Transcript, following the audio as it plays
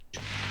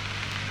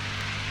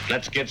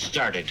Let's get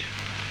started.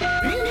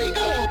 Now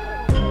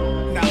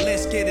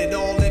let's get it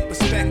all in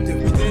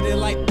perspective. We did it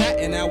like that,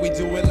 and now we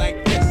do it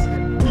like this.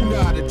 Do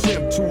not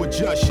attempt to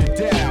adjust your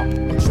dial.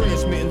 I'm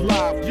transmitting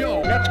live.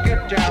 Yo, Let's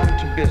get down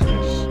to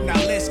business.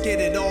 Now let's get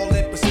it all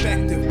in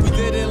perspective. We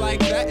did it like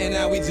that, and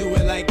now we do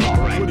it like this. All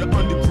right. for the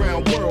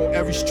underground world,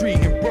 every street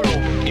and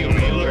borough. You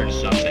may learn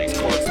something.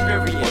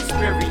 Experience.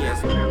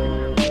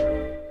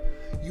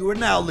 You are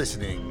now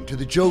listening to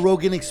the Joe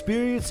Rogan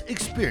Experience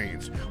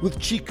with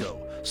Chico,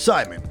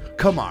 Simon,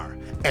 Kamar,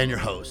 and your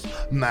host,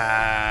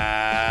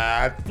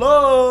 Matt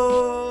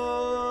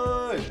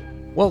Floyd.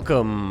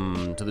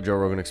 Welcome to the Joe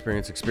Rogan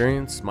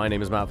Experience. My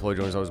name is Matt Floyd,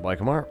 joined as always by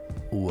Kamar.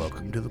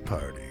 Welcome to the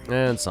party.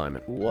 And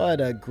Simon. What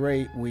a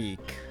great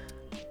week.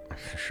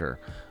 Sure.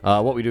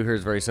 What we do here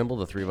is very simple.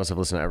 The three of us have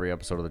listened to every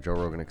episode of the Joe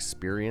Rogan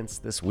Experience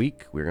this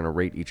week. We're going to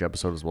rate each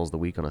episode as well as the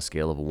week on a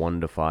scale of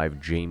 1 to 5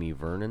 Jamie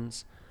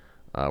Vernons.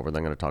 We're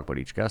then going to talk about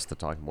each guest, the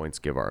talking points,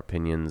 give our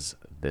opinions,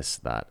 this,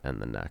 that,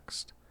 and the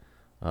next.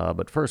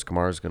 But first,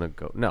 Kamar's going to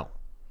go... No.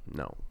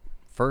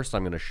 First,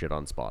 I'm going to shit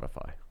on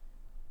Spotify.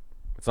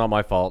 It's not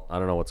my fault. I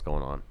don't know what's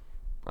going on.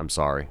 I'm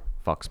sorry.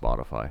 Fuck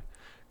Spotify.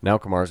 Now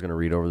Kamar's going to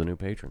read over the new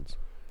patrons.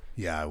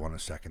 Yeah, I want to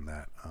second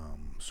that.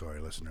 Sorry,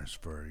 listeners,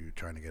 for you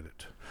trying to get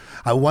it.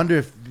 I wonder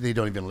if they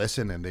don't even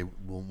listen and they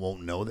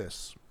won't know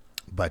this.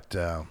 But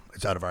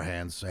it's out of our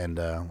hands, and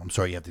I'm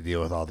sorry you have to deal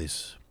with all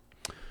these...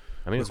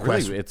 I mean,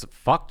 it's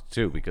fucked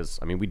too because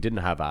we didn't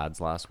have ads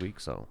last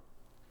week, so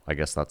I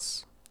guess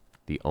that's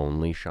the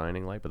only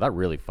shining light. But that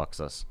really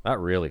fucks us. That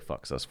really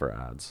fucks us for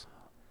ads.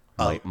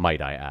 Might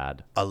I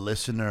add? A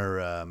listener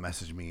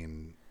messaged me,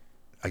 and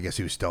I guess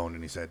he was stoned,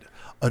 and he said,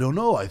 "I don't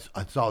know. I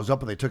thought it was up,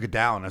 and they took it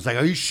down." I was like,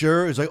 "Are you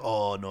sure?" He's like,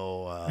 "Oh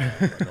no,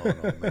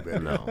 maybe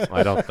No,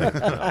 I don't think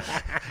so.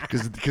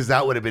 because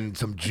that would have been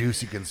some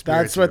juicy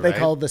conspiracy." That's what they right?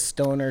 call the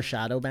stoner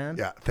shadow ban.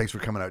 Yeah, thanks for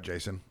coming out,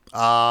 Jason.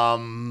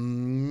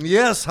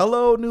 Yes,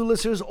 hello, new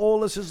listeners,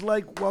 old listeners,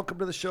 welcome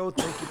to the show.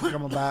 Thank you for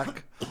coming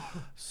back.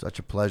 Such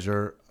a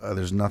pleasure.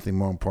 There's nothing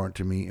more important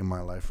to me in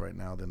my life right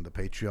now than the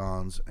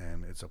Patreons,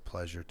 and it's a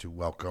pleasure to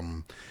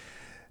welcome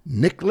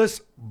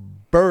Nicholas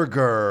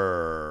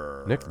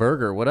Berger. Nick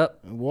Berger, what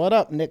up? What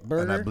up, Nick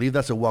Berger? And I believe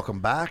that's a welcome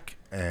back,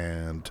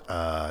 and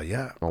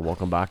yeah. Well,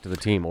 welcome back to the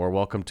team, or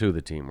welcome to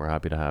the team. We're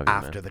happy to have you,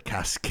 After man. the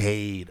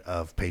cascade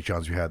of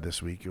Patreons we had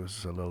this week, it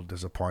was a little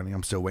disappointing.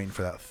 I'm still waiting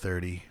for that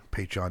 30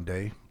 Patreon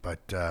day,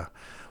 but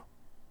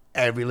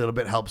every little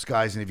bit helps,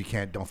 guys. And if you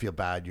can't, don't feel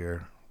bad.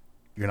 You're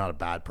not a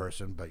bad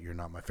person, but you're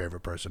not my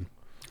favorite person.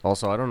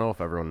 Also, I don't know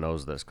if everyone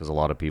knows this because a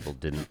lot of people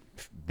didn't.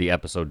 The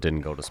episode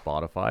didn't go to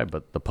Spotify,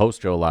 but the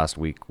post show last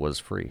week was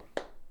free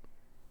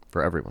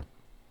for everyone.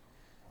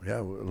 Yeah,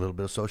 a little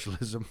bit of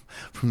socialism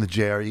from the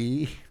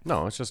JRE.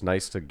 No, it's just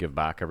nice to give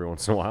back every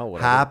once in a while.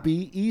 Whatever.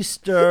 Happy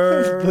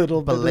Easter,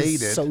 little belated.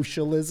 bit of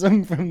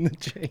socialism from the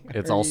JRE.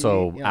 It's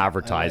also Yeah,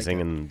 advertising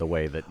I like it. in the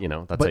way that,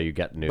 that's how you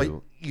get new.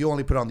 But you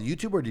only put it on the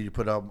YouTube, or did you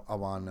put it up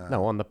on?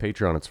 No, on the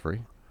Patreon, it's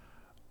free.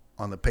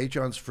 On the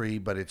Patreon's free,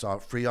 but it's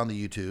free on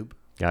the YouTube.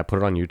 Yeah, I put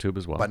it on YouTube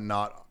as well. But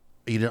not.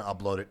 You didn't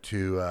upload it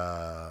to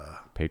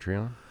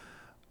Patreon?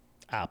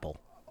 Apple.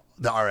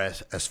 the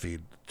RSS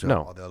feed. To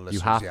all No, the you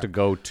listeners, have yeah. to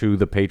go to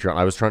the Patreon.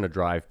 I was trying to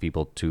drive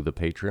people to the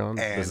Patreon.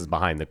 And- This is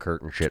behind the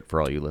curtain shit for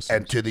all you listeners.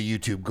 And to the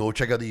YouTube. Go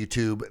check out the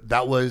YouTube.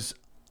 That was,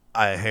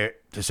 I hate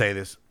to say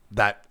this,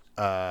 that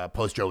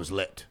post show was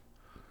lit.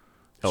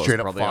 That was Straight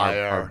up probably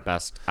fire. our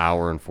best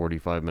hour and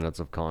 45 minutes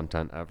of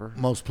content ever.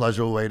 Most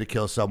pleasurable way to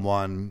kill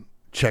someone.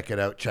 Check it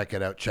out. Go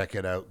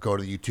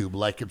to YouTube,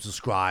 like and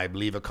subscribe,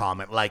 leave a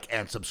comment, like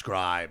and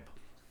subscribe.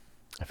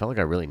 I felt like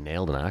I really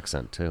nailed an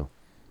accent, too.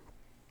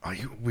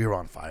 We were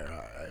on fire,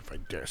 if I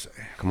dare say.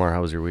 Kamar,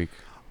 how was your week?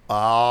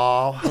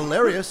 Oh,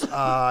 hilarious.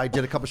 I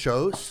did a couple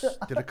shows.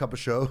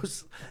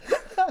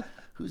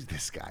 Who's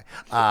this guy?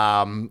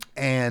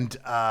 And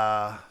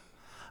I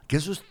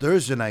guess it was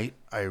Thursday night.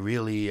 I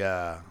really,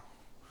 I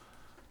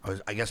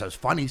guess I was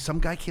funny. Some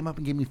guy came up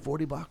and gave me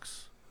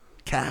 $40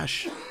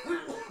 cash.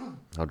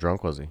 How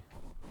drunk was he?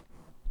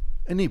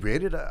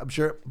 Inebriated, I'm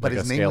sure. But Like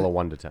his a name scale was, of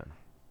 1 to 10.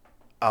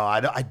 Oh,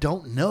 I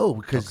don't know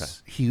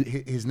because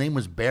his name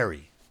was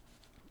Barry,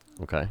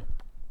 Okay.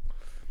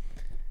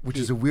 which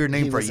is a weird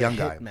name he for a was a young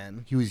guy.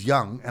 hitman. He was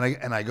young,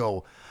 and I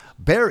go,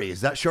 Barry,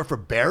 is that short for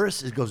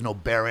Barris? He goes, no,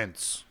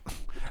 Barents.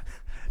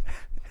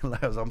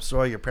 I'm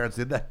sorry your parents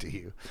did that to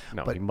you.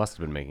 No, but he must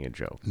have been making a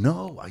joke.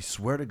 no, I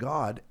swear to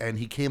God. And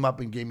he came up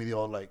and gave me the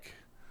old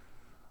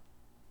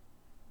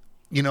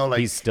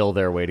He's still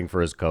there waiting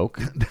for his Coke.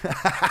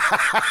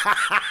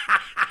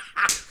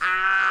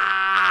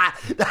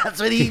 That's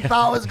what he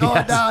thought was going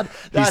Yes. down.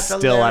 That's He's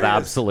still at hilarious.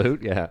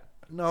 Absolute, yeah.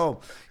 No,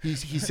 he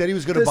said he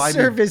was going to The buy me.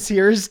 service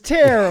here is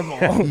terrible.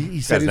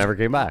 He said Guys he's- never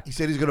came back. He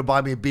said he's going to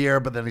buy me a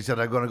beer, but then he said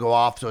I'm going to go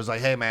off. So I was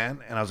like, "Hey, man,"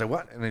 and I was like,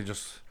 "What?" And he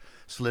just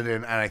slid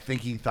in, and I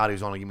think he thought he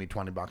was only giving me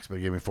 $20, but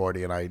he gave me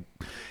 40, and I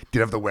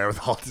didn't have the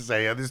wherewithal to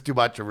say, "Yeah, this is too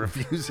much," or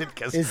refuse it.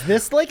 Because Is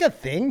this like a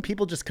thing?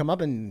 People just come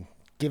up and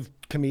give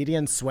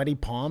comedians sweaty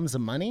palms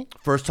of money?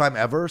 first time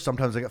ever.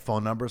 Sometimes I get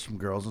phone numbers from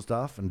girls and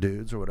stuff and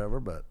dudes or whatever,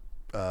 but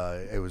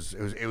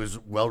It was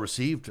well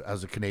received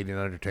as a Canadian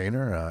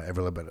entertainer.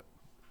 Every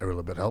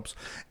little bit helps.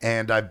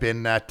 And I've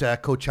been at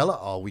Coachella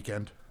all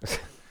weekend.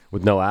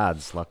 With no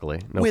ads,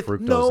 luckily. No With fructose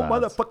no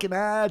ads. motherfucking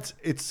ads.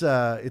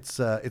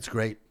 It's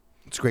great.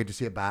 It's great to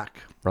see it back.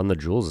 Run the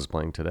Jewels is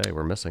playing today.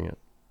 We're missing it.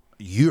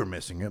 You're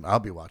missing it. I'll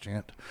be watching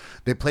it.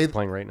 They play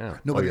Playing right now.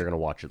 No, Oh, but you're going to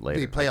watch it later.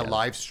 They play a Okay.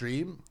 live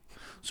stream,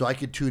 so I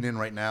could tune in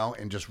right now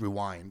and just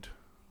rewind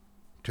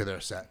to their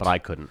set. But I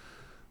couldn't.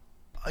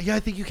 Yeah, I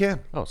think you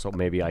can. Oh, so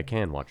maybe I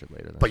can watch it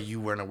later then. But you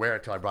weren't aware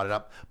until I brought it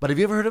up. But have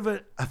you ever heard of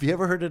it? Have you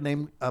ever heard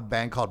a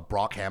band called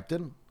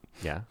Brockhampton?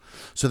 Yeah.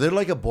 So they're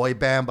like a boy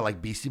band, but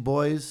like Beastie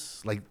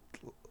Boys, like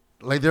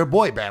they're a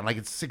boy band, like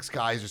it's 6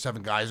 guys or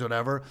 7 guys or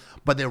whatever.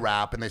 But they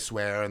rap and they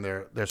swear and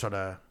they're sort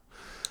of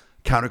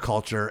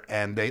counterculture.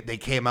 And they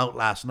came out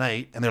last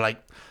night and they're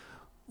like,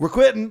 "We're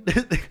quitting.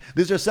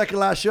 This is our second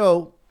last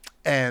show."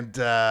 And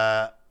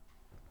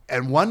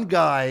one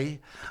guy,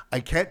 I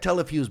can't tell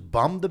if he was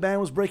bummed the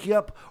band was breaking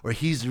up or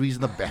he's the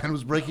reason the band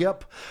was breaking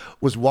up,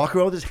 was walking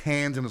around with his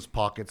hands in his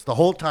pockets the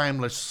whole time,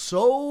 like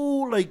so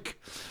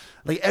like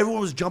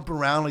everyone was jumping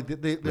around, like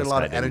they had a lot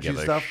guy of didn't energy and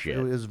give a stuff. shit.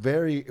 It was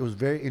very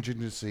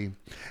interesting to see,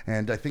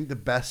 and I think the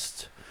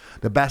best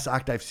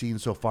act I've seen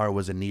so far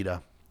was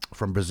Anitta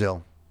from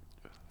Brazil.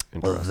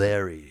 Interesting.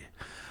 Very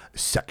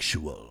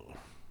sexual.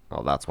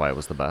 Oh, that's why it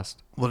was the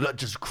best. Well,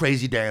 just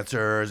crazy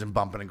dancers and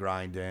bumping and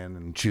grinding,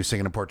 and she was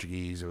singing in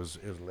Portuguese. It was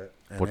lit.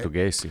 And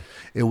Portuguese.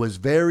 It was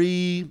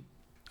very.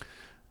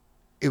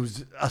 It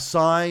was a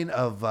sign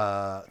of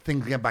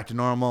things getting back to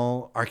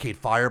normal. Arcade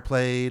Fire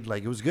played,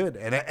 like it was good,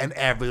 and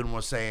everyone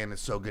was saying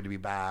it's so good to be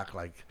back.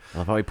 Like, I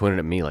love how he pointed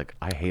at me like,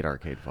 I hate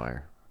Arcade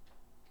Fire.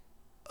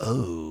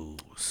 oh,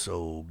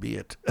 so be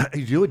it.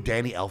 You know what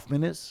Danny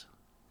Elfman is?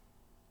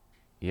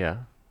 Yeah.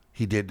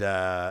 He did.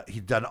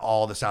 He'd done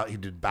all this out. He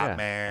did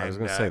Batman. I was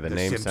gonna say, the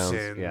name sounds-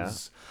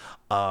 Simpsons,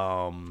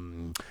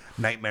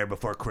 Nightmare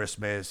Before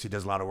Christmas. He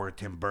does a lot of work with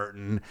Tim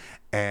Burton,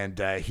 and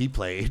he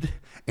played.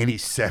 And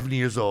he's 70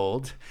 years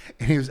old,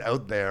 and he was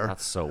out there,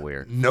 That's so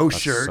weird. no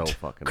That's shirt, so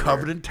fucking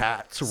covered weird. in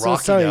tats, So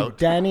rocking sorry, out.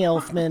 Danny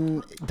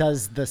Elfman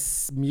does the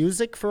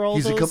music for all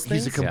He's those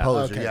he's a things?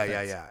 composer. Okay, Yeah,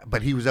 thanks. yeah.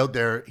 But he was out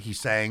there. He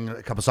sang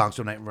a couple songs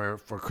for Nightmare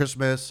for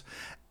Christmas,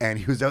 and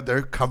he was out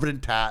there covered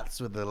in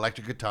tats with the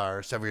electric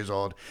guitar. 7 years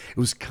old. It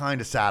was kind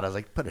of sad. I was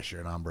like, put a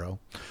shirt on, bro.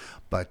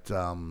 But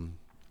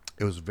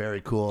it was very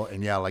cool.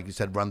 And yeah, like you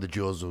said, Run the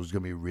Jewels was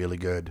gonna be really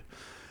good.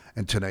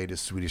 And tonight is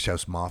Swedish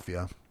House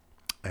Mafia,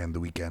 and the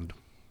weekend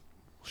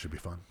should be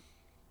fun.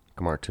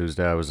 Kamar,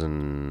 Tuesday I was at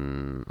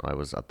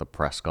the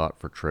Prescott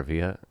for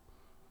trivia,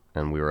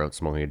 and we were out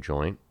smoking a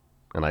joint,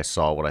 and I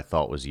saw what I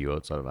thought was you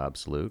outside of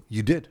Absolute.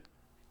 You did.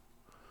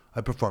 I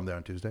performed there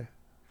on Tuesday.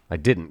 I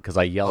didn't because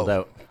I yelled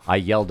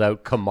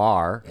out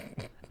Kamar,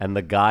 and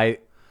the guy,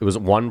 it was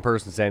one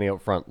person standing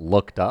out front,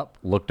 looked up,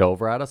 looked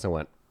over at us, and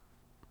went,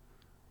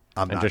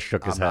 I'm just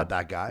shook his I'm not head.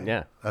 that guy.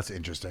 Yeah. That's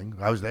interesting.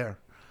 I was there.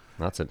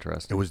 "That's It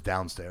interesting." was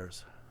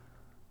downstairs.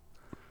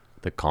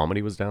 The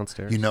comedy was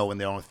downstairs. You know, when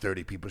there only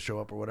 30 people show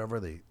up or whatever,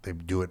 they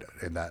do it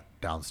in that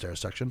downstairs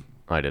section.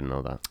 I didn't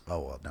know that. Oh,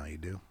 well, now you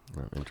do.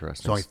 Oh, There's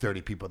interesting. only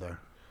 30 people there.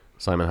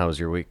 Simon, how was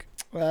your week?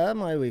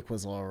 My week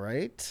was all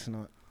right.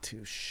 Not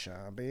too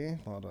shabby.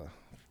 A lot of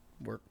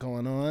work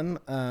going on.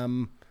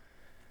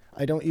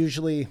 I don't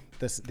usually.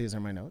 These are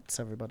my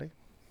notes, everybody.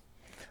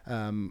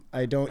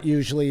 I don't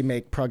usually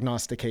make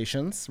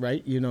prognostications,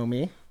 right? You know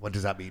me. What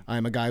does that mean?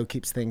 I'm a guy who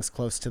keeps things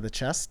close to the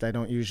chest. I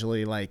don't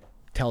usually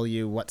tell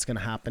you what's going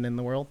to happen in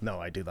the world. No,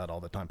 I do that all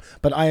the time.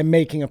 But I am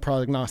making a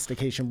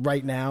prognostication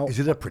right now. Is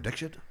it a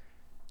prediction?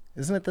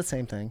 Isn't it the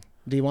same thing?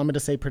 Do you want me to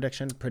say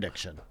prediction?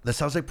 Prediction. That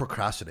sounds like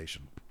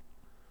procrastination.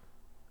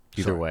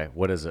 Either way,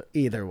 what is it?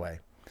 Either way.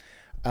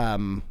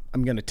 I'm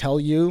going to tell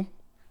you,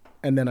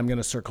 and then I'm going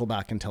to circle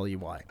back and tell you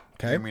why.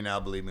 Okay? Hear me now,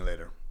 believe me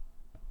later.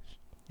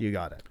 You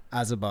got it.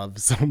 As above,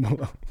 so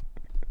below.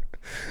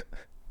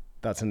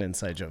 That's an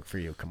inside joke for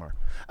you, Kamar.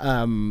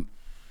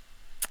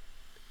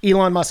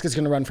 Elon Musk is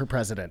going to run for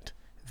president,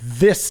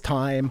 this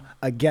time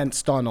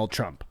against Donald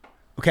Trump.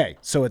 Okay,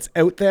 so it's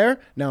out there.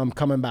 Now I'm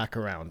coming back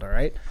around, all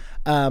right?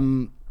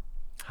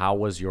 How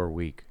was your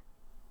week?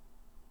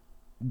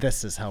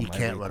 This is how He my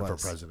can't week run for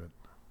was. president.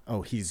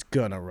 Oh, he's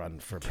going to run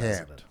for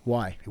president.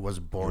 Why? He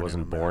wasn't born. He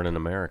wasn't born in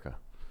America.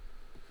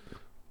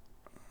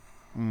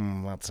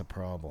 That's a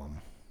problem.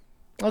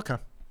 Okay,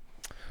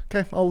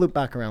 I'll loop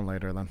back around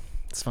later then.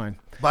 It's fine.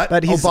 But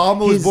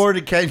Obama was born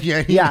in Kenya.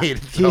 And he Yeah, made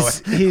it, so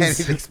he's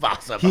anything's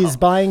possible. He's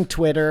buying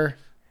Twitter.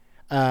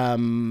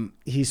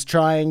 He's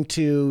trying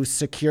to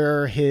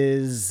secure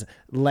his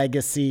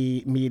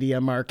legacy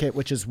media market,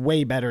 which is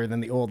way better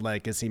than the old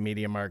legacy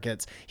media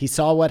markets. He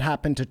saw what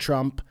happened to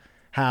Trump,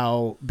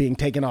 how being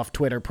taken off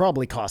Twitter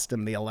probably cost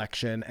him the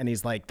election. And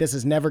he's like, this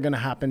is never going to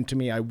happen to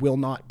me. I will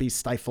not be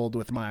stifled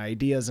with my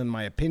ideas and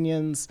my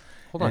opinions.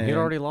 Hold on, he'd And-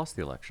 already lost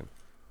the election.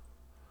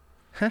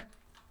 Huh?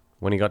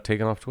 When he got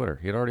taken off Twitter,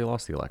 he had already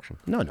lost the election.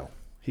 No.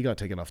 He got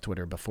taken off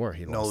Twitter before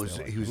he No, lost the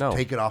election. he was No.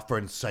 taken off for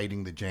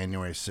inciting the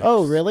January 6th.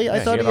 Oh, really? I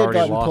Yeah, thought he he had had already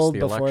gotten lost pulled the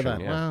before election,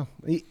 that. yeah.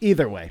 Wow.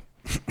 Either way.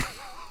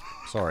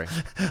 Sorry.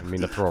 I didn't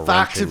mean to throw a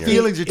Facts wrench and in your-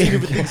 feelings are two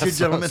different things, here,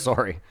 gentlemen.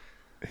 Sorry.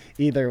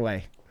 Either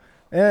way.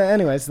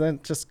 Anyways, then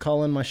just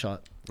call in my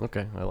shot.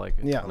 Okay, I like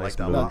it. Yeah, nice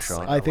that a moon lot.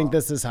 shot. I think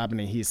this is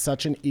happening. He's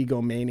such an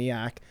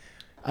egomaniac.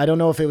 I don't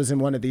know if it was in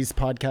one of these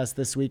podcasts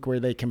this week where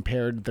they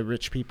compared the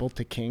rich people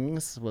to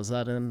kings. Was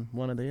that in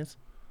one of these?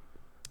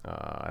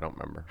 I don't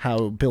remember.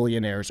 How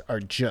billionaires are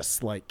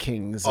just like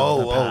kings of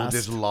the Oh, past.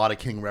 there's a lot of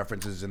king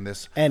references in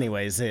this.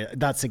 Anyways,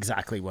 that's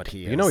exactly what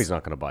he is. You know he's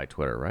not going to buy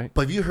Twitter, right?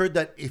 But have you heard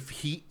that I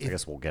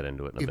guess we'll get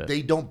into it in a if bit.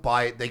 they don't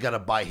buy it, they got to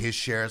buy his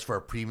shares for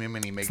a premium,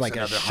 and he makes It's like a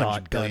another $100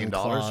 shotgun billion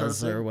sort of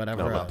clause thing? or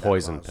whatever. No, the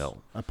poison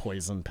pill. A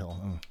poison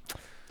pill.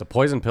 The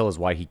poison pill is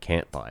why he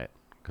can't buy it,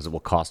 because it will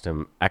cost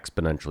him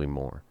exponentially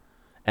more.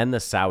 And the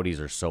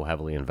Saudis are so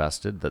heavily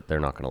invested that they're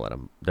not going to let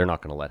him. They're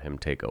not going to let him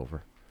take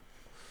over.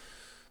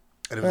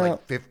 And it was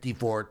like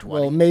 54-20.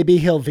 Well, maybe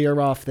he'll veer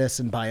off this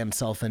and buy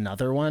himself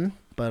another one,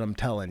 but I'm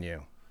telling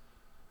you.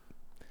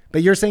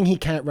 But you're saying he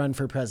can't run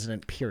for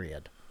president,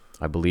 period.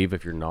 I believe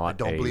if you're not. I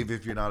don't believe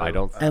if you're not I a-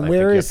 don't. And I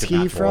where think you is have to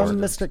he be from, born.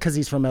 Mr.? Because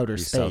he's from outer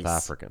He's space. South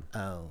African.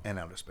 Oh, and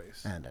outer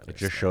space. and outer It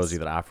just shows you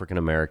that African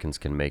Americans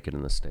can make it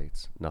in the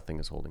States. Nothing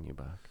is holding you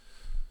back.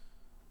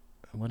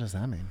 What does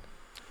that mean?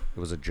 It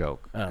was a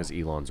joke because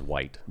Elon's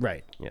white.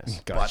 Right.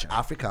 Yes. Gotcha. But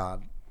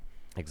African.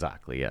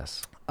 Exactly.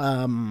 Yes.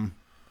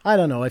 I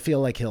don't know. I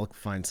feel like he'll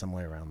find some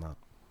way around that.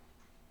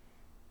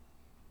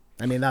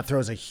 I mean, that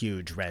throws a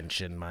huge wrench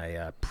in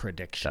my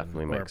prediction.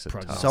 Definitely or makes it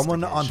tough.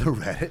 Someone on the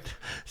prognostication. Reddit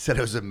said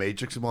it was a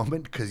Matrix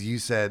moment because you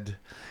said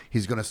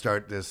he's going to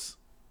start this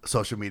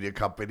social media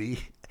company.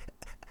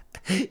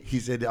 He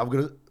said,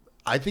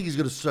 I think he's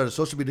going to start a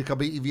social media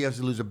company if he has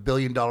to lose $1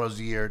 billion a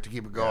year to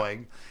keep it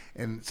going.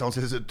 And someone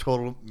says it's a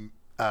total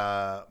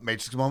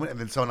Matrix moment. And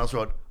then someone else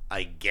wrote,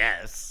 I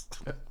guess.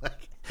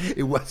 Like,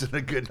 it wasn't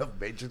a good enough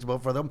Matrix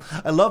moment for them.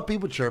 I love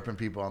people chirping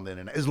people on the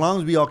internet. As long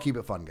as we all keep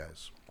it fun,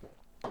 guys.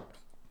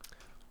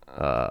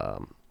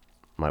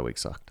 My week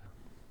sucked.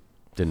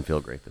 Didn't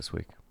feel great this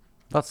week.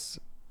 That's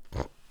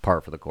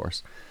par for the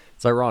course.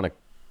 It's ironic.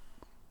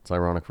 It's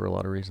ironic for a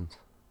lot of reasons.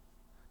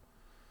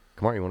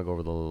 Kamar, you want to go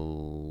over the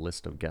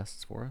list of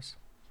guests for us?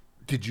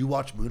 Did you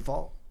watch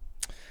Moonfall?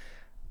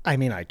 I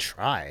mean, I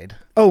tried.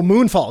 Oh,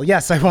 Moonfall.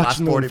 Yes, I watched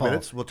Last 40 Moonfall.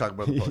 minutes. We'll talk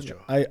about the post show.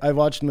 I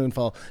watched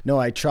Moonfall. No,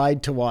 I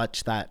tried to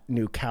watch that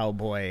new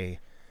cowboy,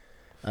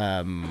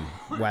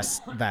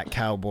 that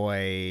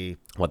cowboy.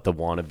 What, the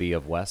wannabe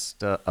of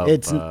West? Of,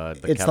 It's the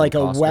it's Kevin like a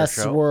Costner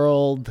show?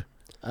 Westworld,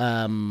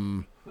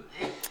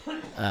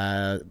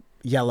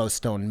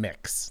 Yellowstone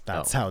mix.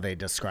 That's how they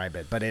describe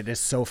it. But it is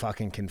so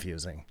fucking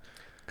confusing.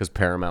 Because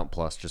Paramount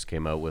Plus just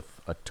came out with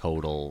a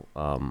total.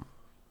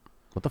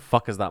 What the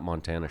fuck is that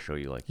Montana show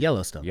you like?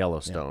 Yellowstone.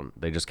 Yellowstone.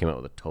 They just came out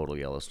with a total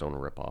Yellowstone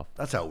ripoff.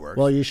 That's how it works.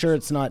 Well, you sure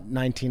it's not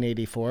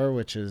 1984, or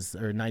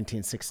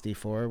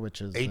 1964,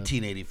 which is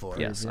 1884.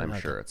 Yes, I'm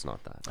sure it's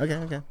not that.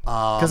 Okay.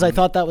 Because I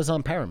thought that was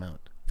on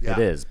Paramount. Yeah. It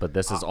is, but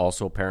this is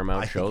also a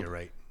Paramount I show. think you're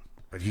right.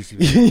 But he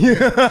seems,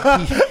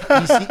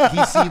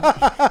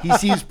 he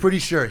seems pretty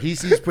sure. He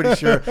seems pretty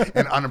sure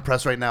and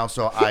unimpressed right now.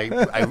 So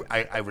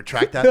I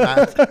retract that,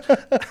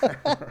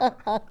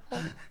 Matt.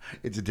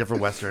 It's a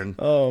different Western.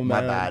 Oh,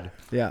 My man. bad.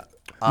 Yeah.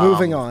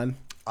 Moving on.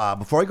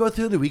 Before I go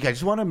through the week, I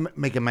just want to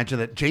make a mention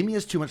that Jamie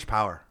has too much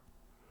power.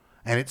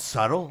 And it's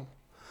subtle.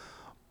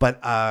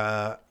 But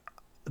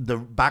the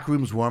back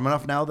room's warm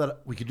enough now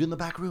that we could do it in the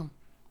back room.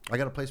 I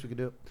got a place we could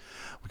do it.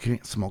 We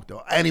can't smoke,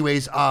 though.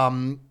 Anyways,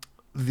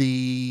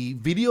 the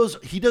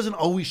videos, he doesn't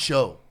always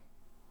show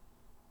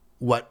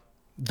what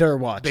They're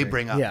watching. they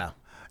bring up. Yeah.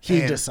 He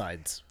And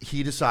decides.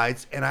 He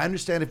decides. And I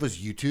understand if it was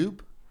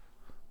YouTube,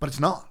 but it's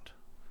not.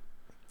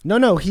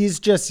 No, he's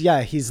just,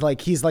 he's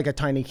like a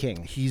tiny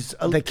king. He's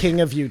the king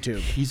of YouTube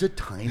He's a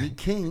tiny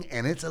king,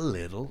 and it's a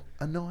little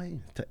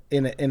annoying.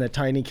 in a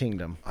tiny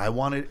kingdom. I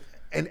wanted,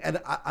 and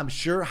I'm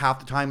sure half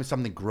the time it's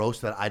something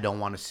gross that I don't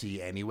want to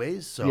see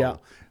anyways. So, Yeah.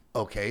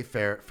 Okay,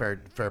 fair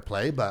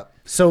play, but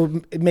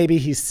So maybe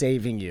he's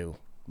saving you.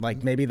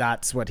 Like maybe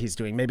that's what he's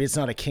doing. Maybe it's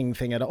not a king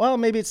thing at all. Well,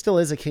 maybe it still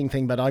is a king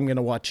thing, but I'm going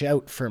to watch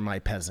out for my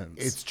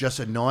peasants. it's just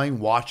annoying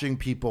watching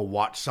people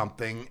watch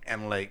something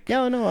and like,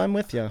 Yeah, no, I'm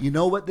with you. you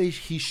know what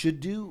he should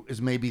do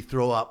is maybe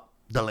throw up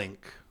the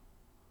link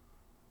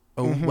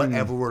or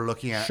whatever we're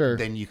looking at. Sure.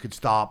 Then you could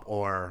stop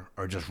or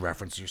just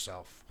reference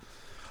yourself.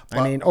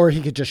 I mean, or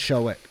he could just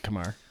show it,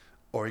 Kamar.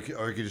 Or he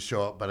could just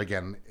show up. But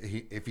again,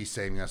 if he's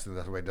saving us, then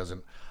that's the way it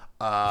doesn't.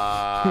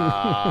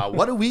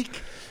 What a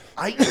week.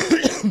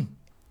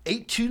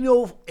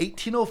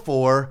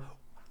 1804,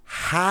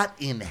 hat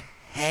in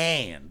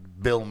hand,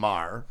 Bill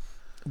Maher.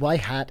 Why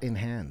hat in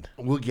hand?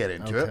 We'll get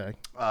into Okay.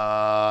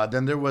 it.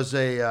 Then there was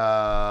a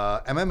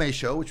MMA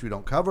show, which we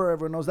don't cover.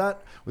 Everyone knows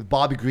that, with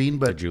Bobby Green.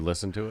 But Did you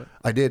listen to it?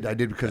 I did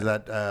because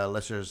of that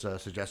listener's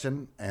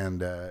suggestion.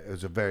 And it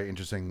was a very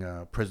interesting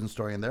prison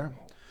story in there.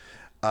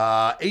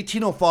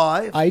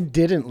 1805. I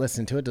didn't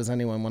listen to it. Does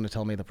anyone want to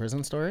tell me the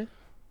prison story?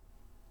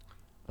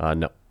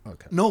 No.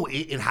 Okay. No,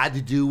 it had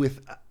to do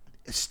with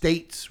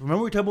states. Remember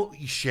we were talking about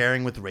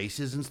sharing with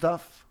races and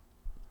stuff?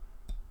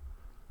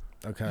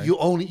 Okay. You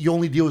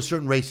only deal with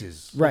certain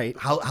races. Right.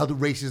 How the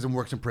racism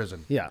works in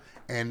prison. Yeah.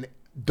 And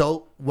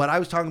though what I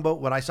was talking about,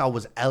 what I saw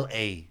was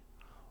LA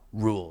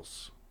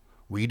rules,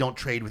 where you don't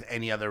trade with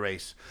any other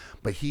race.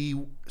 But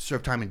he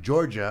served time in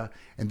Georgia,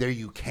 and there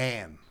you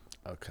can.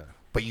 Okay.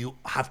 But you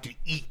have to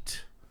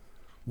eat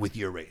with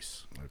your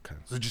race. Okay.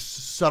 So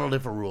just subtle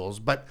different rules.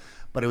 But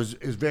it was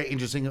very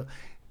interesting.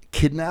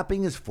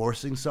 Kidnapping is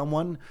forcing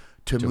someone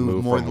to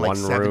move more from than like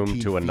one room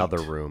 17 to another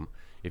feet. room.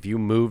 If you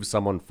move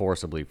someone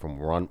forcibly from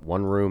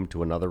one room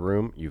to another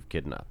room, you've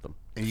kidnapped them.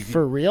 And you can,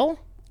 For real?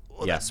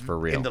 Yes, for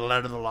real. in the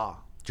letter of the law.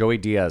 Joey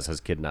Diaz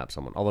has kidnapped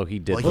someone, although he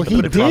did. Well, put he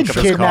them in the He trunk did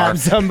of his car. kidnap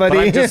somebody.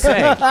 But I'm just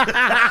saying.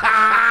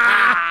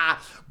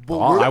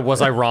 But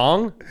Was I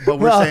wrong? but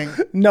we're Well, saying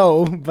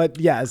no, but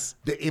yes.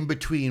 the in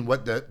between,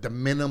 what the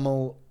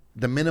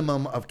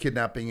minimum of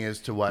kidnapping is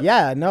to what?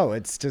 Yeah, no,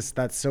 it's just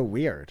that's so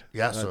weird.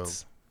 Yeah. That's-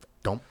 So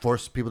don't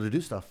force people to do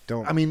stuff.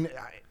 Don't. I mean,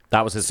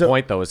 That was his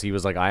point, though, is he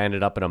was like, I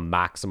ended up in a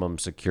maximum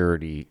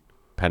security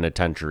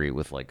penitentiary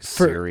with like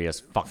serious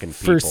fucking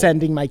people. for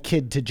sending my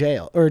kid to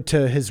jail or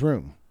to his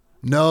room.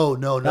 no.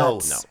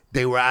 That's-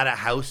 They were at a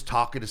house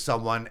talking to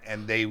someone,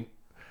 and they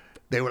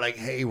were like,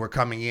 "Hey, we're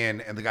coming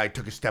in," and the guy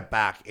took a step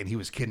back, and he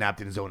was kidnapped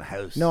in his own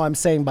house. No, I'm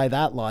saying by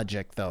that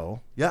logic,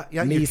 though. Yeah,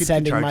 your Me kid could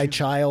sending charge my you.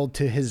 child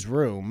to his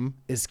room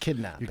is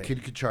kidnapping. Your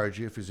kid could charge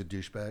you if he's a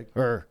douchebag.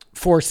 Or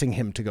forcing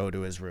him to go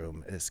to his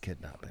room is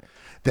kidnapping.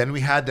 Then we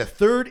had the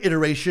third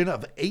iteration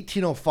of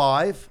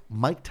 1805,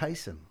 Mike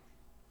Tyson.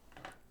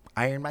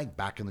 Iron Mike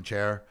back in the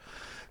chair.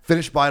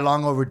 Finished by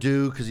long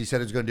overdue because he said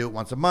he was going to do it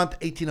once a month.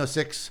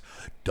 1806,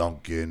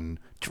 Duncan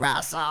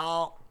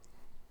Trussell.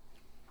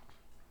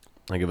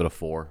 I give it a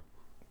 4.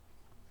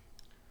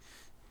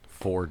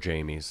 4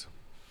 Jamies.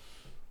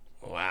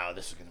 Wow,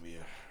 this is going to be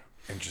an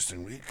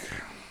interesting week.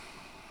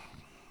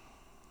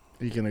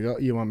 Are you gonna go?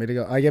 You want me to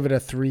go? I give it a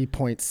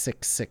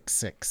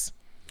 3.666.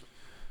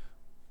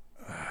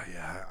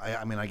 Yeah,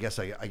 I mean, I guess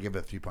I give it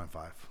a 3.5,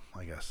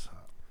 I guess.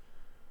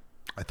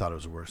 I thought it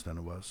was worse than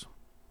it was.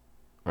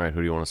 All right,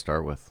 who do you want to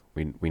start with?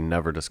 We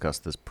never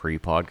discussed this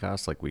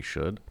pre-podcast like we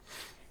should.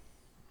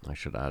 I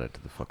should add it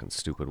to the fucking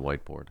stupid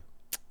whiteboard.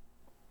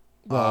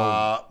 Maybe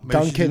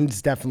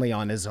Duncan's definitely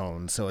on his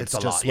own, so it's a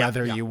just lot. Yeah,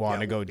 whether yeah, you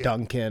want to yeah, go yeah.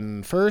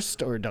 Duncan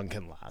first or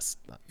Duncan last.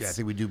 Yeah, I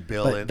think we do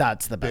Bill But and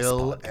that's the best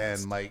Bill podcast.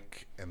 and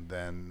Mike, and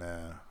then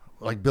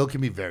like Bill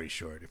can be very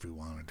short if we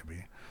want it to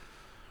be.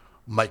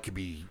 Mike could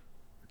be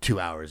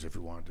 2 hours if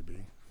we want it to be.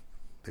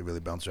 They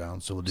really bounce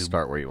around, so we'll do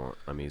Start where you want.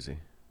 I'm easy.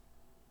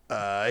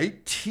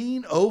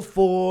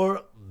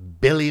 1804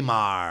 Billy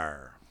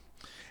Maher,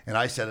 and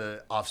I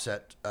said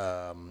Offset.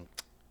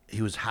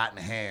 He was hat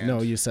in hand.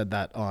 No, you said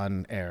that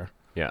on air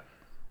Yeah.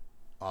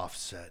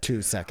 Offset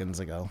 2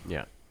 seconds ago.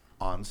 Yeah.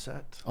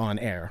 onset On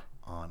air.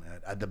 on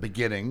it at the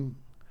beginning.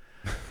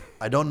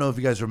 I don't know if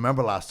you guys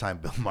remember last time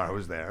Bill Maher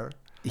was there.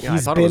 Yeah, I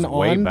He's thought it was been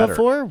way on better.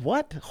 before?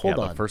 What? Hold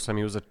Yeah, on. the first time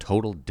he was a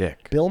total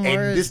dick. Bill Maher And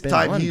has this been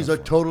time on he's a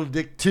before. total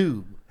dick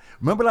too.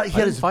 Remember, like he I had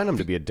didn't his find him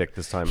to be a dick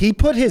this time. He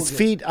put his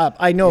feet up.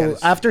 I know.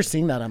 Yes. After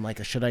seeing that, I'm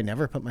like, should I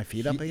never put my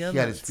feet up again? He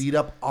had his feet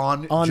up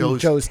on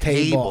Joe's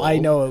table. I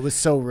know, it was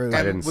so rude. I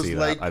and didn't was see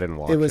like- that. I didn't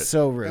watch It was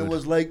so rude. It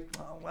was like,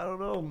 oh, I don't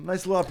know,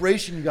 nice little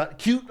operation. You got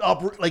cute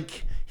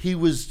like he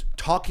was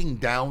talking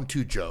down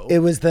to Joe. It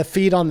was the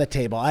feet on the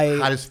table.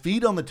 Had his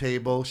feet on the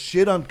table,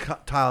 shit on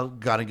Kyle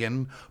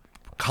Dunnigan.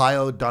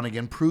 Kyle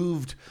Dunnigan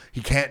proved he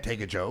can't take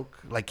a joke,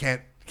 like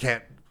can't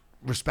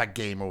respect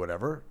game or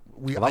whatever.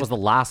 Well, that was the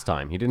last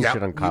time. He didn't Yeah,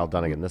 shit on Kyle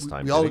Dunnigan this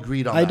time. We did all he?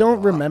 agreed on I that.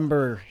 don't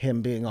remember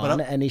him being on, I'm-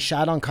 and he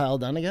shot on Kyle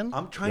Dunnigan.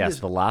 I'm trying Yes,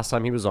 to. the last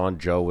time he was on,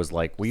 Joe was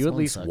like, will you at one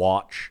least sec.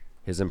 watch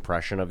his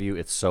impression of you?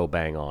 It's so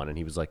bang on. And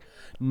he was like,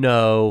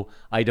 no,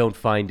 I don't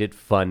find it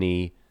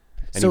funny.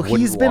 And So he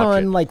wouldn't he's been watch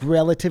on it, like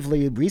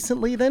relatively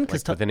recently then?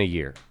 Because like, within a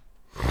year.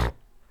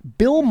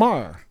 Bill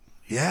Maher,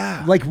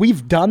 Yeah. like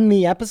we've done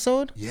the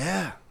episode?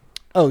 Yeah.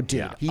 Oh,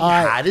 dude. He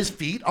had his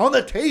feet on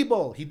the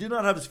table. He did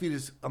not have his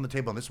feet on the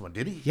table on this one,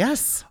 did he?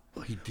 Yes.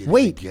 Oh, he did.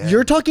 Wait, again.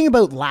 you're talking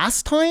about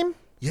last time?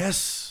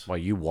 Yes. Why,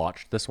 you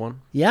watched this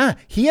one? Yeah,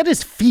 he had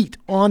his feet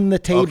on the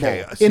table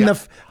Okay, see, in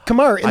the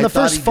Kamar in I the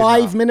thought first he did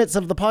 5 not. minutes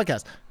of the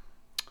podcast.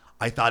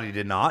 I thought he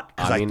did not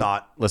because I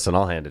thought Listen,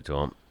 I'll hand it to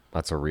him.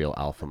 That's a real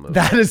alpha move.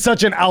 That is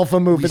such an alpha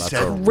move. It's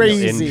said in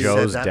crazy. in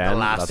Joe's said that the den.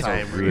 last That's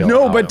time. a real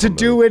No, alpha but to move.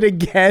 do it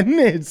again,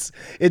 it's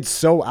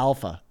so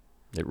alpha.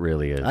 It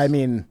really is. I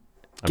mean,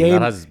 I mean, game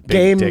that has big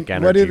game. dick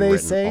energy What do they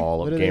written say? all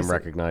What of do they game say?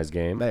 recognized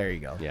game. There you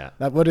go. Yeah.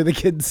 What do the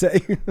kids say?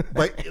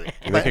 but,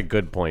 You make a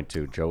good point,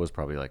 too. Joe was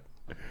probably like,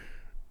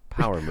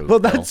 power move. Well,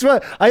 Bill. that's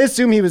what I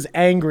assume he was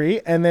angry,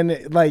 and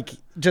then like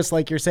just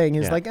like you're saying,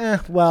 he's Yeah. like,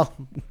 well,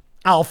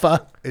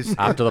 alpha. it's,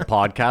 After the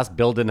podcast,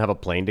 Bill didn't have a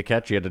plane to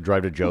catch. He had to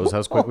drive to Joe's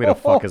house quickly to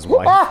fuck his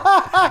wife.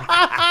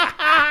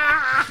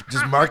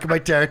 just marking my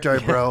territory,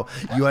 bro.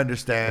 You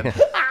understand.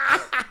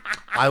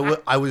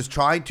 I was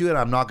trying to, and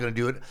I'm not going to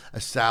do it,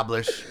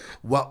 establish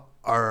what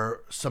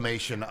our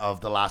summation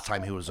of the last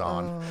time he was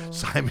on.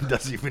 Simon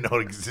doesn't even know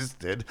it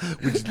existed,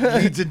 which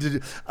leads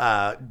into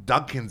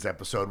Duncan's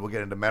episode. We'll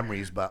get into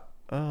memories, but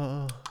We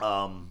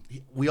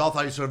all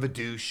thought he was sort of a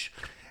douche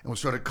and was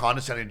sort of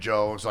condescending to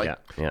Joe. It was like,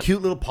 Yeah.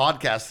 cute little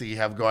podcast that you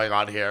have going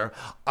on here.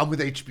 I'm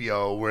with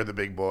HBO. We're the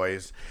big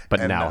boys.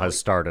 But And now has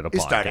started a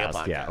he's starting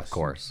podcast. Yeah, of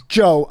course.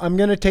 Joe, I'm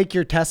gonna take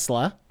your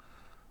Tesla,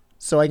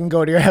 so I can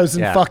go to your house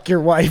and Yeah. fuck your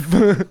wife.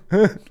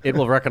 It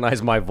will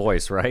recognize my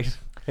voice, right?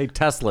 Hey,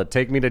 Tesla,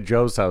 take me to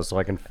Joe's house so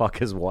I can fuck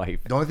his wife.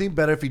 The only thing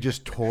better if he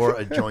just tore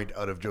a joint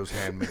out of Joe's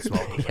hand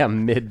mid-smoke. Yeah,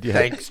 yeah.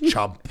 Thanks,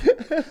 chump.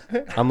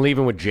 I'm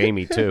leaving with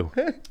Jamie, too.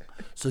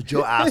 So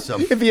Joe asked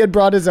him. If he had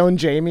brought his own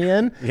Jamie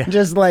in,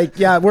 just like,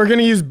 yeah, we're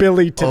gonna use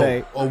Billy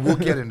today. Oh, we'll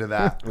get into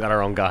that. We got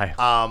our own guy.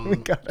 We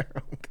got our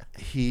own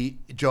guy.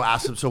 Joe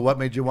asked him, so what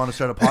made you want to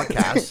start a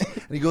podcast?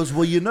 And he goes,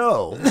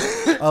 well,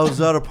 I was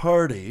at a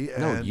party.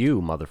 No, And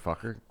you,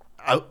 motherfucker.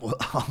 well,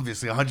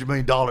 obviously, $100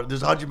 million.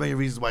 There's $100 million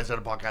reasons why I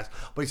started a podcast.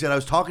 But he said, I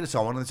was talking to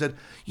someone and they said,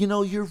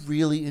 you're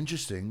really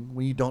interesting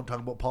when you don't talk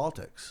about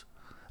politics.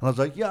 And I was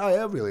like, yeah, I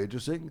am really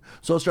interesting.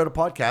 So I started a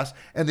podcast.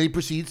 And then he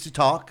proceeds to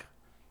talk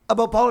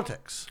about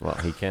politics. Well,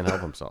 he can't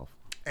help himself.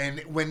 And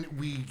when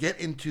we get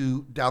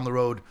into down the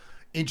road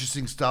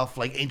interesting stuff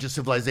like ancient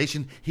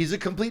civilization, he's a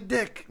complete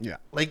dick. Yeah.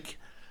 Like,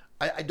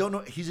 I don't know.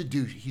 He's a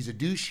douche. He's a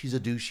douche. He's a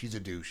douche. He's a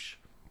douche.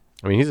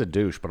 I mean, he's a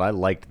douche, but I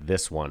liked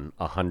this one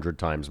 100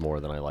 times more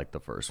than I liked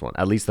the first one.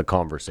 At least the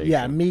conversation.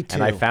 Yeah, me too.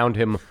 And I found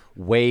him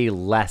way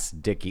less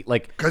dicky.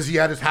 Like, Because he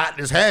had his hat in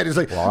his head. He's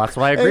like, well, that's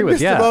what I agree hey, with.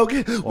 Mr. Yeah.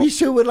 Rogan, we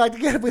sure would like to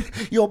get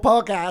with your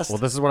podcast. Well,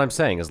 this is what I'm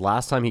saying. Is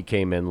last time he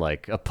came in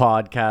like a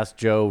podcast,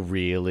 Joe,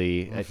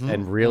 really,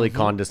 and really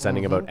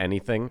condescending about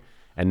anything,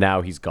 and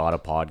now he's got a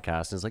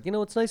podcast. And it's like,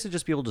 it's nice to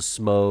just be able to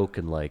smoke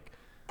and like.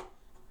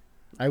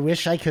 I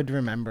wish I could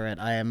remember it.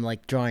 I am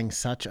like drawing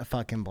such a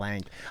fucking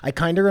blank. I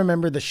kind of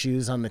remember the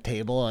shoes on the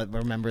table. I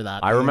remember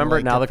that. I being, remember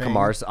like, now a the thing.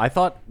 Kamars. I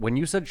thought when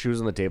you said shoes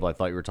on the table, I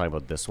thought you were talking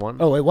about this one.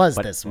 Oh, it was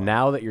But this one.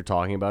 now that you're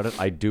talking about it,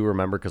 I do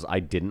remember because I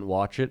didn't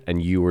watch it,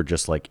 and you were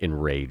just like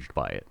enraged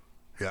by it.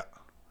 Yeah,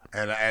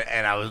 and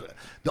I was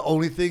the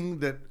only thing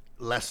that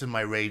lessened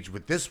my rage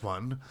with this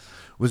one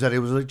was that it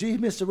was like, gee,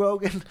 Mr.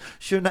 Rogan,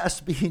 sure nice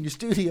to be in your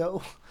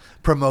studio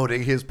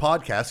promoting his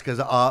podcast because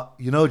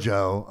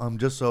Joe, I'm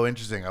just so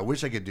interesting. I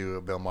wish I could do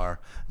a Bill Maher.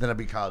 Then I'd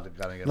be kind of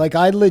getting Like,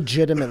 I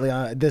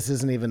legitimately, this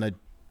isn't even a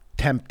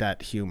attempt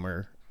at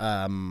humor.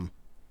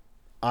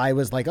 I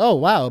was like, oh,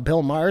 wow,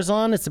 Bill Maher's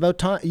on. It's about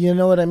time. You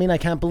know what I mean? I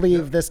can't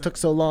believe this took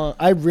so long.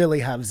 I really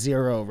have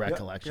zero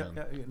recollection.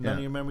 None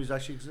of your memories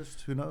actually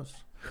exist. Who knows?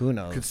 Who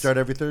knows? Could start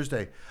every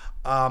Thursday.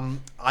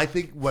 I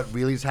think what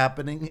really is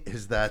happening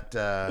is that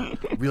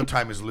Real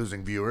Time is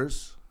losing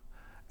viewers,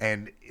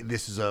 and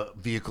this is a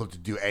vehicle to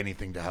do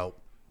anything to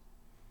help,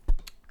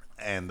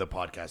 and the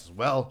podcast as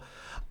well.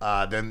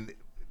 Then,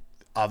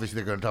 obviously,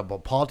 they're going to talk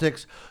about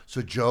politics.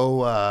 So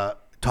Joe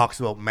talks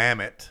about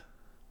Mamet,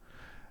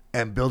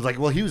 and Bill's like,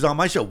 well, he was on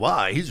my show.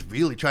 Why? He's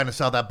really trying to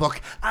sell that book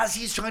as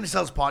he's trying to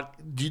sell his pod.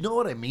 Do you know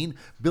what I mean?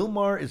 Bill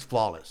Maher is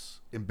flawless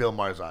in Bill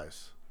Maher's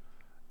eyes,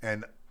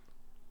 and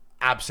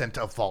absent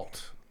of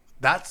fault.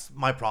 That's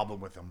my problem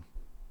with him.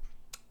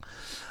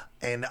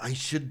 And I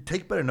should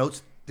take better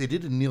notes. They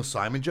did a Neil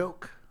Simon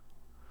joke.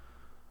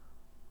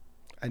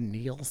 A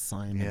Neil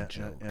Simon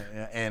joke.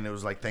 Yeah. And it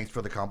was like, thanks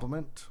for the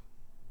compliment.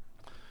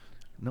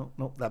 No,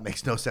 that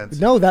makes no sense.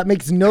 No, that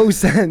makes no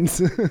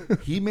sense.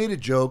 He made a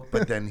joke,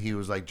 but then he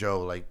was like,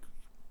 Joe, like,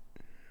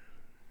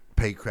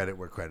 pay credit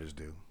where credit is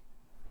due.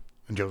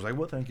 And Joe was like,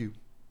 well, thank you.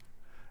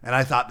 And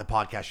I thought the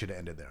podcast should have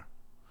ended there.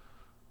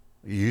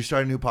 You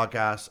started a new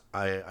podcast.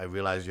 I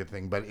realized your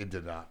thing, but it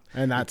did not.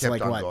 And that's It kept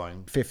like, on what,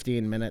 going.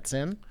 15 minutes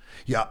in?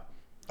 Yeah.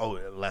 Oh,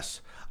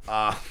 less.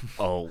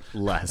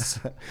 Less.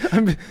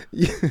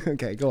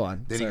 Okay, go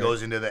on. Then Sorry. he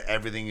goes into the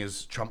everything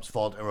is Trump's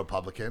fault and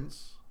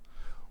Republicans,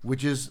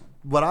 which is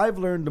what I've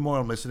learned the more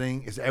I'm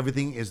listening is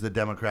everything is the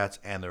Democrats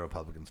and the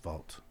Republicans'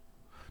 fault.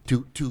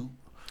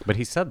 But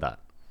he said that.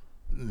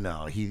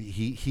 No,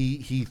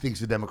 he thinks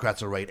the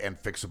Democrats are right and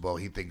fixable.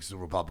 He thinks the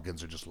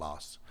Republicans are just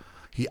lost.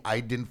 I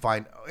didn't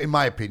find, in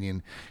my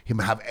opinion, him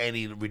have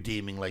any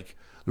redeeming, like,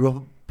 the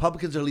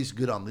Republicans are at least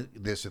good on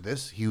this or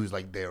this. He was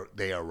like,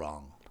 they are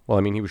wrong. Well,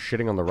 I mean, he was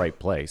shitting on the right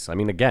place. I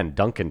mean, again,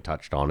 Duncan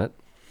touched on it.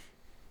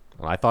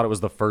 And I thought it was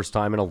the first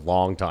time in a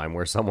long time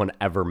where someone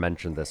ever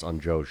mentioned this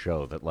on Joe's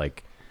show that,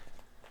 like,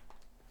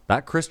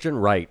 that Christian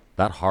right,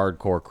 that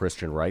hardcore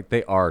Christian right,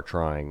 they are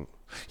trying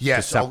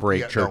Yes, to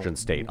separate church and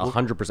state,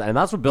 100%. And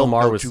that's what Bill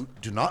Maher was.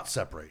 Do not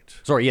separate.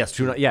 Sorry, yes,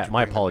 my bring them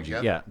apology.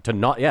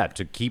 together.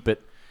 To keep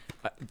it.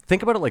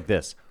 Think about it like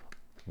this.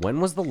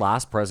 When was the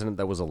last president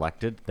that was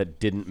elected that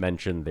didn't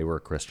mention they were a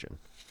Christian?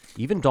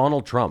 Even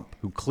Donald Trump,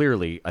 who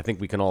clearly, I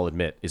think we can all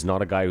admit, is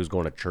not a guy who's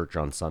going to church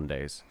on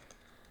Sundays.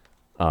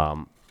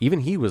 Even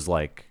he was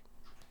like,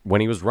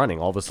 when he was running,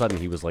 all of a sudden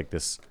he was like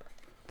this,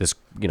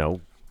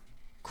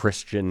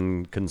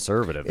 Christian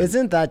conservative.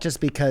 Isn't that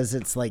just because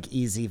it's like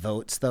easy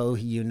votes, though?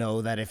 You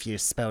know that if you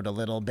spout a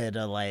little bit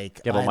of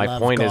like, Yeah, but I my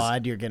love point is-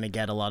 God, you're going to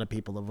get a lot of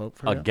people to vote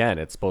for you. Again,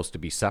 it's supposed to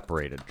be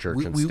separated,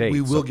 church and state.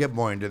 We will So- get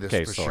more into this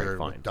Okay, for sorry, sure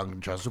fine. with Duncan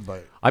Trussell,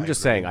 but I'm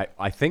just saying,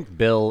 I think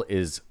Bill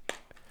is.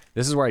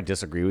 This is where I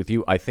disagree with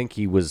you. I think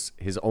his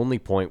only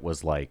point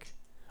was like,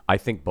 I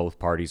think both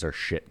parties are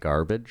shit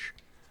garbage.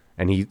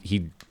 And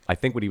I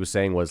think what he was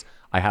saying was,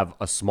 I have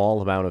a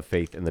small amount of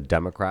faith in the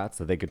Democrats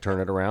that they could turn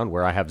it around,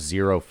 where I have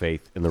zero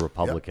faith in the He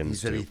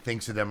Republicans. said he too.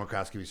 thinks the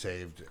Democrats can be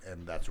saved,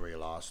 and that's where he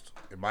lost,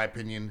 in my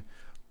opinion.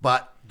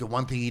 But the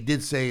one thing he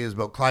did say is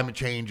about climate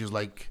change is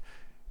like,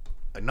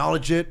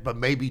 acknowledge it, but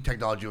maybe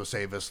technology will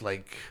save us.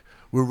 Like,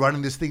 we're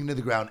running this thing into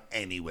the ground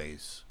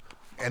anyways.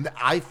 And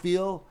I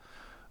feel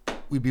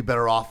we'd be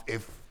better off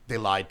if they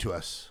lied to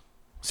us.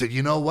 Said,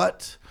 you know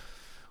what?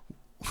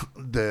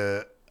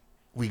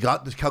 We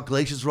got the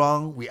calculations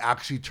wrong. We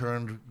actually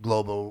turned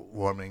global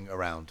warming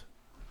around.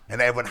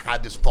 And everyone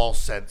had this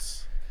false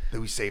sense that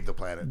we saved the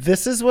planet.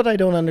 This is what I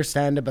don't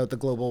understand about the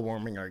global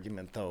warming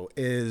argument, though,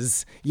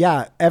 is,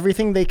 yeah,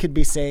 everything they could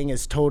be saying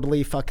is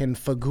totally fucking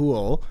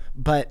fagool,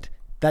 but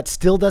that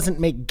still doesn't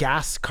make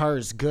gas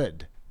cars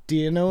good. Do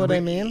you know what I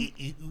mean?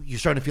 You're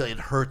starting to feel it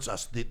hurts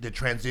us. The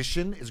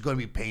transition is going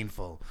to be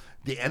painful.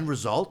 The end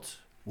result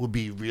will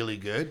be really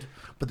good,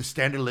 but the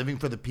standard of living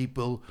for the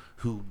people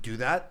who do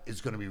that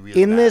is going to be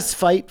really In bad. this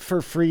fight for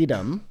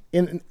freedom,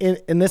 and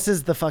this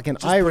is the fucking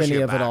irony pushing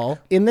it of it back. all.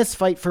 In this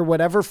fight for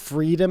whatever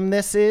freedom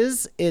this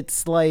is,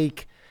 it's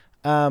like,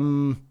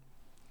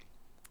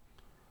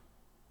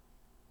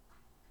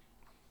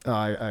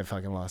 I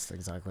fucking lost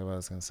exactly what I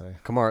was gonna say.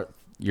 Kamar,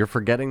 you're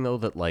forgetting though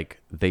that like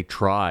they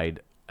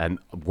tried and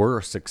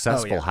were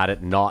successful had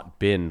it not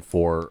been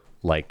for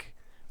like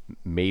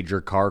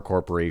major car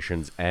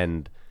corporations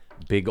and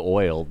big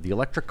oil. The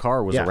electric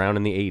car was Yeah. around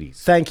in the 80s.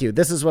 Thank you.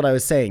 This is what I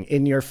was saying.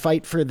 In your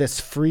fight for this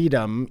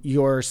freedom,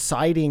 you're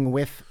siding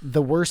with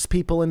the worst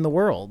people in the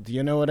world.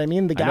 You know what I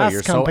mean? The I know, gas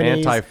you're so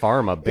companies.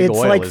 anti-pharma. Big it's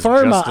oil like is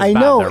pharma. just as I bad.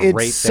 know. They're It's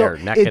right so there,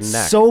 neck it's and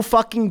neck. so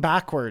fucking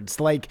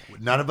backwards. Like,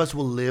 None of us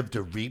will live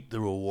to reap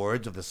the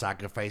rewards of the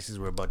sacrifices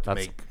we're about to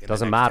make. in the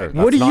doesn't next matter. 10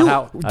 That's what do not you?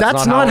 how-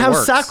 that's not it how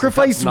works.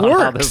 sacrifice That's not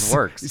works. how this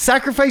works.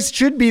 Sacrifice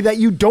should be that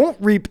you don't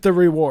reap the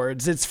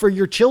rewards. It's for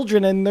your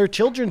children and their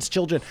children's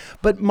children.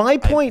 But my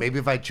point, Maybe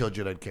if I had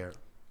children, I'd care.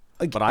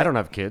 But I don't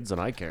have kids and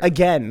I care.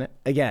 again,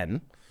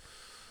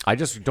 I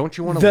just don't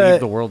you want to The- leave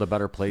the world a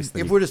better place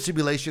than If we're in a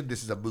simulation,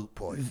 this is a moot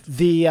point.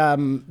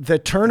 the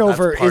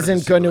turnover That's part of the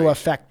isn't going to simulation.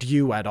 affect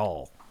you at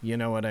all. You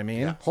know what I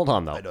mean? Hold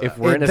on though. know If that.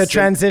 we're in a The sim-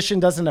 transition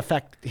doesn't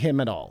affect him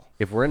at all.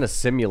 if we're in a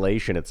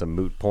simulation, it's a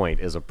moot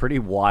point. Is a pretty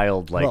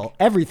wild like. Well,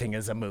 everything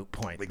is a moot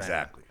point. then.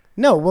 Exactly.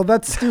 No, well,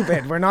 that's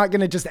stupid. We're not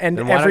going to just end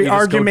Then why don't every you just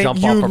go argument jump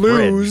you off a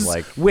bridge, lose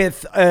like-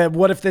 with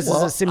what if this is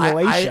a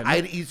simulation? I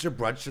had Easter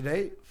brunch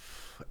today,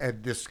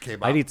 and this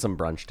came up. I'd eat some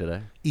brunch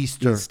today.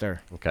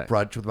 Easter Okay.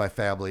 brunch with my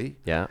family.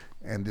 Yeah.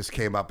 And this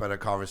came up in a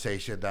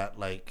conversation that,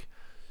 like,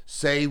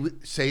 say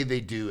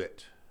they do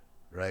it,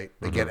 right?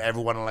 They get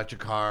everyone an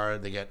electric car.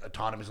 They get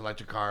autonomous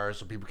electric cars,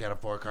 so people can't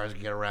afford cars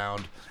can get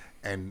around,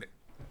 and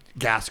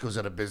gas goes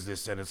out of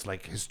business, and it's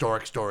like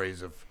historic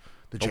stories of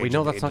the change. But we know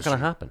of the that's not going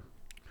to industry. happen.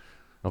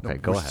 Okay,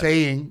 go We're ahead.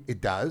 saying it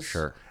does.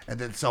 Sure. And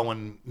then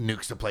someone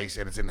nukes the place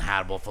and it's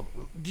inhabitable.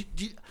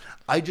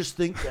 I just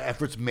think the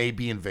efforts may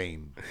be in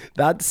vain.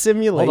 That's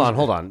simulation.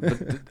 Hold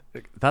on.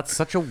 That's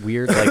such a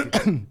weird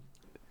like.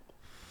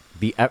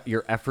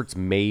 Your efforts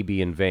may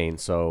be in vain.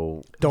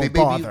 So They may Don't be-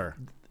 bother.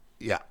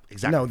 Yeah,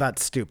 exactly. No,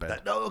 that's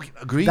stupid. No, okay,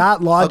 agree.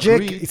 That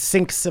logic Agreed.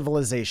 sinks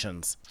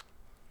civilizations.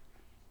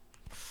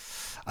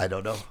 I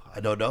don't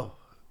know.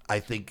 I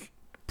think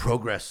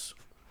progress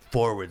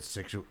forwards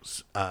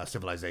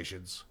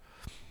civilizations.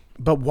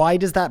 But why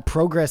does that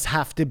progress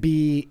have to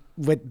be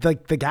with the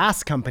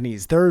gas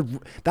companies?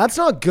 That's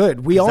not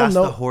good. We all That's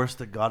know. the horse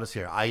that got us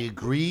here. I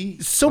agree.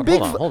 So Hold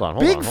big, on, hold on,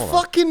 big hold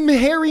on. fucking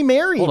Harry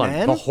Mary, hold on.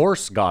 man. The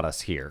horse got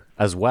us here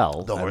as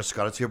well. The horse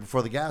got us here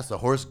before the gas. The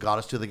horse got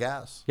us to the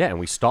gas. Yeah, and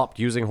we stopped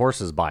using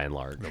horses by and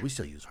large. No, we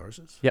still use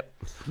horses. Yep.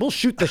 We'll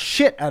shoot the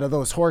shit out of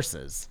those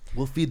horses.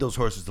 We'll feed those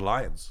horses to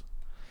lions.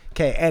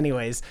 Okay.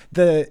 Anyways,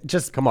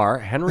 Kamar,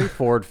 Henry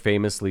Ford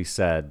famously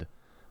said,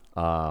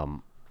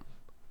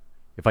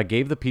 if I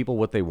gave the people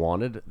what they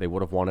wanted, they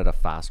would have wanted a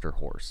faster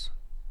horse.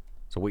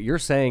 So what you're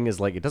saying is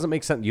like, it doesn't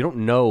make sense. You don't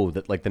know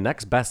that like the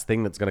next best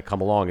thing that's going to come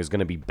along is going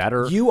to be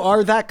better. you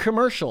are that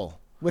commercial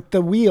with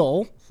the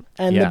wheel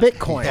and Yeah. the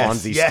Bitcoin.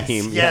 Ponzi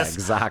scheme. Yeah,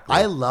 exactly.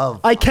 I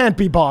love I can't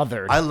be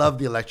bothered.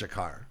 the electric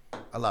car.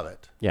 I love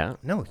it. Yeah.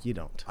 No, you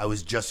don't. I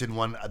was just in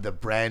one, the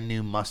brand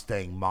new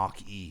Mustang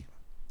Mach E.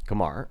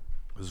 Kamar,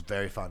 It was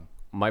very fun.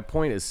 my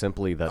point is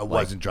simply that I like,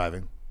 wasn't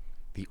driving.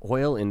 the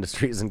oil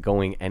industry isn't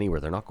going anywhere.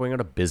 They're not going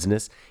out of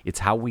business. It's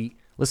how we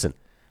listen.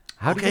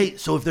 How do Okay,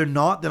 so if they're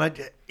not, then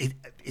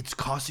it's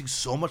costing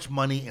so much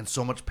money and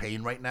so much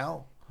pain right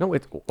now. No,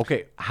 it's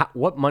okay.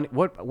 What money?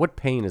 What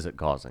pain is it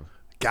causing?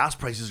 Gas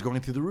prices are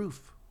going through the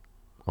roof.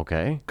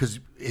 Okay. Because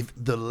if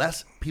the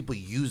less people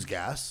use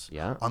gas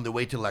Yeah. on their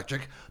way to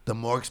electric, the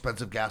more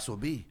expensive gas will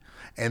be.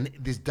 And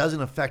this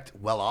doesn't affect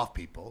well-off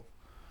people.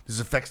 This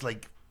affects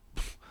like,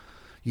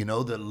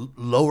 the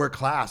lower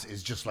class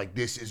is just like,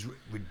 this is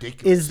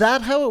ridiculous. Is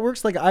that how it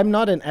works? Like, I'm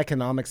not an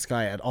economics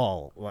guy at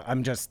all.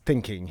 I'm just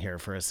thinking here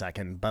for a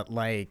second. But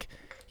like,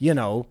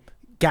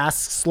 gas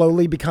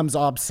slowly becomes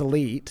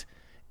obsolete.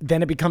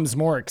 then it becomes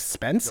more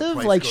expensive.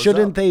 price Like, goes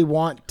shouldn't up. they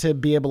want to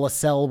be able to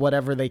sell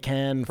whatever they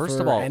can First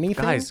for of all,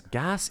 anything? guys,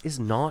 gas is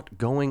not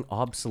going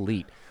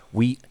obsolete.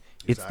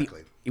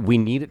 Exactly. We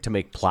need it to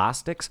make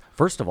plastics.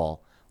 First of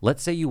all,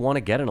 let's say you want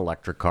to get an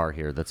electric car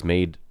here that's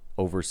made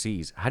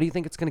overseas. How do you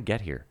think it's going to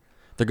get here?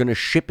 They're going to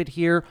ship it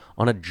here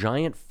on a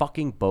giant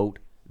fucking boat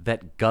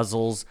that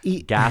guzzles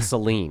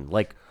gasoline.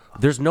 Like,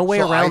 there's no way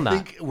around I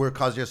that. think we're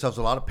causing ourselves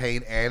a lot of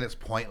pain, and it's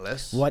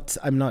pointless.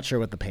 I'm not sure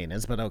what the pain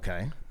is, but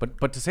okay.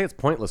 But to say it's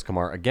pointless,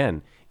 Kamar,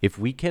 again, if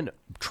we can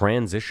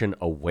transition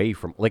away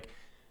from, like,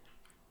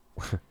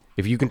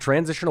 if you can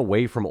transition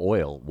away from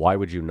oil, why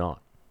would you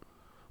not?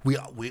 We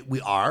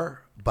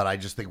are, but I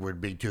just think we're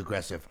being too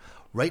aggressive.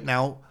 Right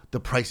now, the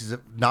prices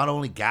of not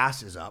only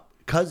gas is up,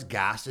 because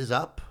gas is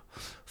up,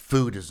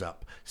 food is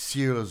up,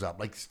 cereal is up.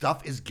 Like,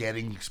 stuff is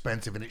getting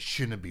expensive, and it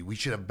shouldn't be. We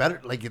should have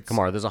better, like, it's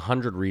Kamar, there's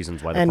 100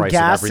 reasons why the And price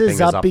gas of everything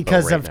is up though,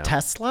 because right of now.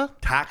 Tesla?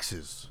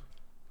 taxes.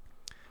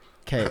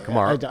 Okay,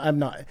 Kamar. I'm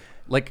not.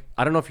 Like,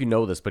 I don't know if you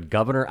know this, but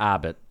Governor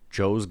Abbott,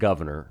 Joe's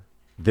governor,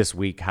 this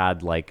week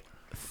had like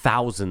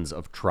thousands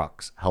of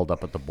trucks held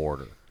up at the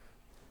border.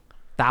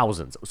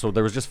 Thousands. So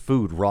there was just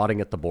food rotting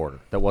at the border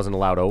that wasn't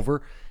allowed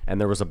over. And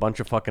there was a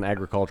bunch of fucking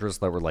agriculturists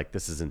that were like,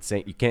 this is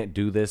insane. You can't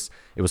do this.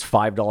 It was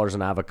 $5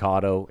 an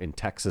avocado in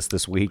Texas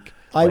this week.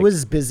 I Like,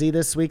 was busy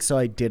this week, so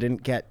I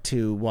didn't get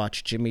to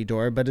watch Jimmy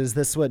Dore. But is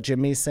this what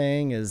Jimmy's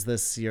saying? Is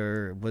this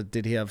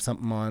did he have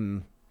something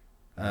on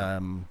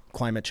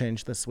climate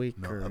change this week?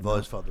 No, I've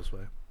always felt this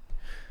way.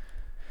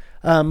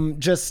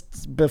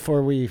 Just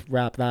before we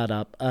wrap that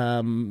up,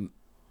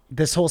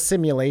 this whole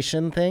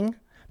simulation thing,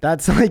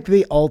 that's like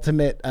the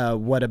ultimate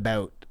what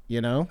about, you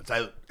know? It's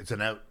out. It's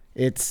an out.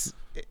 It's,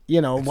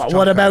 you know, It's a what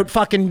trump about card.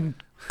 fucking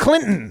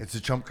Clinton? It's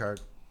a trump card.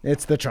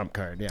 It's the Trump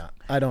card, yeah.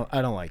 I don't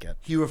like it.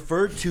 He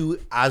referred to,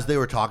 as they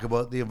were talking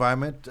about the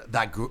environment,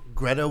 that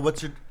Greta,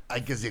 what's her,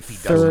 like, as if he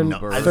doesn't know,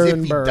 as if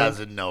he Thunberg.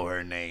 doesn't know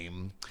her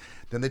name.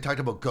 Then they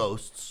talked about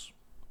ghosts.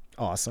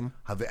 Awesome.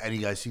 Have any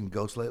of you guys seen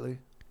ghosts lately?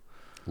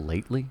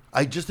 lately?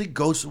 I just think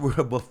ghosts were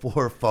a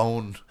before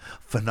phone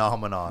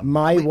phenomenon.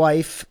 My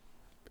wife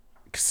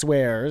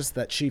swears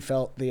that she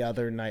felt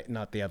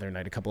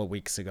a couple of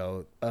weeks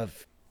ago,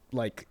 of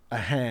like a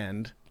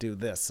hand do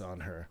this on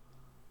her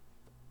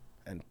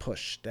and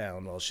push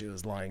down while she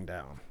was lying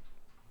down.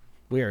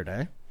 Weird,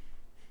 eh?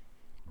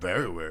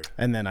 Very weird.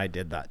 And then I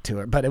did that to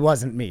her, but it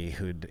wasn't me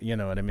who'd, you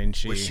know what I mean?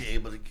 Was she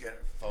able to get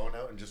her phone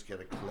out and just get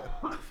a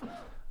clip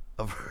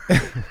of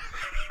her?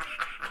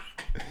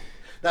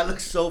 That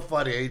looks so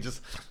funny. He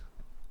just,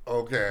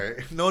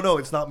 okay. No,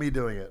 it's not me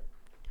doing it.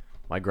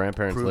 My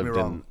grandparents Prove me lived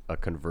in wrong. a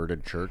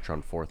converted church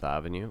on 4th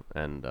Avenue,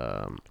 and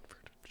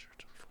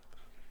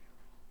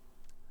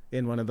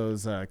In one of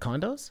those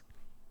condos?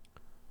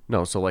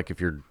 no, so like if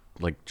you're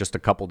like just a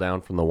couple down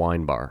from the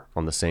wine bar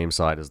on the same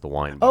side as the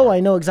wine bar. Oh, I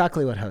know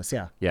exactly what house,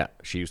 yeah. Yeah,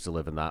 she used to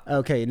live in that.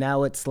 Okay,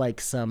 now it's like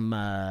some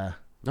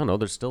No,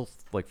 there's still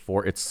like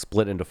 4. It's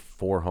split into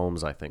 4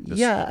 homes, I think.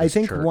 Yeah, I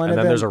think church. one and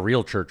of then there's a them-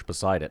 real church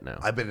beside it now.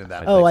 I've been in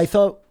that. Oh, place. I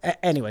thought.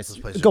 Anyways,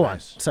 place is go on.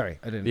 nice. Sorry,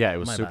 I didn't. Yeah, it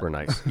was my super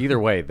bad. nice. Either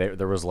way,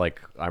 there was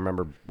like, I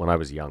remember when I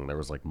was young, there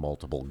was like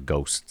multiple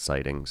ghost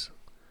sightings.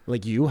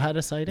 Like you had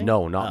a sighting?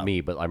 No, not Oh. me,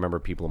 but I remember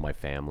people in my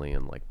family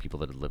and like people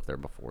that had lived there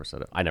before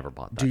said it. I never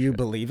bought that. Do you shit.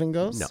 believe in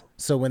ghosts? No.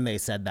 So when they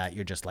said that,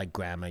 you're just like,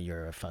 Grandma,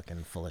 you're a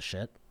fucking full of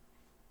shit.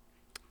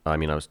 I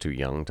mean, I was too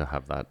young to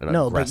have that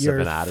No, but aggressive your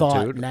an thought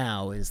attitude.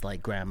 now is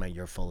like, Grandma,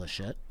 you're full of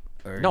shit.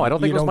 Or No, I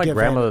don't think you it was my give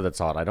grandmother any- that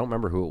saw it. I don't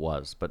remember who it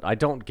was, but I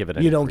don't give it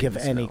any You don't give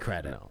credence, any no.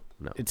 credit.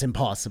 No. It's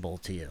impossible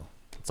to you.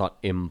 It's not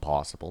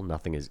impossible.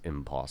 Nothing is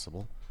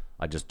impossible.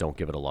 I just don't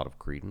give it a lot of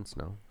credence,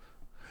 no.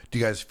 Do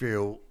you guys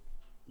feel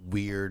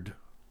weird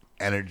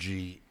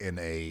energy in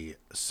a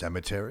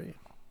cemetery?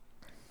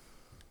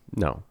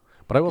 No.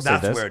 But I will say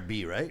That's this. where it'd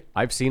be, right?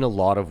 I've seen a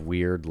lot of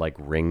weird like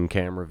ring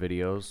camera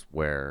videos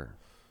where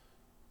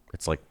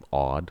it's like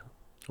odd.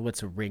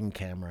 What's a ring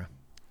camera?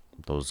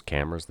 Those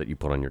cameras that you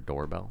put on your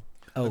doorbell.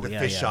 Oh, The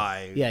yeah,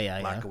 fisheye, yeah,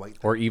 black yeah. and white.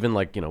 Or even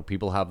like,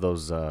 people have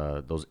those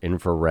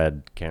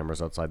infrared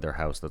cameras outside their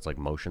house that's like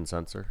motion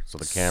sensor. So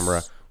the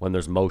camera, when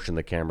there's motion,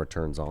 the camera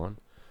turns on.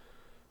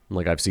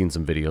 Like I've seen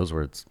some videos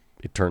where it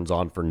turns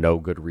on for no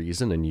good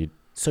reason, and you.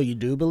 So you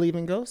do believe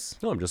in ghosts?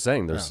 No, I'm just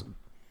saying there's.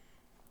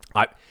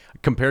 I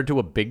compared to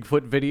a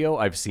Bigfoot video,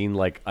 I've seen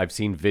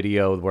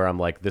video where I'm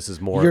like, this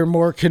is more. You're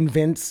more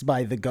convinced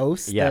by the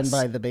ghosts Yes.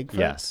 than by the Bigfoot?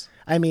 Yes.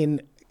 I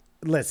mean,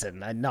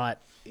 listen,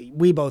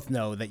 we both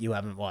know that you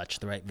haven't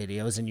watched the right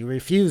videos and you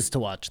refuse to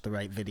watch the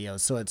right videos.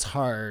 So it's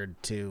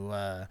hard to,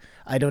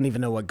 I don't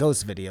even know what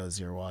ghost videos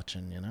you're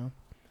watching, you know?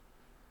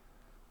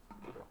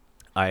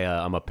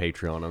 I'm a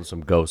Patreon on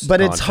some ghost.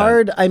 But it's content.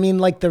 hard. I mean,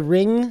 like the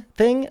ring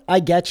thing, I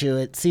get you.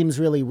 It seems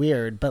really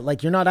weird, but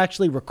like you're not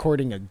actually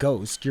recording a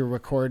ghost. You're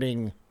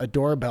recording a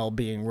doorbell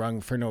being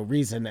rung for no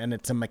reason, and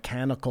it's a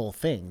mechanical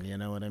thing. You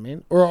know what I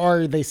mean? Or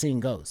are they seeing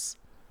ghosts?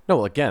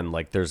 No, again,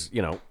 like there's,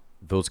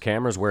 those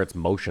cameras where it's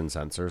motion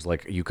sensors.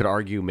 Like you could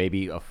argue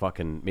maybe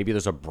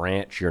there's a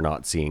branch you're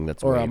not seeing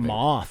that's Or waving. a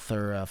moth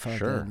or a fucking,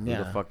 Sure, yeah.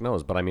 who the fuck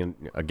knows? But I mean,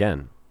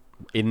 again,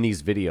 in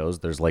these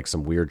videos, there's like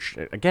some weird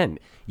shit. Again,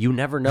 you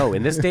never know.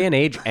 In this day and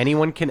age,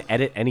 anyone can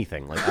edit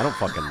anything. Like, I don't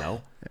fucking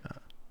know.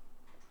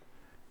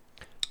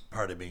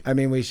 Pardon me. I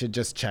mean, we should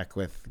just check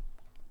with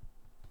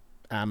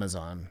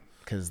Amazon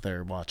because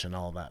they're watching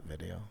all that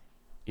video.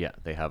 Yeah,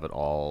 they have it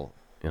all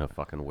in a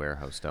fucking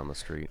warehouse down the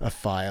street. A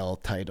file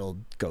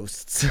titled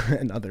Ghosts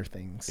and Other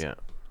Things. Yeah.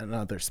 And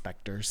Other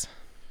Specters.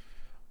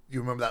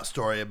 You remember that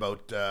story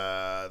about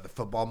the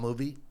football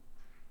movie?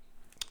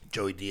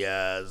 Joey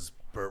Diaz,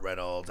 Burt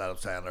Reynolds, Adam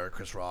Sandler,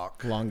 Chris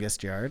Rock.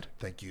 Longest Yard.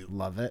 Thank you.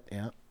 Love it.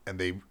 Yeah. And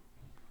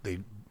they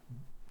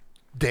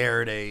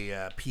dared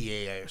a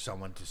PA or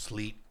someone to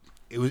sleep.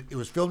 It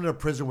was filmed in a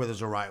prison where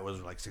there's a riot. It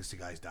was like 60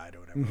 guys died or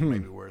whatever,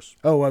 maybe worse.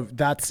 Oh,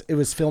 it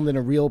was filmed in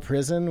a real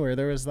prison where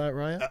there was that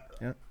riot?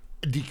 Yeah.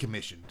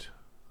 Decommissioned,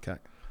 Okay.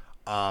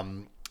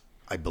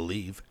 I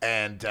believe.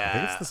 And I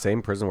think it's the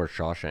same prison where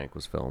Shawshank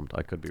was filmed.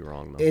 I could be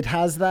wrong, though. It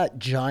has that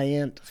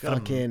giant got a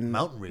fucking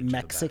mountain ridge in the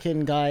back.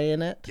 Mexican guy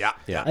in it. yeah.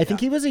 I think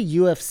he was a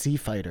UFC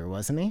fighter,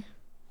 wasn't he?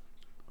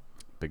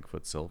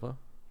 Bigfoot Silva?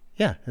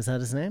 Yeah. Is that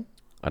his name?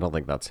 I don't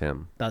think that's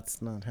him.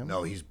 That's not him.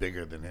 No, he's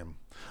bigger than him.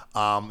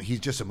 He's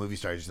just a movie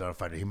star. He's not a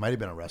fighter. He might have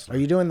been a wrestler. Are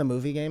you doing the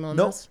movie game on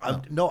No, this?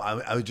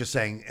 I was just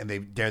saying, and they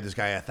dared this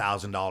guy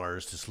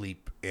 $1,000 to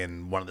sleep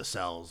in one of the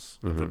cells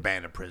of an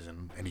abandoned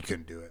prison, and he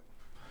couldn't do it.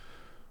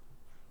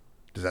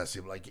 Does that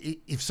seem like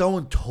if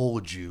someone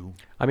told you?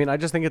 I mean, I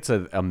just think it's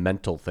a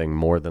mental thing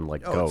more than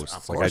like Oh, it's- ghosts.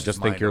 of Like, I course just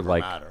it's think mind you're over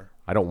like, matter.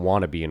 I don't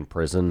want to be in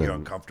prison. You're And,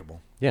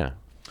 uncomfortable. yeah.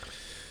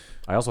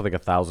 I also think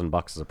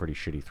 $1,000 is a pretty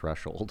shitty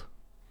threshold.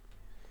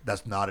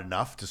 That's not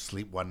enough to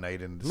sleep one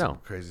night in No. some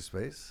crazy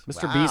space.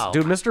 Mr. Wow. Beast,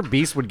 dude, Mr.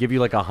 Beast would give you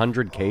like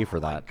 $100K for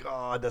that.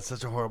 God, that's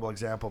such a horrible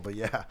example, but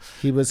yeah.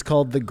 He was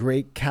called the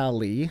Great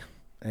Khali,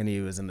 and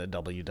he was in the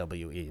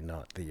WWE,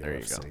 not the you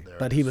UFC. go.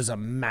 But he was a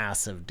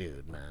massive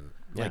dude, man.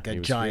 Yeah, Like he a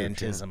was huge,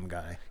 giantism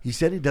guy. He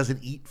said he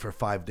doesn't eat for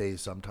 5 days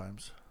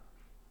sometimes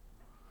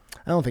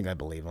I don't think I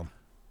believe him.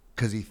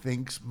 because he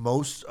thinks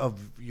most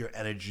of your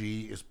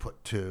energy is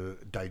put to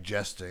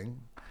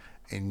digesting,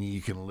 and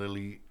you can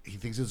literally. He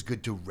thinks it's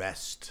good to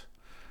rest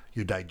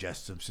your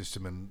digestive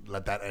system and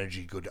let that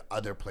energy go to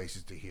other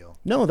places to heal.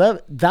 No,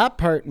 that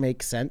part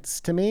makes sense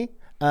to me.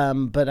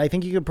 But I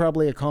think you could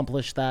probably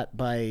accomplish that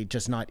by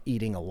just not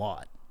eating a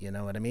lot. You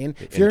know what I mean?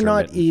 If you're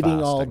not intermittent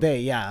eating all fasting. day,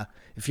 yeah.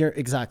 If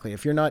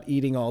you're not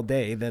eating all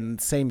day, then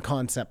same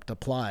concept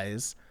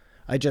applies.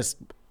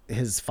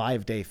 His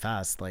 5-day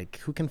fast, like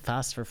who can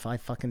fast for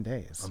 5 fucking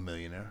days? A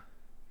millionaire.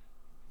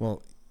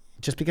 Well,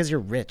 just because you're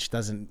rich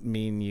doesn't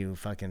mean you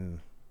fucking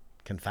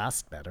can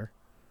fast better.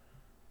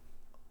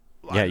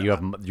 Yeah, you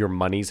have your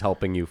money's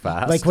helping you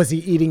fast. Like, was he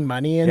eating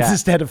money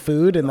instead of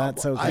food? And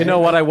that's okay. You know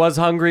what? I was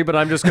hungry, but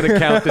I'm just going to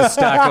count this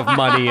stack of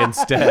money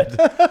instead.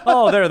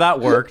 Oh, there,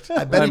 that worked.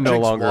 I bet he I'm no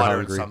drinks longer water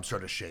hungry. in some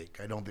sort of shake.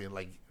 I don't think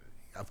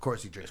of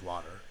course he drinks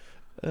water.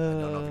 I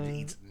don't know if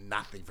he eats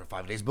nothing for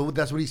 5 days, but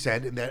that's what he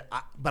said. And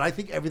but I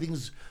think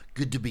everything's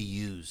good to be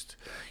used.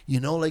 You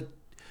know, like,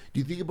 do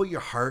you think about your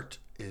heart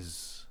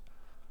is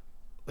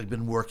like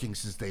been working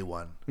since day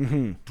one?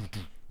 Mm-hmm.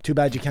 Too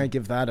bad you can't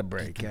give that a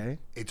break, eh?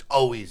 It's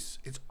always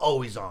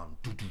on.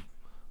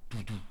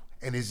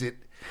 And is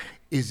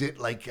it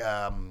like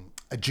a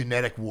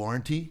genetic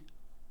warranty?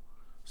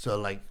 So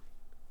like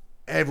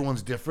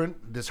everyone's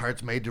different. This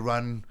heart's made to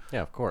run.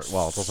 Yeah, of course.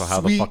 Well, it's also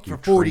how the sweet fuck you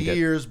for 40 treat it.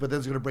 years, but then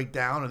it's gonna break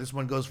down. And this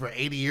one goes for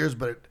 80 years,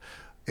 but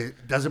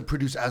it doesn't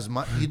produce as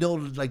much. You know,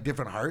 like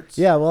different hearts.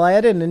 Yeah, well, I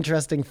had an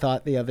interesting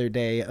thought the other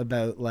day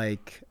about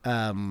like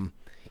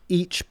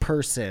each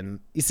person.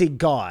 You see,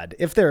 God,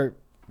 if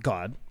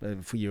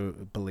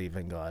you believe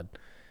in God,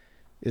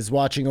 is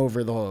watching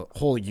over the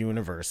whole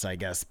universe, I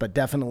guess, but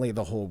definitely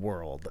the whole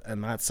world.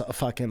 And that's a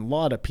fucking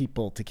lot of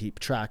people to keep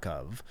track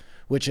of,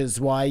 which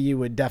is why you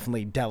would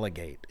definitely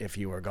delegate if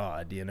you were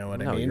God. You know what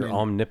No, I mean? you're And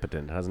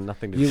omnipotent. It has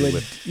nothing to you do would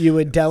with... you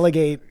would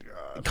delegate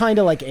kind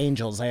of like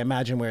angels. I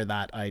imagine where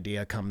that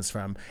idea comes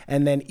from.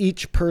 And then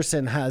each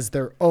person has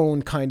their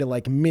own kind of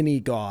like mini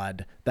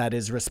God that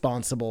is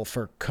responsible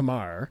for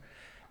Kamar.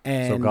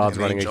 And So God's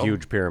An running angel? a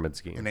huge pyramid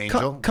scheme. An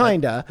angel.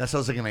 kinda. That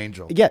sounds like an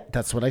angel. Yeah,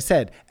 that's what I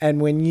said.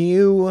 And when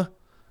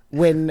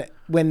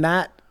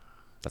that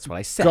That's what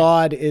I said.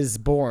 God is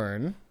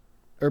born,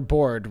 or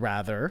bored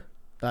rather,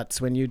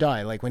 that's when you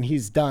die. Like when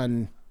he's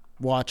done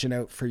watching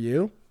out for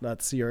you,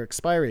 that's your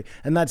expiry.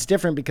 And that's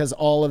different because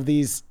all of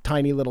these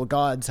tiny little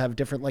gods have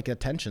different like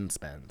attention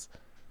spans.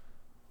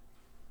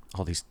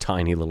 All these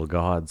tiny little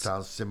gods.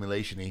 Sounds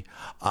simulation-y.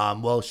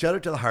 Well, shout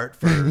out to the heart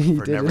for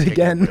did never it taking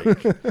again. a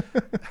break.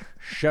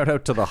 Shout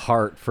out to the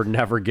heart for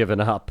never giving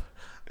up.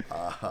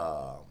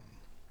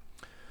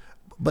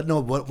 But no,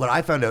 what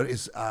I found out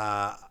is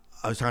I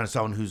was talking to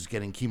someone who's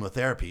getting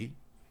chemotherapy,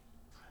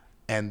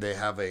 and they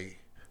have a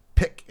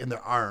pick in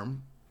their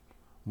arm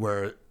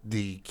where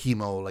the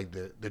chemo, like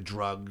the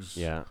drugs,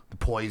 Yeah. the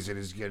poison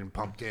is getting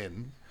pumped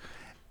in,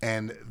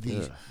 and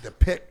the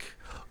pick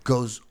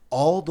goes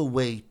all the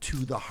way to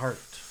the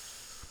heart,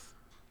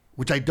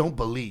 which I don't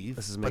believe.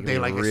 This is but making they me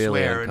like really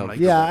swear and like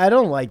Yeah, I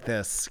don't like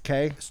this,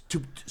 okay?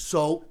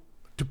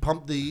 to to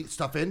pump the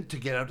stuff in to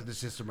get out of the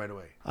system right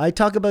away. I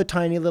talk about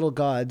tiny little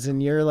gods,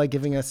 and you're like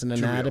giving us an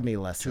anatomy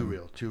lesson. Too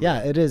real. Yeah,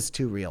 it is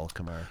too real,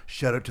 Kamar.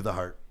 Shout out to the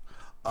heart.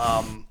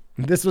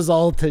 This was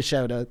all to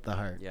shout out the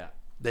heart. Yeah.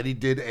 Then he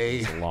did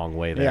A long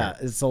way there. Yeah,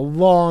 it's a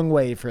long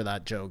way for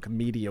that joke,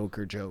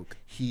 mediocre joke.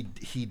 he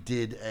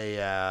did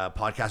a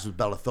podcast with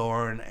Bella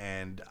Thorne,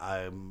 and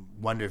I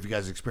wonder if you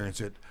guys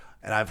experience it.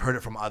 And I've heard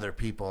it from other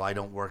people. I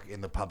don't work in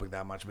the public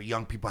that much, but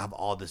young people have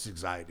all this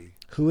anxiety.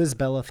 Who is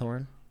Bella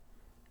Thorne?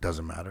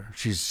 Doesn't matter.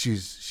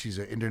 She's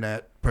an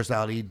internet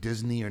personality,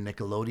 Disney or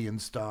Nickelodeon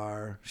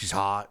star. She's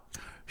hot.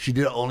 She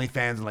did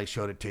OnlyFans and like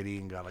showed a titty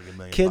and got like $1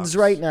 million. Kids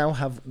right now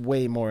have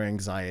way more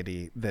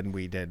anxiety than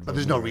we did. But when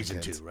there's we no were reason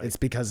kids. to, right? It's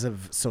because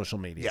of social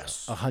media.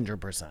 Yes.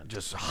 100%.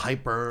 Just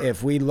hyper.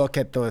 If we look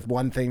at the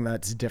one thing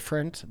that's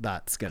different,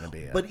 that's going to be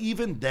it. But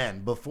even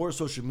then, before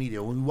social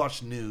media, when we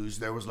watched news,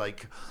 there was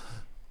like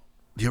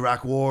the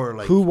Iraq War.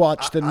 Like who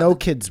watched no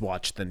kids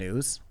watched the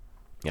news.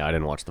 Yeah, I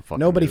didn't watch the fucking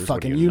Nobody news. What are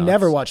fucking. you You nuts?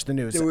 never watched the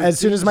news. There were As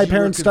soon as things my you were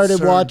parents started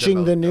concerned watching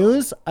about, the though.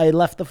 news, I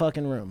left the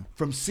fucking room.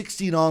 From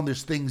 16 on,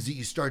 there's things that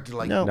you start to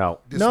like. No.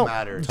 This no,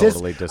 matters.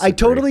 Totally I disagree.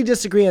 totally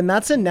disagree, and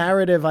that's a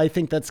narrative I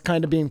think that's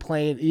kind of being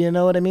played. You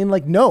know what I mean?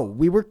 Like, no,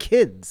 we were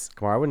kids.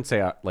 Come on, I wouldn't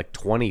say like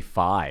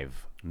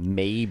 25,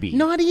 maybe.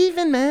 Not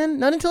even, man.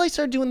 Not until I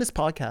started doing this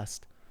podcast.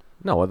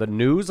 No, the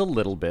news a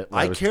little bit.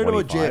 when I was cared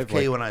about 25, JFK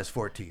like- when I was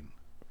 14.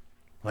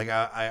 Like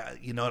I,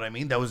 you know what I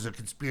mean? That was a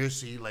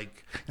conspiracy.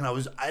 Like,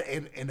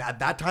 and and at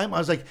that time I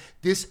was like,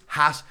 this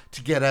has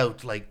to get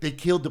out. Like, they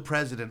killed the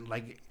president.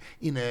 Like,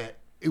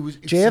 it was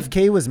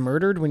JFK was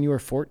murdered when you were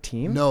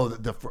 14? No,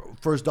 the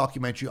first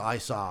documentary I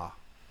saw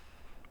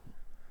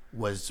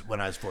was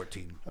when I was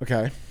 14.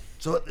 Okay.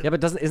 So Yeah,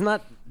 but isn't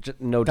that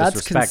no That's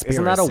disrespect?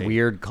 Isn't that a conspiracy.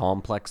 weird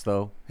complex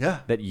though? Yeah.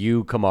 That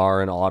you,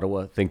 Kamar, in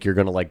Ottawa think you're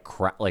gonna like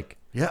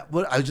yeah,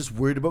 but I was just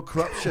worried about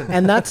corruption.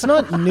 And that's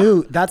not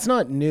new. That's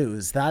not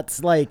news.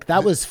 That's like,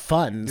 that was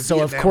fun. The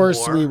So of Vietnam course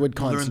War, we would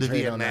you learned concentrate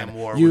the on Vietnam that.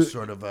 War You, was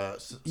sort of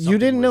you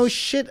didn't know was,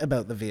 shit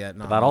about the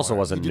Vietnam that also War.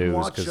 wasn't You didn't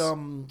news. watch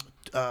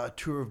 'cause-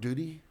 Tour of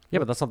Duty? yeah,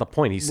 but that's not the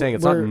point. He's saying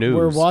it's we're, not news.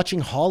 We're watching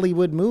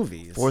Hollywood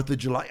movies. 4th of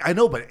July. I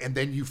know, but and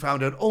then you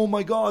found out, oh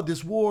my God,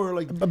 this war,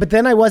 like But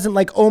then I wasn't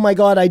like, oh my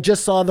God, I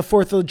just saw the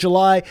 4th of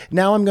July.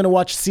 Now I'm going to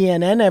watch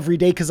CNN every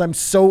day because I'm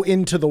so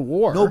into the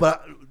war. no,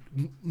 but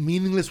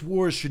meaningless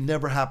wars should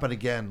never happen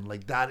again.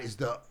 Like that's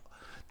the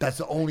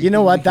only. You know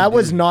thing we what? can That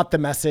was do. not the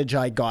message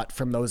I got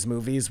from those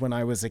movies when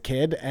I was a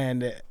kid.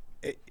 And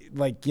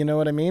like, you know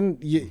what I mean?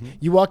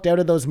 You walked out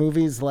of those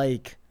movies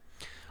like,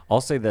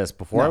 I'll say this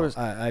before I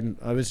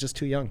was just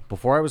too young.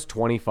 before I was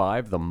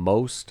 25, the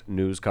most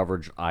news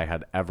coverage I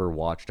had ever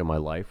watched in my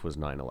life was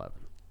 9/11.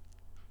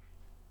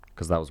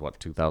 Because that was what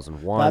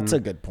 2001. That's a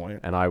good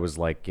point. And I was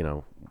like,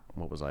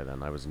 what was I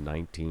then? I was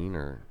 19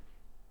 or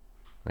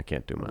I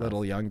can't do math. A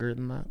little younger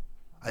than that.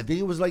 I think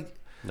it was like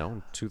No,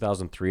 in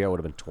 2003 I would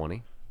have been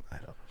 20,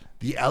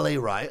 the LA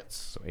riots.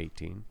 so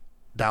 18.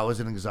 That was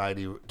an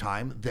anxiety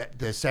time.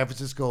 The San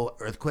Francisco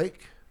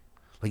earthquake,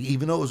 like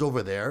even though it was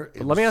over there.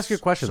 But let me ask you a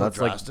question. So That's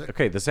drastic. like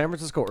okay, the San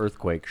Francisco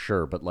earthquake,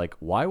 sure, but like,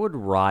 why would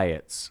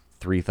riots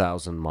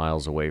 3,000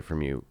 miles away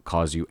from you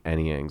cause you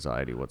any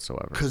anxiety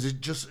whatsoever? Because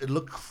it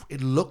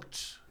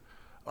looked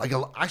like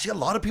actually a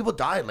lot of people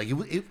died. Like it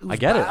was I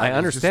get it. bad. I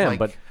It was just understand, like-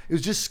 but- it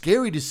was just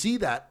scary to see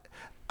that.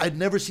 I'd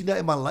never seen that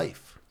in my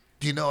life.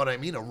 Do you know what I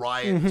mean? A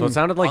riot. So it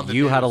sounded on like the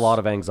you had a news. lot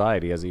of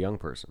anxiety as a young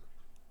person.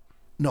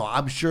 No,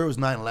 I'm sure it was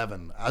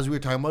 9/11. As we were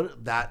talking about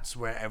it, that's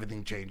where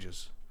everything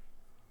changes.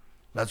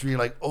 That's when you're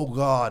like, oh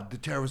God, the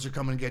terrorists are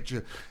coming to get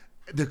you.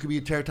 There could be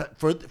a terror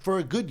for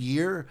a good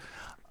year.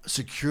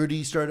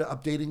 Security started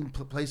updating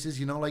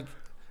places. Like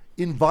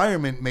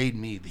environment made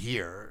me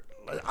here.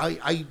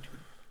 I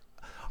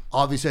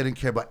obviously I didn't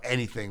care about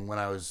anything when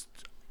I was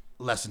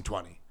less than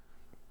 20.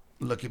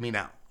 Look at me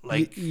now.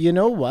 Like You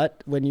know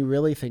what? When you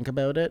really think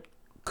about it,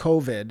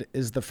 COVID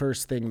is the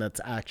first thing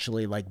that's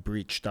actually like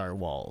breached our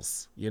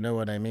walls. You know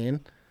what I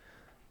mean?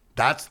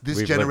 that's this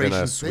We've lived in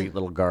generation's a thing. sweet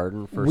little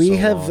garden for We so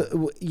have,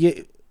 long.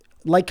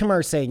 like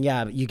Kamar saying,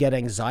 yeah, you get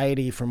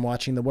anxiety from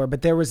watching the war,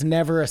 but there was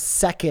never a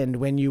second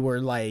when you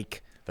were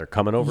like, They're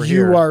coming over you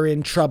here. are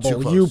in trouble. Too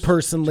You close.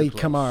 personally, Too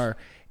close. Kamar.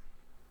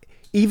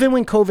 Even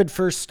when COVID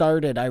first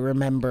started, I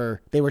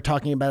remember they were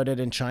talking about it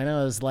in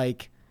China. I was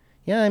like,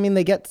 yeah, I mean,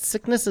 they get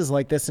sicknesses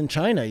like this in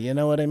China. You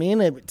know what I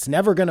mean? It's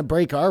never going to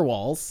break our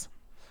walls.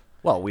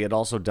 Well, we had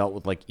also dealt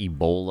with like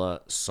Ebola,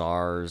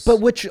 SARS.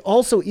 But which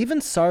also,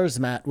 even SARS,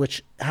 Matt,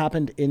 which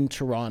happened in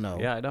Toronto.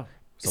 yeah, I know.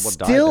 Someone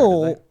died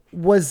still there,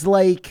 didn't was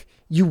like,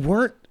 you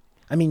weren't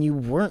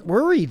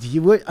worried.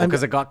 You would, they?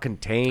 Because it got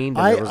contained.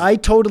 And there was, I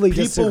totally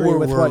People disagree were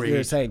with what you're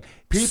worried. saying.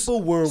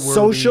 People were worried.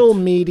 Social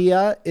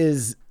media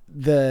is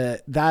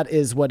that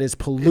is what is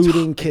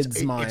polluting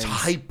kids' minds. It's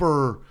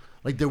hyper.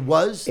 Like there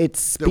was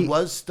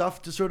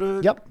stuff to sort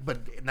of. Yep.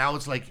 But now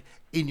it's like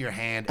in your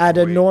hand At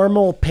a everywhere you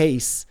normal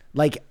pace,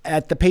 like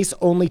at the pace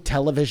only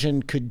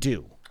television could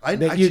do. I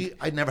That you actually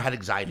I never had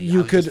anxiety. you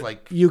I was could- just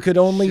like you could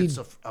only- shits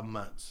of a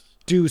month.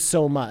 do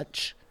so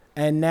much,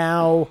 and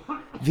now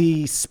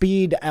the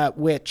speed at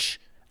which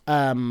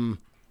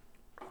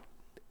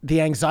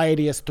the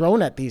anxiety is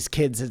thrown at these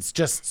kids. It's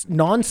just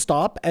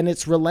nonstop and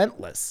it's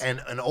relentless.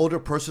 And an older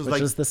person's Which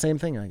like is the same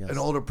thing, I guess. an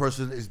older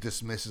person is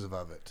dismissive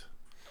of it.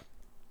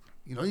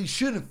 You know, you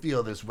shouldn't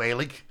feel this way.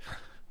 Like,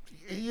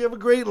 you have a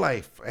great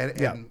life,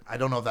 and I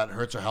don't know if that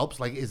hurts or helps.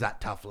 Like, is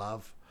that tough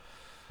love?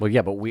 Well,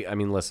 yeah, but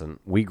listen,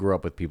 we grew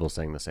up with people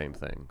saying the same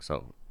thing.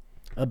 So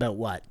About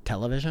what?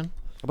 Television?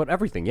 about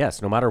everything,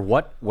 yes. No matter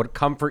what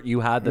comfort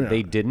you had that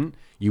they didn't,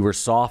 you were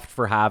soft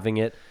for having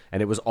it,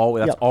 and it was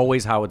always that's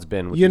always how it's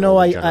been with You the know,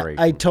 older I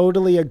generation.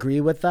 totally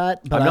agree with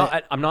that.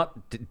 But I'm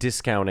not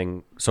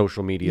discounting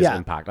social media's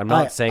impact. I'm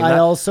not saying I that.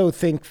 also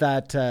think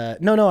that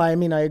no, I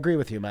mean I agree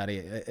with you,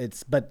 Maddie.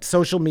 But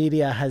social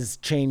media has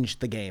changed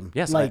the game.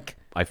 Yes, like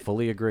I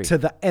fully agree. to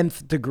the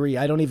nth degree.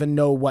 I don't even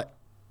know what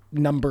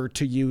number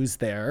to use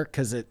there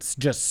because it's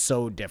just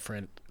so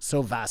different,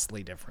 so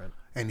vastly different.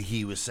 And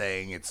he was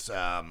saying it's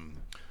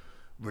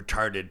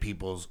retarded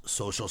people's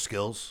social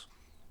skills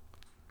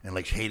and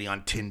like hating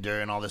on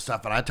Tinder and all this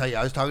stuff. And I tell you,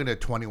 I was talking to a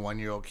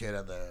 21-year-old kid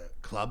at the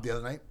club the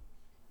other night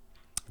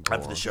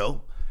after the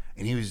show,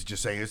 and he was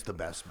just saying it's the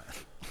best, man.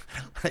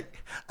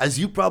 Like, as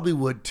you probably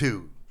would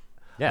too.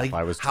 Yeah, Like, if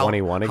I was how-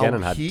 21 how again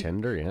and had he-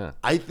 Tinder, yeah.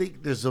 I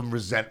think there's some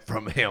resent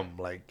from him,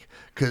 like,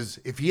 because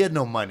if he had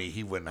no money,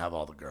 he wouldn't have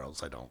all the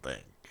girls. I don't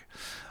think.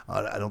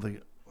 I don't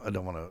think. I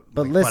don't want to.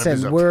 But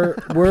listen,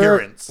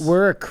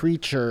 we're a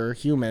creature,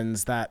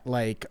 humans, that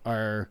like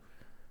are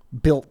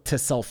built to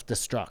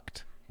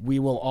self-destruct. We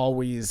will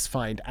always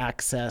find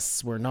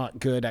access. We're not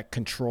good at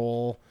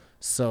control,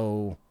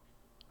 so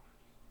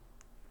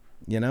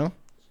you know.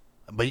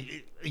 But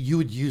you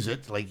would use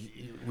it, like,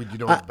 would you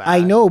know it's bad? I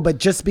know, but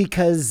just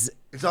because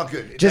It's not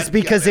good. just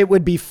because it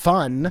would be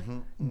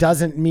fun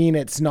doesn't mean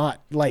it's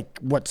not like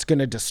what's going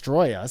to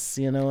destroy us.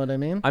 You know what I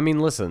mean? I mean,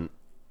 listen,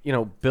 you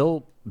know,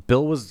 Bill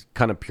was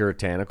kind of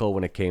puritanical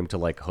when it came to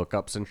like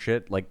hookups and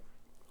shit. Like,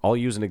 I'll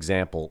use an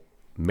example.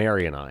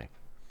 Mary and I,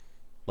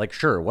 like,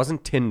 sure, it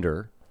wasn't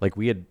Tinder. Like,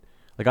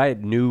 I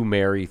knew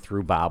Mary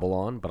through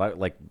Babylon, but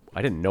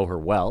I didn't know her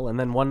well. And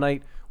then one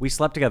night we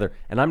slept together,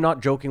 and I'm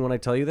not joking when I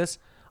tell you this.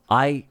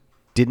 I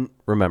didn't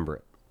remember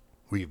it.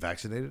 Were you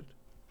vaccinated?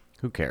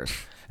 Who cares?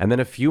 And then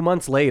a few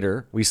months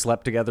later, we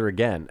slept together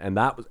again, and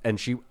I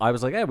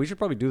was like, "Hey, we should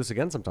probably do this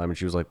again sometime." And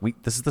she was like,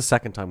 "This is the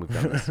second time we've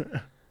done this."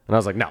 And I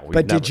was like, "No."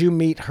 But did you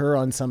meet her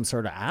on some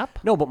sort of app?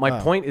 No, but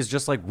my point is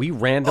just like we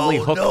randomly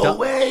hooked no up.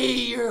 way!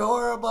 You're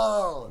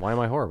horrible. Why am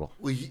I horrible?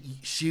 Well,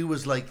 she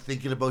was like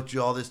thinking about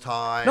you all this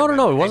time. No, it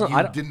and wasn't.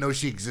 You didn't know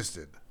she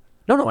existed.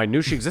 No, I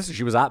knew she existed.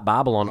 She was at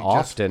Babylon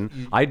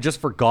often. I had just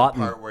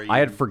forgotten. part where I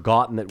had you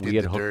forgotten that we did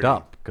had the hooked dirty.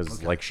 up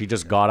because like she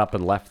just got up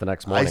and left the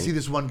next morning. I see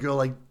this one girl,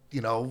 like,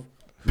 pictures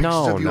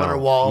No, of you on her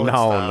wall. and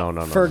stuff.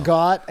 no.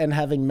 Forgot and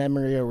having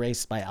memory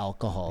erased by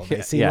alcohol.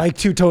 They seem yeah. like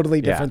two totally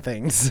Yeah. different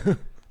things.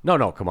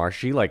 No, Kamar.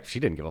 She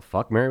didn't give a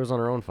fuck. Mary was on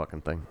her own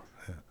fucking thing.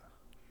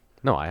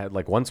 No, I had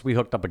like once we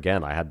hooked up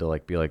again, I had to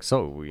like be like, she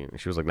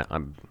was like, nah,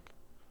 I'm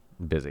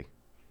busy.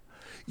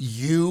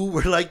 You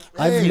were like,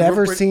 I've hey,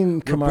 never we're seen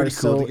we're Kumar pretty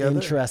cool so together.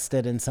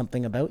 interested in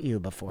something about you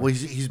before. Well,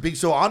 he's being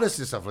so honest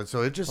and stuff. It's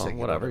so interesting.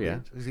 Well, whatever, you know yeah.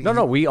 what I mean?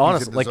 No, we he's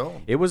honestly in the like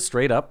zone. it was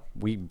straight up.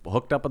 We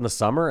hooked up in the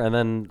summer, and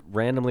then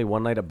randomly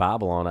one night at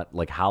Babylon at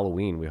like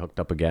Halloween, we hooked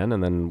up again,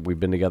 and then we've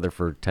been together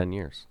for 10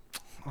 years.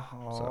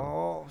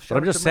 Oh, What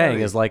I'm just saying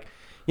is like,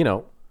 you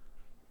know,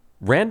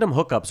 random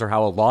hookups are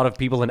how a lot of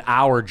people in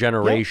our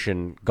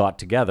generation got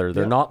together.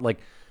 They're not like,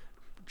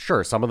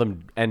 sure, some of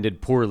them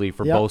ended poorly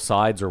for Yeah. both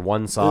sides or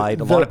one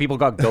side. A lot of people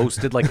got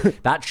ghosted.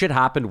 Like that shit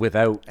happened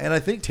without And I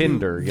think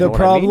Tinder. You the know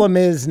what I mean? problem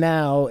is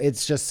now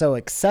it's just so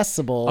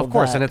accessible. Of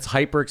course, that, and it's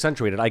hyper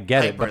accentuated. I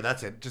get it, hyper. but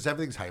That's it. Just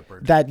everything's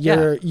hyper. that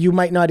you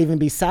might not even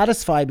be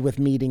satisfied with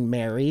meeting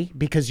Mary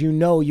because you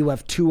know you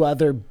have two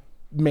other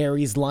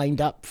Marys lined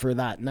up for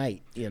that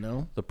night. You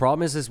know. the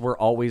problem is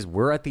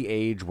we're at the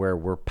age where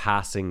we're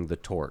passing the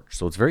torch.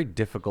 So it's very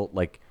difficult.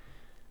 Like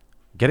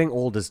getting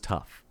old is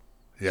tough.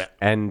 Yeah.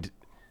 And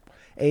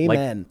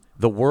Amen. like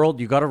the world,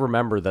 you got to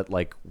remember that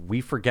like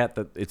we forget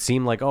that it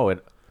seemed like,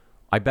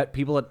 I bet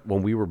people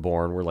when we were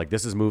born were like,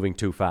 this is moving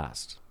too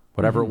fast.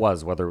 Whatever it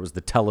was, whether it was the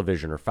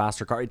television or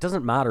faster car, it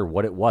doesn't matter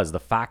what it was, the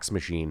fax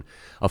machine,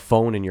 a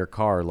phone in your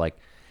car, like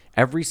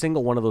every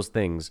single one of those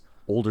things,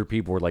 older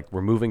people were like,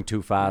 we're moving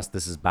too fast.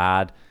 This is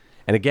bad.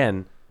 And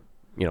again,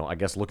 you know, I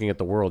guess looking at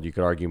the world, you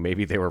could argue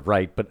maybe they were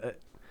right, but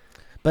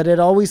But it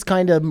always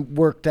kind of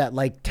worked at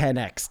like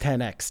 10x,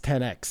 10x,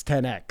 10x,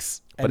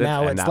 10x. And But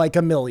now it's like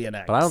a million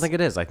X. But I don't think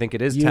it is. I think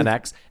it is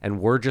 10x, and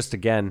we're just,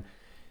 again,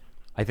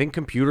 I think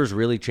computers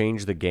really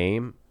change the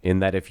game in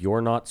that if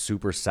you're not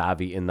super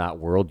savvy in that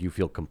world, you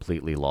feel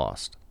completely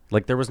lost.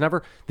 Like there was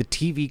never, the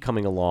TV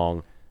coming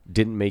along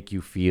didn't make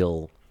you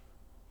feel,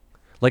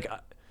 like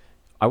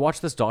I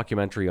watched this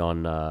documentary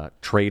on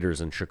traders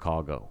in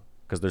Chicago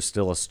because there's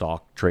still a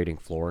stock trading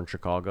floor in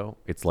Chicago.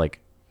 It's like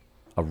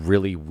a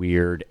really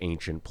weird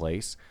ancient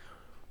place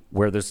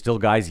where there's still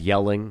guys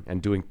yelling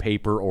and doing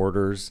paper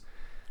orders.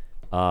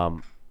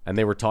 And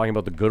they were talking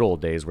about the good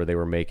old days where they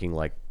were making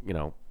like, you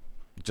know,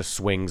 just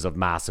swings of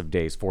massive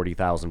days,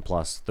 40,000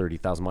 plus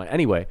 30,000.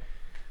 Anyway,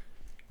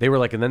 They were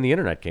like, and then the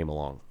internet came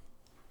along,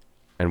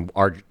 and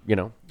our,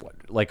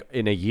 like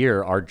in a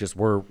year,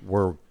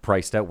 we're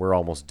priced out. We're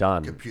almost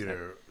done.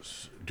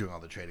 Computers doing all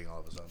the trading all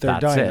of a sudden. They're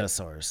That's it.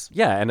 dinosaurs.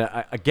 Yeah, and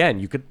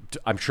again,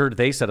 I'm sure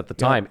they said at the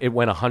time it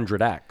went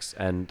 100x,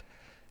 and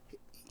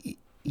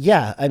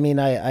Yeah, I mean,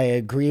 I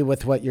agree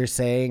with what you're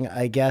saying.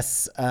 I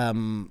guess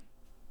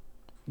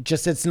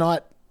just it's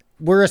not,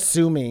 we're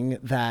assuming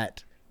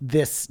that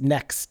this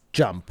next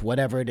jump,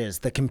 whatever it is,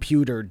 the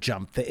computer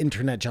jump, the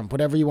internet jump,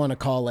 whatever you want to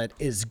call it,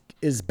 is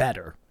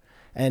better.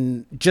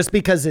 And just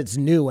because it's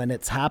new and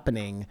it's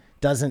happening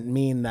doesn't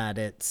mean that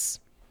it's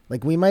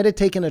like we might have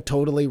taken a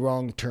totally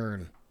wrong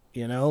turn,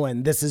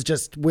 and this is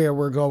just where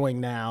we're going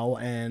now.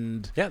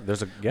 And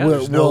there's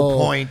no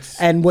point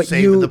And what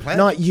saving you, the planet.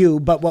 not you,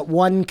 but what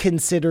one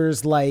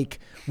considers like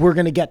we're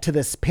going to get to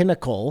this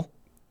pinnacle,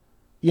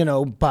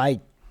 by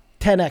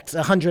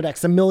 10x,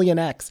 100x, a million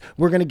X,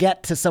 we're going to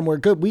get to somewhere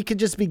good. We could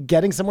just be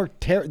getting somewhere,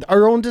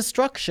 our own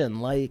destruction.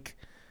 Like,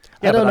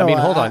 I don't know. I mean,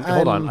 hold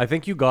on. I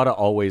think you got to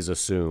always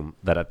assume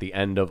that at the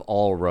end of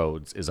all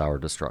roads is our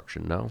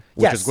destruction, no?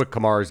 Which Yes. is what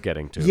Kamar's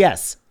getting to.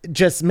 Yes,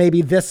 just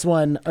maybe this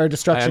one, our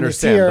destruction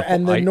is understand. here,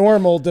 and the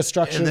normal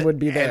destruction And the- would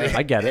be there.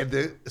 I get it. And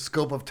the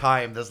scope of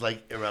time that's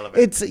like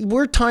irrelevant.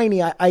 We're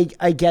tiny. I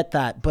get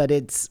that, but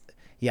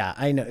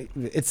I know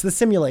it's the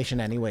simulation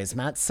anyways,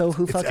 Matt. So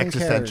who It's fucking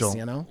existential.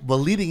 cares? Well,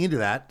 leading into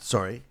that,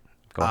 sorry.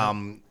 Go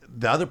ahead.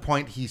 The other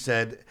point he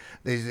said,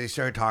 they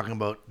started talking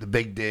about the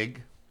big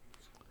dig.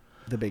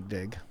 The big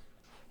dig.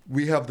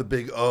 We have the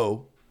big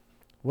O.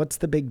 What's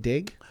the big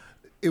dig?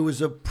 It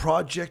was a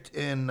project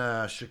in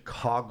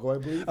Chicago, I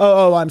believe.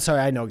 Oh, I'm sorry.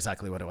 I know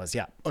exactly what it was.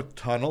 Yeah. A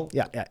tunnel.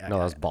 Yeah. No,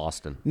 that was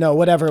Boston. No,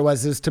 whatever it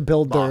was to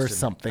build their Boston.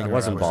 something. It It or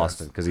wasn't whatever.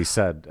 Boston because he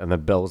said, and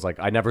then Bill was like,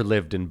 I never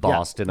lived in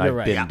Boston. you're I've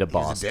right. been Yeah, to He's a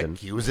Boston.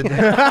 dick. He was a dick.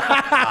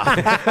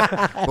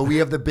 But we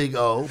have the big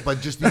O.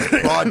 But just these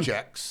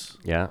projects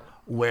Yeah.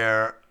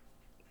 where,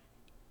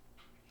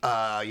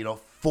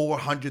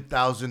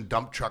 400,000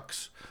 dump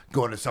trucks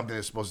go into something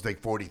that's supposed to take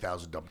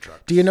 40,000 dump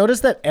trucks. Do you notice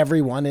that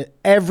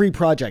every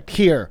project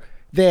here,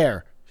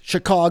 there,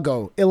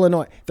 Chicago,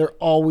 Illinois, they're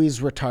always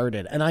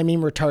retarded. And I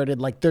mean retarded,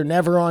 like they're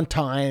never on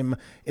time.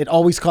 It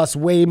always costs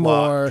way Well,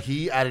 more.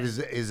 he added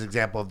his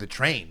example of the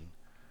train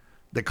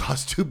that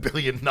cost $2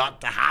 billion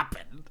not to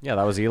happen. Yeah,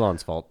 that was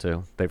Elon's fault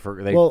too. They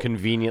Well-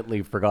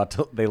 conveniently forgot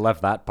they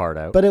left that part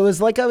out. But it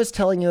was like I was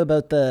telling you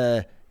about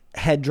the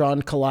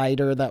Hadron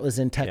Collider that was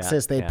in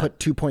Texas. They yeah. put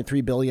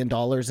 $2.3 billion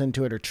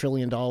into it, or $1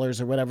 trillion, or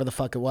whatever the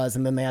fuck it was.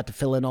 And then they had to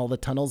fill in all the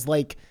tunnels.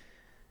 Like,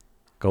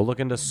 Go look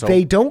into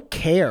they don't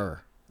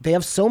care. They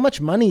have so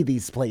much money,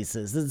 these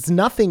places. It's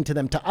nothing to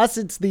them. To us,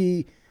 it's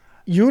the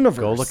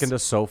universe. Go look into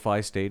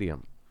SoFi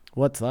Stadium.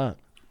 What's that?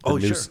 The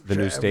new, sure, the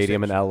new every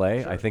stadium in station, LA.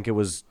 sure. I think it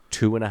was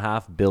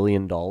 $2.5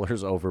 billion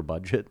over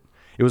budget.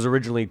 It was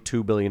originally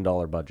 $2 billion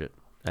budget,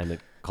 and it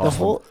cost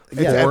whole-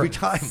 them yeah. Every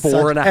time.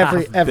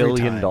 $4.5 every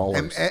billion time.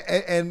 dollars.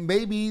 And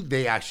maybe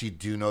they actually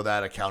do know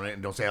that accountant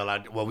and don't say,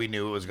 well, we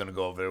knew it was going to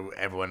go over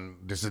everyone.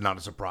 This is not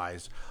a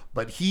surprise.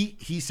 But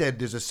he said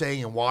there's a saying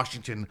in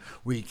Washington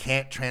where you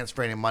can't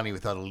transfer any money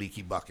without a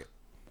leaky bucket.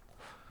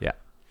 Yeah.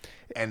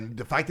 And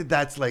the fact that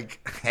that's like,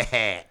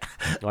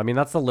 I mean,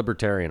 that's the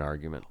libertarian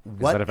argument. Is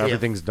What that if if-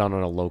 everything's done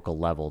on a local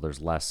level,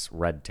 there's less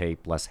red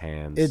tape, less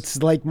hands.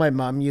 It's like my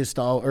mom used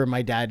to, or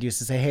my dad used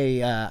to say, hey,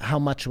 how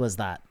much was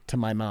that to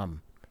my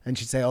mom? And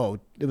she'd say, oh,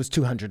 it was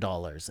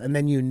 $200. And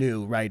then you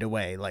knew right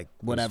away, like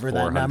whatever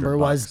that number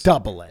was, $400.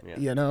 double it.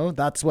 Yeah.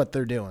 That's what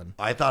they're doing.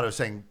 I thought it was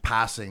saying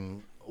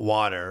passing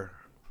water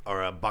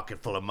or a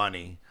bucket full of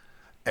money.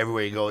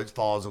 Everywhere you go, it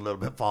falls a little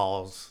bit,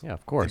 falls. Yeah,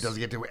 of course. It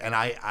doesn't get to, and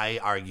I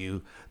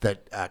argue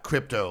that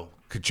crypto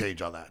could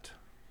change all that.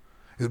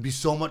 It would be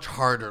so much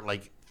harder.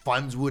 Like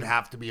funds would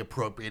have to be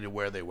appropriated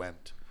where they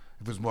went.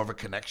 If it was more of a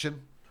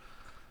connection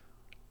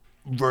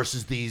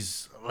versus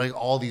these, like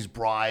all these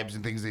bribes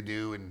and things they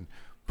do and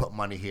put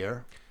money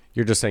here.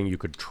 You're just saying you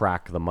could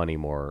track the money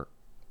more.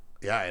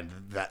 Yeah, and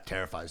that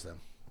terrifies them.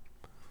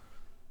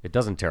 It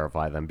doesn't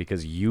terrify them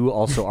because you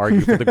also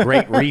argue for the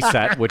Great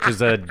Reset, which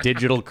is a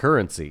digital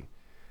currency.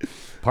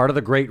 Part of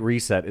the Great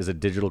Reset is a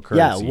digital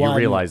currency. Yeah, You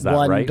realize that,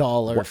 right?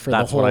 $1 for the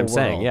That's whole what I'm world.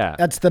 saying. Yeah.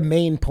 That's the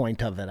main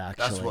point of it,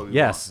 actually. That's what we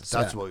Yes.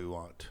 want. That's what we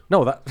want.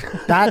 No, that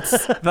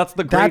That's that's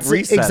the Great that's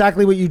Reset.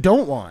 exactly what you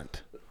don't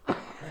want.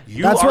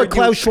 You That's what argue-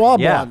 Klaus Schwab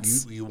Yeah.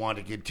 wants. You want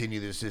to continue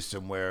the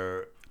system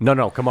where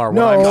No, come on.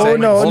 No, what I'm saying,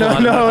 no, hold no, on. no,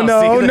 See,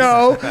 no, this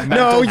no, is no.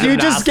 mental You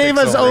just gave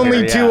us gymnastics over only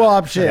here, two yeah.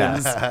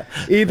 options.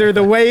 Either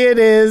the way it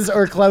is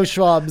or Klaus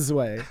Schwab's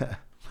way.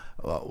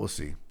 well, we'll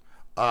see.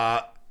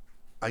 I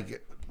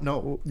get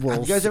no. We'll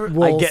have you guys ever?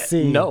 we'll I get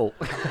see. no.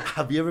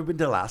 Have you ever been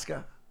to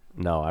Alaska?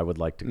 No, I would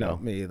like to No,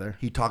 go. me either.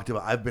 He talked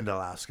about. I've been to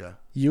Alaska.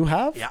 You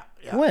have? Yeah.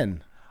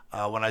 When?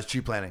 When I was tree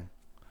planting.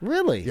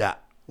 Really? Yeah,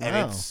 and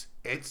Wow.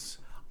 it's.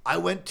 I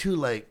went to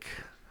like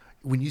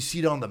when you see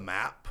it on the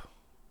map,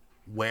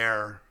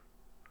 where,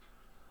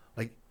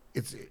 like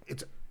it's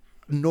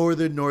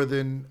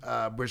northern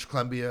British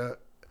Columbia,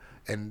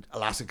 and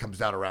Alaska comes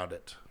down around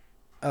it.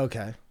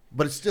 Okay.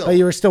 but it's still. But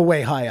you were still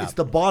way high up. It's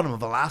the bottom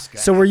of Alaska.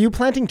 So were you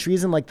planting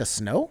trees in like the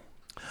snow?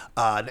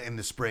 In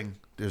the spring,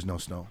 there's no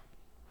snow,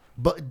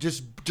 but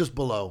just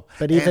below.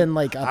 But even, And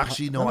like, up-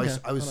 actually, no. okay.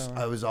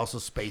 I was also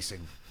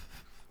spacing,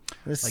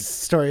 This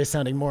story is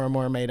sounding more and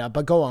more made up,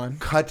 but go on.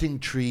 cutting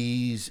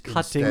trees.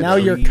 Cutting. instead Now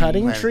of you're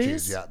cutting planting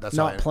trees? Yeah, that's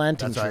Not how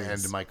planting That's how I trees.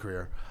 ended my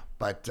career.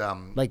 But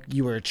Like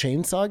you were a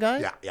chainsaw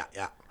guy?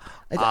 yeah.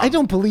 I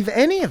don't believe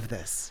any of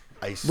this.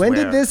 I When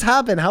did swear. this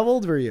happen? How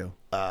old were you?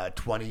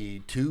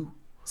 22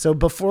 So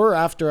before or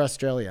after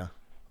Australia?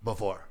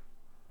 before.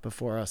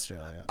 Before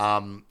Australia.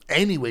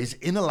 Anyways,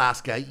 in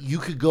Alaska, you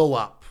could go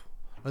up.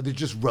 They're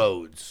just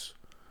roads,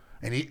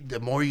 and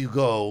the more you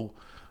go,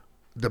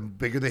 the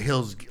bigger the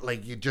hills.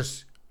 Like you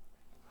just,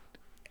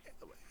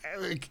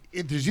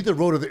 there's either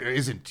road or there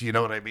isn't. You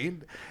know what I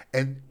mean?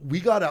 And we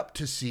got up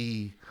to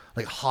see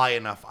like high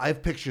enough. I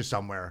have pictures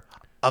somewhere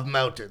of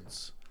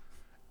mountains,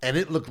 and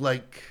it looked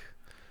like.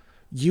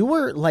 You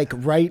were like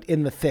right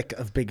in the thick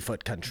of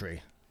Bigfoot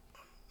country.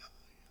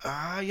 Yeah,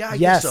 I Yes,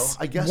 guess so.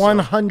 I guess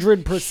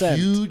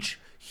 100%.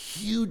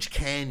 Huge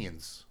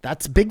canyons.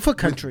 That's Bigfoot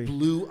country. With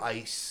blue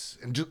ice,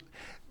 and just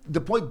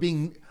the point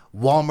being,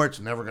 Walmart's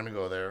never going to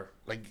go there.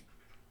 Like,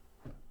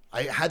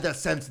 I had that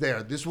sense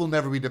there. This will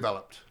never be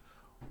developed.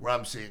 Where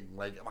I'm seeing,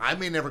 like, I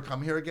may never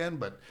come here again,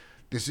 but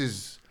this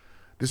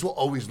will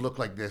always look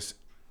like this,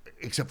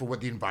 except for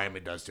what the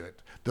environment does to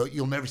it. Though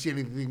you'll never see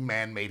anything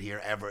man-made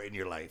here ever in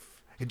your life.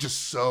 It's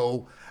just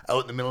so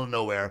out in the middle of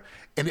nowhere,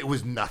 and it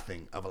was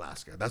nothing of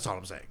Alaska. That's all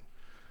I'm saying.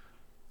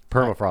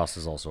 Permafrost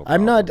is also a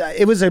I'm problem. not,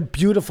 it was a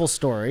beautiful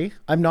story.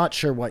 I'm not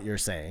sure what you're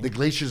saying. The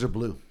glaciers are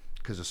blue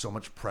because there's so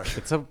much pressure.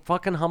 It's a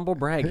fucking humble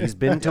brag. He's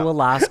been to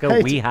Alaska.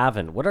 Right. We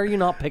haven't. What are you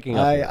not picking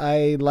up? here?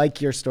 I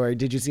like your story.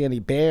 Did you see any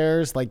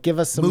bears? Like, give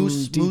us some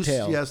Moose,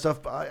 detail. yeah,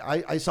 stuff.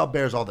 I saw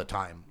bears all the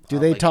time. Do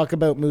they Like, talk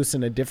about moose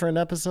in a different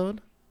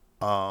episode?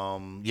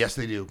 Yes,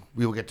 they do.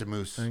 We will get to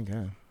moose.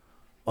 Okay.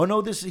 Oh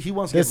no, he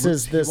wants. This to get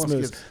is this he wants to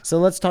moose. get- So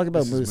let's talk about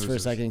This is moose for a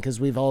mooses. second, because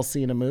we've all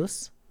seen a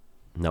moose.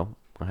 No,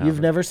 I You've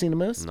haven't. never seen a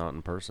moose? Not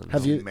in person.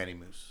 Have you? many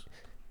moose.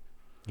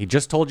 He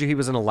just told you he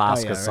was in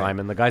Alaska, right.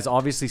 Simon. The guy's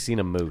obviously seen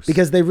a moose.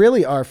 Because they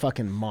really are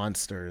fucking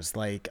monsters.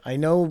 Like, I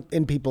know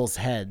in people's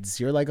heads,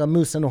 you're like a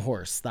moose and a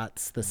horse.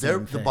 That's the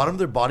same The thing. bottom of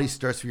their body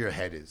starts where your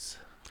head is.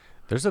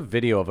 There's a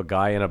video of a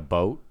guy in a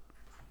boat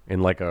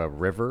in like a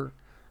river,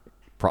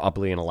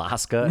 probably in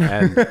Alaska,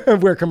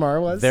 and Where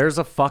Kamar was? there's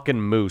a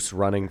fucking moose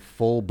running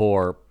full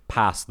bore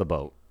past the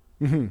boat.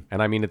 And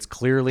I mean, it's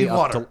clearly In up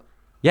water. to.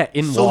 Yeah,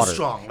 in So water.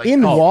 strong. Like,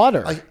 In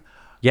water. Like,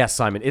 Yes,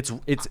 Simon. It's A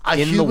in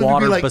the human would be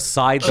water like,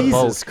 beside the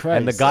Jesus boat,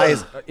 and the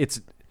Christ. guy is.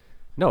 It's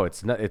no,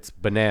 it's not. It's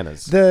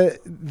bananas.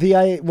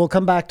 We'll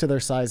come back to their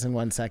size in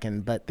 1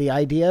 second, but the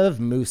idea of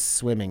moose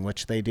swimming,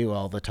 which they do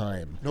all the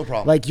time. No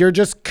problem. Like, you're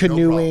just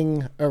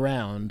canoeing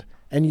around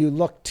and you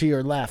look to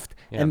your left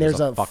Yeah, and there's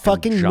there's a a fucking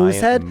fucking moose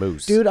giant head.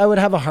 moose. Dude, I would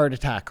have a heart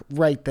attack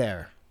right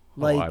there.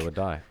 Like, I would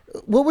die.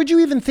 what would you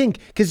even think?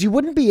 Because you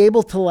wouldn't be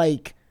able to,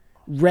 like,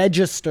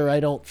 register, I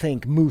don't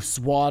think, moose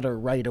water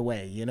right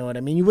away. You know what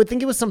I mean? You would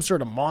think it was some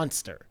sort of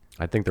monster.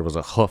 I think there was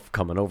a hoof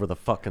coming over the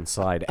fucking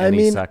side I any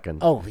mean, second.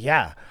 oh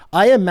yeah.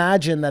 I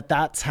imagine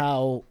that's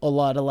how a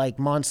lot of like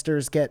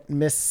monsters get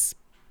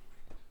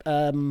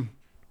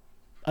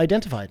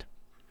identified.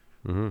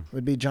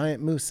 Would be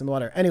giant moose in the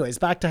water. Anyways,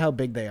 back to how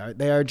big they are.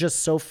 They are just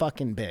so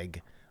fucking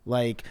big.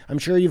 Like, I'm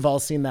sure you've all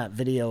seen that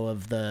video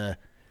of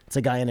it's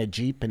a guy in a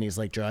Jeep and he's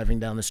like driving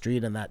down the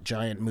street and that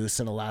giant moose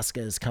in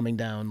Alaska is coming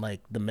down like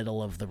the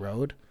middle of the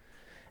road.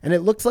 And it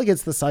looks like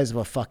it's the size of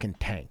a fucking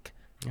tank.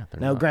 Yeah,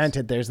 they're Now, nuts.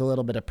 granted, there's a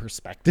little bit of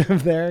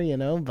perspective there, you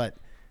know, but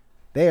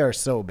they are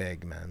so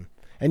big, man.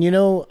 And you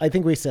know, I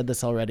think we said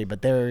this already,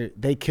 but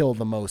they kill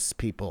the most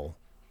people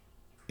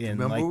in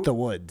Remember like the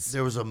woods.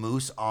 There was a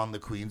moose on the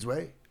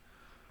Queensway.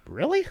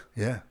 Really?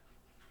 Yeah.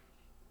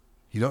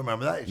 You don't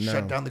remember that? It No.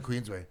 shut down the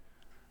Queensway,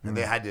 and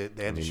they had to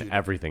I shoot. mean, it.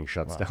 everything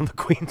shuts down the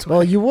Queensway.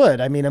 Well, you would.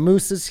 I mean, a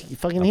moose is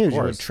fucking huge. It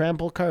would course.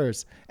 trample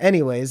cars.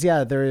 Anyways,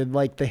 yeah, they're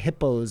like the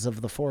hippos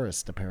of the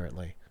forest,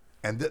 apparently.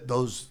 And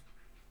those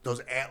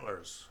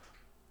antlers.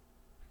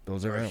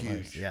 Those are They're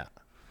antlers. huge. Yeah.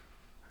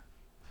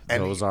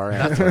 And Those are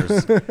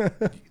antlers.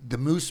 the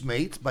moose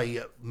mates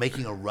by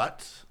making a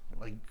rut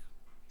like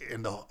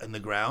in the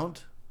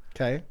ground,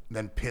 Okay.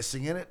 then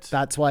pissing in it.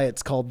 That's why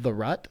it's called the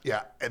rut.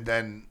 Yeah, and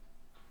then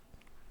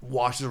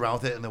washes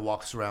around with it and then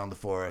walks around the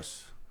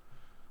forest.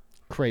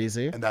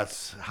 Crazy. And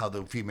that's how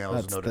the females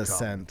That's know to the come.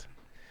 scent.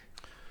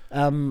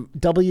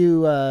 What do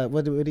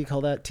you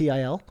call that?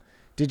 TIL?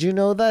 Did you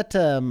know that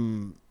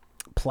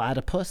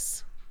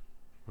platypus,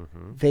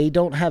 they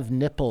don't have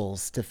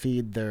nipples to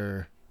feed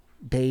their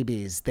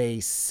babies. They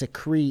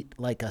secrete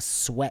like a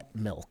sweat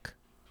milk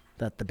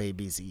that the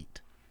babies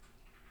eat.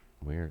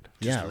 Weird.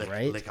 Yeah, Lick,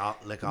 right? Lick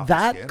off the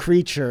That skin.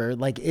 creature,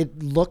 like,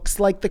 it looks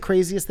like the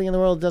craziest thing in the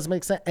world. It doesn't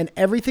make sense. And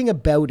everything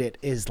about it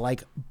is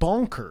like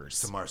bonkers.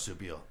 It's a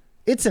marsupial.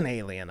 It's an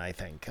alien, I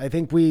think. I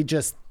think we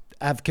just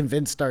have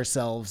convinced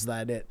ourselves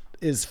that it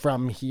is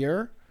from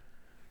here,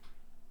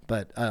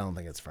 but I don't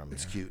think it's from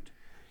It's here. cute.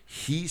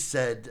 He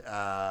said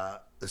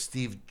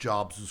Steve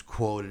Jobs was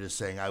quoted as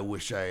saying, "I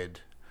wish I had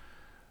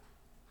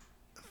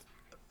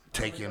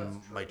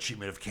taken my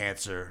treatment of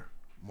cancer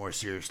more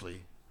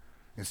seriously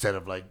instead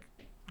of like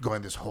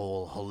going this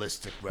whole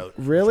holistic route."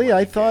 Really?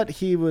 I thought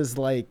he was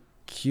like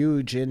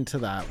huge into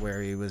that,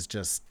 where he was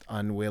just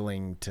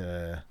unwilling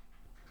to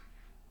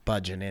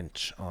budge an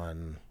inch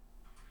on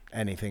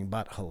anything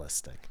but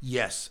holistic.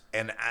 Yes,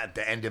 and at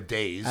the end of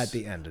days,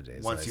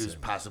 once I he was see.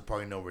 past the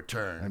point of no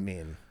return, I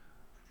mean,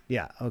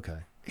 yeah, okay.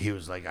 he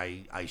was like,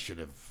 I should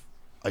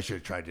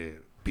have tried to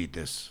beat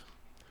this.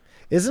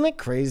 Isn't it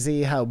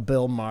crazy how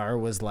Bill Maher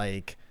was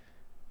like,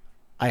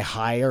 I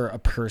hire a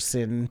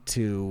person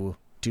to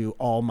do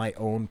all my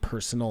own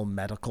personal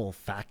medical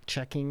fact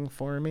checking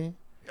for me?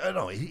 I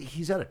know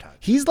he's out of touch.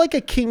 He's like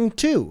a king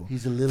too.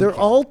 He's a little They're king.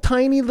 all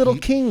tiny little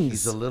kings.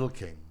 He's a little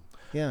king.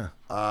 yeah.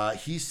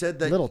 He said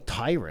that Little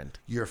tyrant.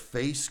 your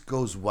face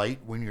goes white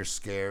when you're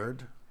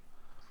scared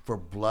for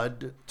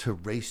blood to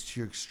race to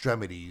your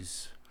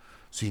extremities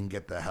so you can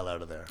get the hell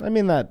out of there. I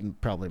mean,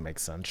 that probably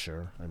makes sense,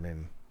 sure. I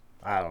mean,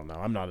 I don't know.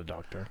 I'm not a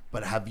doctor.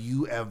 But have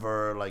you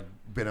ever like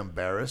been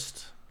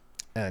embarrassed?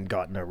 And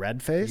gotten a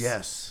red face?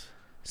 Yes.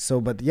 So,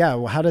 but yeah,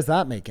 well, how does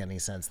that make any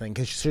sense then?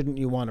 Because shouldn't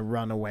you want to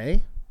run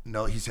away?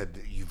 No, he said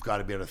that you've got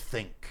to be able to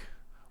think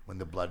when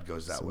the blood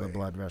goes that So way. the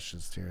blood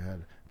rushes to your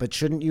head. But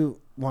shouldn't you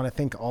want to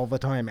think all the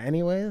time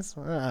anyways?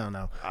 I don't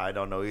know. I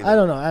don't know either. I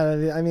don't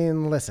know. I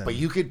mean, listen. But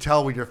you can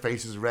tell when your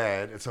face is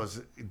red, and so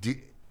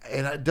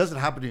and it doesn't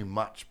happen to me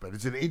much, but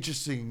it's an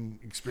interesting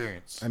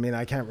experience. I mean,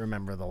 I can't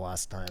remember the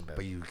last time. But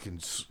But you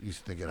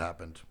think it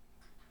happened.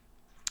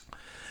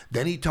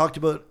 Then he tried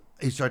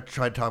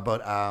to talk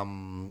about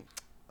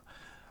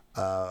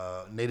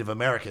Native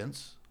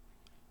Americans,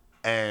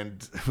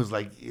 and it was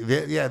like,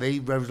 they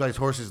revolutionized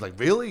horses. Like,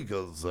 really? He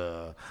goes,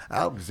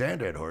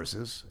 Alexander had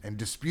horses, and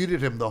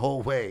disputed him the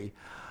whole way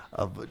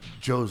of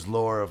Joe's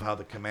lore of how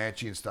the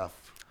Comanche and stuff.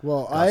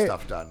 Well, got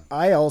stuff done.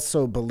 I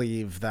also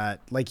believe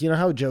that, like, you know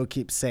how Joe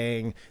keeps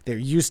saying there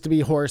used to be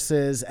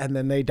horses and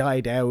then they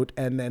died out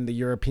and then the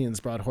Europeans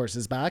brought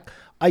horses back?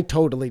 I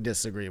totally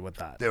disagree with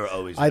that. They were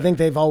always I there. think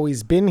they've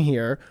always been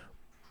here.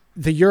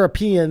 The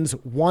Europeans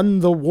won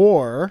the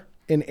war,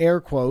 in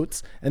air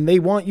quotes, and they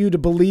want you to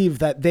believe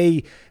that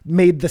they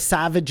made the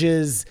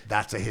savages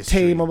That's a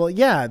history. tameable.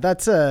 Yeah,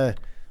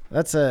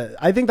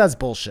 I think that's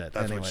bullshit.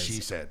 That's anyways. what she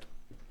said.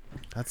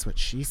 That's what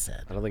she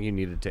said. I don't think you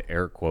needed to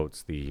air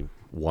quotes the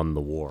won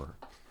the war.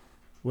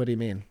 What do you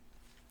mean?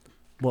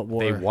 What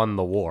war? They won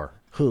the war.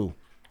 Who?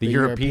 The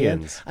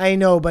Europeans. I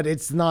know, but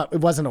it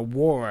wasn't a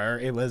war.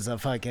 It was a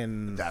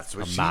fucking. That's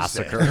what she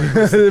massacre.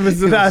 said.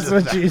 That's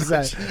what she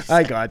said.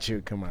 I got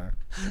you. Come on.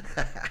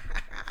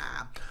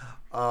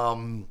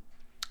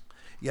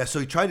 Yeah, so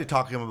he tried to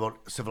talk to him about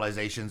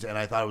civilizations, and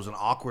I thought it was an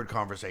awkward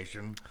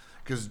conversation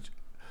because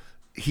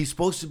he's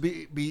supposed to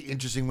be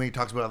interesting when he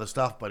talks about other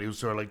stuff, but he was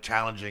sort of like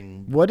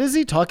challenging. What does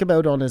he talk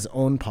about on his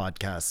own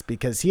podcast?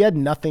 Because he had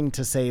nothing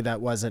to say that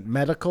wasn't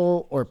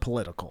medical or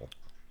political.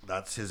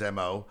 That's his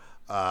MO.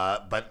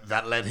 But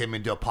that led him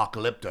into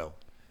Apocalypto.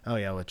 Oh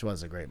yeah, which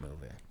was a great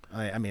movie.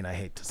 I mean, I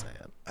hate to say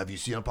it. Have you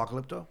seen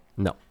Apocalypto?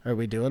 No. Are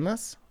we doing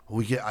this?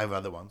 I have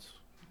other ones.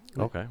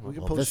 Okay. We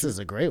can Well, post this you- is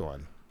a great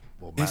one.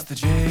 well, It's Matt- the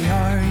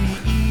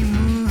JRE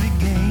movie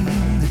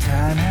game. The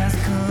time has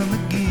come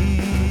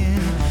again.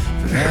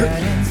 For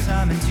that and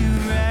Simon to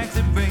rack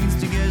the brains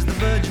to guess the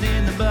budget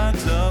in the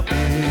box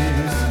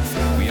office.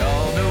 We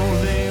all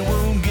know they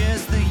won't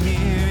guess the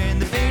year,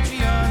 and the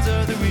Patreons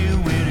are the real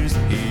winners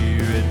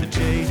here at the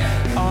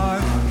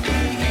JRE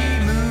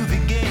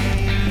movie game.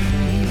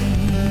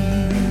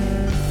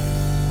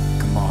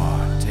 Come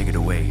on, take it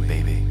away,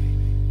 baby.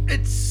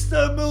 It's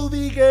the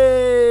movie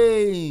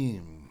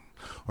game,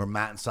 where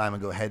Matt and Simon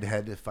go head to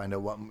head to find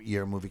out what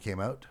year a movie came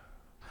out,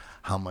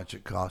 how much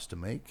it cost to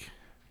make,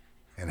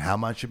 and how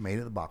much it made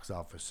at the box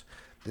office.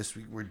 This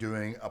week we're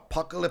doing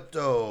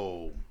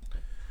Apocalypto,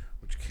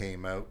 which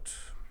came out.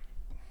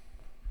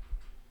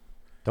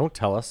 Don't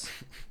tell us.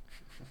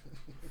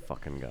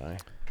 Fucking guy.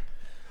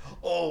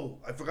 Oh,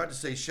 I forgot to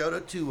say, shout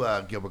out to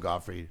Gilbert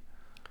Gottfried.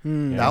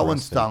 Yeah, That one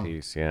rest in stung.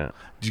 peace, yeah.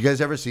 Did you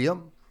guys ever see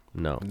him?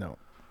 No. No.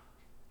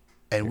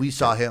 And we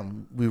saw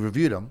him. We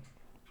reviewed him.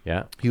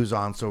 Yeah. He was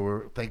on, so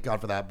we're thank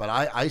God for that. But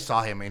I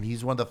saw him, and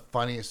he's one of the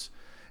funniest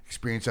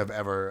experience I've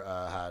ever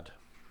had.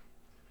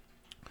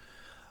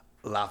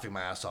 Laughing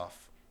my ass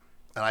off,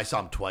 and I saw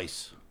him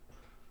twice.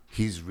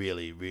 He's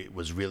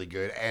was really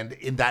good, and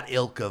in that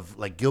ilk of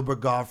like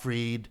Gilbert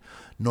Gottfried,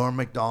 Norm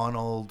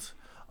Macdonald,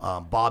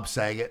 Bob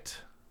Saget.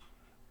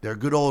 They're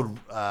good old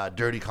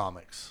dirty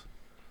comics.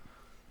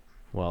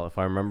 Well, if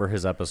I remember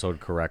his episode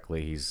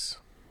correctly, he's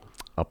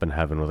up in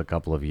heaven with a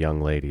couple of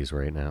young ladies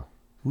right now.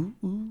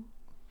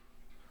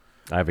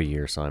 I have a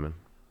year, Simon.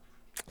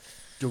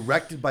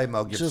 Directed by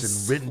Mel Gibson,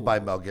 Just- written by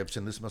Mel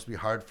Gibson. This must be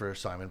hard for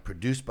Simon.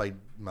 Produced by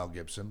Mel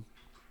Gibson.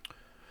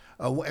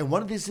 And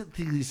one of these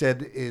things he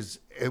said is,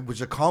 it was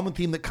a common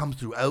theme that comes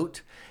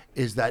throughout,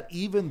 is that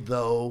even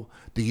though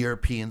the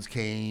Europeans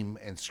came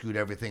and screwed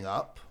everything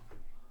up,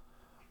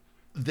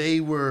 they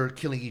were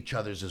killing each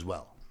other's as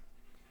well.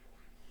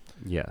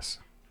 Yes.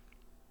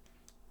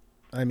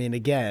 I mean,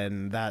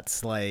 again,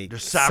 that's like They're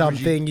savage.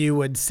 something you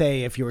would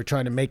say if you were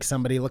trying to make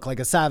somebody look like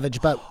a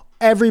savage. But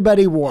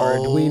everybody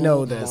warned. We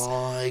know this.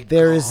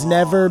 There has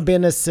never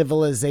been a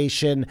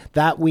civilization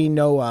that we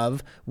know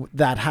of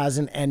that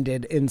hasn't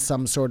ended in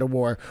some sort of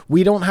war.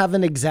 We don't have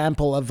an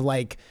example of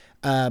like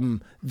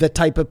the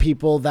type of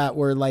people that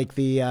were like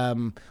the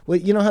well,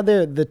 you know how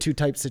they're the two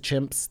types of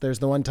chimps. There's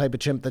the one type of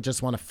chimp that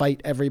just want to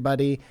fight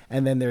everybody,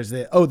 and then there's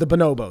the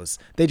bonobos.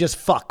 They just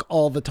fuck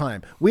all the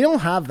time. We don't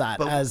have that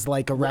But as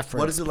like a reference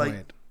what is it point.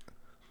 like?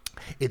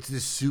 It's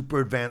this super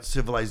advanced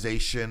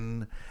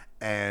civilization,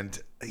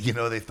 and you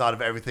know they thought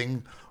of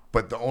everything,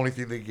 but the only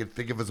thing they could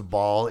think of as a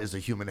ball is a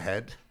human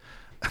head.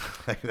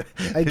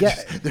 I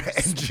get- their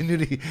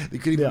ingenuity. They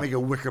couldn't even Yeah. make a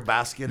wicker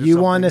basket. Or You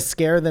something. want to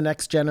scare the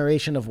next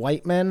generation of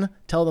white men?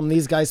 Tell them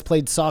these guys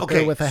played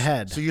soccer with a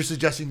head. So you're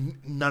suggesting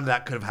none of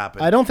that could have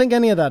happened? I don't think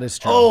any of that is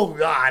true. Oh,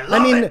 I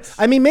love it.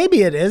 I mean,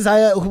 maybe it is.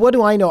 What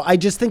do I know? I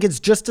just think it's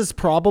just as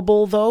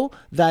probable, though,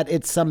 that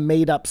it's some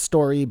made-up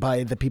story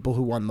by the people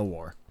who won the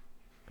war.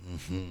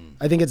 Mm-hmm.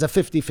 I think it's a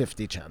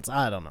 50-50 chance.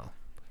 I don't know.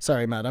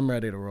 Sorry, Matt. I'm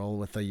ready to roll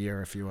with a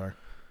year if you are.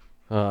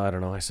 I don't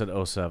know. I said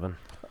 07.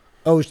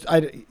 Oh,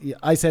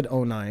 I said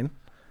 09.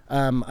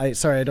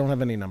 Sorry, I don't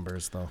have any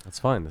numbers, though. That's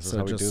fine. This is So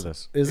how we do just-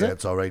 this. Is Yeah, it?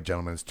 it's all right,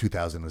 gentlemen. It's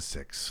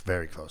 2006.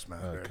 Very close, man.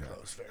 Very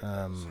close. Very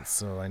close.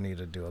 So I need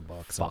to do a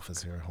box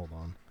office here. Hold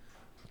on.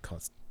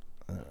 Cost.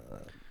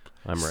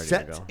 I'm ready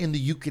Set to go. in the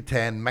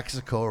Yucatan,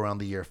 Mexico, around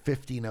the year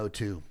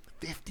 1502.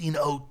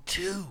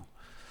 1502.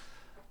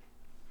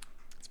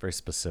 It's very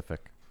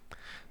specific.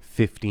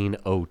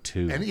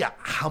 1502. And yeah,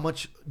 how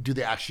much do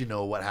they actually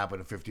know what happened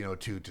in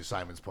 1502 to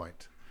Simon's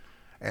point?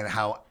 And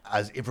how,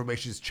 as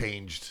information's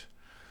changed,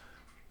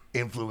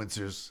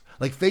 influencers,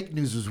 like fake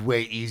news was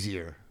way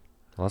easier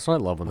Well, that's what I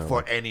love when they're for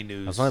like, any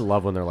news. that's what I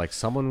love when they're like,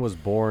 someone was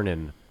born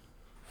in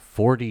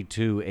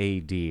 42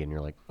 AD, and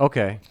you're like,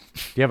 okay,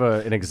 do you have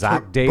an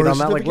exact date Birth on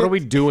that? Like, what are we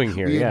certificate? doing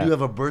here? We Yeah. do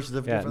have a birth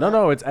certificate Yeah. for No, that?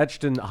 no, it's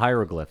etched in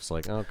hieroglyphs.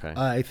 Like, okay.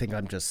 I think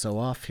I'm just so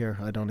off here.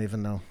 I don't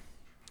even know.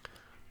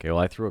 Okay, well,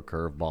 I threw a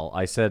curveball.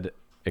 I said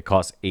it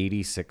cost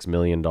 $86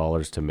 million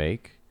to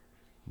make,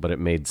 but it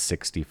made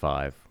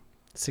 65.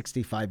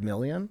 65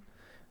 million,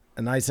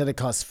 and I said it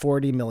cost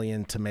 40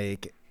 million to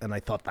make, and I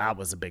thought that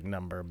was a big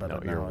number, but No,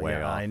 now, you're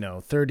way off. I know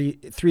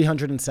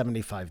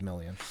 375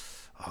 million.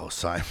 Oh,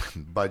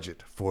 Simon,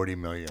 budget 40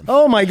 million.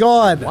 Oh my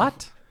god,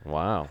 What?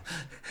 Wow.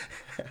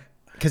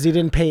 because he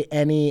didn't pay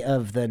any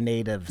of the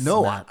natives.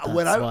 No, Matt,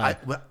 when that's I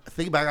why.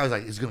 think back, I was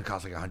like, it's going to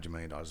cost like $100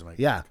 million. I'm like,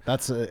 Yeah,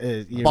 that's Box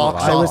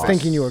I was office.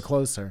 thinking you were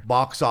closer.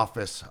 Box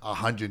office,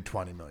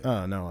 120 million.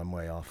 Oh no, I'm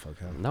way off.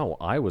 Okay, No,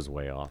 I was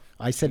way off.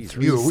 I said Yeah,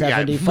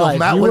 375.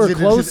 Matt you were wasn't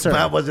in- closer.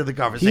 Matt wasn't in the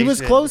conversation. He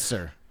was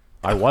closer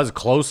I was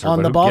closer, on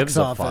but the who box gives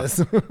a fuck? office.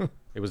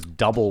 It was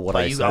double what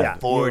I You said.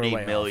 got you were way 40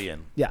 off.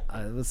 million. Yeah,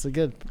 that's a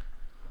good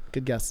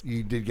guess.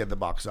 You did get the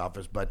box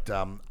office, but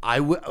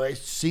I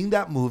seeing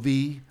that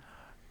movie.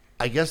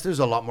 I guess there's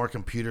a lot more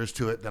computers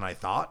to it than I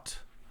thought,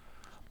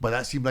 but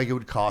that seemed like it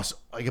would cost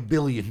like $1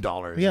 billion.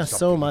 or Yeah, so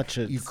something. much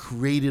You it's-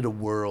 created a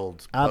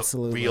world, of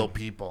Absolutely. real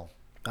people.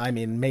 I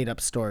mean, made up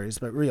stories,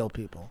 but real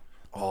people.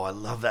 Oh, I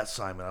love that,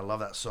 Simon. I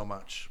love that so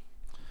much.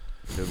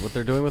 Dude, what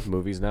they're doing with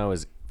movies now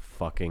is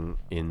fucking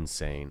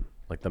insane.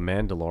 Like The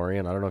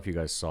Mandalorian, I don't know if you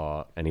guys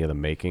saw any of the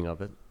making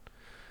of it.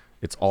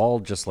 It's all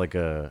just like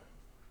a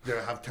They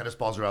have tennis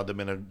balls around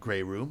them in a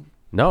gray room.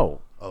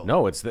 no. Oh.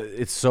 No, it's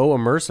so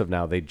immersive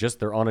now.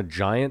 They're on a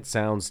giant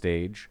sound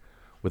stage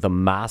with a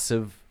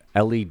massive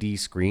LED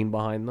screen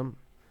behind them,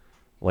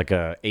 like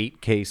a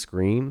 8K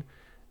screen,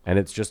 and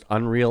it's just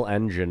Unreal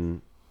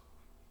Engine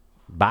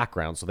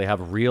background. So they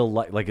have real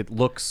like it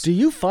looks. Do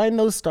you find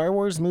those Star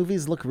Wars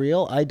movies look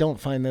real? I don't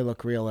find they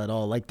look real at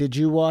all. Like, did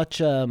you watch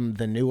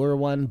the newer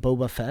one,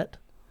 Boba Fett?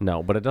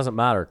 No, but it doesn't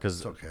matter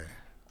because Okay.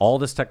 all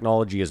this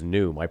technology is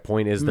new. My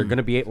point is they're going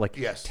to be like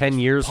Yes. 10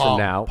 years Pong,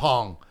 from now.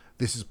 Pong.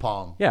 This is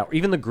Pong. Yeah, or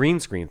even the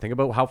green screen. Think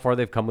about how far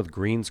they've come with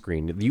green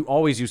screen. You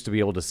always used to be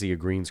able to see a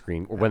green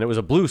screen, or when it was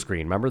a blue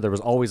screen. Remember, there was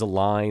always a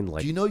line.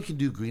 Like, Do you know you can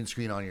do green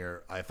screen on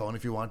your iPhone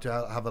if you want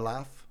to have a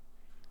laugh?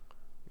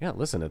 yeah,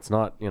 listen, it's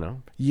not.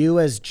 You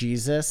as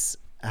Jesus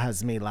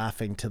has me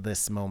laughing to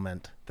this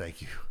moment.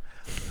 Thank you.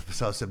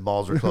 So said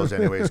malls were closed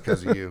anyways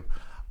because of you.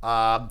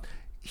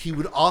 He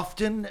would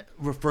often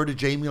refer to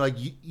Jamie like,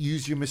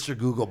 use your Mr.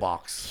 Google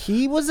box.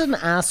 He was an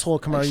asshole,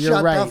 Kamar. Shut You're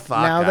the right.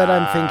 fuck Now that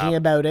I'm up. thinking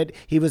about it,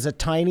 he was a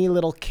tiny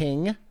little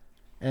king.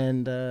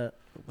 And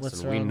what's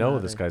Listen, we wrong know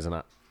with this it? guy's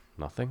not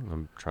nothing.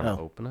 I'm trying to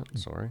Oh. open it.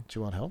 Sorry, Do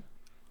you want help?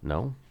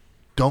 no.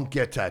 Don't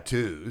get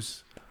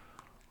tattoos.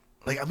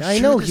 Like I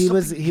sure know, there's he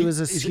was- something- he was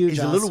a he's huge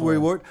a little asshole.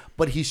 worried,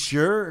 but he's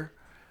sure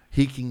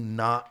he can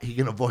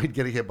avoid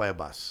getting hit by a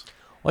bus.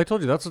 Well, I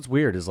told you that's what's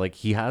weird. Is like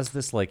he has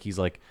this like he's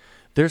like,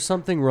 there's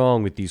something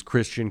wrong with these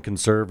Christian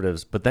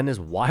conservatives, but then is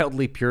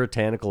wildly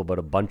puritanical about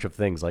a bunch of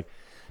things like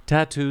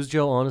tattoos.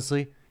 Joe,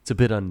 honestly, it's a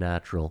bit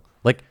unnatural.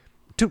 Like,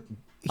 dude.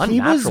 He was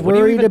unnatural. What are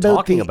you worried even about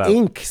talking the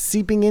ink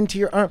seeping into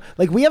your arm.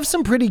 Like, we have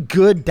some pretty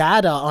good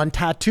data on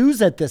tattoos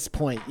at this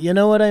point. You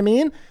know what I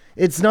mean?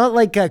 It's not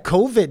like a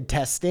COVID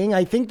testing.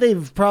 I think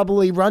they've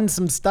probably run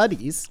some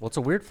studies. Well, it's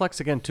a weird flex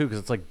again, too, because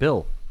it's like,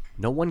 Bill,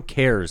 no one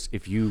cares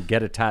if you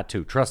get a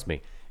tattoo. Trust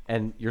me.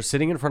 And you're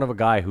sitting in front of a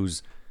guy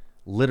who's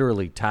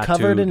literally tattooed.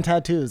 Covered in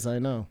tattoos, I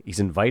know. He's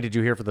invited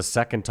you here for the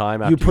second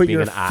time after You put being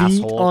your an feet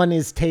asshole. on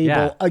his table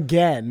Yeah.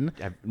 again.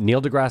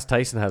 Neil deGrasse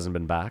Tyson hasn't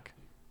been back.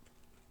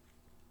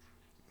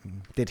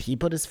 Did he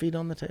put his feet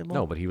on the table?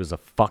 No, but he was a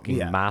fucking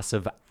Yeah.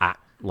 massive,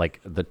 like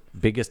the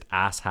biggest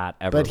ass hat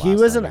ever. But he last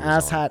was time an he was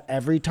ass on. hat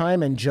every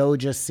time, and Joe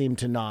just seemed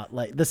to not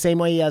like the same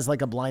way he has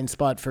like a blind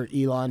spot for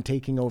Elon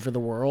taking over the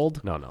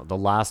world. No. The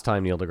last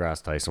time Neil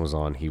deGrasse Tyson was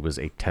on, he was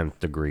a 10th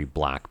degree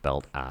black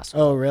belt ass.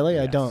 Oh, really?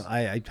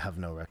 I have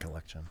no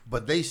recollection.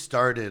 But they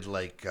started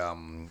like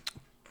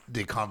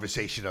the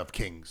conversation of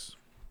kings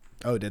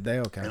Oh, did they?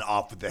 Okay. and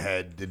off with the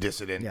head, the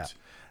dissident, Yeah.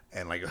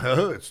 and like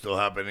it's still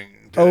happening.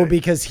 Oh, today.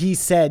 because he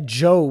said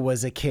Joe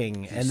was a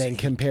king and then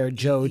compared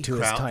Joe to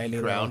his crowned- tiny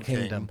little crowned king.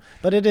 kingdom.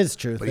 But it is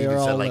true. But They even are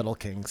said, all like, little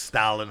kings.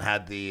 Stalin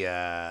had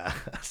the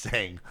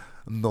saying,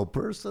 "No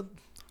person,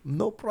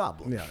 no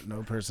problem." Yeah,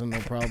 no person, no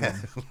problem.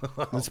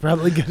 That's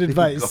probably good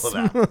advice. Go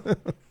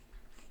that.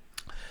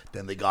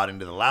 Then they got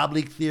into the lab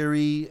leak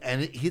theory,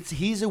 and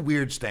he's a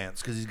weird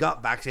stance because he's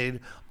got vaccinated,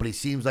 but he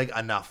seems like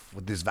enough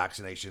with his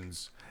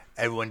vaccinations.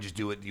 Everyone just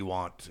do what you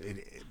want.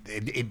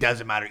 It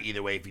doesn't matter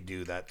either way if you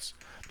do. That's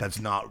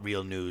not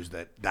real news.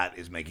 That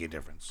is making a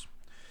difference.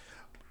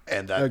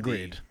 And that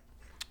Agreed.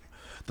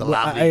 The Well,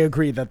 lab I leak,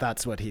 agree that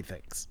that's what he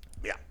thinks.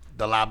 yeah,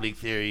 the lab leak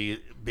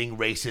theory being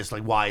racist.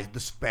 Like why the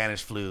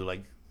Spanish flu?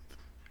 Like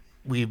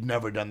we've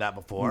never done that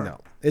before. No,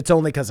 it's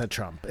only because of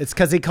Trump. It's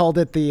because he called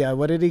it the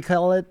what did he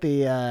call it?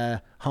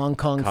 The Hong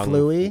Kong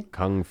flu.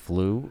 Kung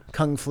flu.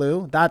 Kung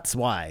flu. That's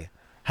why.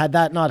 Had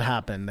that not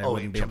happened, there Oh,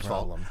 wouldn't be a Trump's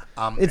fault.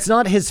 problem. It's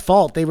not his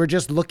fault. They were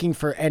just looking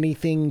for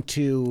anything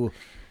to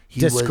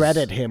He was-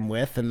 discredit him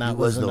with, and that He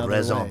was the another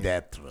raison way.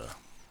 d'être.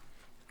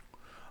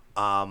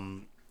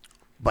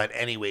 But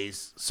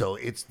anyways, so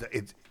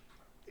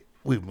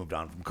we've moved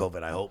on from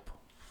COVID. I hope.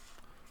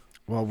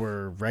 Well,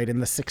 we're right in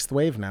the 6th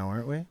wave now,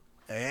 aren't we?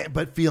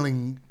 But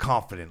feeling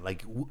confident.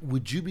 Like,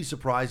 would you be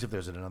surprised if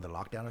there's another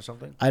lockdown or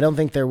something? I don't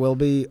think there will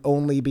be,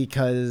 only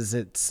because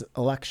it's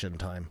election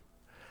time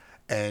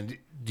And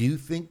do you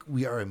think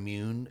we are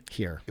immune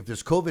here. If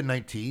there's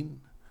COVID-19,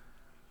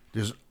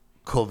 there's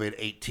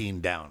COVID-18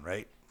 down,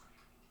 right?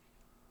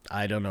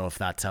 I don't know if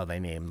that's how they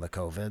name the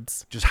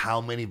COVIDs. Just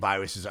how many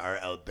viruses are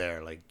out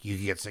there? Like, you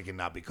can get sick and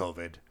not be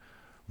COVID,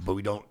 but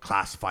we don't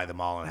classify them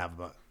all and have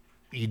them.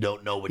 You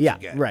don't know what Yeah, you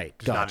get. right.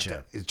 It's not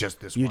Gotcha. it's just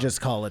this You one. just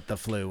call it the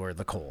flu or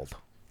the cold.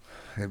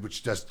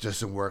 Which just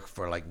doesn't work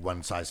for like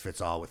one size fits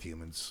all with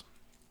humans.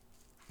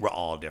 We're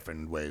all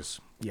different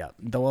ways. Yeah,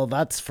 well,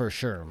 that's for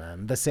sure,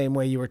 man. The same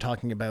way you were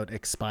talking about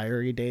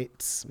expiry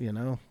dates, you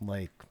know,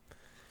 like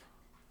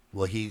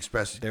Well, he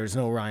expressed there's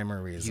no rhyme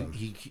or reason.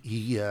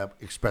 he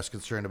expressed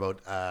concern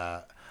about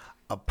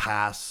a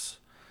pass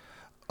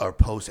or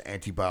post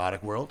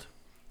antibiotic world.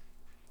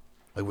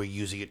 Like we're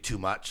using it too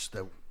much.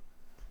 That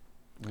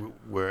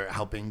we're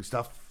helping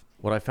stuff.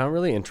 What I found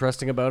really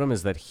interesting about him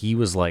is that he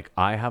was like,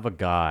 I have a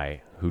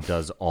guy who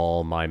does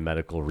all my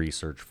medical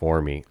research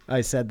for me.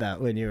 I said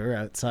that when you were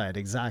outside,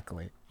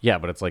 exactly. Yeah,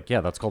 but it's like,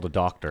 yeah, that's called a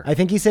doctor. I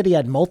think he said he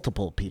had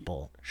multiple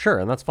people. Sure,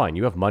 and that's fine.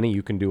 You have money,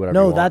 you can do whatever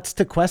you No, want. that's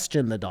to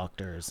question the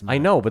doctors. I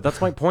know, but that's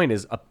my point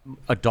is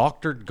a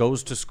doctor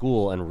goes to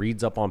school and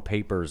reads up on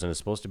papers and is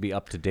supposed to be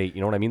up to date.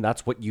 You know what I mean?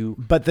 That's what you...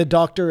 But the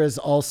doctor is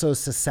also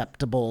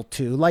susceptible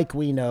to, like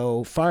we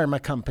know,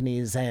 pharma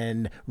companies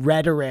and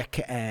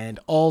rhetoric and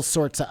all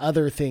sorts of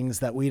other things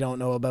that we don't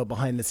know about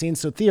behind the scenes.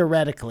 So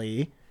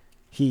theoretically,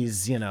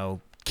 he's, you know,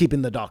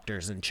 keeping the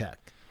doctors in check.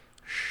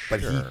 But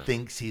he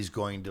thinks he's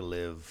going to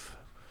live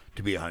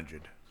to be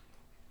 100.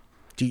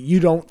 You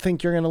don't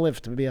think you're going to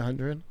live to be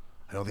 100?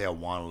 I don't think I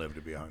want to live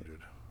to be 100.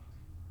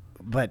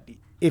 But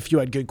if you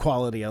had good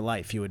quality of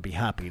life, you would be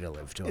happy to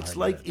live to 100. It's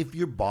like if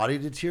your body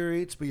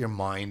deteriorates but your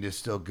mind is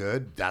still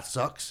good, that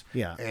sucks.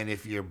 Yeah. And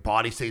if your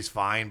body stays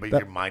fine but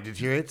your mind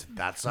deteriorates,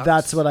 that sucks.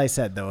 That's what I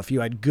said, though. If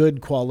you had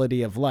good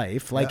quality of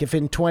life, like Yeah. if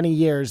in 20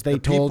 years they the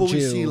told people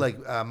you... we see, like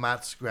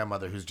Matt's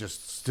grandmother, who's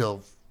just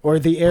still. or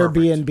the Perfect.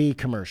 Airbnb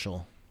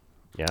commercial.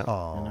 Yeah?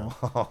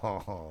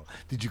 Oh,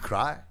 did you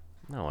cry?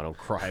 No, I don't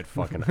cry at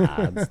fucking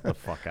ads. The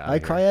fuck out I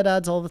cry at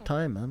ads all the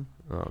time, man.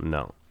 Oh,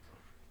 no.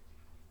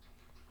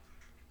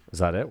 Is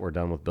that it? We're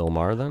done with Bill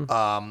Maher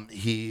then?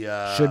 He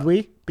Should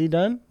we be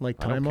done? Like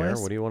I don't care.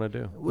 time-wise? What do you want to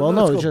do? Well,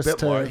 let's no, go just a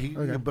bit more. to-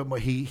 okay. But more,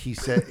 he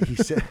said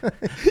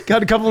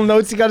Got a couple of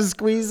notes you got to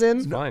squeeze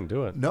in? Fine,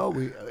 do it. no,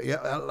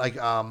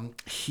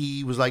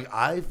 he was like,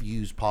 I've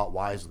used pot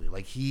wisely.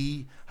 Like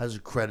he has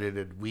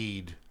credited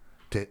weed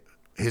to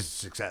his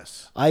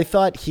success. I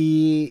thought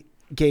he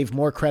gave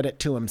more credit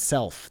to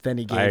himself than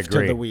he I gave to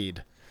agree. the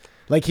weed.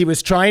 Like he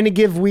was trying to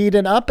give weed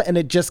an up, and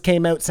it just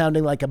came out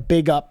sounding like a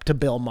big up to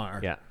Bill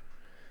Maher. Yeah.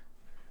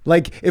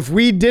 Like if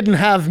weed didn't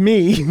have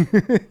me,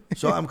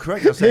 So I'm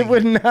correct. I'm saying it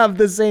wouldn't have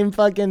the same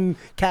fucking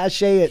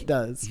cachet it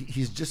does.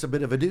 he's just a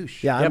bit of a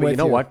douche. Yeah, Yeah, I'm but with you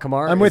know what,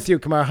 Kamar? I'm Is- with you,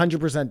 Kamar.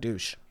 100%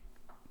 douche.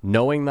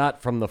 knowing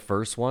that from the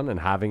first one and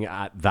having it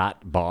at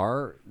that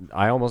bar,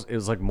 it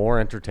was like more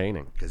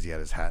entertaining. Because he had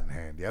his hat in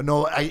hand.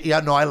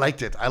 I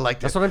liked it.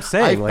 That's what I'm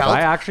saying.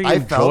 I actually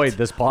enjoyed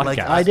this podcast. Like,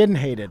 I didn't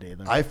hate it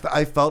either.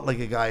 I felt like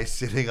a guy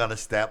sitting on a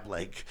step,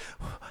 like,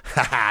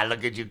 haha,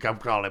 look at you come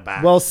crawling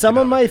back. Well, some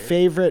of my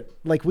favorite,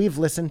 like we've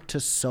listened to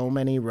so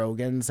many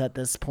Rogans at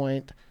this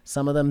point.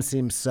 Some of them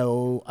seem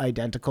so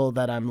identical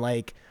that I'm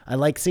like, I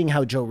like seeing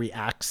how Joe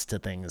reacts to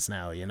things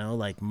now, you know,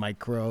 like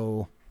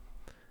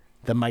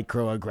the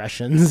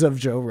microaggressions of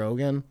Joe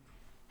Rogan.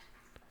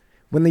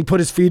 When they put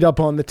his feet up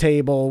on the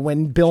table,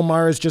 when Bill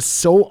Maher is just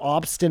so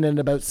obstinate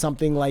about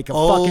something like a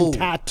fucking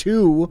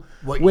tattoo,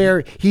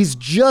 where he's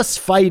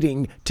just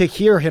fighting to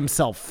hear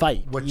himself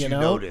fight. What you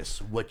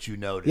notice.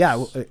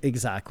 Yeah,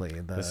 exactly.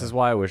 This is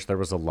why I wish there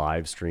was a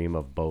live stream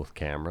of both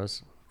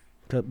cameras.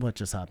 What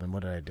just happened?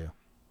 What did I do?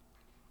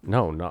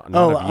 No, not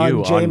of you.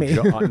 On Jamie.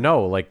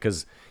 No, like,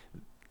 because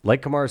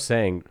like Kamar's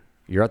saying,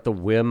 you're at the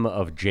whim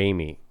of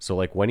Jamie. So,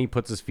 like, when he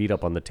puts his feet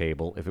up on the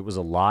table, if it was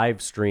a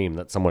live stream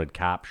that someone had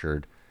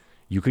captured,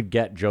 you could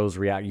get Joe's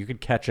reaction. You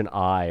could catch an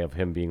eye of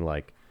him being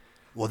like,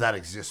 well, that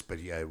exists, but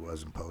yeah, it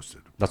wasn't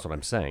posted. That's what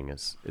I'm saying.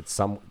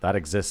 That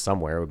exists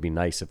somewhere. It would be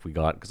nice if we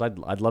got, because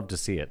I'd love to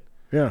see it.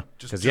 Yeah.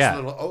 Just a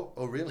little,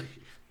 oh, really?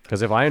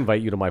 Because if I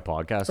invite you to my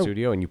podcast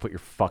studio and you put your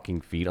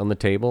fucking feet on the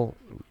table,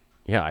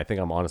 yeah, I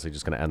think I'm honestly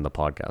just going to end the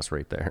podcast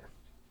right there.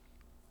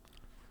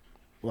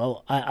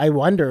 Well, I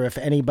wonder if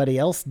anybody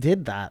else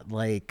did that,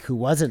 like who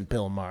wasn't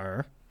Bill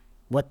Maher,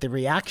 what the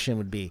reaction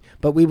would be.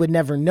 But we would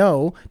never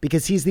know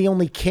because he's the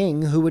only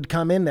king who would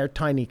come in there,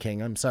 tiny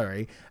king, I'm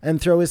sorry, and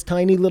throw his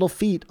tiny little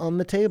feet on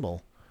the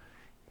table.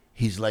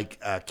 He's like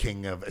a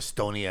king of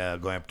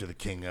Estonia going up to the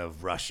king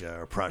of Russia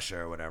or Prussia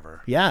or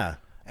whatever. Yeah.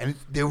 And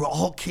they were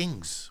all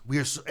kings.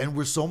 We're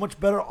so much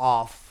better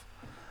off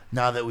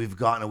now that we've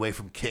gotten away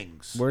from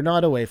kings. We're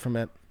not away from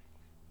it.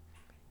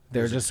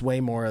 There's just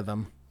way more of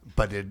them.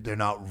 But they're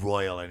not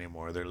royal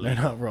anymore. They're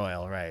not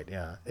royal, right?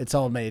 Yeah. It's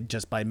all made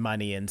just by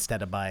money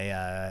instead of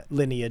by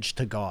lineage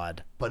to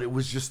God. But it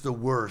was just the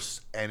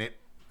worst, and it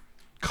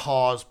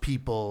caused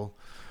people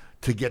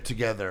to get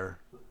together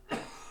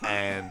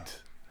and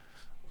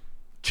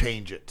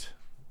change it.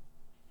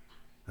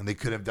 And they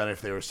couldn't have done it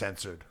if they were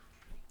censored.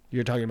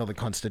 You're talking about the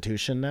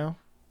Constitution now?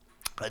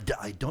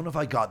 I don't know if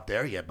I got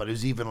there yet, but it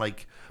was even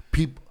like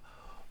people.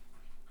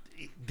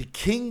 The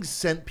kings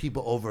sent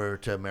people over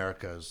to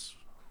Americas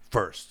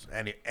first,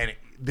 and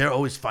they're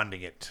always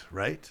funding it,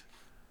 right?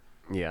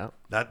 Yeah,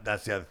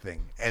 that's the other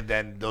thing. And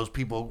then those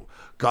people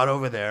got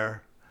over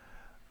there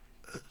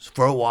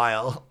for a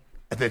while,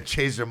 and then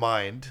changed their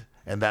mind,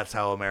 and that's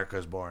how America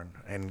is born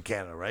in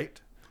Canada, right?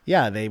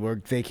 Yeah,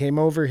 they came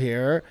over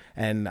here,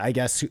 and I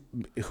guess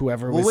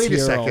whoever was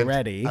here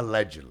already.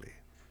 Allegedly.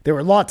 There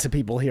were lots of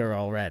people here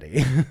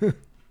already.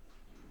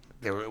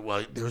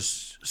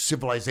 There's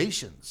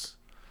civilizations.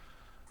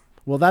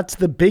 Well, that's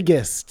the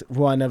biggest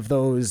one of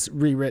those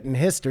rewritten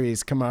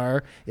histories,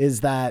 Kamar, is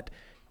that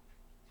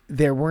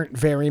there weren't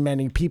very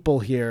many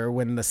people here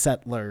when the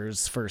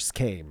settlers first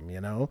came,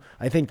 you know?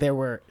 I think there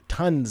were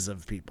tons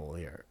of people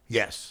here.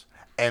 Yes.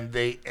 And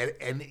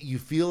and you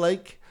feel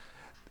like,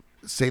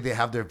 say they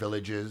have their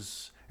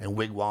villages and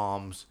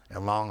wigwams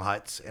and long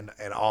huts and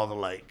all the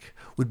like,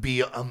 would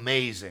be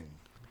amazing.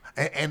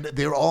 And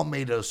they're all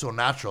made so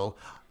natural,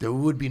 there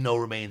would be no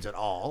remains at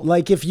all.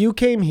 Like if you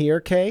came here,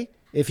 Kay,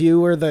 if you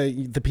were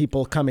the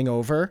people coming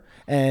over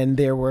and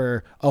there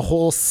were a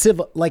whole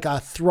like a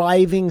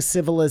thriving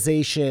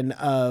civilization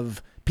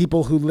of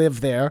people who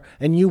live there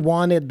and you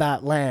wanted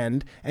that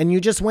land and you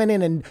just went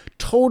in and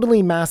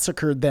totally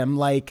massacred them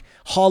like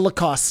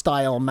Holocaust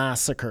style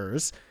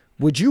massacres,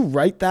 would you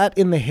write that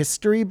in the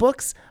history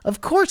books? Of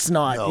course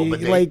not. No,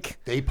 but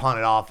they pawn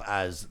it off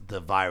as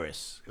the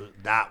virus.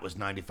 That was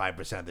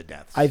 95% of the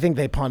deaths. I think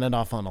they pawn it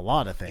off on a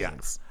lot of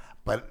things. Yeah.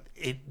 But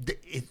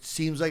it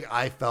seems like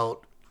I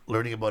felt,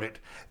 learning about it,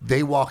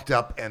 they walked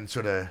up and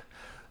sort of,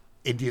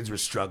 Indians were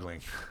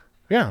struggling.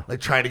 Yeah. Like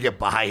trying to get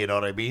by, you know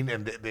what I mean?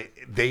 And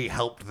they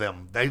helped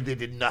them. They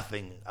did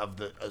nothing of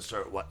the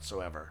sort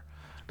whatsoever.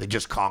 They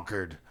just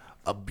conquered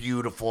a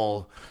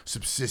beautiful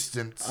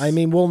subsistence. I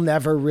mean, we'll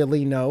never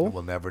really know.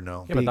 We'll never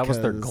know. Yeah, but that was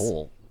their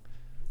goal.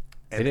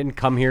 They didn't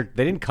come here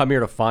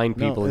to find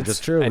people and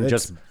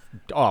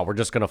we're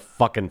just gonna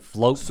fucking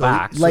float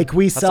back. Like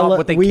we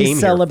celebrate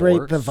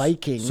the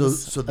Vikings.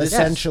 So this,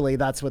 essentially,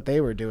 that's what they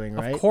were doing,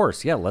 right? Of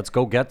course, yeah. Let's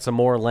go get some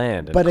more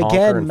land. And but conquer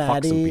again, and fuck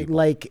some Maddie, people.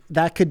 like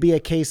that could be a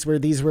case where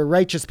these were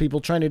righteous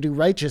people trying to do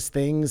righteous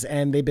things,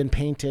 and they've been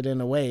painted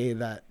in a way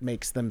that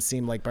makes them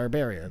seem like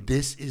barbarians.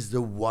 This is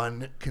the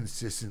one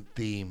consistent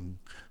theme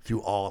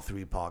through all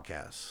three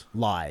podcasts.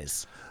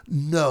 Lies.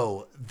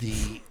 No,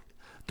 the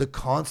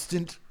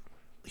constant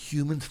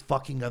humans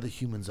fucking other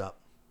humans up.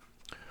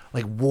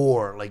 Like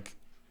war, like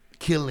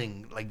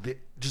killing, like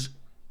just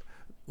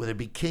whether it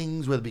be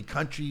kings, whether it be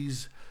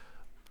countries.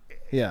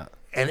 Yeah.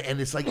 And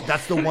it's like,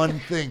 that's the one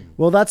thing.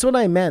 Well, that's what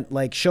I meant.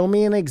 Like, show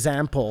me an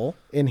example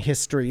in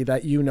history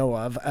that you know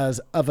of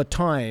as of a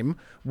time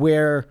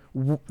where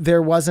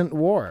there wasn't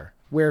war,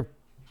 where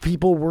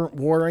people weren't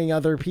warring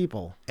other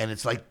people. And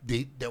it's like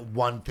the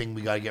one thing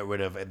we got to get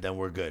rid of, and then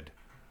we're good.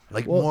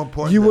 Like Well, more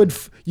important.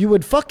 you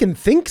would fucking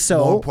think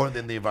so. more important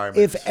than the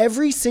environment. If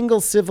every single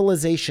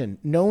civilization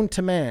known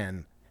to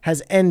man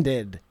has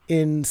ended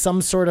in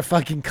some sort of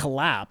fucking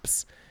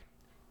collapse,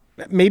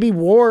 maybe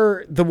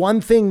war, the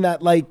one thing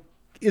that like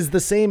is the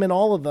same in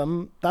all of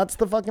them, that's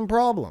the fucking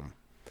problem.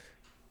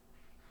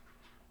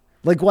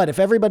 Like what? If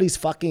everybody's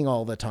fucking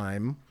all the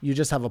time, you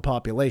just have a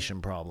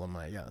population problem,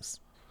 I guess.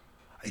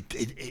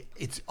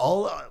 It's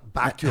all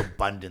back to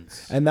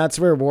abundance. And that's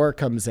where war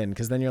comes in,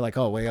 because then you're like,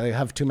 oh, we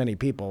have too many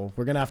people.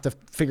 We're going to have to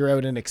figure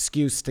out an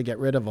excuse to get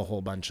rid of a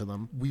whole bunch of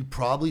them. We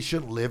probably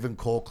shouldn't live in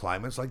cold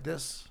climates like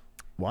this,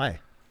 Why?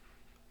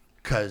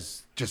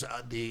 because just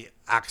the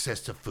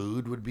access to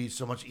food would be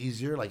so much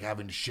easier, like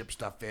having to ship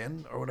stuff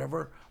in or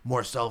whatever.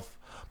 More self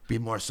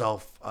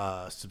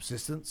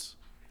subsistence.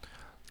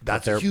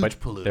 That's a huge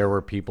polluter. There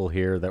were people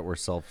here that were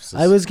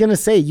I was going to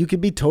say, you could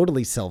be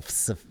totally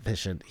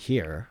self-sufficient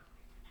here.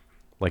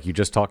 like you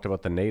just talked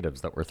about the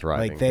natives that were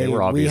thriving. Like they were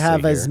we obviously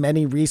have here. as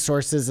many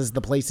resources as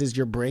the places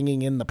you're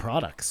bringing in the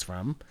products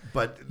from.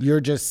 But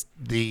You're just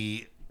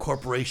the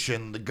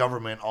corporation, the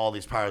government, all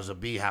these powers that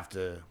be have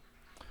to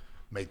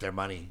make their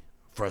money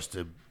for us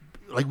to,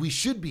 like, we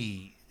should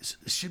be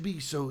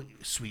so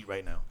sweet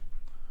right now,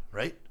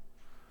 right?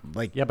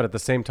 like, Yeah, but at the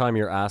same time,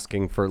 you're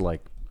asking for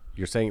like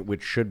you're saying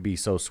which should be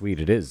so sweet.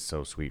 It is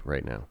so sweet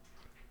right now.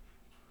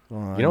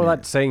 You know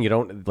that saying, you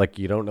don't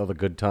know the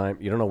good time.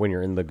 You don't know when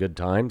you're in the good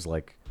times.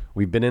 Like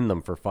we've been in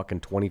them for fucking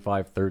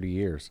 25, 30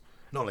 years.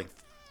 No, like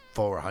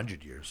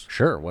 400 years.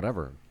 Sure,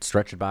 whatever.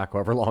 Stretch it back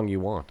however long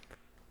you want.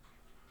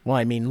 well,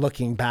 I mean,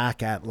 looking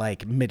back at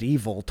like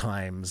medieval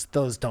times,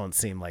 those don't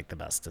seem like the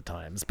best of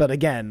times. But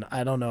again,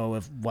 I don't know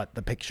if what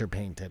the picture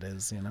painted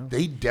is, you know?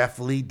 They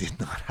definitely did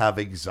not have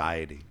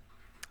anxiety.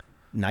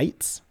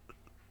 Knights?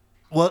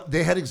 Well,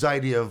 they had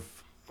anxiety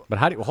of But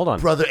how do you hold on?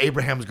 brother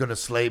Abraham's going to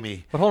slay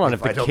me. But hold on,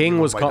 if I the don't king give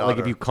him was my like, if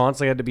daughter. you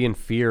constantly had to be in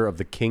fear of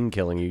the king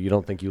killing you, you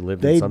don't think you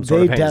lived They in some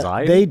sort of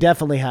anxiety? they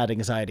definitely had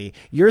anxiety.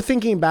 You're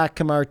thinking back,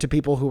 Kamar, to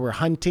people who were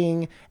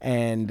hunting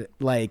and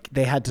like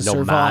they had to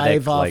Nomadic,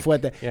 survive off like,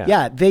 what the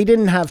yeah. they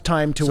didn't have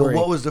time to So worry.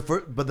 what was the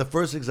first? But the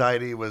first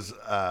anxiety was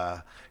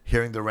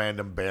hearing the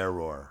random bear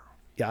roar,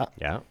 Yeah,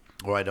 Yeah.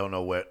 or I don't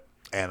know what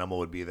animal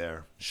would be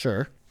there,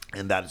 sure.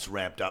 and that's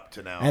ramped up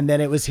to now. And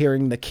then it was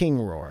hearing the king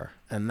roar,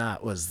 and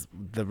that was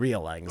the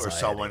real anxiety. or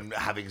someone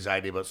have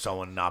anxiety about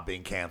someone not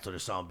being canceled or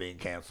someone being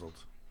canceled.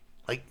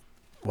 Like,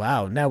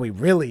 Wow, now we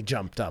really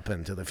jumped up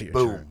into the future.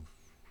 boom.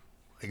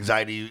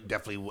 Anxiety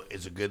definitely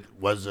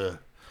was a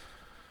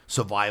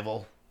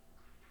survival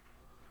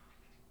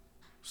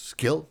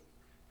skill.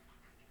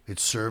 It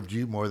served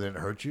you more than it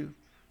hurt you.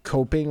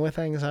 Coping with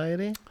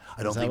anxiety?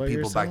 I don't Is that think what you're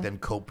people back saying? then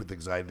coped with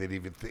anxiety. They didn't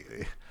even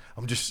think.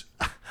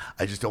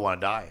 I just don't want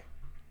to die.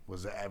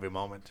 Was every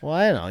moment. Well,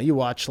 I don't know. You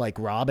watch like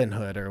Robin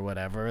Hood or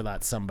whatever.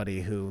 That's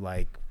somebody who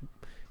like,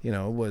 you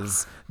know,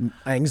 was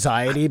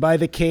anxiety by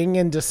the king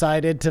and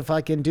decided to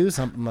fucking do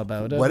something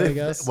about it. I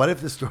guess. What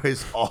if the story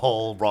is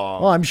all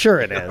wrong? Well, I'm sure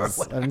it is.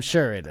 I'm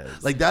sure it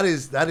is. Like that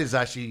is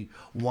actually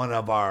one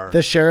of our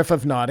The sheriff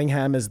of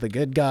Nottingham is the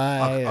good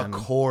guy. a and-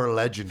 core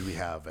legend we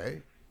have, eh?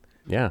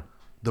 Yeah.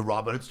 The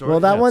Robin Hood story. well,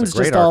 that it's a one's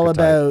great just all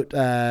archetype.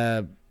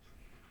 about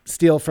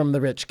steal from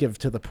the rich, give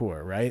to the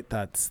poor, right?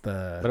 That's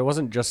the. But it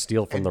wasn't just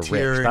steal from And the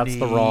rich. That's the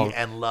tyranny wrong.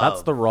 and love.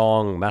 That's the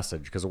wrong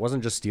message because it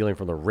wasn't just stealing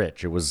from the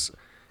rich. It was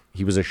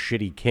he was a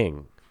shitty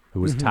king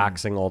who was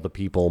taxing all the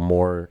people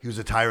more. He was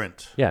a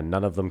tyrant. Yeah,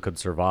 none of them could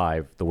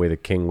survive the way the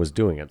king was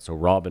doing it. So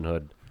Robin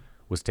Hood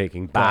was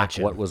taking back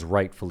Gotcha. what was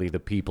rightfully the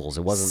people's.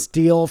 It wasn't.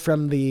 Steal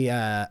from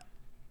the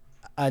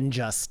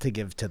unjust to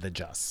give to the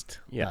just.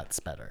 Yeah.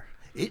 That's better.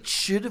 It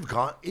should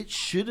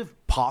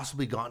have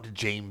possibly gone to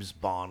James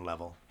Bond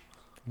level.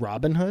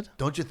 Robin Hood?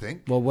 Don't you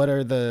think? Well, what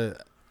are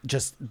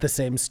just the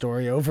same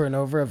story over and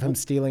over of him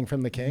stealing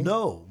from the king?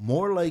 No,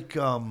 more like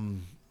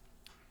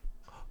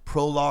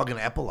prologue and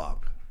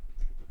epilogue.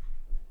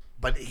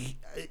 But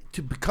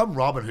to become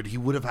Robin Hood, he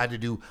would have had to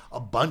do a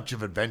bunch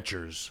of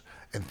adventures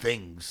and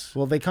things.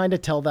 Well, they kind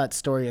of tell that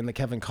story in the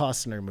Kevin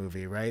Costner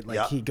movie, right? Like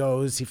Yeah. he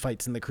goes, he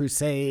fights in the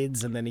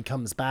Crusades, and then he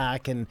comes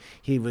back, and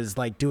he was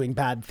like doing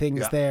bad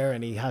things Yeah. there,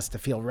 and he has to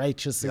feel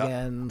righteous Yeah.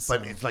 again. So.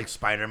 But it's like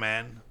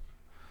Spider-Man.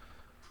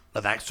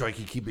 That story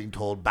can keep being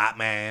told.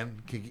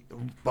 Batman.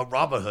 But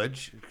Robin Hood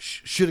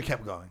should have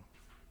kept going.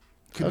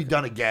 Could be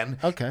done again.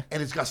 Okay.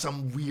 And it's got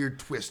some weird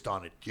twist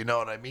on it. You know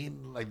what I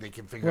mean? Like they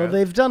can figure Well, out.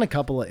 they've done a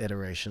couple of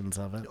iterations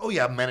of it. Oh,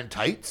 yeah. Men in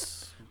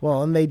Tights.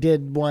 Well, and they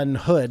did one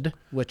Hood,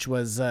 which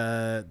was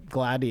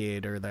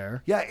Gladiator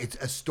there. Yeah, it's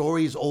a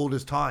story as old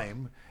as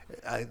time.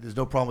 There's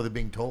no problem with it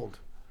being told.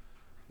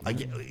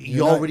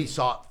 You already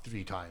saw it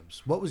 3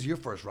 times. What was your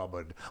first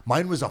Robin Hood?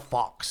 Mine was a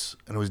Fox,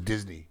 and it was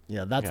Disney.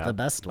 Yeah, that's Yeah, the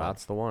best one.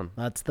 That's the one.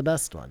 That's the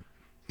best one.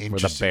 Where the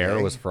Interesting, bear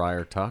eh? was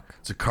Friar Tuck.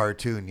 It's a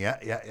cartoon.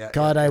 Yeah.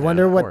 God, I Yeah,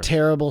 wonder of what course.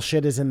 terrible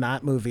shit is in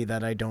that movie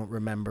that I don't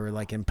remember,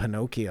 like in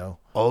Pinocchio.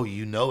 Oh,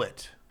 you know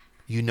it.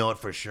 You know it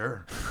for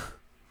sure.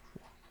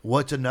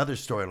 What's another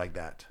story like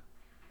that?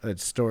 A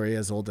story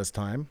as old as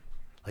time.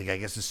 Like, I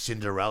guess it's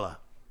Cinderella.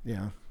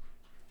 Yeah.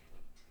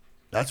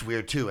 That's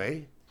weird too, eh?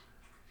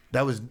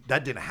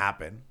 That didn't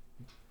happen.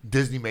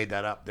 Disney made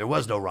that up. There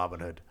was no Robin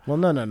Hood. Well,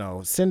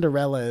 no.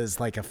 Cinderella is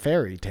like a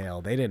fairy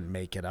tale. They didn't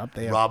make it up.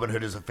 Robin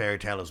Hood is a fairy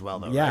tale as well,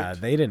 though, Yeah,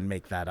 right? they didn't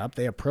make that up.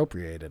 They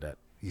appropriated it.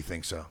 You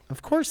think so?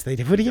 Of course they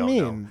did. What do you don't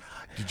mean? know.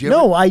 Did you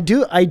No, I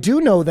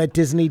do know that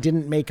Disney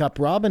didn't make up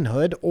Robin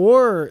Hood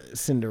or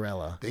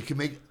Cinderella. They can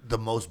make the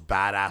most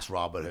badass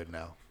Robin Hood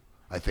now.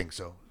 I think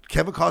so.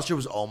 Kevin Costner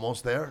was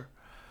almost there.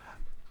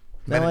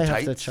 Now Men in I have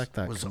to Tights check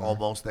that, was Connor.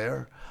 almost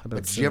there. about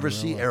But did you ever see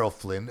Cinderella? Errol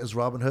Flynn as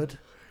Robin Hood?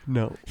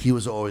 No. He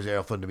was always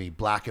Errol Flynn to me.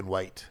 Black and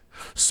white.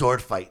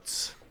 Sword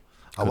fights.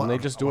 Couldn't they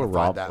just do a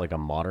like a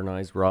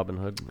modernized Robin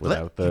Hood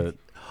without the?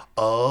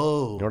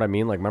 Oh. You know what I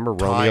mean? Like, remember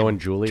Romeo and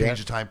Juliet? Change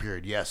the time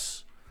period.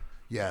 Yes.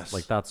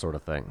 Like that sort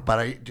of thing.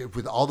 But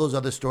with all those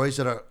other stories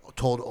that are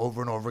told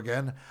over and over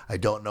again, I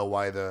don't know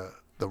why the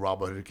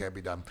Robin Hood can't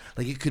be done.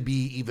 Like, it could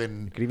be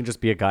even. It could even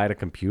just be a guy at a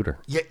computer.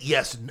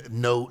 Yes.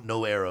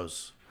 No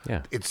arrows.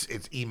 Yeah. It's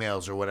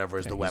emails or whatever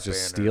is the weapon.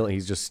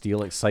 He's just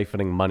stealing,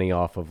 siphoning money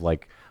off of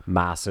like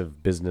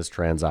massive business Okay,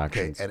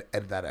 transactions.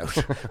 edit that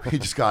out. We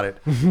just got it.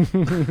 It's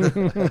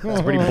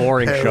a pretty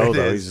boring There show it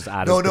though. is. He's just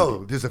added.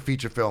 No. There's a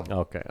feature film.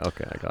 Okay,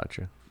 I got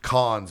you.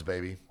 Cons,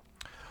 baby.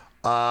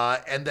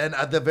 And then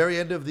at the very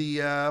end of the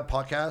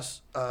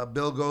podcast,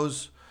 Bill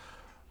goes,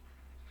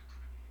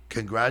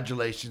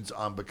 "Congratulations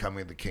on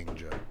becoming the king,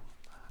 Joe."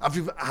 After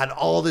you've had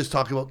all this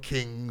talk about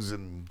kings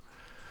and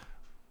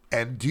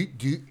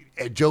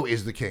Joe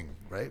is the king,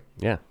 right?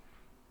 Yeah.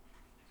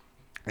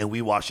 And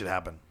we watched it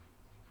happen.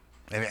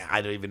 And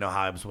I don't even know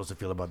how I'm supposed to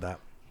feel about that.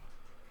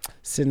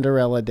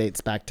 Cinderella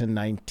dates back to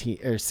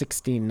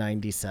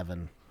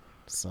 1697,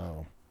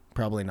 so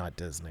probably not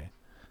Disney.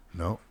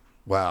 No.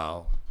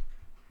 Well,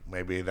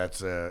 maybe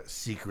that's a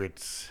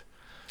secret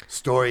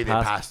story they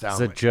passed down.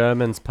 The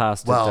Germans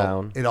passed it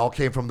down. It all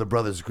came from the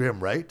Brothers Grimm,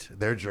 right?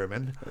 They're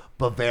German.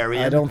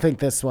 Bavarian. I don't think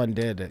this one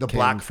did. It The came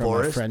Black from a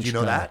Forest. French Do you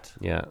know tribe. that?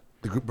 Yeah.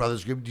 The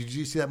Brothers Grimm. Did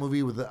you see that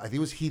movie with, I think it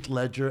was Heath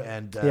Ledger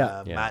and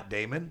Yeah. Matt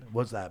Damon?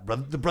 What's that?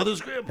 The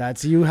Brothers Grimm.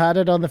 That's you had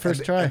it on the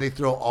first and, try. And they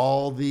throw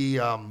all the,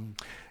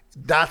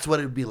 that's what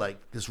it would be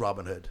like, this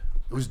Robin Hood.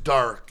 It was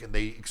dark, and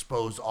they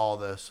exposed all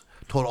this,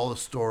 told all the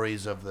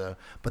stories of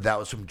but that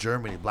was from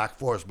Germany. Black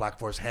Forest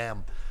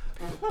ham.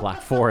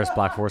 Black Forest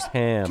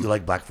ham. Do you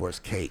like Black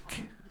Forest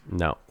cake?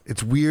 No.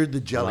 It's weird, the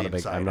jelly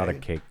inside. I'm not a eh?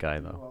 cake guy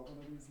though.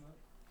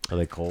 Are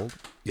they cold?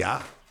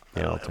 Yeah.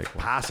 Yeah, I'll take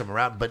one. Pass them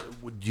around. But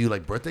do you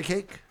like birthday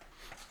cake?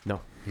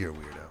 No. You're a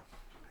weirdo.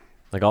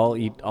 Like I'll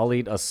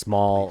eat a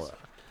small.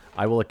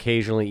 I will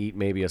occasionally eat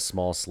maybe a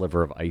small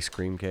sliver of ice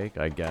cream cake,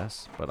 I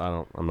guess. But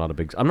I'm not a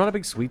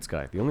big sweets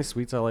guy. The only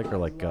sweets I like are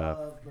like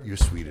You're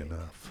sweet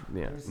enough.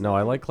 yeah. No,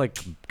 I like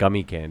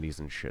gummy candies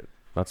and shit.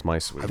 That's my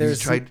sweet. Have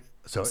There's you tried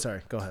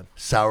Sorry, go ahead.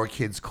 Sour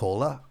Kids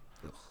Cola?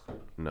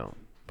 No,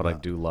 but I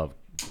do love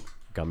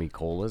gummy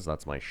colas.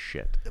 That's my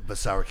shit. But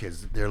Sour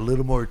Kids, they're a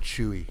little more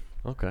chewy.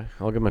 Okay,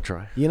 I'll give them a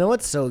try. You know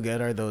what's so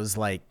good are those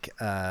like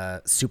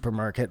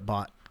supermarket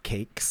bought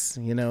cakes.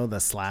 You know, the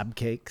slab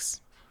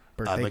cakes,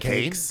 birthday McCain?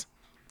 cakes.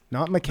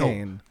 Not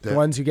McCain. the- the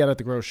ones you get at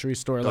the grocery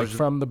store, like Those are-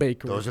 from the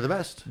bakery. Those are the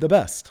best. the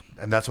best.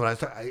 And that's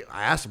what I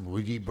asked him,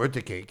 would you eat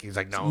birthday cake? He's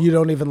like, no. You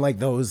don't even like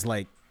those.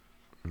 Like,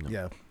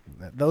 yeah,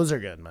 those are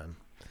good, man.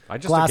 I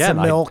just Glass again,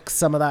 of milk,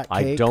 some of that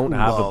I cake. don't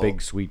have Well, a big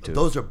sweet tooth.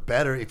 Those are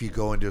better if you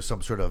go into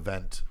some sort of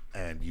event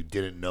and you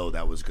didn't know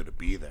that was going to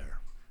be there.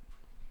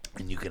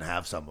 And you can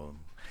have some of them.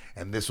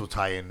 And this will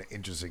tie in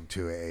interesting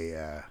to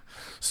a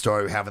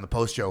story we have in the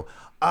post show.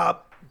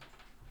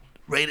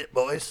 Rate it,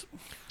 boys.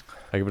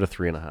 I give it a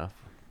 3.5.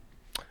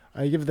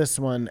 I give this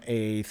one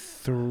a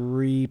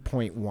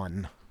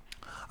 3.1.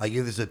 I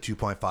give this a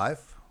 2.5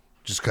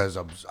 just because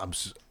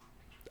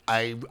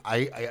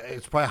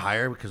it's probably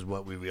higher because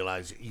what we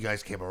realized, you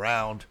guys came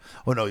around.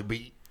 Oh, no, but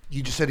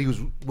you just said he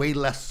was way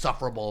less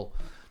sufferable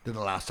than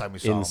the last time we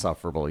saw him.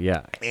 Insufferable,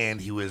 yeah.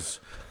 And he was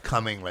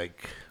coming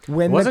like...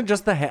 When It wasn't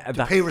just the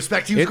pay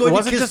respect. He was going to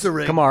wasn't kiss just, the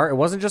ring. Kamar, it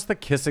wasn't just the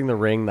kissing the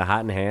ring, the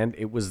hat in hand.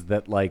 It was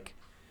that, like,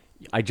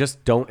 I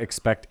just don't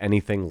expect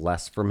anything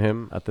less from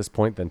him at this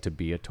point than to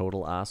be a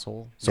total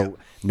asshole. So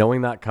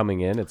knowing that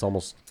coming in, it's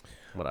almost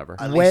whatever.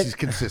 At When- least he's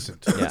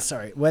consistent.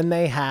 Sorry, when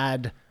they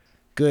had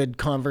good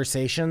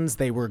conversations,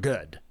 they were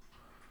good.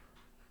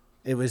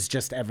 It was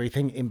just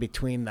everything in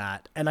between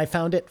that, and I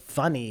found it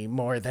funny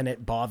more than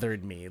it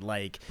bothered me.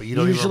 Like, But you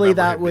don't even usually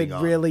remember that him would being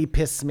on. really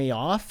piss me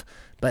off,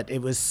 but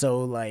it was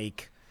so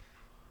like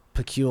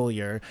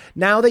peculiar.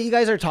 Now that you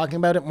guys are talking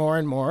about it more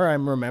and more,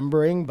 I'm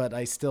remembering, but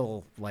I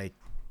still like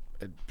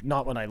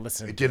not when I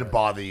listened. It to didn't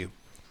bother you.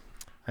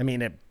 I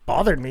mean, it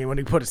bothered me when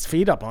he put his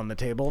feet up on the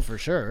table for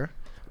sure.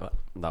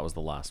 That was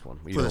the last one.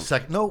 You For the don't-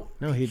 second, no,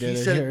 No, he did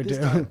it said here, this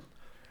dude. time.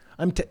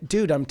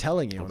 Dude, I'm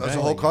telling you. That's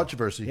a whole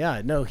controversy.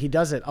 Yeah, no, he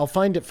does it. I'll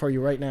find it for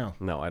you right now.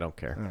 No, I don't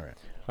care. All right.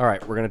 All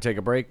right, we're going to take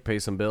a break, pay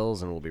some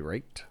bills, and we'll be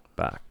right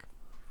back.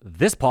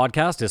 This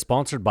podcast is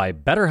sponsored by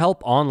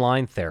BetterHelp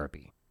Online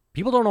Therapy.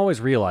 People don't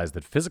always realize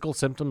that physical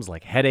symptoms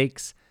like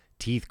headaches,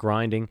 teeth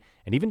grinding,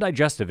 and even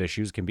digestive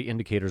issues can be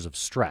indicators of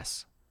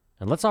stress,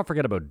 And let's not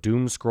forget about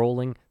doom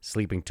scrolling,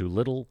 sleeping too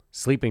little,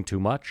 sleeping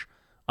too much,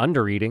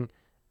 undereating,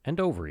 and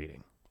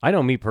overeating. I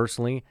know me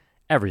personally,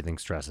 everything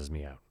stresses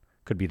me out.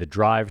 Could be the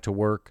drive to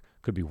work,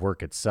 could be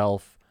work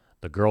itself,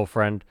 the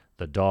girlfriend,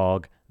 the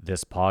dog,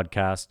 this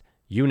podcast,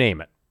 you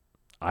name it.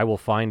 I will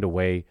find a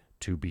way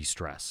to be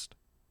stressed.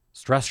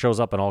 Stress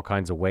shows up in all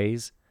kinds of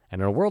ways, and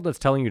in a world that's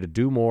telling you to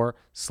do more,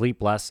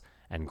 sleep less,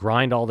 and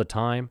grind all the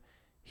time,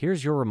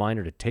 here's your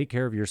reminder to take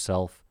care of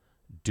yourself,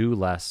 do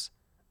less,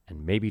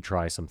 and maybe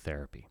try some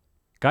therapy.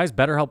 Guys,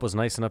 BetterHelp was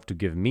nice enough to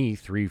give me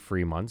 3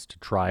 free months to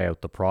try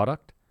out the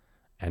product,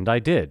 and I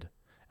did.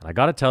 And I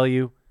gotta tell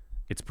you,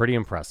 it's pretty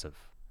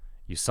impressive.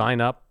 You sign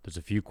up, there's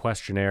a few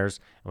questionnaires,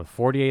 and with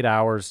 48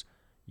 hours,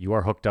 you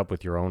are hooked up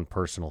with your own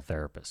personal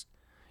therapist.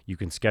 You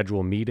can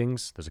schedule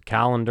meetings, there's a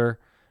calendar,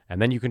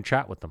 and then you can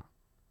chat with them.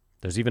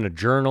 There's even a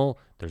journal,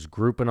 there's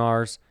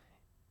Groupinars.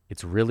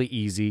 It's really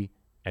easy,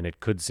 and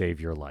it could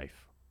save your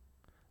life.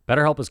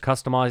 BetterHelp is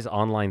customized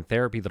online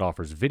therapy that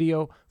offers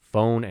video,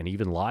 phone, and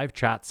even live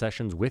chat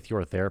sessions with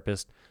your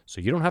therapist, so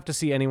you don't have to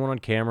see anyone on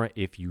camera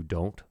if you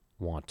don't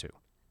want to.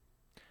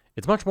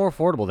 It's much more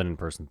affordable than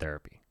in-person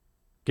therapy.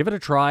 Give it a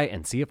try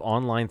and see if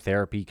online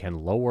therapy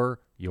can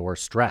lower your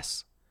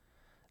stress.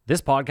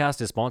 This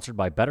podcast is sponsored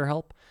by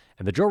BetterHelp,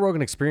 and the Joe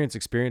Rogan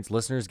Experience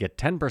listeners get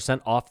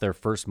 10% off their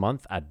first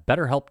month at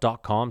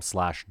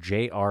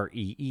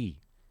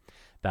betterhelp.com/JREE.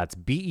 That's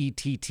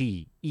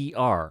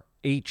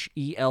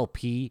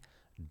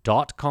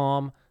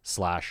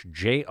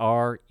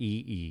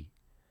BetterHelp.com/JREE.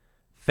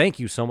 Thank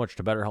you so much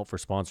to BetterHelp for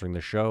sponsoring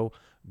the show.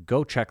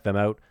 Go check them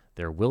out.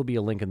 There will be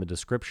a link in the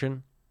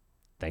description.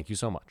 Thank you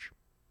so much.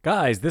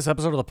 Guys, this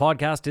episode of the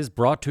podcast is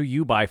brought to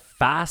you by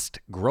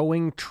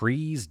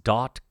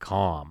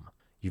FastGrowingTrees.com.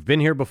 You've been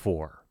here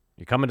before.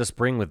 You come into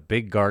spring with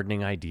big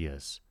gardening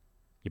ideas.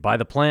 You buy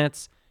the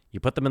plants, you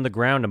put them in the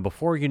ground, and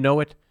before you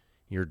know it,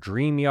 your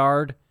dream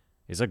yard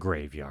is a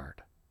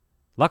graveyard.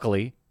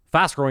 Luckily,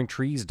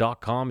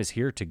 FastGrowingTrees.com is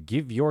here to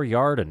give your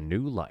yard a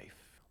new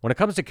life. When it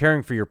comes to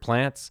caring for your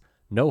plants,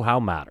 know-how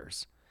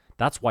matters.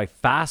 That's why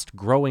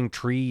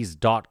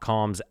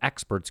FastGrowingTrees.com's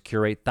experts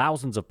curate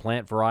thousands of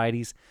plant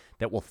varieties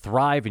that will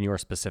thrive in your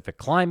specific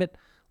climate,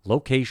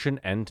 location,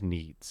 and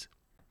needs.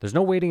 There's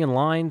no waiting in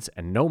lines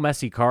and no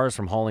messy cars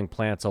from hauling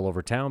plants all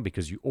over town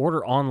because you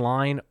order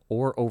online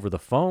or over the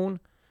phone,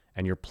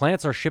 and your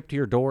plants are shipped to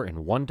your door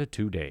in 1 to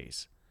 2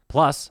 days.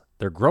 Plus,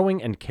 their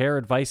growing and care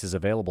advice is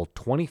available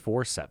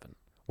 24/7.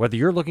 Whether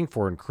you're looking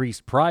for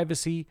increased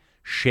privacy,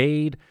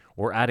 shade,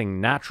 or adding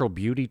natural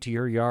beauty to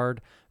your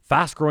yard,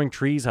 Fast Growing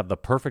Trees have the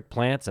perfect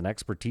plants and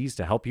expertise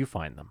to help you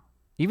find them.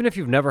 Even if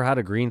you've never had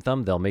a green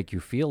thumb, they'll make you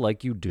feel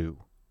like you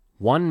do.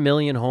 1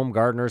 million home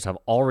gardeners have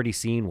already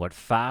seen what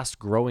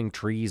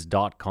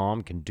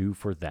FastGrowingTrees.com can do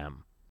for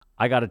them.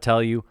 I got to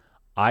tell you,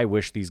 I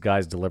wish these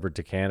guys delivered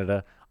to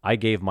Canada. I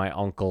gave my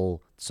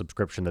uncle the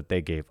subscription that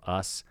they gave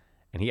us,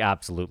 and he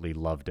absolutely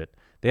loved it.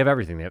 They have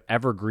everything. They have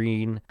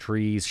evergreen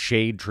trees,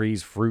 shade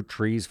trees, fruit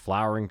trees,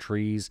 flowering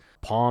trees,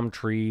 palm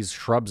trees,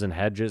 shrubs and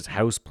hedges,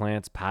 house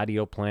plants,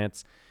 patio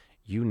plants.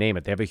 You name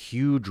it. They have a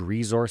huge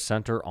resource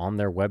center on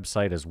their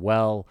website as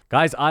well.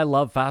 Guys, I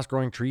love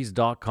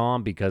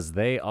FastGrowingTrees.com because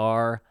they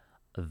are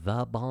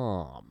the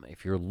bomb.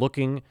 If you're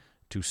looking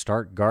to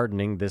start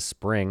gardening this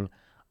spring,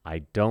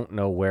 I don't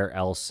know where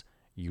else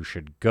you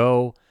should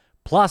go.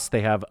 Plus,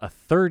 they have a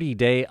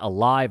 30-day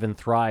Alive and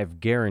Thrive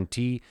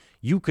guarantee.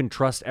 You can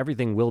trust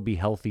everything will be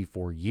healthy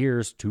for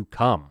years to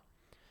come.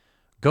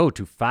 Go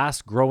to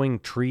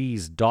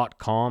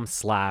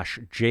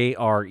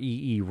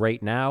FastGrowingTrees.com/JREE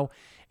right now,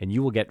 and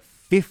you will get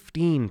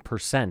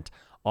 15%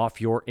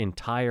 off your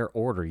entire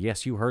order.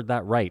 Yes, you heard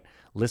that right.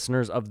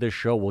 Listeners of this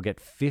show will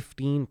get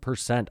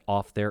 15%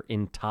 off their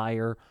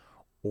entire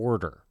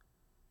order.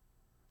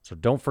 So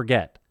don't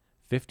forget,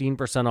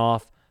 15%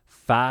 off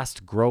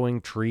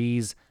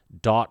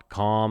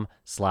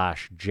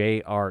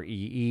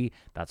FastGrowingTrees.com/JREE.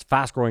 That's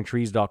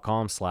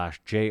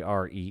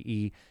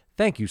FastGrowingTrees.com/JREE.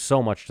 Thank you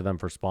so much to them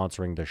for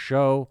sponsoring the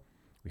show.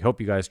 We hope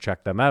you guys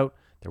check them out.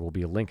 There will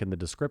be a link in the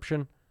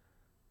description.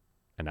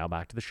 And now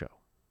back to the show.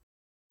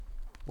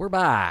 We're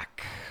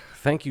back.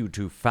 Thank you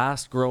to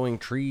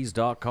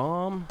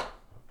FastGrowingTrees.com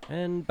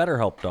and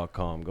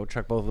BetterHelp.com. Go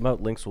check both of them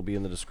out. Links will be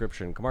in the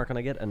description. Kamar, can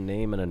I get a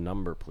name and a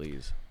number,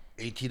 please?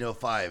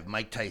 1805,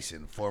 Mike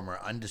Tyson, former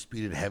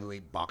undisputed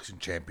heavyweight boxing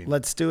champion.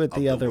 Let's do it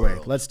the other way.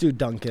 Let's do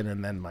Duncan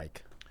and then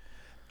Mike.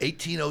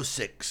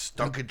 1806,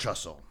 Duncan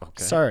Trussell.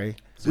 Okay. Sorry.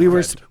 We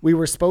were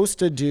supposed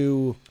to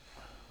do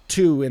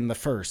 2 in the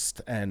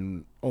first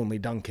and only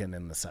Duncan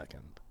in the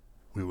second.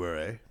 We were,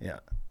 eh? Yeah.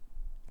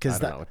 I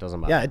don't know. It doesn't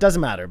matter. Yeah, it doesn't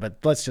matter, but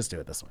let's just do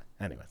it this way.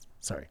 Anyways,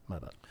 sorry, my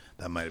bad.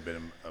 That might have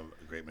been a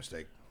great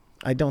mistake.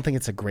 I don't think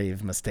it's a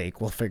grave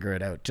mistake. We'll figure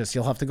it out. Just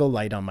you'll have to go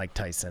light on Mike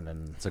Tyson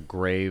and It's a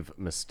grave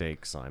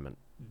mistake, Simon.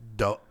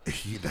 Don't,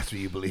 that's what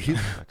you believe?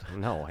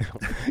 No, I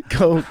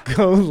don't.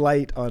 go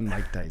light on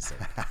Mike Tyson.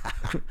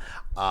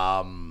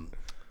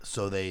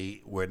 So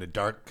they were in a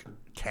dark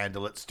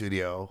candlelit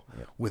studio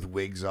with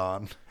wigs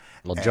on.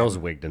 Well, Joe's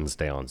wig didn't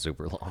stay on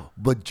super long.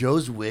 But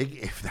Joe's wig,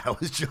 if that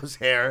was Joe's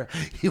hair,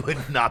 he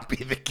would not be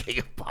the king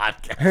of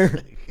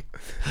podcasting.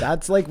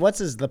 That's like,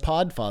 the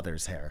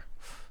Podfather's hair?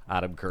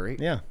 Adam Curry.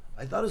 Yeah.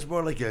 I thought it was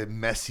more like a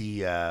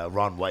messy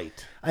Ron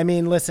White. I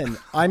mean, listen,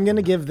 I'm going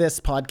to give this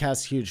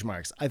podcast huge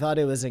marks. I thought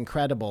it was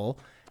incredible.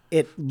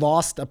 It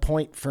lost a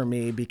point for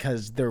me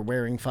because they're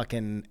wearing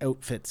fucking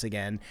outfits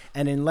again.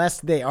 And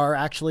unless they are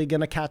actually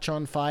going to catch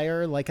on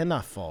fire, like,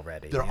 enough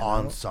already. They're you know?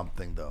 on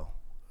something, though,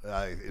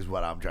 is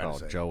what I'm trying to Oh,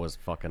 say. Joe was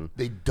fucking.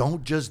 They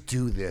don't just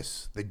do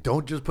this. They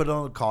don't just put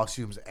on the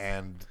costumes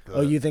and Oh,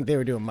 you think they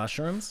were doing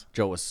mushrooms?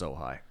 Joe was so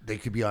high. they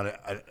could be on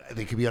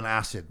they could be on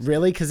acid.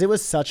 Really? Because it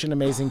was such an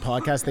amazing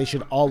podcast. They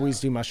should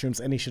always do mushrooms,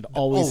 and he should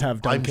always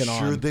have Duncan I'm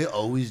sure on. they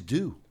always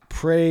do.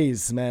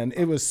 Praise, man.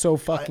 It was so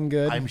fucking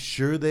good. I'm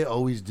sure they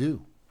always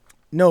do.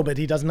 No, but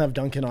he doesn't have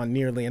Duncan on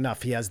nearly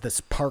enough. He has this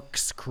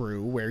Parks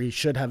crew where he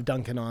should have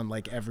Duncan on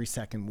like every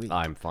second week.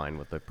 I'm fine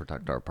with the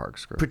Protect Our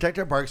Parks crew. Protect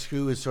Our Parks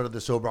crew is sort of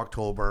the Sober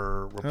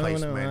October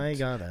replacement. I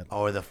got it.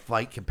 Or the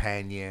Fight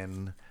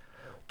Companion.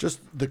 Just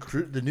the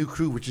crew, the new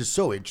crew, which is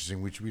so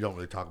interesting, which we don't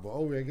really talk about.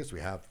 Oh, I guess we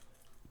have.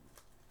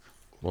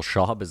 Well,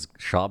 Schaub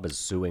is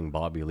suing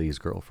Bobby Lee's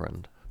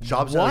girlfriend.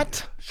 Schaub's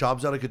What?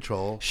 Schaub's out of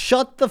control.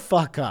 Shut the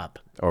fuck up.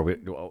 Or we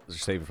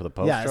save it for the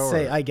post Yeah, show?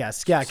 say or- I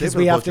guess. Yeah, because Save it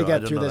we for have post to show. I get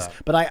didn't through know this.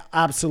 that. But I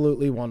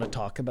absolutely want to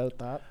talk about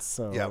that.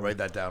 So Yeah, write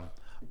that down.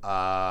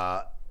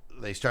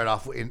 They start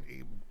off in.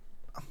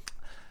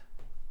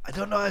 I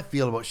don't know how I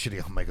feel about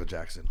shitting on Michael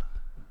Jackson.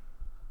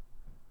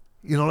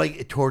 You know, like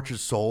it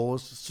tortures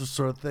souls,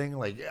 sort of thing.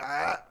 Like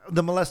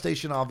the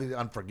molestation, obviously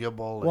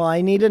unforgivable. Well,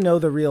 I need to know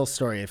the real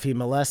story. If he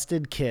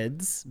molested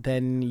kids,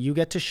 then you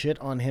get to shit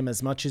on him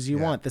as much as you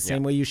want. The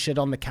same way you shit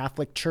on the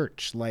Catholic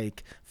Church.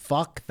 Like,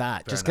 fuck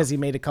that. Just because he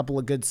made a couple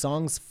of good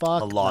songs,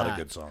 fuck a lot that. of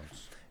good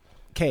songs.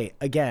 Okay,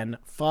 again,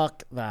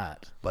 fuck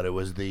that. But it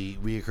was the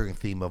recurring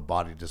theme of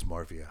body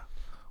dysmorphia.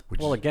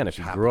 Which Well, is- again, which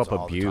if you grew up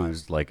happens all the time.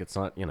 abused, like it's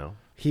not,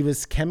 He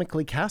was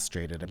chemically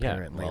castrated,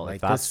 apparently. well, if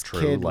like, that's this true,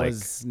 kid like-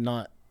 was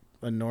not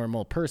a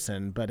normal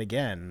person. But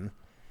again,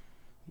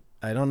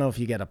 I don't know if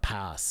you get a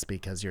pass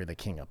because you're the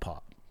king of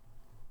pop.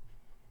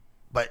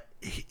 But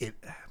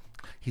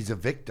he's a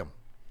victim,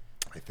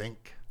 I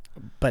think.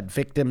 But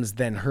victims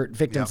then hurt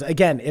victims. Yep.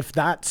 Again, if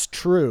that's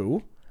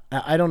true,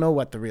 I don't know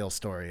what the real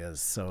story is.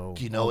 So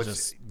Do you know I'll what's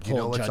just Do you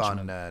know hold what's on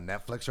judgment.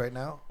 Netflix right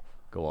now?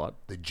 go on.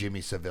 The Jimmy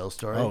Savile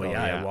story. Oh, yeah,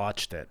 yeah. I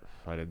watched it.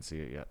 I didn't see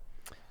it yet.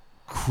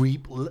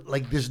 Creep.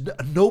 Like there's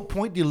no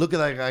point. You look at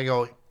that guy and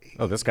go,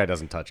 Oh, this guy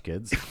doesn't touch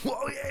kids. well,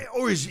 yeah,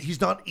 or he's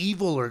not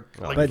evil or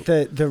like.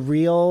 But the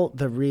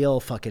real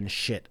fucking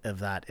shit of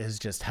that is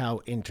just how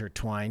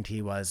intertwined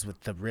he was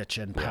with the rich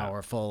and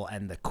powerful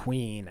and the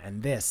queen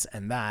and this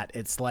and that.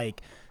 It's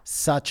like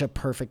such a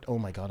perfect. Oh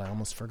my god, I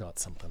almost forgot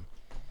something.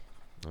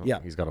 Oh,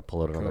 Yeah. He's got to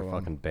pull out another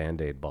fucking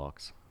Band-Aid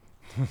box.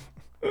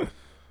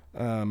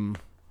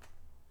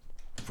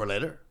 For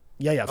later.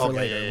 Yeah, for Okay,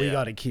 later. yeah, We yeah.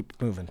 got to keep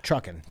moving.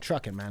 Trucking,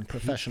 man.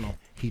 Professional.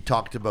 He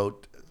talked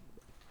about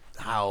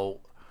how,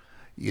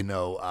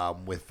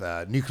 with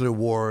nuclear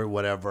war or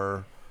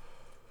whatever,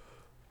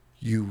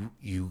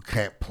 you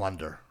can't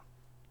plunder,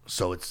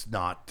 so it's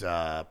not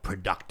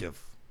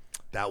productive,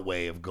 that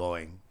way of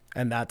going.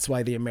 And that's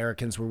why the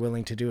Americans were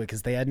willing to do it,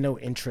 because they had no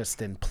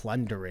interest in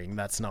plundering.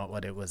 That's not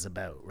what it was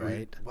about,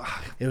 right?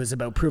 It was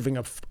about proving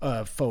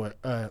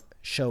a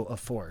show of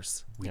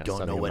force. We Yeah, don't know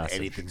sending a what message.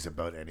 anything's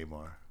about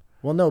anymore.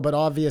 Well, no, but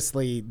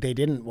obviously they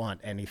didn't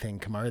want anything,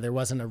 Kamar. There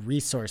wasn't a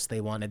resource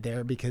they wanted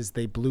there because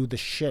they blew the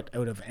shit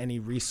out of any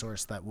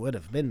resource that would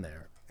have been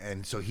there.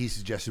 And so he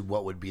suggested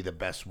what would be the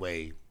best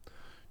way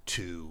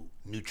to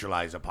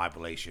neutralize a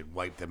population,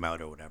 wipe them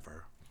out or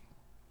whatever.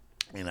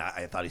 And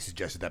I thought he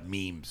suggested that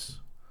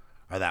memes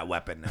are that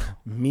weapon now.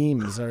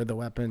 Memes are the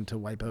weapon to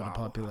wipe out a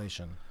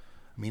population.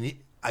 I mean,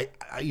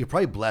 you're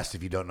probably blessed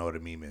if you don't know what a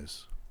meme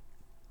is.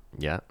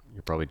 Yeah,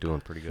 you're probably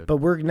doing pretty good. But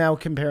we're now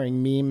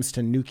comparing memes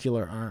to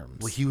nuclear arms.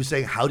 Well, he was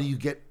saying, how do you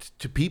get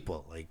to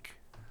people?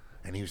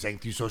 And he was saying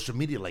through social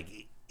media, like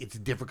it's a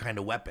different kind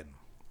of weapon,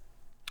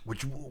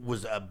 which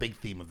was a big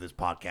theme of this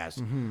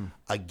podcast.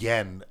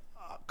 Again,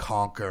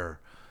 conquer,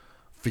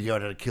 figure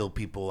out how to kill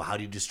people. How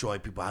do you destroy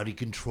people? How do you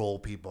control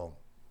people?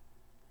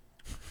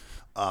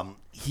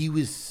 He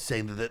was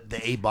saying that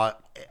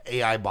the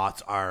AI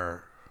bots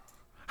are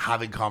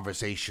having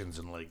conversations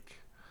and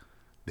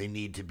they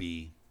need to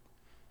be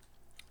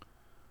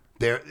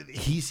there.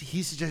 He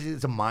suggested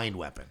it's a mind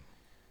weapon.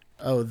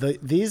 Oh,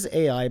 these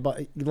AI,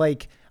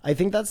 I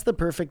think that's the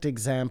perfect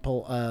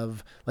example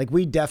of,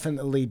 we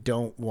definitely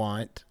don't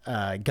want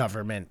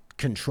government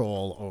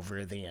control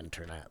over the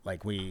internet.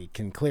 We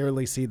can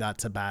clearly see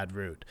that's a bad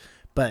route.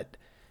 But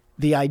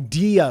the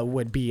idea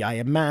would be, I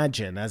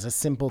imagine, as a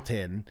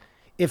simpleton,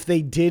 if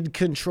they did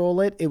control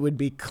it, it would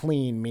be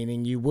clean,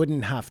 meaning you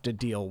wouldn't have to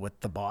deal with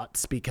the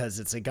bots because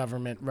it's a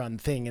government-run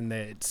thing and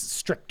it's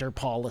stricter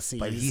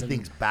policies. But he and-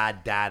 thinks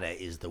bad data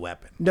is the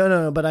weapon.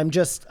 No, but I'm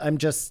just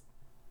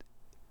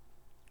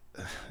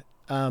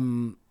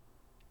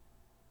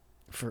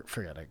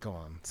Forget it. Go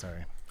on.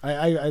 Sorry.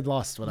 I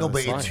lost what I No,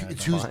 was but saying.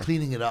 it's who's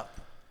cleaning it up.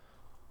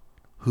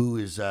 Who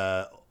is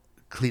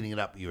cleaning it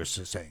up? You were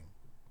saying.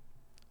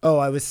 Oh,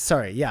 I was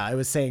sorry. Yeah, I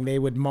was saying they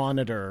would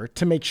monitor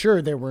to make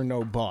sure there were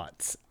no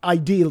bots.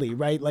 Ideally,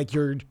 right? Like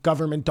your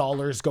government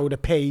dollars go to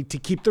pay to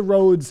keep the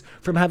roads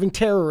from having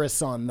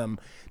terrorists on them.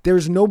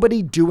 There's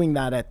nobody doing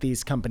that at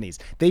these companies.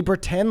 They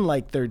pretend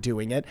like they're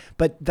doing it,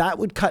 but that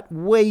would cut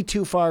way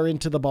too far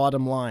into the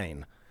bottom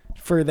line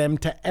for them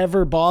to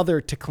ever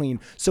bother to clean.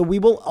 So we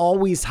will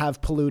always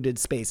have polluted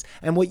space.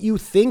 And what you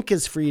think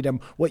is freedom,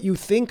 what you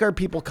think are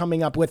people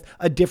coming up with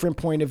a different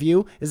point of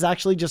view, is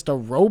actually just a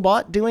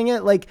robot doing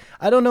it. Like,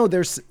 I don't know,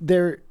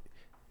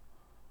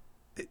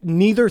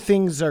 neither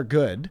things are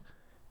good,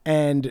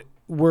 and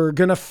we're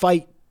going to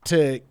fight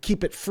to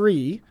keep it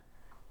free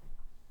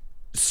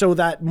so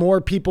that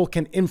more people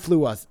can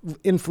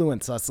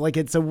influence us. Like,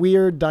 it's a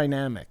weird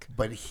dynamic.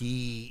 But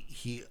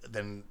he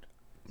then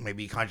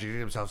maybe contradicted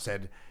himself,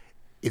 said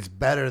it's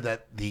better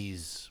that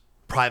these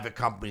private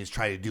companies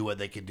try to do what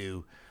they can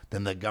do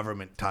than the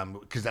government time,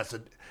 because that's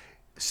a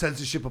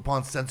censorship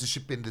upon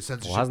censorship into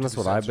censorship. Well, hasn't this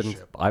into what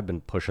censorship. I've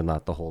been pushing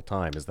that the whole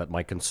time? Is that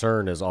my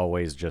concern is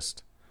always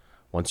just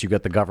once you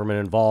get the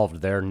government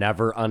involved, they're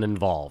never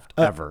uninvolved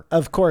ever.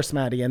 Of course,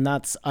 Maddie, and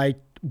I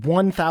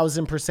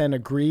 1000%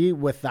 agree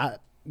with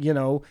that. You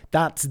know,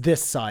 that's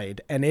this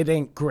side, and it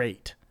ain't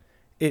great.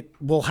 It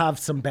will have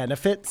some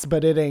benefits,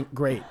 but it ain't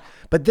great.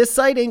 But this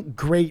side ain't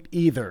great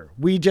either.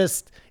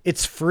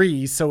 It's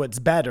free, so it's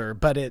better,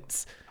 but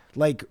it's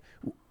like,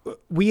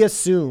 we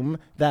assume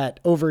that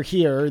over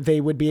here they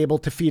would be able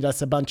to feed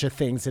us a bunch of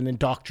things and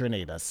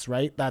indoctrinate us,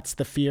 right? That's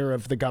the fear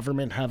of the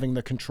government having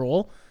the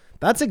control.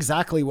 That's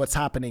exactly what's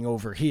happening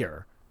over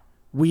here.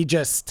 We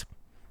just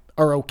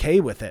are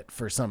okay with it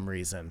for some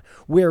reason.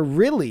 We're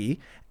really,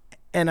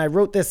 and I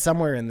wrote this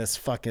somewhere in this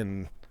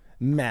fucking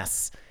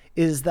mess,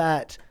 is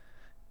that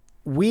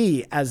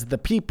we as the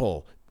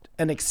people,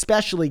 and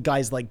especially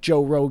guys like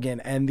Joe Rogan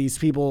and these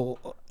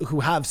people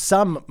who have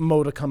some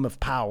modicum of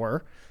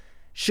power,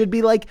 should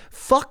be like,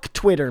 fuck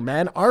Twitter,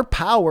 man. Our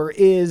power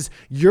is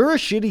you're a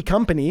shitty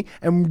company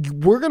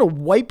and we're going to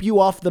wipe you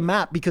off the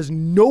map because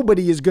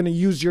nobody is going to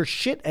use your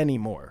shit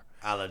anymore.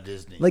 A la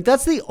Disney. Like,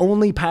 that's the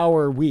only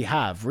power we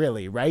have,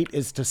 really, right?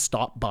 Is to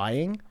stop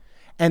buying.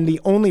 And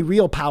the only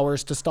real power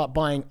is to stop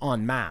buying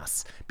en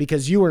masse,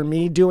 because you or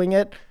me doing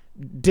it,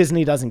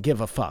 Disney doesn't give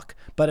a fuck.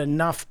 But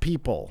enough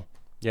people.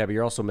 Yeah, but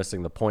you're also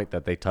missing the point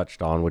that they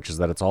touched on, which is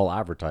that it's all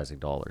advertising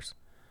dollars.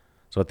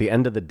 So at the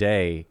end of the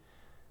day,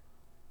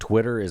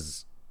 Twitter,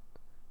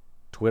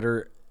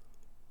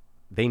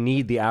 they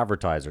need the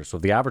advertisers. So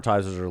if the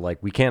advertisers are like,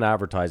 we can't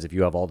advertise if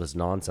you have all this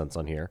nonsense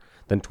on here,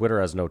 then Twitter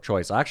has no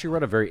choice. I actually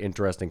read a very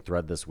interesting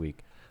thread this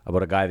week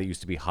about a guy that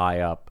used to be high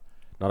up,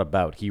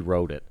 he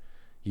wrote it.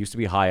 He used to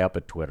be high up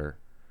at Twitter.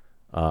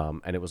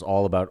 And it was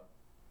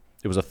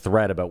a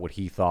thread about what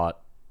he thought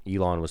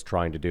Elon was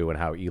trying to do and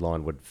how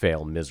Elon would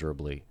fail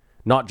miserably.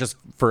 Not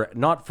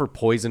for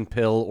poison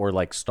pill or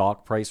like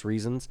stock price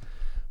reasons,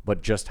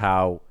 but just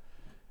how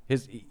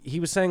he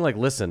was saying, like,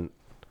 listen,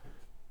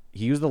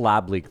 he used the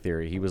lab leak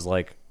theory. He was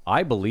like,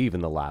 I believe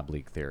in the lab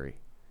leak theory.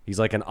 He's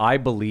like, and I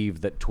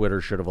believe that Twitter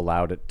should have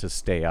allowed it to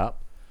stay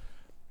up.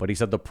 But he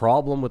said the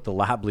problem with the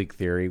lab leak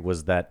theory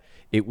was that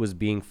it was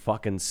being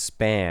fucking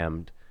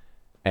spammed,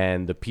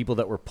 and the people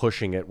that were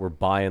pushing it were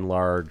by and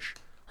large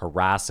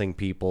harassing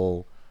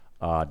people,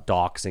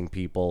 doxing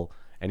people.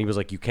 And he was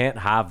like, you can't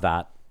have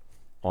that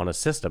on a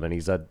system. And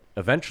he said,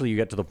 eventually you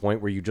get to the point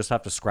where you just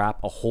have to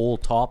scrap a whole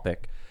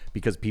topic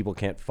because people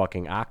can't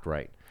fucking act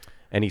right.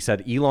 And he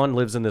said, Elon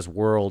lives in this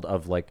world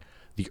of like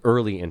the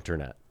early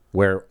internet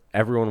where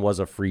everyone was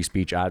a free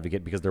speech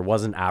advocate because there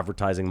wasn't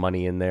advertising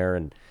money in there.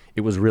 And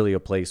it was really a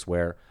place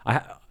where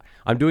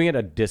I'm doing it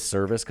a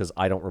disservice because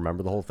I don't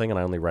remember the whole thing and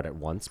I only read it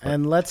once. But.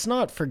 And let's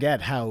not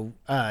forget how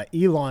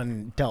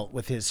Elon dealt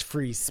with his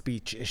free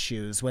speech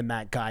issues when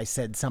that guy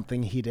said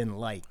something he didn't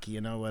like. You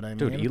know what I mean?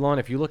 Dude, Elon,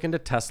 if you look into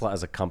Tesla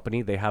as a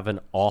company, they have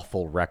an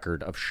awful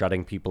record of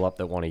shutting people up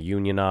that want to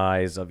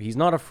unionize. He's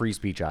not a free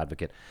speech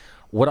advocate.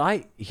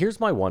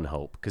 Here's my one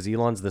hope, because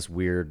Elon's this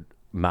weird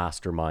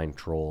mastermind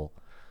troll.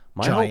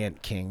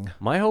 Giant king.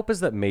 My hope is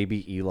that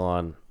maybe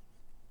Elon...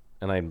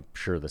 and I'm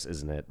sure this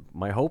isn't it.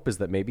 My hope is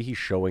that maybe he's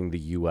showing the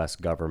U.S.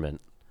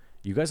 government,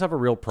 you guys have a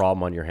real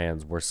problem on your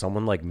hands where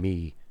someone like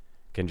me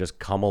can just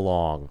come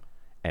along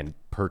and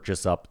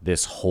purchase up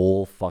this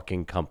whole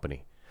fucking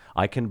company.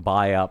 I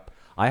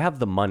have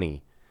the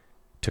money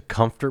to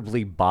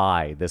comfortably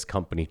buy this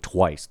company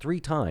 3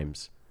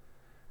 times.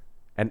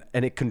 And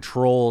it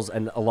controls,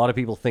 and a lot of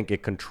people think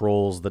it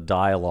controls the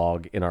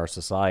dialogue in our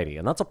society.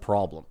 And that's a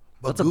problem.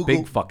 But That's a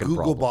big fucking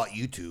Google problem. bought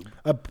YouTube.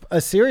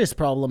 A serious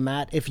problem,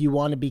 Matt, if you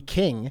want to be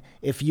king,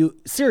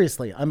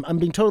 seriously, I'm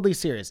being totally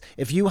serious.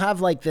 If you have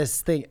like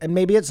this thing, and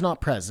maybe it's not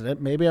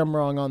president, maybe I'm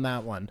wrong on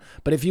that one,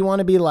 but if you want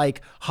to be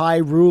like high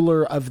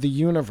ruler of the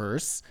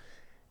universe,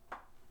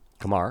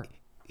 Kamar.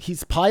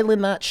 he's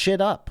piling that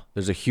shit up.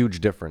 there's a huge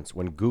difference.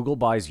 When Google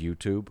buys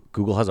YouTube,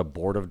 Google has a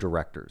board of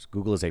directors.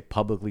 Google is a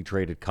publicly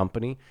traded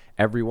company.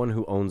 Everyone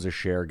who owns a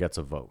share gets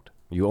a vote.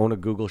 You own a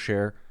Google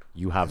share,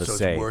 you have a So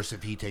say. it's worse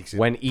if he takes it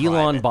When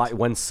Elon private.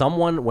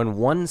 when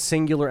one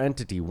singular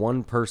entity,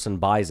 one person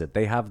buys it,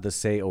 they have the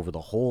say over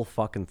the whole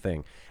fucking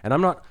thing. And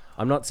I'm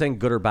not saying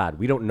good or bad.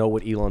 We don't know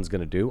what Elon's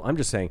going to do. I'm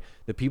just saying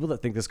the people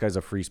that think this guy's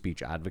a free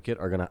speech advocate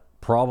are going to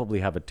probably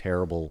have a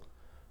terrible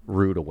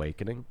rude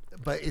awakening.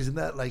 But isn't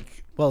that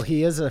like, Well,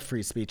 he is a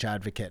free speech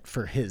advocate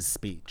for his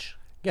speech.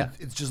 Yeah.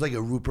 it's just like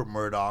a Rupert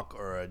Murdoch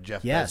or a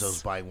Jeff Yes.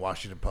 Bezos buying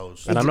Washington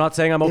Post? And I'm not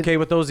saying I'm okay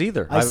with those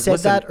either. I said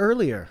listen, that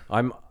earlier.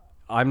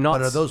 I'm not.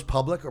 But are those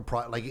public or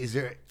private? Like, is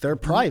there? They're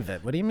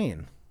private. What do you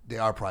mean? They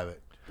are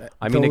private.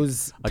 I mean,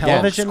 Those again,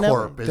 television Fox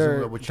Corp, networks, isn't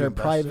they're, it what you they're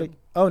invest private. in?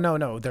 Oh,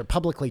 no. They're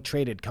publicly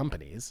traded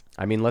companies.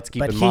 I mean, let's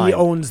keep But in he mind.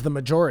 owns the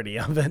majority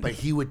of it. But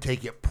he would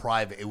take it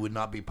private. It would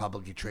not be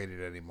publicly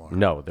traded anymore.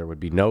 No, there would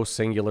be no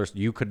singular.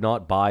 You could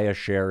not buy a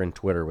share in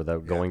Twitter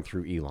without going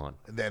through Elon.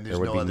 And then there there's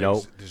would no be other-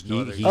 no. there's no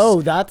other- he's-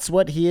 Oh, that's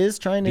what he is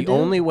trying to the do?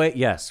 only way.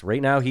 Yes,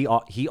 right now he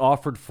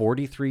offered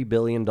 $43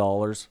 billion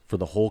for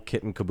the whole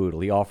kit and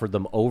caboodle. He offered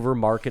them over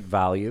market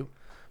value,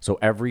 so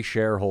every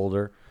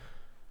shareholder.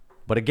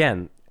 But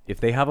again, if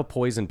they have a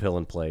poison pill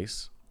in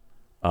place,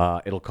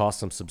 it'll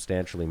cost them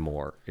substantially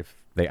more if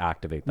they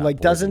activate that. Like,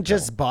 poison doesn't pill.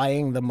 just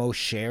buying the most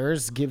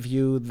shares give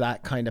you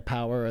that kind of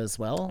power as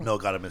well? No,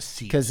 got him a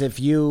seat. Because if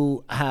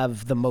you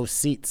have the most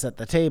seats at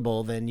the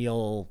table, then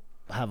you'll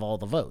have all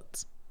the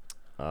votes.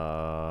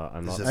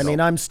 I'm not. I mean,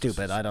 I'm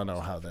stupid. I don't know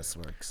how this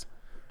works.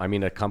 I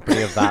mean, a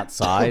company of that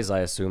size, I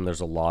assume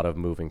there's a lot of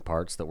moving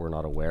parts that we're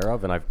not aware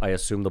of, and I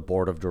assume the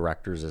board of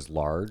directors is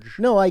large.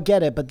 No, I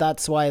get it, but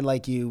that's why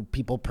like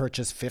people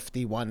purchase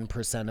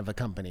 51% of a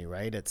company,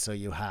 right? It's so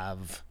you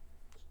have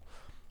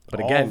But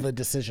all again, the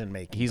decision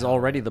making. he's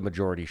already the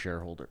majority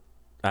shareholder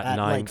at At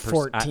 9%, like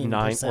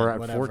 14%, or at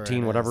whatever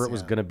 14, it whatever is, it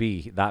was yeah. going to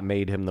be. That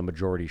made him the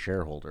majority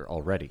shareholder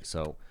already.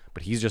 So,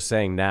 but he's just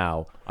saying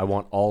now, I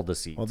want all the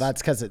seats. Well,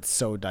 that's because it's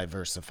so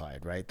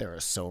diversified, right? There are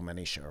so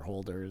many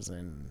shareholders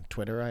in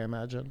Twitter, I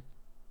imagine.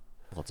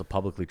 Well, it's a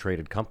publicly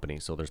traded company,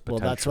 so there's Well,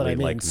 potentially that's what I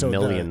mean. like So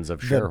millions the,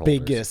 of shareholders. The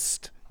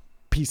biggest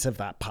piece of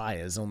that pie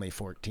is only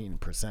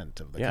 14%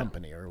 of the Yeah.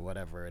 company or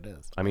whatever it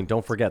is. I mean,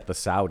 don't forget the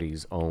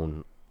Saudis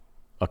own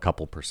a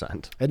couple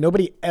percent. And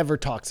nobody ever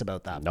talks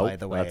about that, by Nope,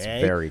 the way. that's eh?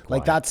 very quiet.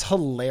 Like, that's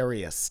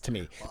hilarious to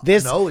me.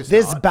 This no, it's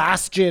this not.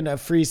 bastion of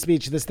free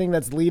speech, this thing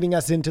that's leading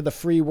us into the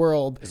free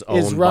world, Is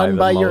is owned run by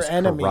by the your most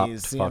corrupt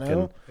enemies. You fucking-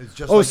 know? It's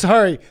just Oh,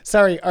 like-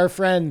 sorry, our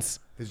friends.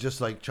 It's just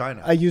like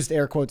China. I used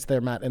air quotes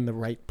there, Matt, in the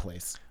right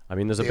place. I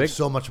mean, there's a They big have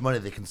so much money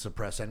they can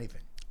suppress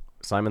anything.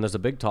 Simon, there's a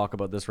big talk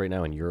about this right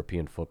now in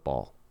European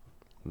football.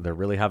 They're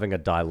really having a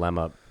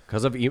dilemma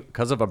because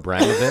of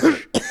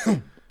Abramovich,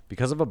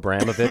 because of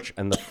Abramovich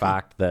and the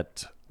fact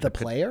that The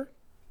player?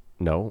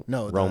 no,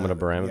 No, Roman the-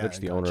 Abramovich, yeah,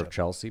 the owner of gotcha.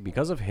 Chelsea,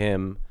 because of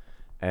him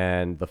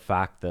and the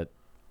fact that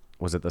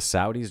was it the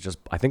Saudis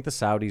I think the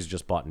Saudis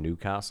just bought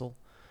Newcastle,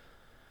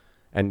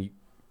 and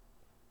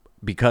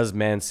because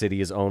Man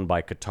City is owned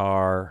by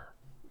Qatar,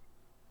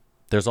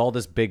 there's all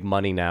this big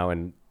money now,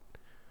 and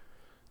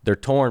they're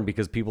torn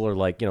because people are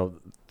like,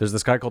 there's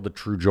this guy called the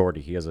True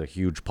Geordie. He has a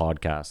huge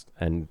podcast,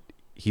 and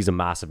he's a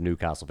massive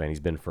Newcastle fan. He's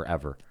been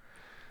forever.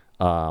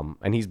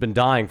 And he's been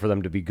dying for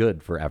them to be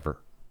good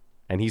forever.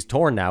 And he's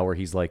torn now where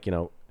he's like,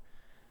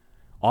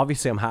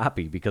 obviously I'm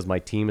happy because my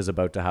team is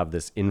about to have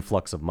this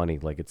influx of money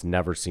like it's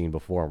never seen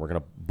before. And we're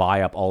going to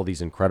buy up all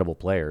these incredible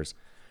players.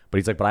 But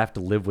he's like, but I have to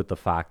live with the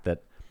fact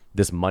that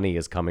this money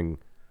is coming.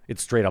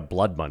 It's straight up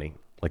blood money.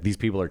 Like, these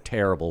people are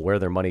terrible. Where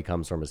their money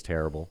comes from is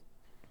terrible.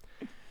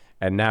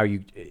 And now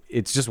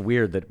it's just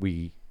weird that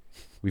we've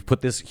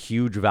put this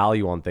huge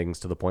value on things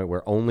to the point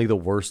where only the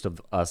worst of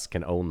us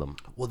can own them.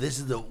 Well, this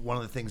is one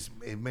of the things.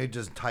 It may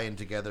just tie in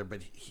together,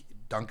 but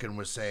Duncan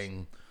was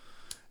saying,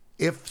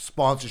 if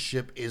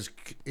sponsorship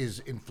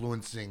is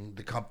influencing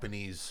the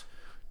companies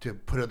to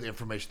put out the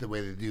information the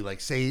way they do,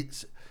 like say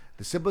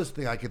the simplest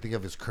thing I can think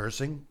of is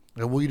cursing.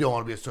 Well, you don't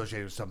want to be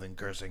associated with something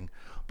cursing,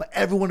 but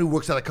everyone who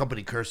works at a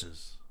company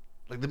curses.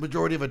 Like, the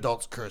majority of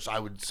adults curse, I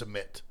would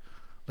submit.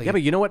 Like, Yeah,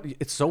 but you know what?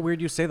 It's so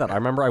weird you say that. I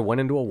remember I went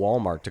into a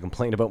Walmart to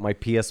complain about my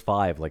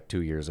PS5 like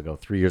 3 years ago,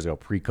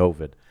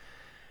 pre-COVID.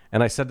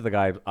 And I said to the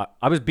guy,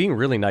 I was being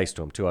really nice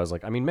to him too. I was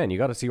like, I mean, man, you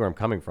got to see where I'm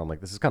coming from.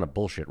 Like, this is kind of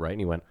bullshit, right? And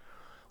he went,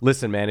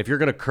 listen, man, if you're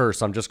going to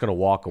curse, I'm just going to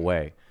walk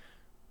away.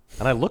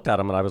 And I looked at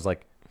him and I was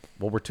like,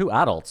 well, we're two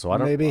adults, so I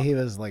don't. Maybe he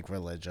was like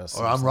religious.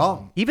 or I'm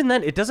wrong. Even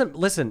then, it doesn't.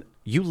 Listen,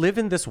 you live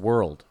in this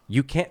world.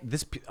 You can't.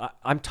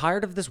 I'm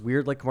tired of this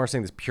weird, like Kamar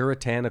saying, this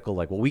puritanical,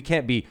 like, well, we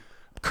can't be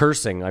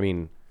cursing. I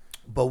mean,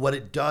 But what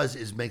it does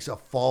is makes a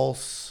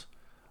false,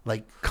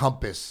 like,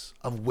 compass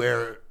of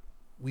where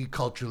we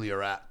culturally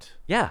are at.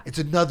 Yeah. it's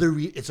another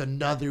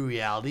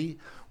reality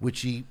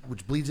which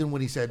bleeds in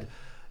when he said,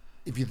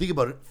 if you think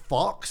about it,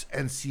 Fox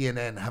and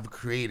CNN have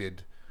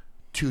created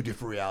two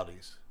different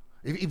realities.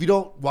 If you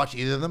don't watch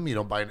either of them, you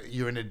don't buy.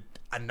 You're in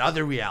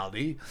another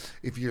reality.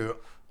 If you're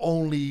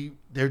only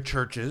their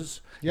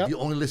churches. Yep. If you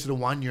only listen to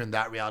one, you're in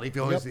that reality. If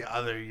you only Yep. listen to the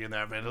other, you're in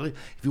that reality.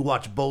 If you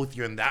watch both,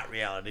 you're in that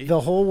reality.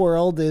 The whole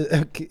world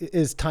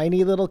is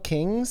tiny little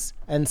kings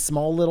and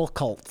small little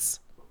cults.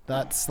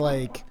 That's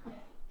like,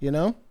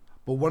 But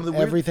one of the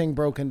weird, everything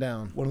broken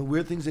down. one of the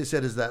weird things they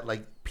said is that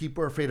like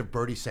people are afraid of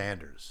Bernie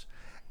Sanders,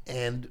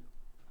 and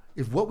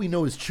if what we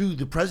know is true,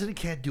 the president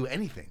can't do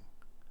anything.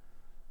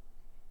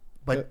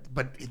 But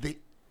they,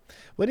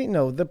 What do you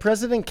know? The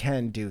president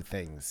can do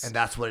things. and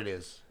that's what it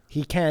is.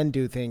 He can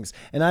do things.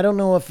 And I don't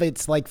know if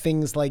it's like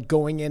things like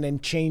going in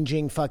and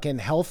changing fucking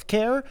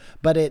healthcare,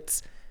 but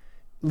it's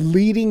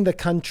leading the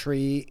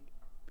country.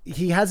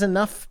 He has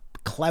enough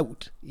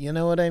clout. You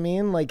know what I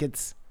mean? Like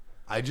it's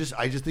I just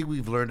think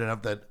we've learned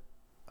enough that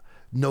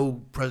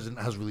no president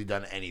has really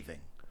done anything.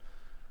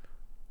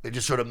 They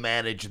just sort of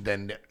manage, and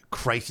then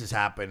crises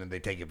happen, and they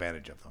take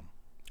advantage of them.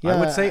 I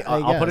would say, I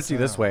I'll put it guess, to you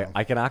I this don't way. know.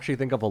 I can actually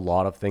think of a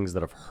lot of things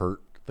that have hurt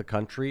the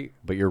country,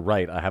 but you're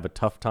right. I have a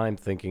tough time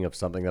thinking of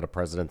something that a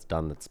president's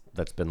done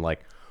that's been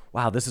like,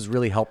 wow, this has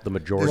really helped the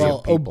majority well,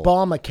 of people.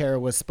 Obamacare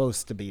was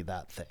supposed to be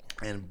that thing.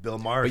 And Bill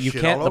Maher, But you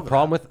shit can't. all The over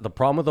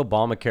problem with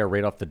Obamacare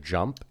right off the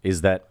jump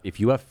is that if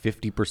you have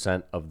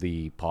 50% of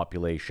the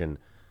population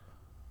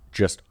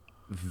just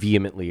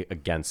vehemently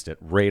against it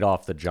right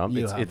off the jump,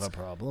 You it's have a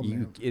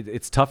problem,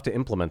 it's tough to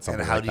implement that. something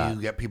And how like do that.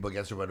 you get people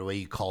against it right away?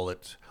 You call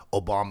it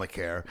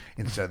Obamacare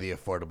instead of the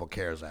Affordable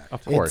Cares Act.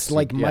 Of course, It's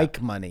like yeah.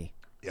 Mike money.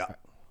 Yeah.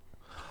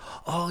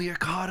 Oh, you're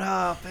caught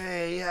up.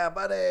 Hey, yeah,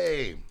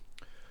 buddy.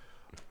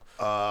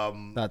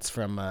 That's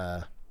from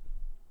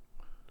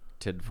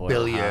Tinfoil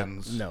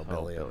Billions. hat. no Oh,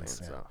 billions.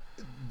 billions.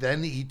 yeah.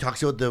 Then he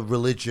talks about the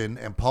religion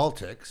and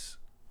politics,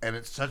 and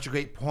it's such a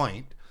great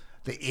point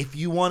that if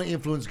you want to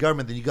influence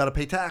government, then you got to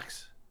pay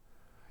tax.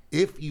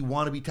 If you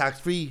want to be tax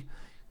free,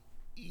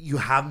 you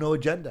have no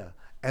agenda,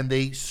 and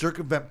they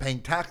circumvent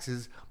paying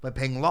taxes by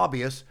paying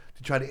lobbyists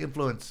to try to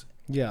influence.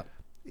 Yeah.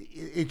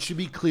 It should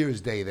be clear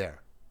as day there.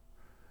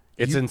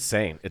 It's You-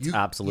 insane. It's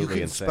absolutely You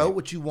can insane. spout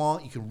what you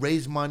want. You can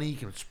raise money. You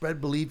can spread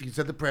belief. You can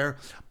say the prayer,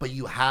 but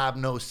you have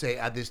no say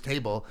at this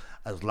table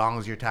as long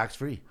as you're tax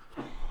free.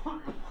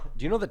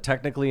 Do you know that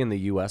technically in the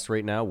U.S.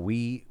 right now,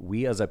 we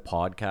as a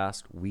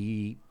podcast,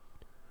 we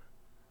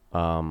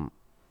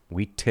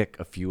tick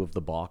a few of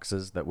the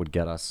boxes that would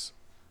get us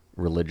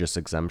religious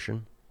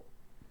exemption?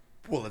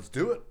 Well, let's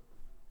do it.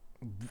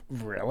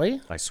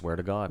 Really? I swear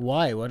to God.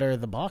 Why? What are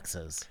the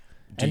boxes?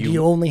 Do you-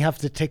 you only have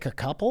to take a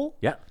couple?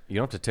 Yeah, you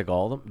don't have to tick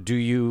all of them. Do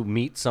you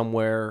meet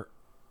somewhere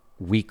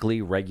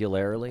weekly,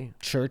 regularly?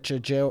 Church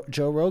of Joe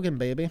Rogan,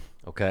 baby.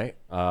 Okay.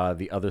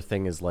 The other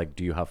thing is like,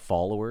 do you have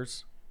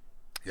followers?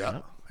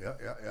 Yeah.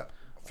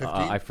 15.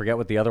 I forget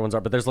what the other ones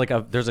are, but there's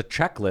a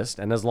checklist,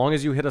 and as long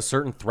as you hit a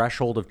certain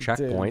threshold of Dude,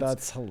 checkpoints,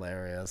 that's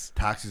hilarious.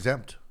 Tax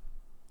exempt.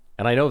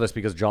 and I know this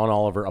because John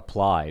Oliver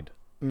applied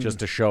just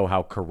to show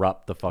how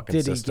corrupt the fucking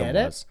Did he system get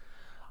it? was.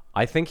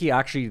 I think he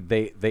actually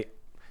they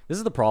this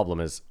is the problem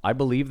is I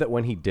believe that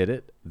when he did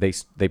it,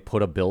 they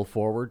put a bill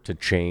forward to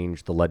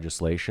change the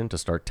legislation to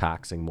start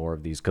taxing more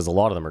of these because a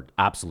lot of them are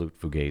absolute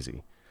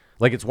fugazi.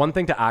 Like it's one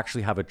thing to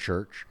actually have a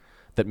church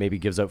that maybe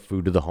gives out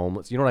food to the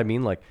homeless. You know what I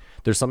mean? Like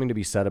there's something to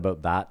be said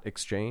about that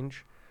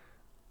exchange.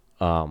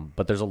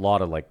 But there's a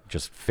lot of like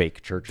just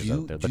fake churches Do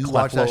you, out there. do The you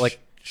watch Cleflo, that like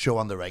show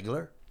on the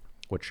regular?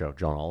 what show?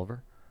 John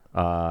Oliver?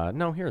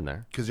 No, here and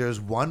there. Because there's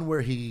one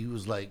where he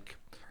was like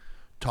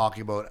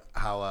talking about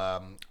how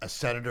a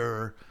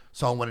senator,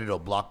 someone went into a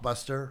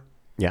Blockbuster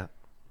Yeah.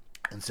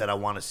 and said, I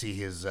want to see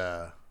his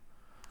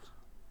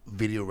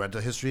video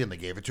rental history, and they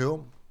gave it to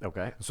him.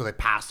 Okay. So they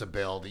passed a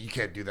bill that you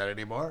can't do that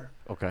anymore.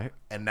 Okay.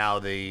 And now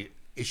the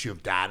issue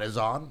of data is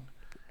on,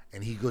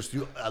 and he goes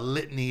through a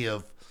litany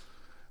of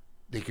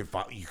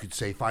you could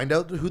say find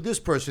out who this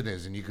person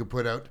is, and you could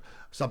put out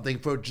something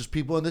for just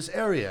people in this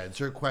area,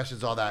 insert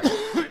questions, all that.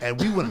 And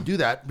we wouldn't do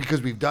that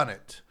because we've done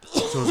it.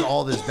 So it's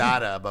all this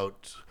data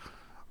about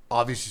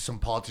obviously some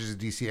politicians in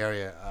the DC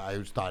area. I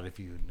just thought if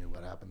you knew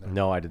what happened there.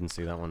 No, I didn't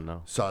see that one.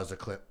 No. Saw as a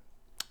clip.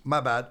 My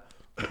bad.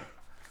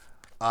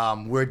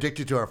 We're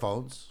addicted to our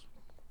phones.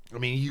 I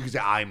mean, you can say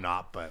I'm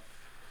not, but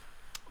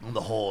on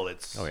the whole,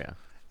 it's Oh, yeah.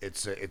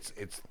 it's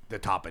the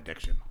top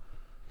addiction.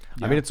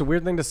 I mean, it's a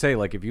weird thing to say.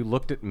 Like, if you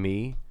looked at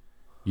me,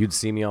 you'd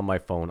see me on my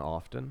phone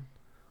often.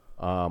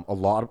 A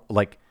lot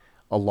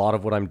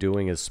of what I'm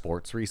doing is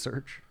sports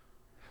research.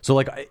 So,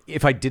 like,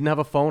 if I didn't have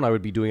a phone, I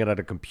would be doing it at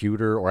a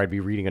computer, or I'd be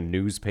reading a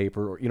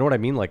newspaper, or you know what I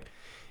mean? Like,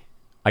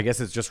 I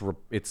guess it's just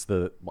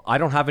I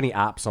don't have any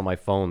apps on my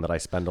phone that I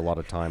spend a lot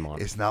of time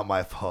on. It's not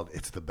my fault.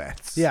 It's the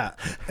bets. Yeah.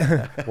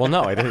 Well,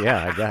 no, I did.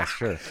 Yeah, I guess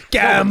sure.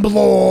 Gambler.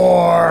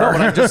 No,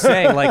 but I'm just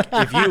saying, like,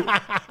 if you,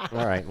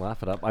 all right,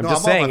 laugh it up. I'm No,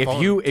 just I'm on saying, my if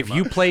phone you too if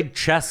you played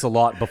chess a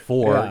lot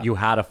before Yeah. you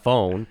had a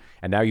phone,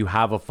 and now you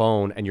have a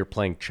phone and you're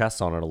playing chess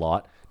on it a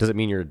lot, does it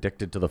mean you're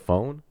addicted to the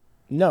phone?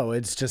 No,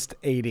 it's just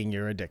aiding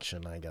your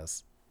addiction, I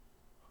guess.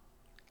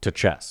 To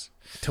chess?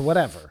 To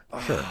whatever.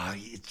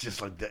 It's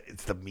just like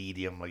it's the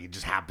medium. Like it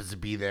just happens to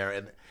be there.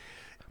 And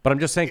But I'm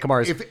just saying,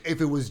 Kamar, if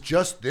it was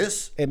just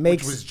this, It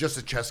makes- which was just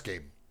a chess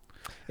game,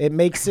 It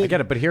makes I it.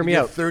 get it, but hear me You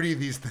get out. 30 of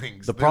these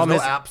things. The There's problem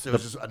no is- apps. It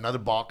was just another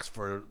box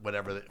for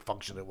whatever the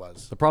function it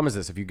was. The problem is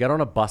this: if you get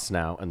on a bus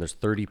now and there's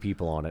 30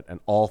 people on it, and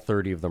all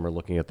 30 of them are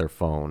looking at their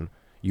phone,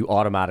 you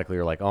automatically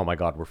are like, "Oh my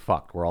god, we're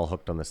fucked. We're all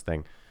hooked on this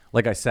thing."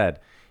 Like I said,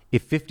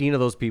 if 15 of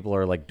those people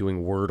are like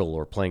doing Wordle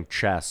or playing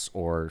chess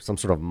or some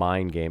sort of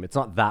mind game, it's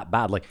not that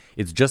bad. Like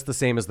it's just the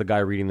same as the guy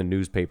reading the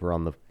newspaper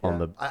on the.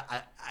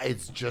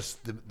 It's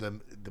just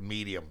the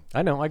medium.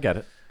 I know, I get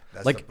it.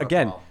 That's Like the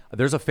again, problem.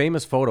 there's a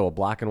famous photo, a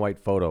black and white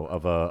photo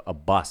of a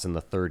bus in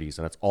the 30s,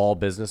 and it's all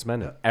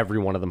businessmen, and every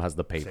one of them has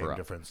the paper Same up.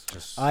 difference.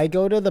 Just I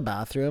go to the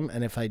bathroom,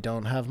 and if I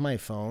don't have my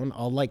phone,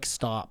 I'll like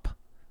stop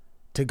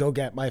to go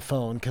get my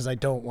phone because I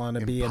don't want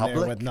to be in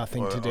there with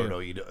nothing to do. no,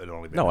 you don't, it'd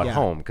only be No, at Yeah.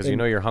 home because you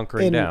know you're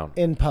hunkering in, down.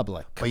 in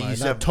public. But Come you on,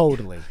 used to not have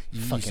totally. You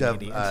used Fucking to have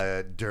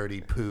idiot.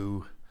 dirty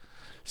poo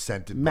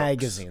scented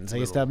Magazines. books, I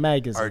used to have little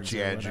magazines.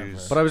 Archie or whatever.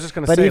 Andrews, But I was just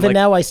gonna But say, even like,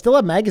 now, I still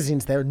have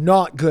magazines. They're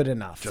not good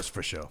enough. just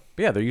for show.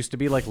 yeah, there used to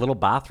be like little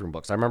bathroom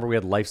books. I remember we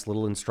had Life's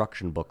little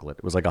instruction booklet.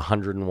 It was like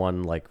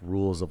 101 like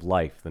rules of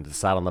life. Then it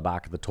sat on the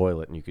back of the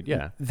toilet, and you could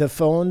The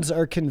phones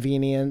are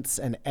convenience,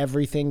 and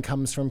everything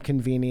comes from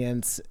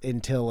convenience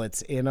until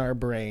it's in our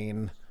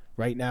brain.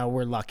 Right now,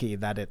 we're lucky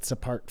that it's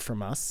apart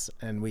from us,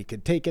 and we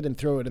could take it and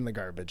throw it in the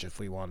garbage if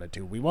we wanted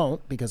to. We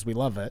won't because we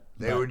love it.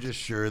 They were just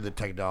sure that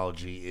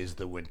technology is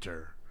the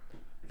winter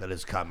that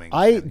is coming.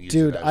 I, and use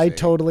dude, it as I a-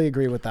 totally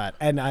agree with that.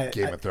 And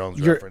Game of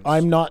Thrones reference.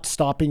 I'm not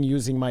stopping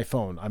using my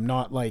phone. I'm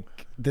not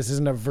like, this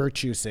isn't a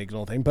virtue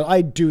signal thing, but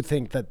I do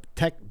think that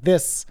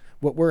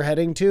what we're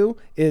heading to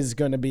is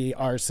going to be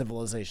our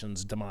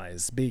civilization's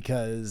demise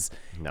because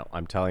no,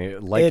 I'm telling you,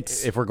 like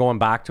It's- if we're going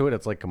back to it,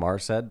 it's like Kamar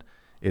said,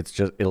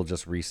 it'll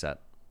just reset.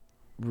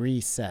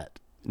 reset.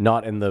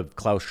 Not in the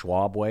Klaus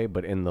Schwab way,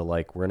 but in the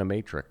like we're in a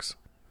matrix,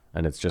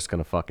 and it's just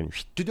gonna fucking.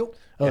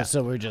 Oh,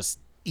 so we're just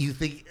You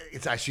think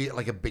it's actually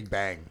like a Big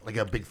Bang, like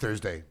a Big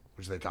Thursday,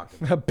 which they talked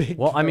about. a big.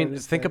 Well, I mean,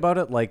 Thursday. think about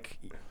it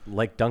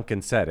like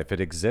Duncan said. If it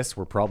exists,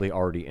 we're probably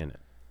already in it.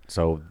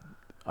 So,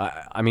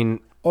 I mean,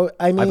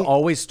 I mean, I've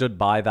always stood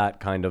by that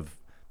kind of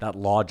that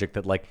logic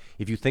that like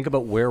if you think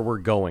about where we're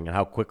going and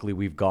how quickly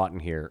we've gotten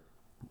here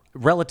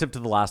relative to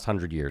the last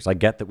 100 years. I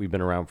get that we've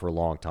been around for a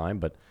long time,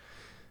 but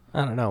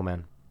I don't know,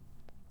 man.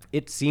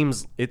 It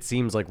seems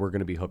like we're going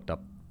to be hooked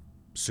up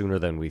sooner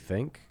than we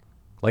think.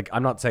 Like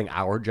I'm not saying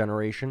our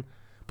generation,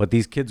 but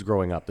these kids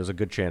growing up, there's a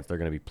good chance they're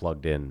going to be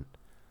plugged in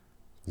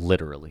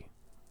literally.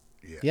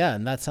 yeah,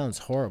 and that sounds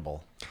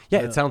horrible. Yeah,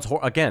 it sounds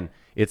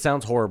it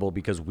sounds horrible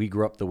because we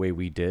grew up the way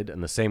we did,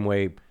 and the same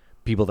way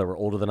people that were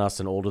older than us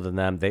and older than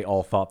them, they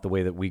all thought the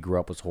way that we grew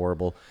up was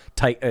horrible.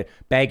 Tight,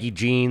 baggy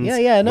jeans,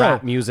 Yeah, no.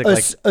 rap music.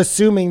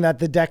 Assuming that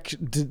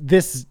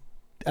this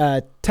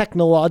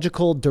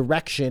technological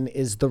direction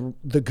is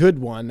the good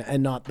one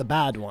and not the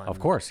bad one. Of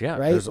course, yeah.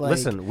 Right.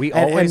 Listen, we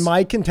and always.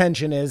 my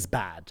contention is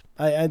bad.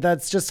 I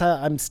that's just how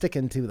I'm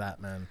sticking to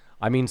that, man.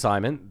 I mean,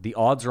 Simon, the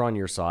odds are on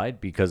your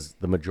side because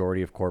the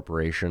majority of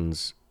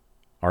corporations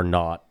are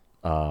not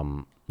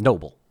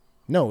noble.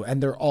 No,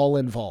 and they're all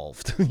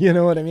involved. You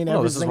know what I mean? No,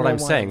 Every this is what single I'm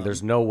one of saying. them.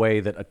 There's no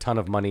way that a ton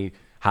of money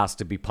has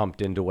to be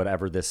pumped into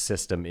whatever this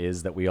system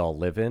is that we all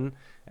live in,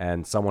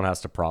 and someone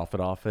has to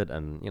profit off it,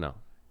 and you know.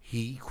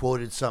 He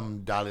quoted some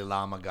Dalai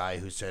Lama guy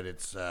who said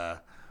it's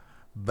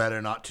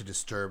better not to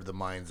disturb the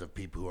minds of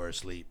people who are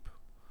asleep.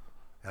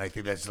 And I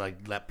think that's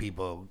like let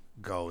people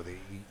go.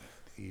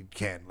 You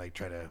can't like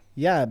try to.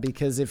 Yeah,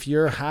 because if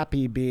you're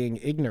happy being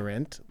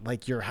ignorant,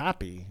 like you're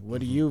happy. What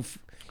do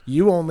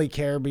you only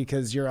care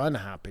because you're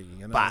unhappy?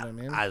 You know But what I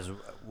mean? as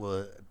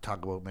we'll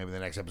talk about maybe in the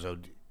next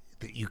episode,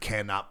 that you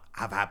cannot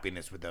have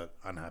happiness without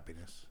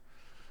unhappiness.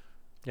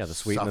 Yeah, the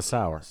sweet and the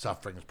sour.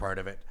 Suffering is part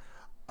of it.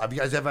 Have you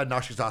guys ever had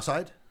noxious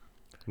oxide?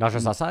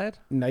 Nitrous oxide?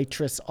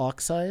 Nitrous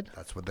oxide,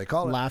 That's what they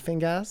call it. laughing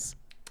gas.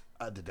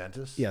 At the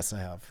dentist? Yes, I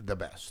have. The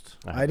best.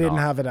 I didn't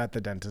have it at the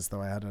dentist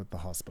though. I had it at the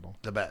hospital.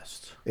 The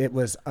best. It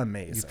was You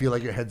amazing. feel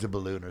like your head's a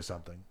balloon or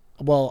something.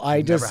 Well, I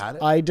never just had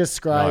it? I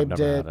described No, I've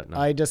never it. had it, no.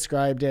 I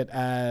described it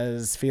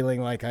as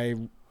feeling like I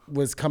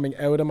was coming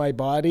out of my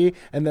body,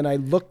 and then I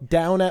looked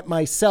down at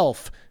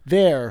myself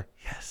there.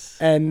 Yes.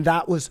 And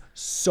that was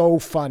so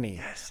funny.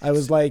 Yes. I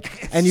was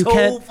like, and you so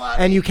can't,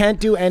 funny. and you can't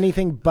do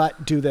anything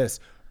but do this.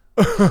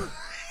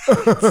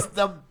 It's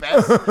the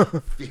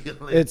best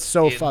feeling. It's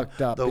so in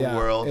fucked up. The yeah,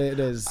 world. It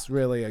is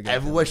really a good.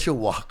 Everyone should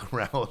walk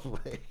around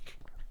like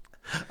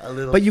a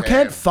little. But you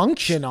can't fan.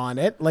 function on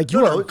it. Like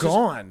you are it's just-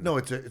 gone. no,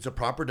 it's a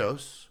proper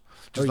dose.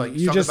 Or like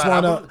you something just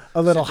bad want happened,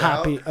 a little sit down,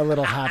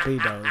 happy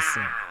dose.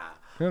 Yeah.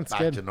 That's back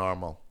good. to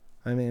normal.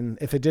 I mean,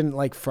 if it didn't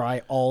like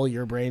fry all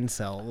your brain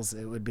cells,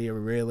 it would be a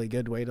really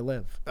good way to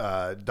live.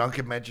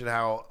 Duncan mentioned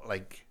how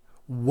like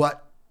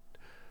what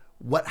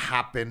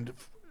happened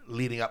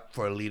leading up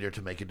for a leader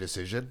to make a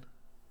decision.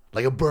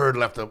 Like a bird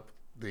left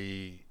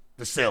the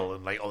sill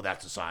and like, oh,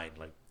 that's a sign.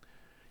 Like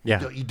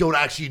Yeah. you don't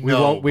actually We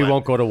know. won't. We but-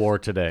 won't go to war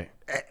today.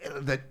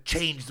 that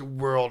changed the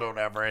world or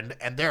whatever, and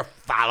they're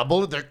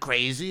fallible, they're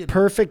crazy.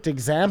 Perfect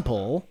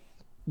example,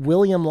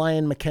 William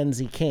Lyon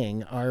Mackenzie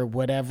King, our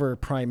whatever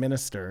prime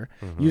minister,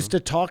 used to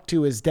talk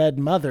to his dead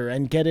mother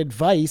and get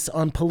advice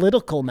on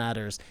political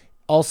matters.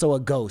 Also a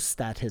ghost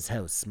at his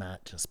house,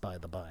 Matt, just by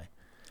the by.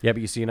 Yeah,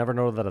 but you see, you never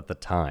know that at the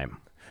time.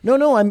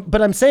 No,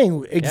 I'm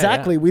saying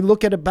exactly. We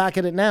look at it back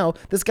at it now.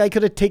 This guy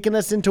could have taken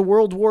us into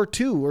World War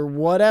II or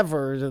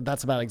whatever.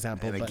 That's a bad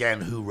example. And but again,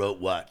 who wrote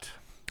what?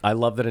 I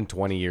love that in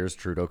 20 years,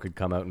 Trudeau could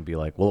come out and be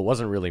like, well, it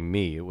wasn't really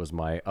me. It was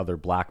my other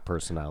black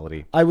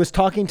personality, I was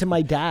talking to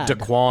my dad.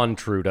 Daquan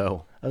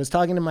Trudeau. I was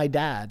talking to my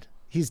dad.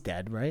 He's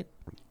dead, right?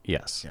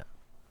 Yes. Yeah.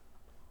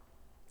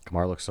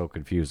 Kamar looks so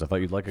confused. I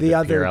thought you'd like a The good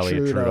other Pierre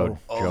Elliott Trudeau.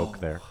 joke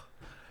there.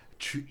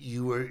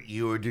 You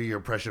were doing your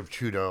impression of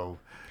Trudeau,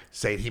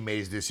 saying he made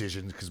his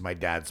decisions because my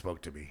dad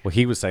spoke to me. Well,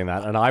 he was saying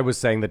that, and I was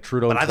saying that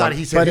Trudeau. But I thought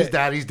he said his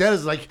dad. He's dead.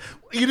 Is like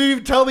you didn't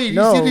even tell me.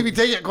 No. You seem to be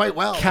taking it quite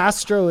well.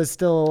 Castro is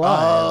still alive.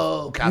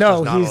 Oh, Castro's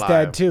no, not he's alive.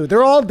 dead too.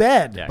 They're all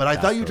dead. Yeah. But I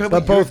thought you were talking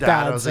But about your both dad.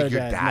 I dads was like, are your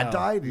dead. dad No,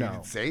 died. You no.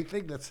 didn't say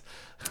anything. That's.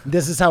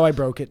 This is how I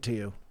broke it to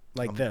you,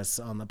 like this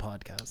on the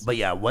podcast. But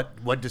yeah,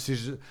 what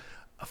decision?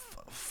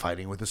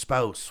 Fighting with a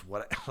spouse.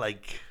 What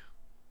like?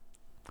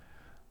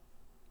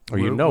 Or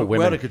you know, we're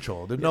women out of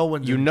control. There's no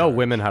one. You know,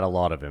 women had a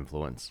lot of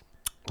influence,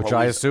 which I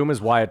Always- assume is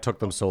why it took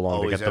them so long to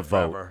always get the and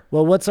vote. forever.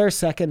 Well, what's our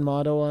second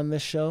motto on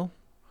this show?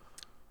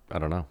 I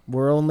don't know.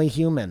 We're only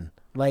human.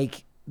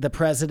 Like the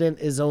president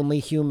is only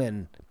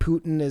human.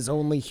 Putin is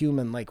only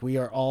human. Like we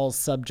are all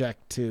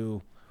subject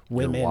to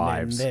women and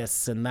wives.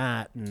 this and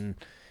that and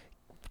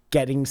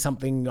getting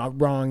something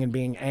wrong and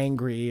being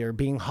angry or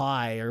being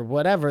high or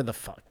whatever the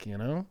fuck, you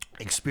know?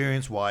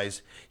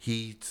 Experience-wise,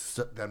 he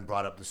then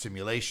brought up the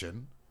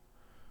simulation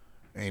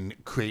and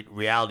create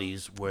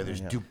realities where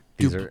there's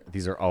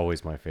These are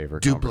always my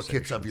favorite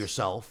duplicates conversations. of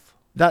yourself.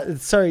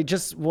 Sorry,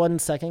 just 1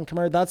 second,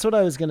 Kamar. That's what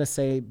I was gonna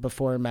say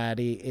before,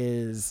 Maddie.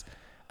 Is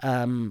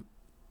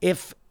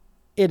if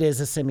it is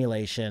a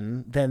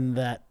simulation, then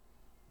that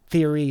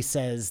theory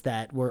says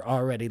that we're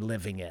already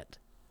living it,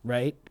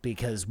 right?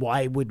 Because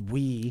why would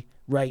we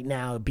right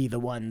now be the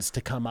ones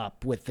to come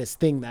up with this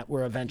thing that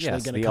we're eventually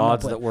Yes, going to the come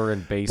odds up with? that we're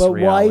in base but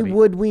reality. why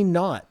would we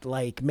not?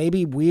 Like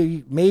maybe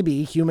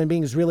human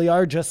beings really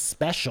are just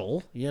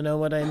special. You know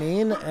what I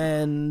mean?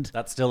 And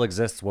That still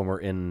exists when we're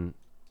in.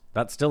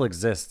 That still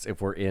exists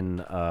if we're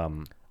in.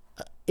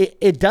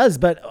 It does,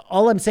 but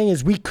all I'm saying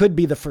is we could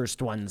be the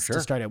first ones to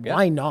Sure, start it. yeah.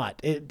 Why not?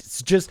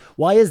 It's just,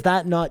 why is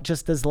that not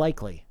just as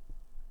likely?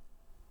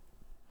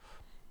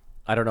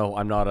 I don't know.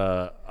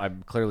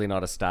 I'm clearly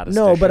not a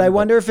statistician. No, but I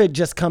wonder if it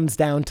just comes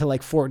down to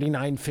like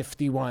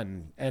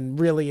 49-51 and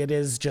really it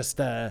is just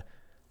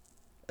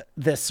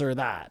this or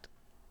that.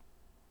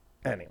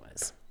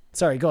 Anyways.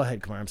 Sorry, go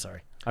ahead, Kumar. I'm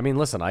sorry. I mean,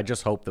 listen. I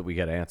just hope that we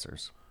get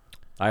answers.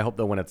 I hope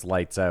that when it's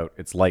lights out,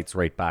 it's lights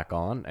right back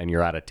on, and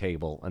you're at a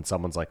table, and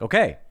someone's like,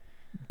 "Okay,"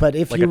 But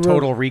if like you a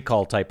Total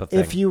Recall type of thing.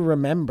 if you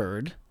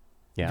remembered,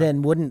 Yeah.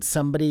 then wouldn't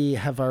somebody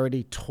have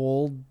already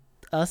told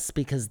us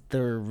because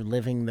they're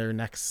living their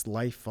next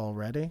life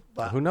already?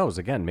 Who knows?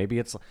 Again,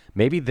 maybe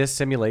this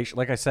simulation.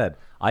 Like I said,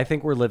 I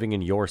think we're living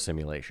in your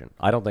simulation.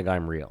 I don't think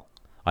I'm real.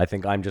 I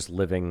think I'm just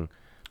living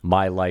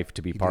my life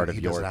to be part of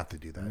He your. doesn't have to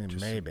do that.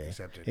 Just Maybe.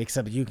 accept it.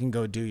 Except you can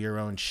go do your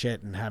own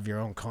shit and have your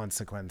own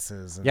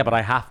consequences. And Yeah, but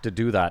I have to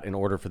do that in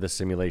order for this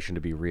simulation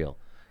to be real.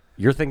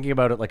 You're thinking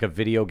about it like a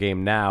video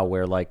game now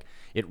where like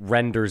it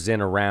renders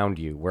in around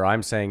you, where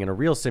I'm saying in a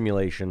real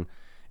simulation,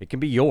 it can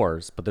be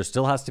yours, but there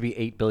still has to be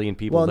 8 billion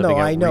people well, living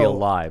no, out I know. real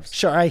lives.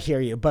 Sure, I hear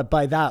you. But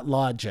by that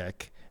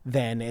logic,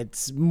 then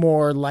it's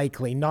more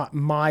likely not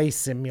my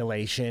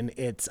simulation.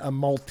 It's a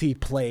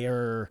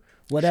multiplayer,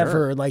 whatever,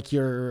 Sure. like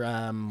your,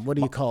 what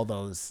do you call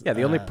those? Yeah,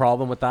 the only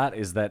problem with that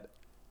is that,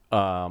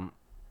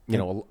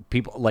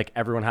 people like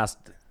everyone has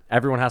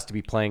to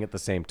be playing at the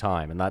same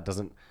time, and that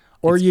doesn't.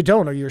 Or you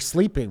don't, or you're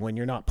sleeping when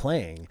you're not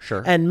playing.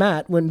 Sure. And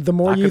Matt, when the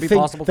more That you could be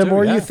think, possible the too,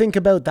 more yeah. you think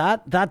about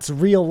that, that's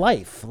real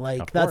life.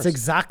 Like Of that's course.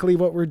 exactly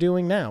what we're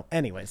doing now.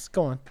 Anyways,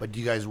 go on. But do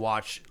you guys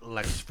watch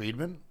Lex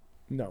Friedman?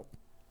 No.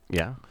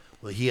 Yeah.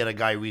 Well, he had a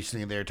guy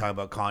recently there talking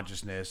about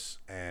consciousness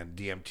and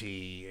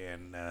DMT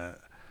and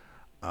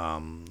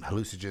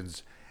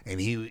hallucinogens, and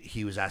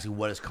he was asking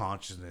what is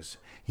consciousness.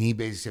 He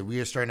basically said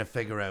we are starting to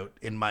figure out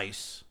in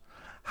mice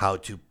how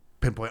to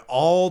pinpoint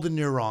all the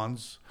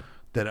neurons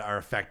that are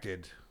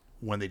affected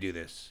when they do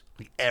this,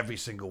 like every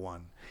single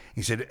one.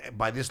 He said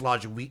by this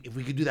logic, if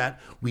we could do that,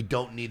 we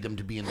don't need them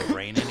to be in the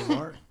brain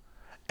anymore.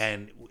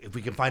 And if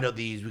we can find out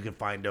these, we can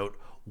find out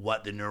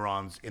what the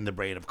neurons in the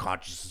brain of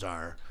consciousness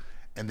are,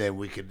 and then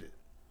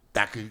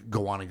that could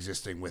go on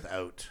existing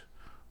without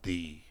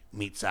the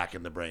meat sack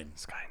in the brain.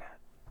 Skynet.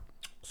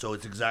 So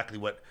it's exactly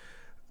what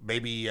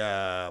maybe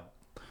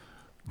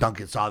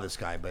Duncan saw this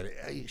guy, but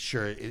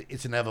sure,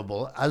 it's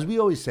inevitable. As we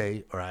always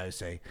say, or I always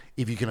say,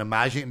 if you can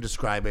imagine it and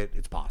describe it,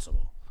 it's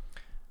possible.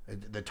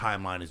 The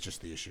timeline is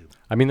just the issue.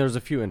 I mean, there's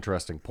a few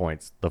interesting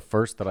points. The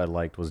first that I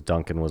liked was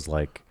Duncan was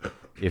like,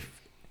 if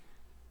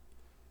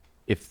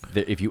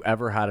you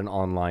ever had an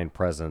online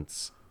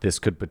presence, this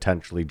could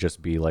potentially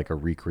just be like a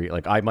recreate.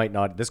 Like I might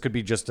not. This could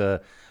be just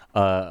a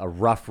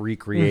rough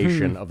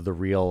recreation of the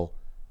real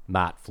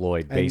Matt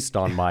Floyd based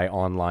on my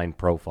online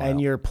profile. And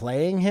you're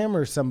playing him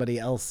or somebody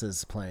else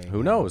is playing Who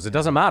him? knows? It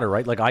doesn't matter,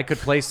 right? Like I could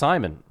play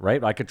Simon,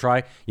 right? I could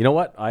try. You know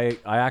what? I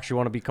actually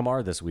want to be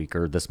Kamar this week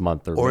or this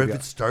month Or if maybe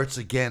it starts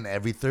again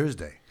every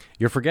Thursday.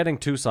 You're forgetting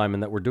too, Simon,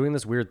 that we're doing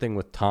this weird thing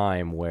with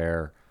time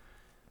where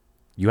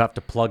you have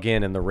to plug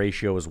in and the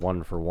ratio is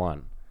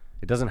 1-for-1.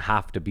 It doesn't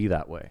have to be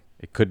that way.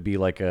 It could be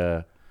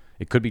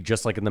it could be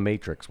just like in the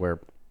Matrix where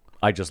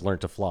I just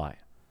learned to fly.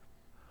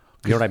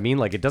 You know what I mean?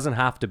 Like it doesn't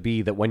have to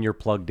be that when you're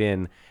plugged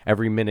in,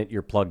 every minute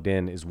you're plugged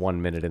in is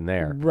 1 minute in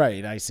there.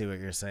 Right. I see what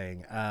you're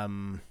saying.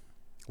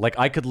 Like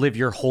I could live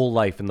your whole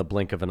life in the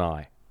blink of an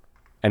eye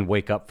and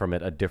wake up from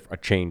it a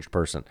changed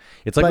person.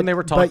 It's like when they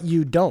were talking. But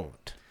you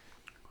don't.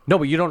 No,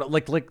 but you don't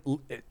like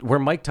where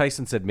Mike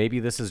Tyson said maybe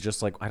this is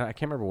just like I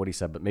can't remember what he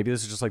said, but maybe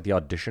this is just like the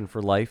audition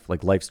for life.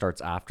 Like life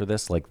starts after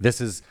this. Like this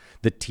is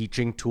the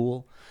teaching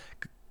tool.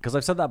 Because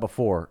I've said that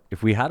before.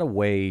 If we had a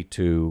way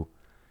to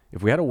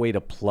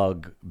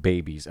plug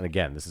babies, and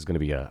again, this is going to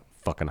be a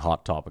fucking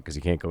hot topic because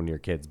you can't go near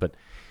kids, but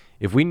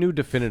if we knew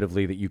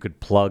definitively that you could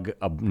plug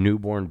a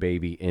newborn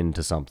baby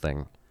into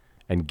something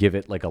and give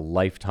it like a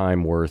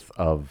lifetime worth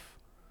of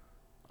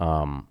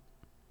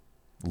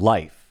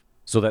life.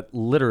 So that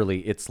literally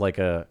it's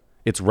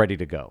ready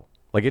to go.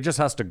 Like it just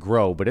has to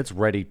grow, but it's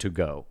ready to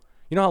go.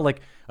 You know how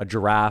like a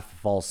giraffe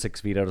falls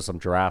 6 feet out of some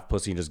giraffe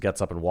pussy and just gets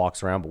up and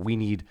walks around, but we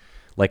need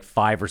like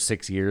 5 or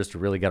 6 years to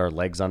really get our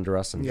legs under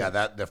us. And Yeah,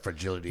 the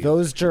fragility.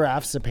 Those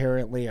giraffes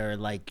apparently are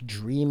like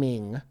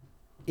dreaming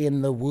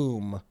in the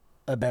womb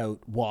about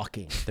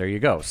walking. there you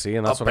go. See,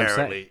 and that's what I'm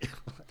saying. Apparently.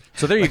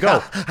 So there you go.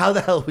 How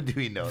the hell do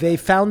we know They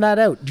found that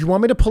out. Do you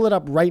want me to pull it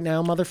up right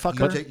now,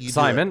 motherfucker? that? You do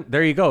Simon,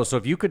 there you go. So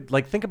if you could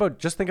like think about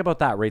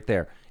that right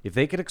there. If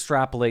they could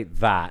extrapolate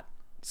that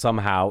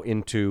somehow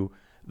into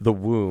the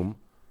womb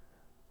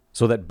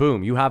so that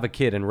boom, you have a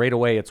kid and right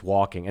away it's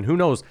walking. And who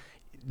knows,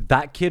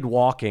 that kid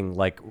walking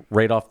like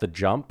right off the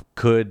jump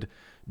could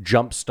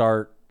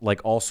jumpstart like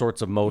all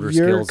sorts of motor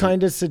You're skills.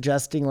 kind of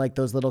suggesting like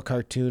those little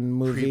cartoon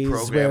movies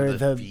Pre-program where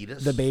the the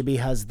fetus? baby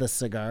has the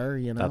cigar,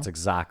 you know? That's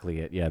exactly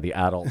it. Yeah, the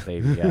adult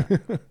baby. Yeah.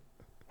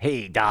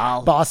 Hey,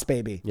 doll. Boss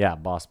Baby. Yeah,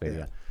 boss baby.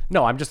 Yeah.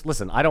 No, I'm just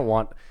listen. I don't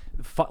want,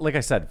 like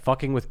I said,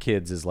 fucking with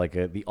kids is like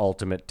the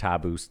ultimate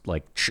taboo.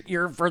 Like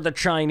you're for the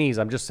Chinese.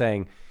 I'm just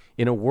saying,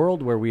 in a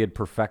world where we had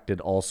perfected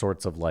all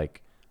sorts of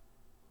like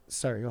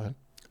Sorry, go ahead.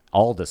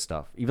 all this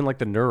stuff, even like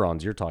the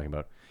neurons you're talking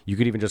about, you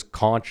could even just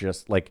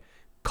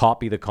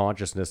copy the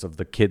consciousness of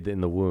the kid in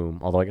the womb.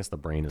 Although I guess the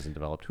brain isn't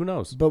developed. Who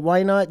knows? But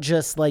why not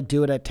just like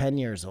do it at 10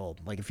 years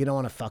old? Like if you don't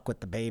want to fuck with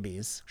the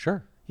babies.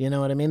 Sure. You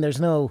know what I mean?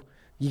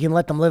 You can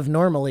let them live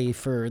normally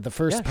for the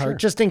first part, sure.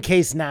 just in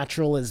case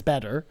natural is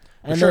better.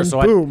 And Sure. then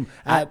So boom,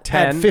 at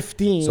 10, at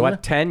 15. So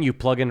at 10, you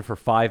plug in for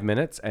 5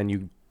 minutes and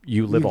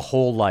you live a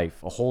whole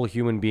life, a whole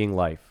human being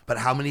life. But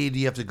how many do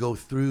you have to go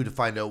through to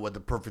find out what the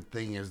perfect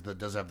thing is that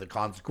doesn't have the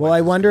consequences? well,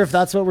 I wonder if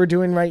that's what we're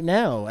doing right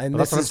now. And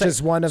That's this what I'm is saying.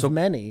 just one of So,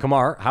 many.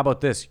 Kamar, how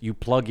about this? You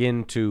plug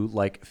into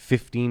like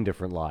 15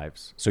 different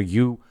lives. So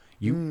you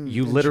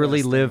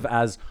literally live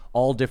as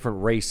all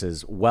different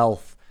races,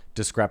 wealth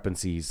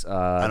discrepancies,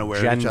 Unaware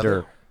of gender. each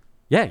other?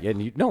 Yeah,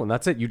 and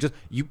that's it.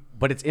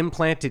 But it's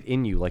implanted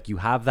in you. Like you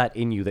have that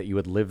in you that you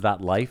would live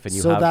that life, and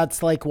you So have.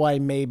 that's like why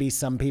maybe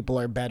some people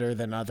are better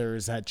than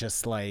others at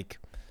just like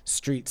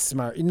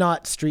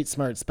not street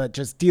smarts, but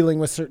just dealing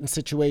with certain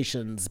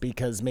situations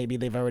because maybe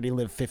they've already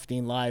lived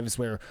 15 lives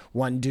where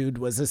one dude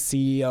was a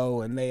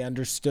CEO and they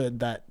understood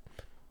that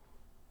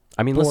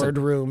I mean, listen,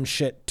 boardroom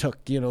shit took,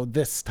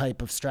 this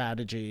type of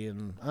strategy.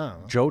 And I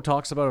don't know. Joe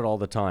talks about it all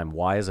the time.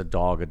 Why is a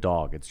dog a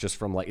dog? It's just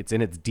from it's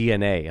in its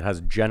DNA. It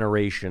has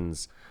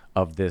generations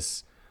of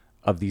these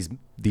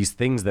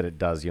things that it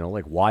does.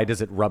 Like why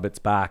does it rub its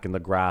back in the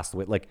grass?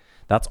 Like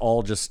that's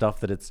all just stuff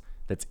that's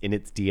in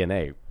its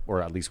DNA,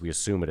 or at least we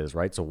assume it is,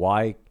 right? So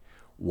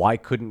why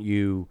couldn't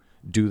you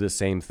do the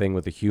same thing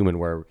with a human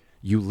where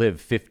you live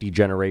 50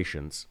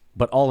 generations,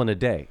 but all in a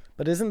day?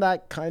 But isn't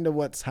that kind of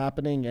what's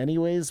happening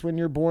anyways when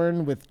you're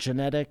born with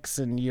genetics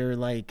and you're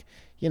like,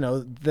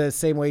 the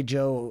same way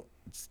Joe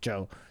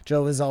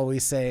is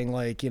always saying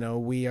like,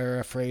 we are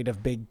afraid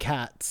of big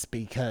cats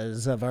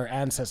because of our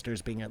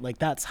ancestors being like,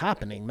 that's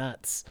happening.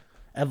 That's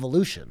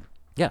evolution.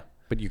 Yeah,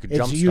 but you could You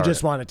jumpstart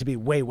just it. want it to be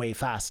way, way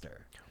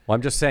faster. Well,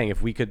 I'm just saying,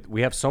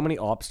 we have so many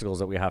obstacles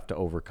that we have to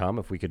overcome.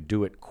 If we could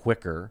do it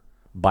quicker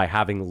by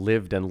having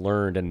lived and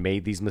learned and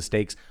made these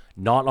mistakes,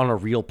 not on a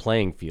real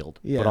playing field,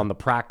 Yeah. but on the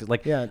practice.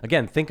 Like, Yeah.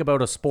 again, think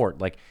about a sport.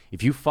 Like,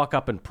 if you fuck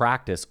up in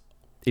practice,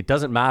 it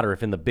doesn't matter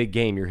if in the big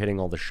game you're hitting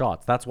all the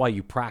shots. That's why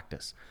you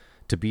practice,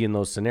 to be in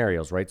those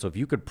scenarios, right? So if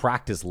you could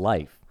practice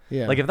life,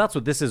 Yeah. like if that's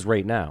what this is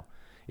right now,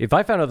 if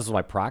I found out this was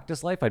my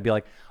practice life, I'd be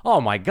like,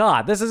 oh my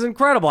God, this is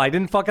incredible. I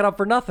didn't fuck it up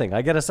for nothing.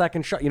 I get a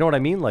second shot. You know what I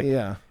mean? Like,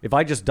 Yeah. if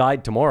I just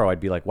died tomorrow, I'd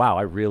be like, wow,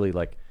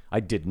 I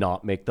did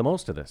not make the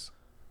most of this.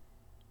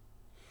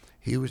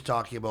 He was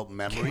talking about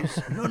memories.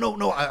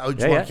 No. I just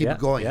Yeah, want yeah, to keep yeah, it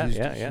going. yeah, he was,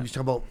 yeah, he yeah.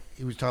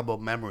 was talking about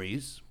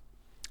memories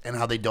and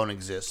how they don't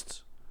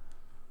exist.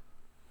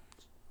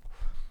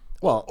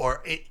 Well,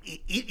 Or it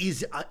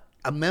is.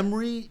 a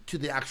memory to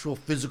the actual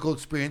physical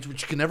experience,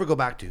 which you can never go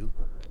back to.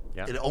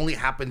 Yeah. It only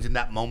happens in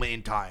that moment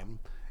in time.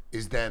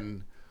 Is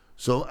then,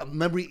 so a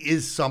memory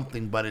is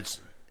something, but it's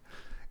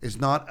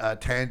not a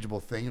tangible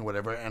thing or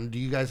whatever. And do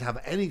you guys have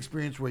any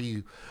experience where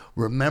you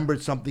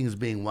remembered something as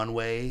being one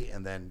way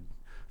and then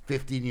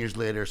 15 years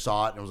later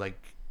saw it and was like,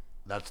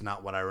 that's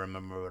not what I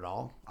remember at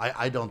all?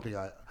 I don't think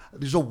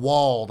there's a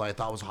wall that I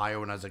thought was higher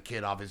when I was a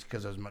kid, obviously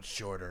because I was much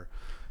shorter,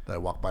 that I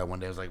walked by one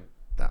day. I was like,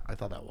 I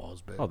thought that wall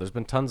was big. Oh, there's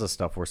been tons of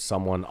stuff where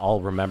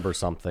I'll remember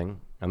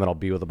something and then I'll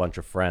be with a bunch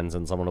of friends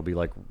and someone will be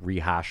like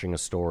rehashing a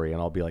story and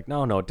I'll be like,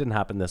 no, it didn't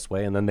happen this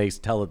way. And then they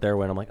tell it their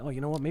way and I'm like, oh,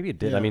 you know what? Maybe it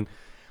did. Yeah. I mean,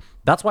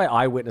 that's why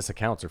eyewitness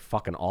accounts are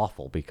fucking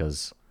awful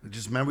because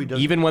Just memory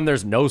doesn't. even when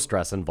there's no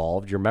stress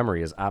involved, your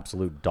memory is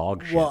absolute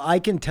dog shit. Well, I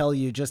can tell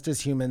you, just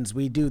as humans,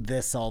 we do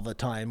this all the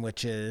time,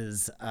 which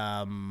is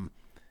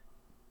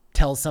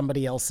tell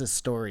somebody else's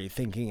story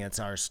thinking it's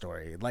our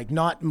story. Like,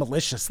 not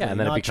maliciously, Yeah, and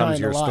then it not becomes trying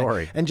to your lie.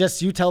 story. And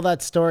just you tell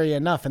that story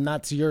enough, and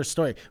that's your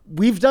story.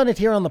 We've done it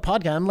here on the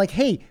podcast. I'm like,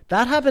 hey,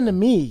 that happened to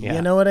me. Yeah,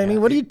 You know what I yeah.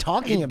 mean? What are you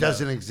talking It about?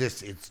 doesn't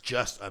exist. It's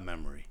just a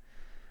memory.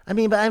 I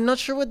mean, but I'm not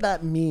sure what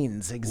that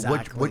means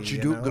exactly. What you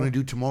know? going to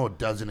do tomorrow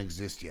doesn't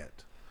exist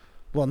yet.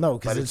 Well, no,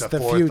 But because it's it's a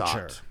the forethought.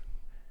 future.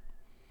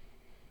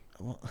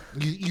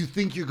 You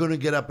think you're going to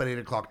get up at 8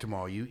 o'clock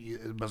tomorrow?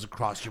 It must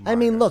cross your mind. I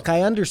mean, look,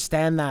 I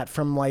understand that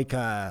from like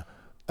a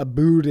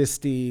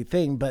Buddhist-y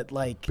thing, but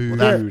like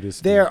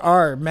there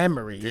are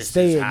memories. This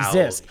they is how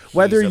exist. he's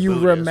Whether a you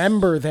Buddhist.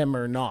 remember them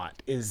or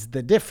not is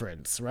the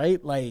difference,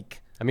 right?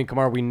 Like, I mean,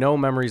 Kamar, we know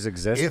memories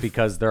exist If-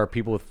 because there are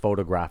people with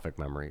photographic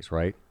memories,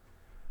 right?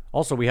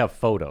 Also, we have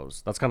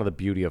photos. That's kind of the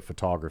beauty of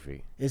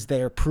photography. is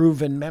there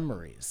proven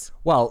memories?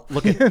 Well,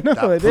 look at No,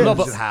 that it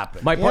proves is. it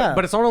happened. my point, Yeah.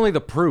 but it's not only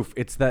the proof;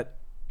 it's that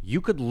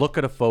you could look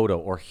at a photo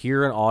or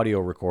hear an audio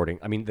recording.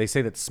 I mean, they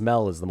say that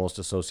smell is the most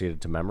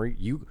associated to memory.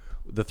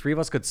 The three of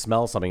us could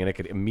smell something and it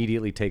could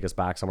immediately take us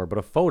back somewhere. But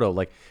a photo,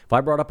 like if I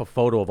brought up a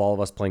photo of all of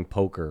us playing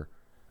poker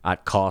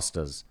at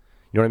Costa's,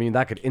 you know what I mean?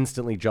 That could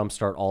instantly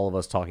jumpstart all of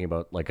us talking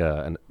about like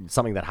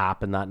something that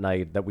happened that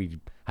night that we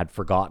had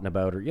forgotten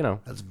about, or you know.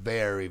 That's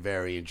very,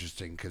 very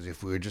interesting because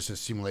if we were just a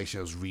simulation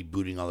that was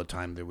rebooting all the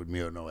time, there would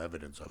be no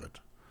evidence of it.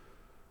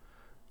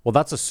 Well,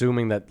 that's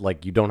assuming that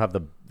like you don't have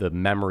the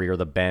memory or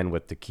the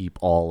bandwidth to keep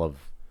all of.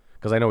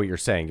 Because I know what you're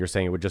saying. You're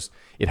saying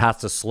it has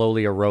to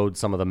slowly erode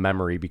some of the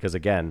memory because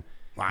again,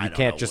 I you don't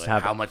can't know just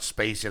have how much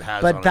space it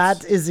has. But on that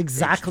its is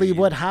exactly HD.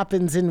 what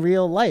happens in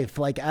real life.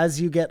 Like,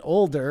 as you get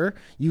older,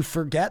 you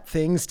forget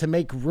things to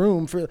make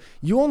room for.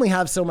 You only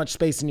have so much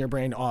space in your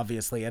brain,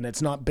 obviously, and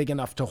it's not big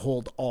enough to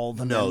hold all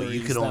the No,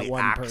 memories you can that only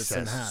one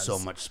person access has. so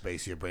much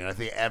space in your brain. I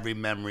think every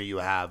memory you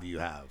have.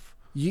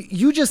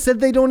 You just said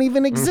they don't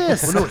even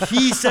exist. Well, no,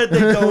 he said they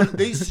don't.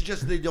 They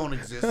suggested they don't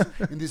exist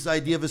in this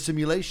idea of a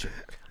simulation.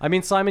 I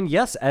mean, Simon,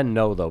 yes and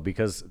no, though,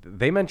 because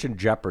they mentioned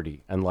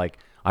Jeopardy. And, like,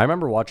 I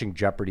remember watching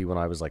Jeopardy when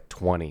I was, like,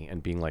 20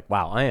 and being like,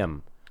 wow, I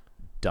am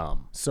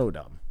dumb. So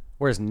dumb.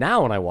 Whereas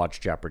now when I watch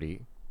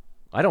Jeopardy,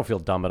 I don't feel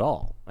dumb at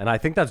all. And I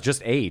think that's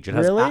just age. It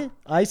has Really?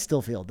 I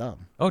still feel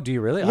dumb. Oh, do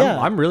you really? Yeah.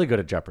 I'm really good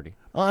at Jeopardy.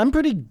 Oh, I'm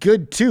pretty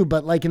good too,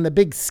 but like in the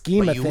big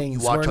scheme But of you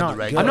things, watch we're on the not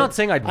regular. good. I'm not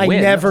saying I'd I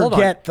win. never Hold on.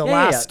 get the Yeah,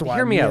 last one.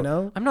 Hear me you out.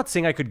 know? I'm not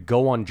saying I could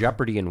go on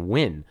Jeopardy and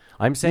win.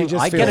 I'm saying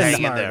just I feel get hang in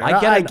enough. there.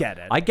 I get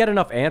it. I get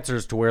enough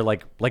answers to where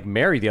like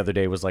Mary the other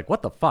day was like,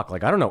 "What the fuck?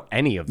 Like I don't know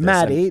any of this."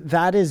 Maddie, And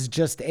that is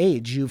just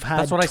age. You've had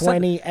That's what I said.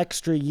 20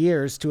 extra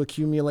years to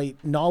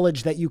accumulate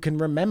knowledge that you can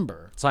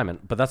remember. Simon,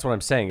 but that's what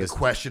I'm saying is.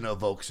 Question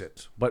evokes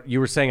it. But you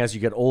were saying as you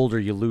get older,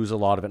 you lose a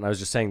lot of it, and I was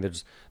just saying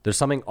there's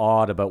something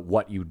odd about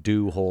what you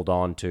do hold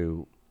on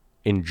to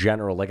in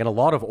general. Like, and a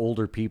lot of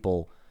older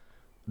people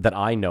that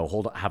I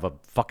know have a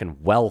fucking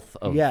wealth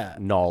of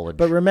knowledge.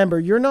 But remember,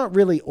 you're not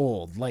really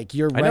old. Like,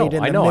 you're I know, right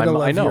in the I know,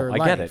 middle I of know, your I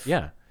life. get it,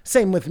 yeah.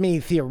 Same with me,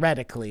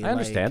 theoretically. I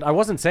understand. I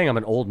wasn't saying I'm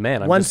an old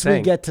man. I'm Once just saying,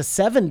 we get to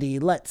 70,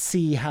 let's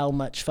see how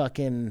much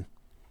fucking...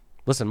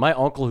 Listen, my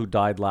uncle who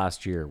died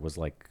last year was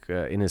like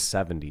in his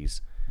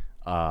 70s.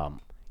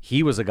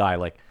 He was a guy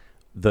like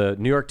the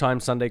New York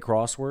Times Sunday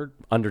crossword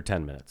under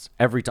 10 minutes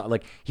every time.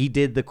 Like he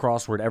did the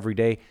crossword every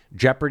day.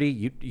 Jeopardy,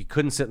 you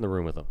couldn't sit in the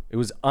room with him. It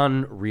was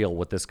unreal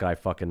what this guy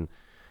fucking.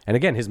 And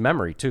again, his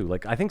memory too.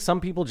 Like I think some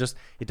people just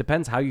it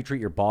depends how you treat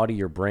your body,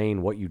 your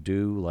brain, what you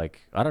do. Like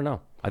I don't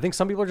know. I think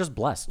some people are just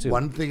blessed too.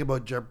 One thing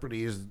about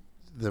Jeopardy is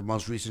the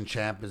most recent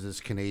champ is this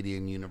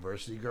Canadian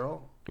university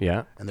girl.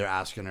 Yeah. And they're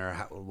asking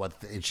her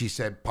and she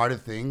said part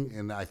of the thing,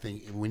 and I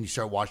think when you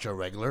start watching a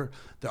regular,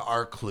 there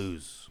are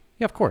clues.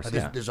 Yeah, of course.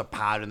 There's a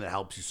pattern that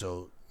helps you.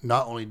 So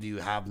not only do you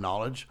have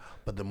knowledge,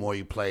 but the more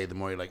you play, the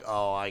more you're like,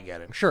 oh, I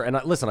get it. Sure, and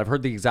listen, I've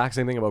heard the exact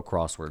same thing about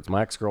crosswords.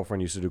 My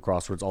ex-girlfriend used to do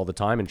crosswords all the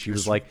time, and she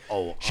was like,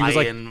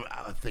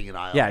 thinking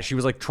I. yeah, she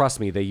was like,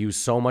 trust me, they use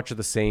so much of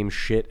the same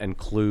shit and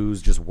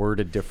clues, just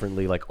worded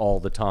differently, like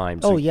all the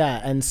time. So Oh, yeah,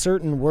 and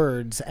certain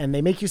words, and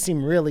they make you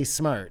seem really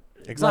smart.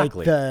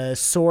 Exactly. Like the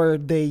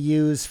sword they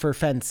use for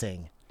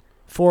fencing.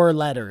 4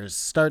 letters,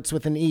 starts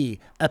with an E.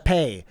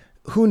 Epee.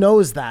 who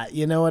knows that?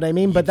 You know what I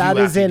mean? But do that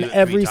have is to in do it 3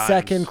 every times.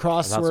 second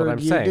crossword That's what I'm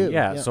you saying. do.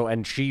 Yeah. So,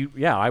 and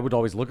I would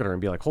always look at her and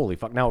be like, holy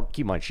fuck. Now,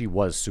 keep in mind, she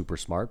was super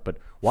smart, but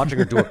watching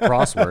her do a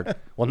crossword,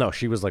 well, no,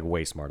 she was like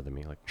way smarter than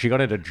me. Like, she got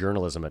into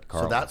journalism at So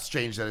Carleton. that's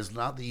strange. That it's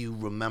not that you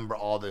remember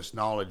all this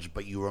knowledge,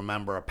 but you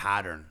remember a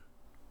pattern.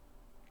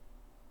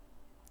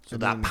 So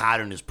that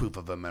pattern is proof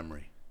of a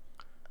memory.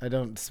 I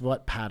don't.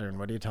 What pattern?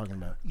 What are you talking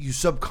about? You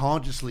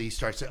subconsciously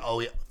start saying, "Oh,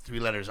 yeah, 3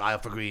 letters, I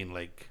for green."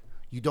 Like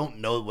you don't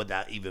know what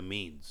that even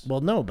means. Well,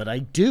 no, but I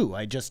do.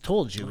 I just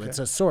told you it's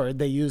a sword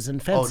they use in Oh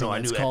fencing. no, I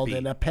knew it's called épée.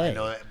 an I épée.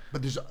 know that.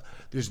 But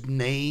there's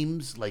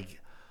names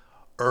like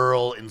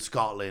Earl in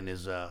Scotland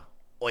is a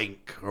oink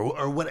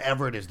or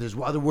whatever it is. There's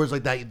other words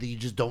like that you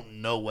just don't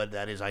know what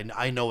that is.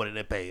 I know what an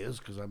épée is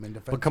because I'm in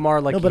defense. But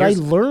Kamar, like, No, but I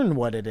here's, learn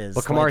what it is.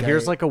 but Kamar, Like,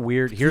 here's I- like a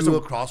weird, here's here's a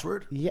a,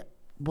 crossword. Yeah.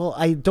 Well,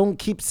 I don't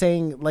keep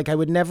saying like I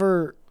would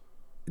never.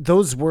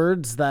 Those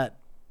words that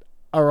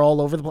are all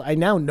over the place. I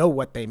now know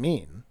what they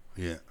mean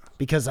Yeah.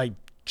 because I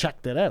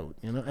checked it out.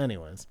 You know.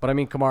 Anyways. but I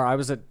mean, Kamar, I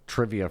was at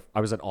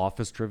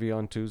office trivia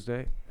on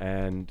Tuesday,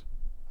 and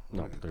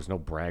no, there's no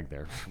brag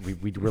there. We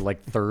were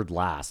like third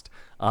last.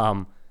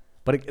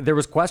 But there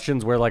was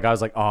questions where like I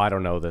was like, oh, I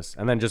don't know this,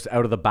 and then just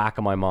out of the back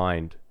of my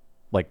mind,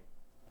 like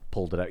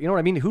pulled it out. You know what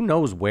I mean? Who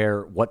knows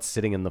what's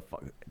sitting in the?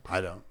 I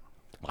don't.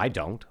 I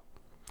don't.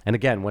 And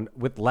again,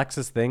 with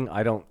Lex's thing,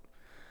 I'm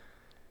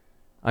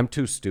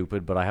too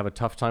stupid, but I have a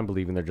tough time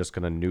believing they're just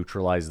going to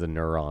neutralize the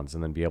neurons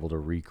and then be able to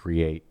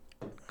recreate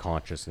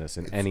consciousness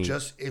in any.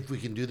 Just if we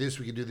can do this,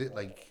 we can do this.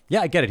 Like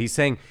Yeah, I get it. He's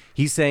saying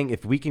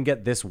if we can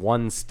get this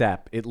one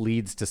step, it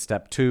leads to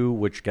step 2,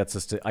 which gets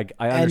us to.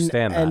 I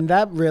understand that. And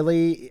that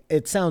really,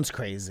 it sounds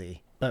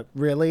crazy, but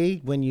really,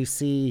 when you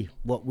see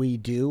what we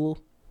do,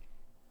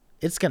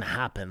 it's gonna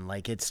happen.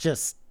 Like it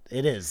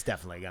is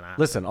definitely gonna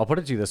happen. Listen, I'll put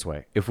it to you this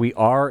way: if we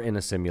are in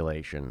a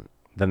simulation,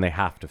 then they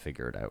have to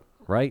figure it out,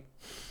 right?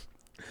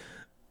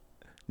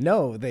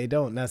 No, they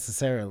don't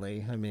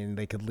necessarily. I mean,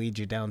 they could lead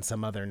you down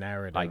some other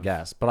narrative. I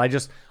guess. But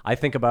I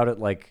think about it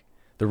like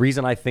the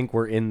reason I think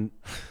we're in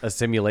a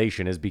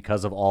simulation is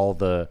because of all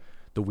the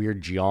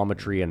weird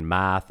geometry and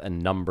math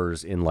and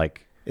numbers in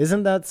like.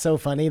 Isn't that so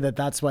funny that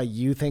that's why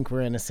you think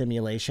we're in a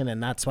simulation,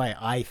 and that's why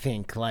I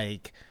think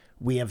like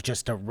we have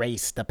just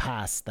erased the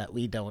past that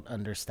we don't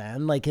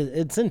understand? Like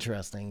it's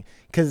interesting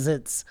because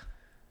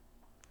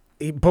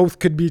it both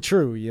could be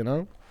true, you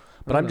know.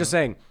 But I'm just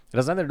saying it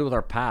has nothing to do with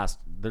our past.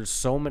 There's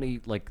so many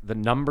like the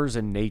numbers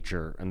in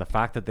nature and the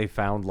fact that they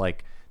found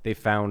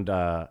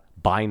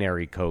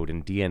binary code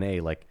in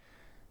DNA. Like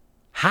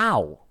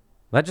how?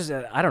 That just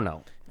I don't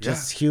know.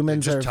 Just Yeah,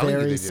 humans they're are just telling you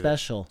they very did it.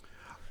 special.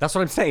 That's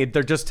what I'm saying.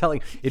 They're just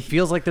telling. It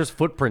feels like there's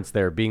footprints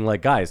there, being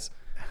like, guys,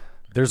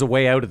 there's a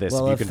way out of this.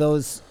 Well, you if can.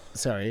 those,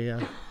 sorry,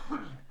 yeah, Well,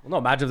 no,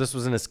 imagine if this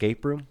was an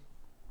escape room.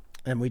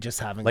 and we just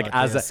haven't Like got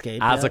as the a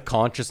escape as a yet.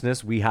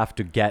 consciousness, we have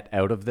to get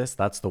out of this.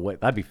 That's the way.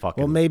 That'd be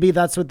fucking. Well, maybe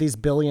that's what these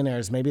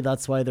billionaires. Maybe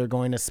that's why they're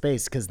going to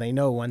space, because they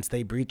know once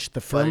they breach the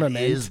but it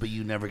firmament, is, but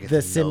you never get to know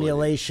the it is.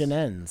 simulation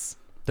ends.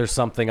 There's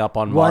something up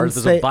on Once Mars.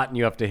 There's they- a button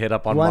you have to hit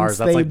up on Once Mars.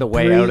 That's they like the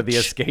way out of the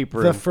breach escape The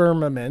room.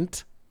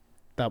 firmament.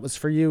 That was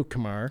for you,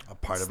 Kamar. A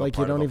part It's of a like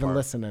part you of don't a even part.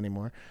 listen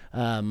anymore.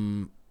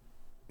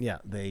 Yeah,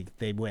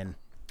 they win.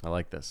 I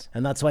like this.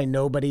 And that's why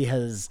nobody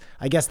has.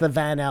 I guess the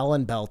Van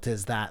Allen belt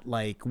is that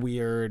like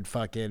weird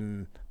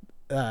fucking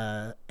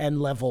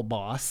end level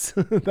boss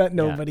that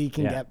nobody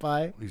can yeah. get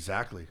by.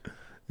 Exactly.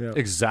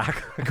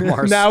 Exactly.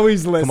 Kamar's, Now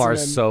he's listening.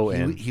 Kamar's so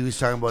in. He was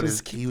talking about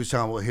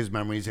his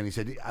memories, and he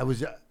said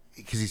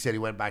because he said he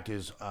went back to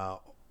his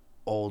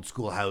old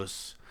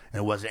schoolhouse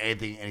and it wasn't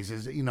anything. And he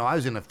says, I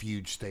was in a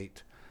fugue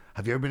state.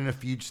 Have you ever been in a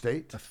fugue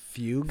state?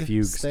 Fugue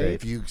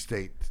state. Fugue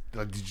state.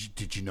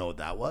 Did you know what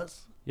that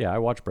was? Yeah, I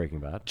watched Breaking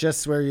Bad.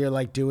 Just where you're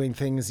like doing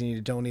things and you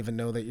don't even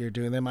know that you're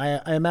doing them.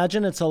 I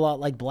imagine it's a lot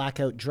like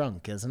blackout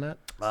drunk, isn't it?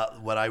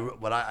 What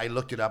I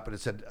looked it up and it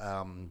said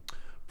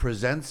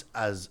presents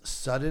as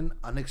sudden,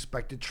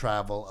 unexpected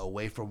travel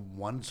away from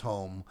one's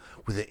home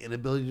with the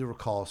inability to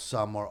recall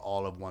some or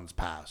all of one's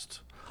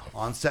past.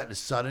 Onset is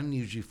sudden,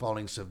 usually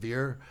following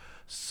severe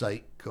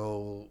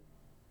psychosocial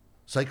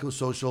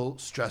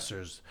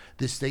stressors.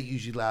 This state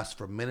usually lasts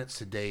for minutes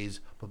to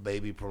days, but may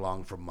be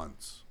prolonged for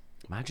months.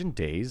 Imagine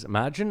days.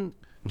 Imagine.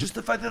 Just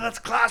the fact that that's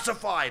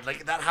classified,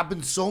 like that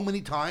happens so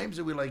many times,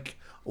 and we're like,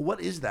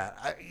 what is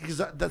that? Because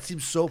that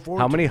seems so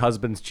foreign. How to many me.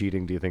 husbands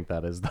cheating do you think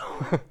that is,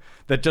 though?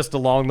 That just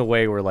along the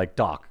way we're like,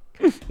 Doc,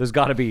 there's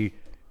got to be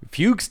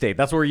fugue state.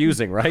 That's what we're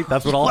using, right?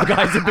 That's what all the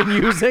guys have been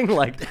using.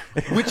 Like,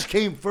 Which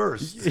came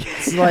first?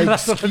 It's like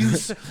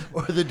Excuse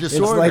or the it's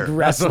disorder? like what I'm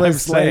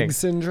restless saying. leg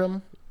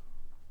syndrome.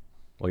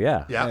 well,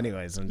 yeah. Yeah.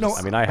 Anyways, I'm No,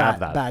 just, I mean, I have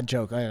bad, that. bad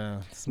joke. I know.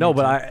 It's No, me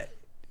but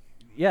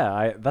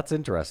too. that's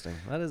interesting.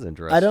 That is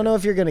interesting. I don't know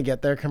if you're gonna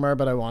get there, Kamar,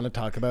 but I want to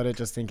talk about it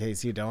just in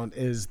case you don't.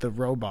 Is the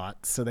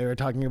robots? So they were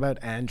talking about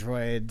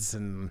androids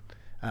and,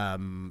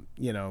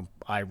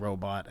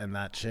 iRobot and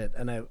that shit.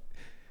 And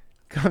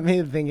got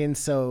me thinking.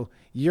 So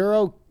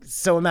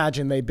so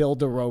imagine they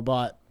build a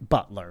robot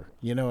butler.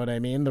 You know what I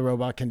mean? The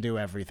robot can do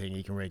everything.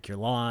 He can rake your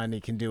lawn. He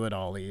can do it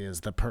all. He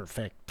is the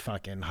perfect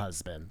fucking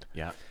husband.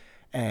 Yeah.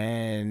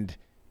 And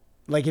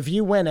like if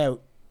you went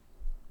out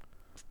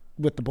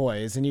with the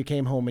boys and you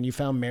came home and you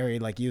found Mary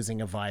like using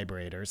a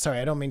vibrator. Sorry,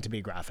 I don't mean to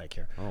be graphic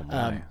here. Oh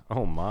my.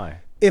 Oh my.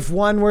 If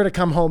one were to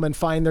come home and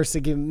find their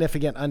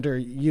significant other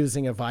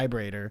using a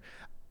vibrator,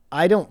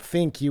 I don't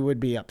think you would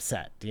be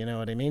upset. Do you know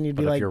what I mean? You'd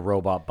But be if like, your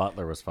robot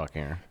butler was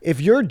fucking her. if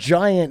your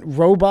giant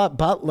robot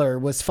butler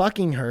was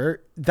fucking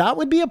her, that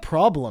would be a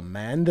problem,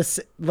 man. This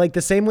like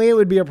the same way it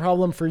would be a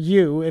problem for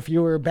you if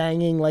you were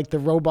banging like the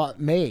robot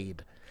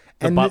maid.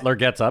 The butler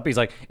gets up. He's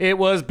like, "It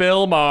was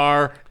Bill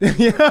Maher."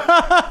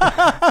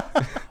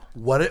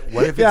 What if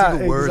it's Yeah,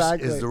 even worse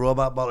exactly. is the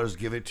robot butlers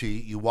give it to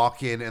you, you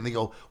walk in and they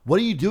go, "What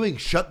are you doing?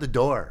 Shut the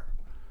door."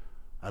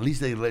 At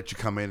least they let you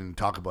come in and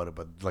talk about it,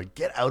 but like,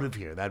 get out of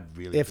here. That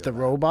really. If the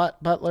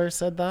robot butler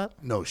said that,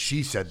 no,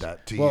 she said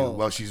that to Well, you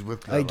while she's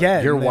with her.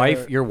 again, Your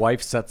they're- your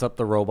wife sets up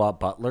the robot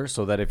butler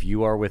so that if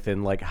you are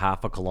within like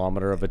half a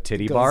kilometer of a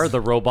titty bar, the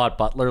robot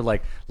butler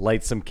like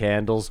lights some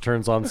candles,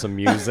 turns on some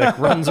music,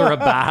 runs her a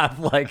bath.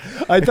 Like,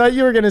 I thought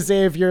you were gonna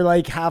say if you're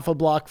like half a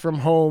block from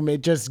home, it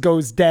just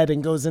goes dead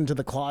and goes into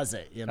the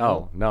closet. You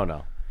know? oh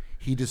no.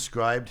 He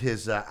described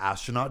his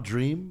astronaut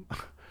dream,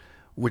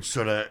 which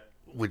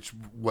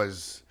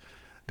was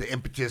the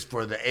impetus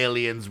for the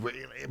aliens.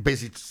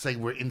 Basically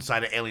saying we're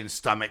inside an alien's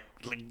stomach,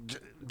 like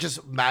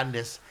just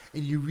madness.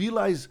 And you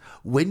realize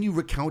when you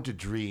recount a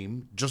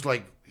dream, just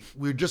like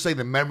we were just saying,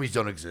 the memories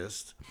don't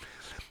exist.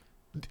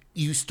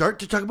 You start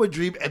to talk about a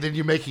dream, and then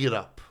you're making it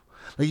up.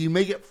 Like you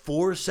may get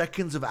 4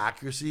 seconds of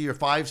accuracy or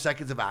 5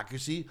 seconds of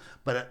accuracy,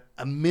 but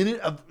a minute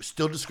of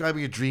still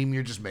describing a dream,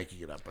 you're just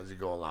making it up as you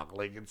go along.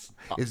 Like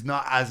it's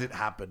not as it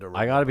happened.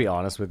 I gotta be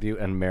honest with you,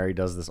 and Mary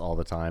does this all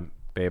the time.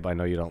 Babe, I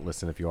know you don't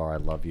listen. If you are, I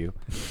love you.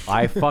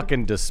 I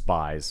fucking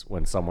despise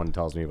when someone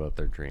tells me about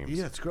their dreams.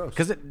 Yeah, it's gross.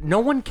 Because no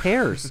one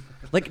cares.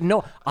 Like,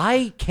 no,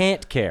 I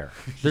can't care.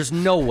 There's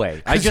no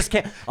way. I just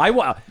can't.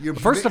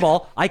 First of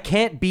all, I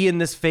can't be in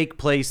this fake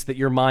place that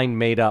your mind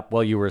made up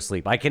while you were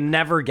asleep. I can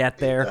never get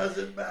there.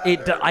 doesn't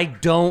matter.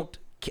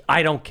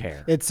 I don't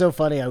care. It's so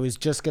funny. I was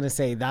just gonna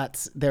say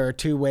there are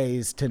two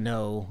ways to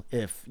know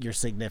if your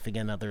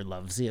significant other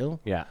loves you.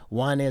 Yeah.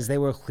 One is they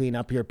will clean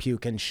up your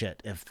puke and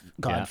shit if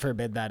God Yeah.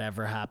 forbid that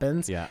ever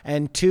happens. Yeah.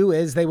 And two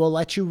is they will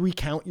let you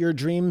recount your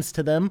dreams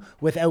to them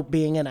without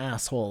being an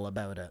asshole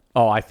about it.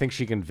 Oh, I think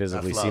she can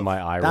visibly That's see love.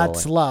 my eye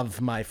That's rolling. love,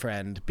 my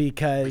friend,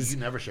 because You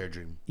never share a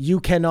dream. you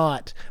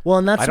cannot. Well,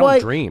 and that's I don't why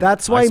dream.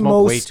 That's I why smoke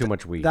most way too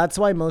much weed. That's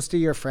why most of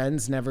your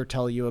friends never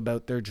tell you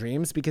about their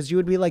dreams because you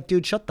would be like,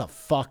 dude, shut the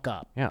fuck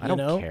up. Yeah, I you don't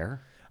know? care.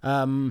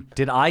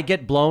 Did I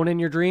get blown in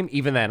your dream?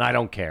 Even then, I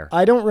don't care.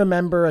 I don't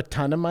remember a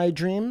ton of my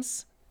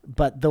dreams,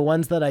 but the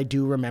ones that I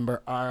do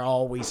remember are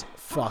always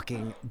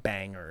fucking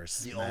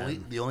bangers.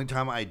 The only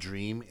time I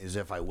dream is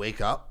if I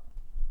wake up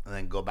and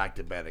then go back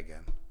to bed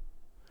again.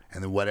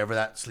 And then whatever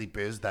that sleep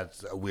is,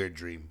 that's a weird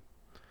dream.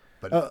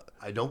 But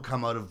I don't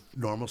come out of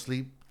normal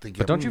sleep thinking.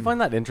 But don't you find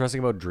that interesting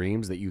about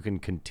dreams that you can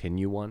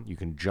continue one? You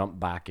can jump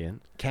back in?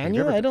 Can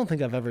you? I don't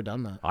think I've ever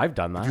done that. I've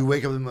done that. You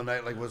wake up in the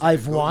night like what's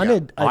I've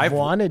wanted Yeah. I've-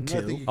 wanted I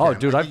think to. you Oh, can.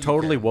 dude, I I've think you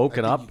totally can.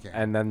 woken I up think you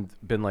can. and then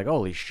been like,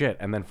 holy shit,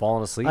 and then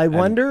fallen asleep. I and-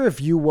 wonder if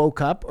you woke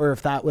up or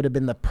if that would have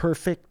been the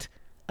perfect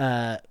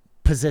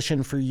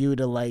position for you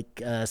to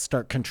like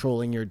start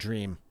controlling your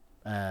dream.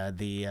 What's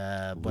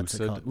it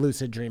Lucid. called?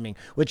 Lucid dreaming.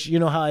 Which you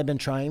know how I've been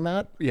trying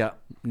that? Yeah.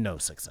 No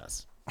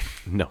success.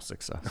 No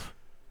success.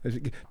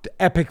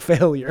 Epic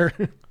failure.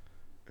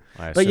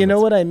 I But you assume know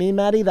it's- what I mean,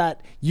 Maddie?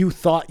 That you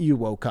thought you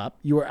woke up.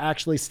 You were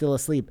actually still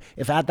asleep.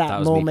 If at that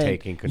was me moment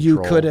taking you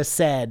control. could have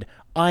said,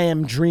 I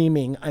am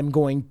dreaming, I'm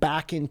going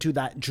back into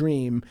that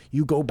dream,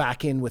 you go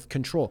back in with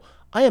control.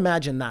 I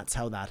imagine that's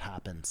how that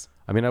happens.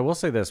 I mean, I will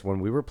say this: when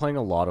we were playing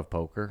a lot of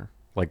poker,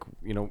 like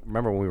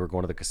remember when we were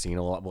going to the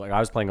casino? Like I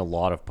was playing a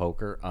lot of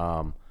poker.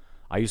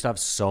 I used to have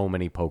so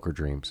many poker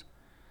dreams,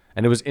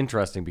 and it was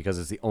interesting because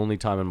it's the only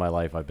time in my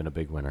life I've been a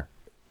big winner.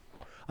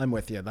 I'm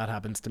with you. That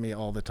happens to me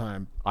all the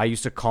time. I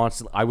used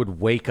to I would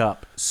wake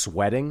up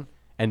sweating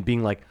and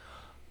being like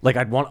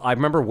I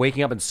remember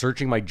waking up and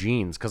searching my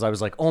jeans because I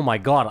was like, oh my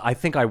God, I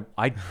think I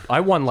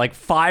won like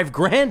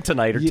 $5,000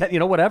 tonight or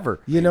 10,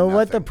 whatever. You know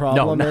what the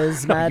problem No,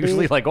 is, no, Maddie?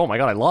 usually like, oh my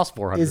God, I lost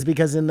 400. Is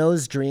because in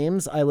those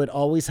dreams, I would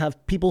always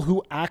have people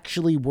who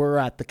actually were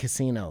at the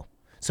casino.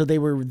 So they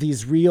were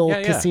these real Yeah,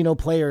 yeah. casino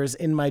players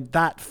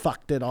that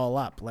fucked it all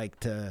up.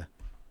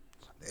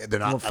 They're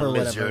not for a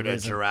whatever lizard, a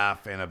reason.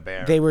 giraffe, and a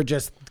bear. They were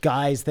just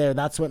guys there.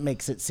 That's what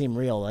makes it seem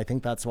real. I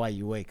think that's why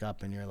you wake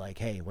up and you're like,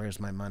 hey, where's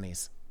my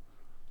monies?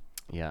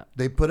 Yeah.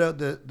 They put out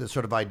the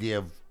sort of idea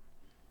of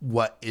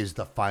what is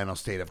the final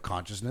state of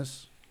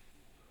consciousness.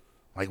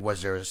 Like,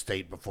 was there a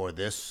state before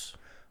this?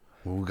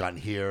 When we gotten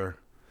here,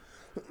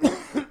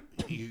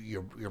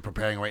 you're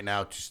preparing right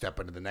now to step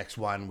into the next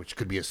one, which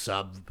could be a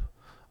sub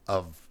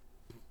of.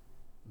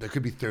 There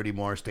could be 30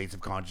 more states of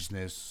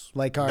consciousness.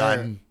 Like our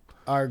None.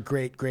 our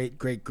great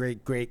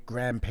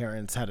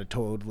grandparents had a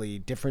totally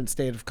different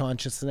state of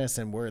consciousness,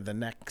 and we're the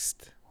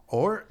next.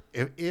 Or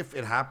if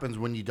it happens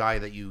when you die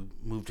that you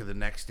move to the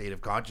next state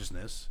of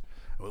consciousness,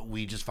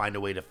 we just find a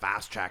way to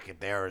fast track it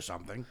there or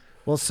something.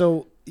 Well,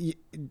 so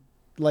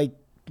like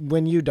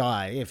when you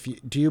die,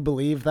 do you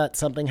believe that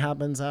something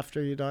happens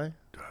after you die?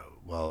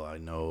 Well, I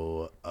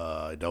know.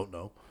 I don't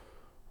know.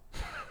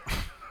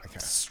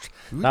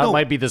 That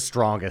might be the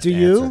strongest Do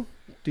answer. you?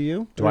 Do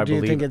you? Do Or I do you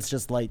believe think it? it's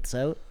just lights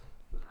out?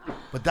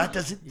 But that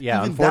doesn't. Yeah,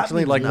 even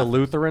unfortunately, that like means the nothing.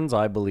 Lutherans,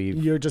 I believe.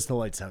 You're just a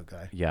lights out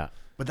guy. Yeah.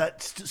 But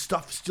that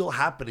stuff's still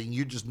happening.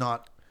 You're just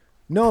not.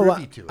 No,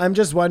 privy to it. I'm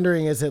just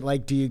wondering, is it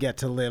like, do you get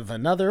to live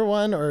another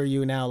one, or are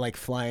you now like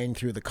flying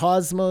through the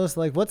cosmos?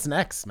 Like, what's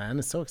next, man?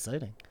 It's so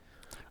exciting.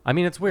 I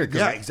mean, it's weird. 'cause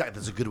Yeah, exactly.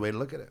 That's a good way to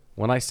look at it.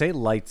 when I say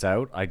lights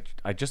out,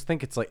 I just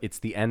think it's like it's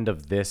the end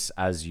of this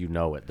as you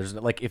know it. There's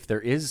like if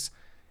there is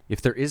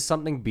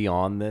something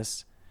beyond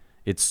this,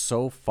 it's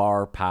so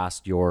far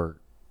past your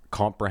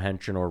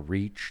comprehension or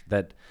reach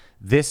that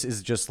this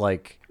is just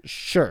like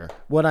Sure.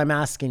 What I'm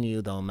asking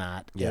you though,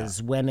 Matt, Yeah.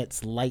 is when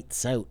it's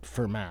lights out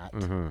for Matt,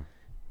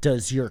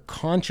 does your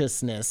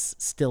consciousness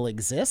still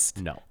exist?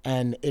 No.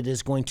 And it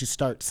is going to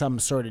start some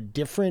sort of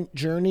different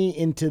journey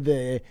into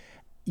the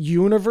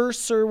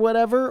universe or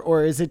whatever?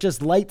 Or is it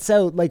just lights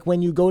out, like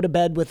when you go to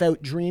bed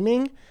without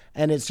dreaming,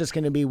 and it's just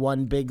going to be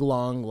one big,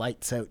 long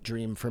lights out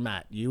dream for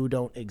Matt? You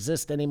don't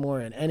exist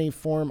anymore in any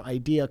form,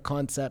 idea,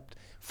 concept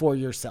for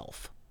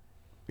yourself.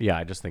 yeah,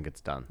 I just think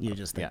it's done. You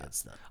just think Yeah.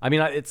 it's done. I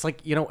mean, it's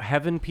like,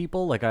 heaven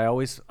people, like I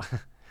always,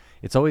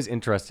 it's always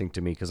interesting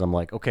to me because I'm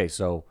like, okay,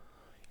 so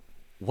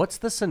what's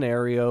the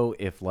scenario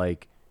if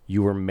like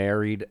you were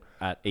married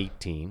at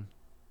 18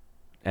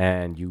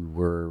 and you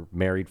were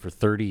married for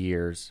 30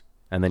 years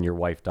and then your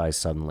wife dies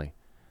suddenly.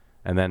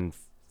 And then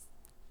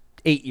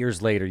 8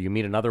 years later, you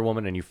meet another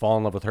woman and you fall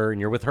in love with her and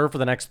you're with her for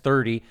the next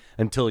 30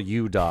 until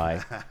you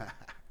die.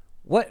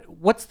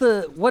 What's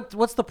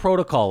the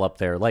protocol up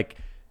there? Like,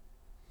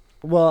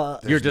 Well,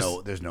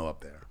 There's no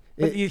up there.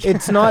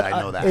 it's not.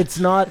 I know that. It's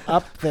not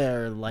up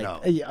there. Like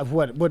No.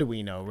 what do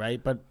we know,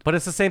 right? But but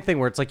it's the same thing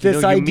where it's like, This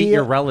you meet idea-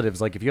 your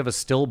relatives. Like if you have a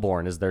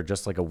stillborn, is there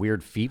just like a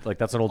weird feat? Like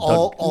that's an old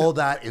All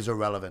that is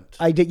irrelevant.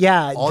 I did.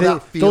 Yeah, All that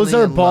those feeling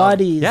are and love.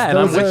 bodies. Yeah, and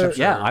those I'm are, with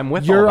you. Yeah, I'm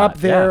with You're all up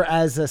that, there yeah.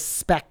 as a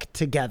speck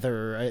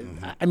together.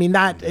 I mean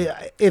that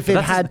if it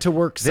That's- had to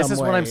work some this is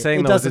way, what I'm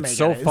saying, it though, is doesn't it's make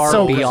so it. far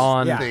good.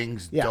 beyond- Yeah.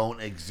 Things Yeah.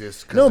 don't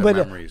exist because No, of but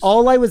memories.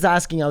 all I was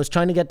asking, I was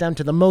trying to get down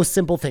to the most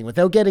simple thing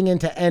without getting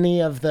into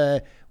any of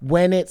the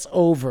when it's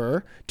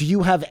over. Do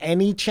you have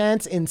any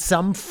chance in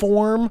some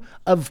form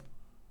of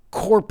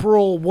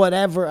corporal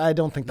whatever? I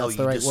don't think No, that's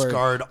the you right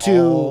discard word.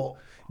 To all-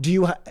 do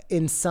you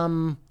in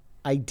some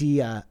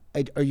idea?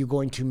 Are you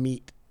going to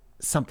meet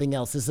something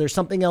else? Is there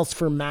something else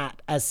for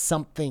Matt as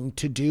something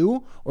to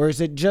do, or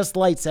is it just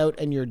lights out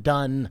and you're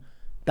done?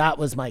 That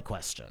was my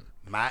question.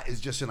 Matt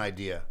is just an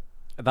idea.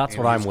 That's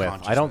in what I'm his with.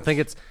 I don't think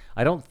consciousness.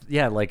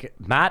 like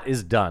Matt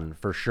is done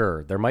for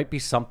sure. There might be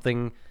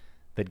something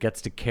that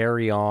gets to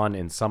carry on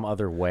in some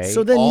other way.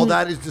 So then All you,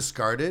 that is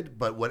discarded,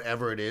 but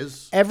whatever it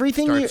is,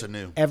 everything starts you,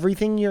 anew.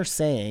 everything you're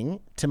saying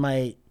to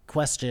my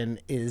question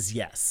is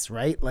yes,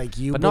 right? Like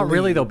you, but not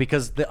really believe- though,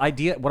 because the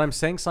idea, what I'm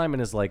saying, Simon,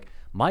 is like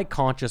my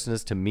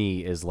consciousness to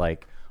me is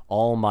like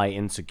all my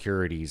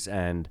insecurities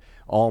and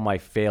all my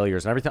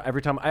failures and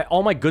every time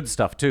all my good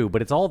stuff too,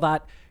 but it's all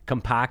that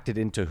compacted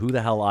into who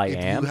the hell I If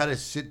am. you had a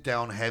sit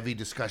down, heavy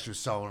discussion with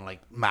someone like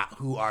Matt,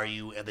 who are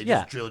you, and they Yeah,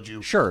 just drilled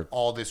you, sure.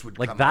 all this would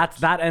like come that out.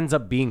 that ends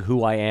up being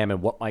who I am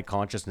and what my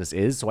consciousness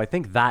is. So I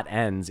think that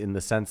ends in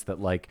the sense that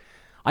like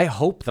I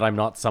hope that I'm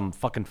not some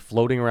fucking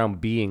floating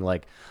around being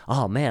like,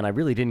 oh man, I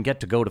really didn't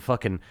get to go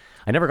to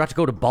I never got to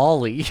go to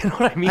Bali. You know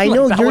what I mean? I Like,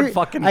 know that you're. would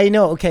fucking I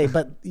know. Okay,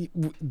 but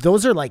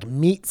those are like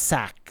meat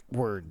sack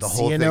words. The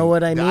whole you thing. know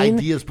what I The mean?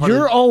 idea is part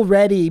You're of-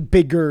 already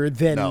bigger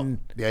than. No,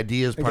 the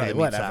idea is part Okay, of the meat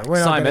whatever. sack. We're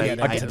not Simon, gonna get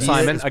into again, this.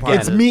 Simon, is part again.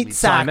 It's of meat the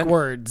sack Simon?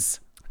 words.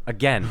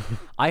 Again,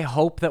 I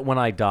hope that when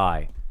I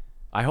die,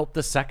 I hope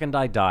the second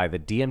I die, the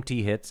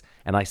DMT hits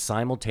and I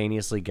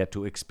simultaneously get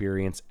to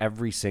experience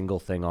every single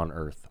thing on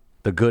Earth,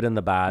 the good and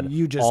the bad,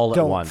 You just all at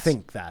don't once.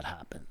 think that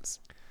happens.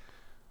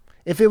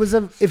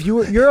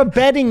 You're a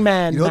betting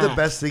man. You know the Matt.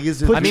 best thing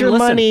is, Put your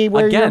money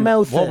where your again,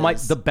 mouth well,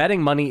 is. the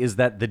betting money is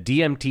that the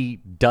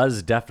DMT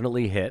does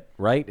definitely hit,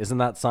 right? Isn't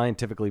that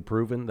scientifically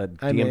proven that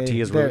I mean,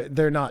 DMT is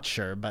they're not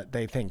sure, but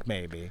they think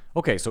maybe.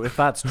 Okay, so if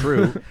that's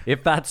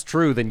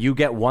true, then you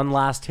get one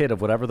last hit of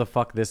whatever the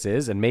fuck this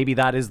is, and maybe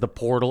that is the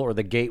portal or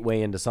the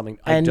gateway into something.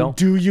 And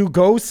do you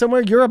go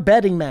somewhere? You're a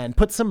betting man.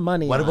 Put some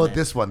money. what on about it.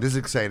 this one? This is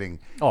exciting.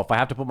 Oh, if I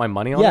have to put my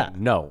money on Yeah. it,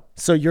 no.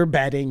 So you're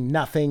betting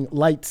nothing.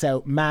 Lights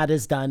out. Matt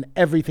is done.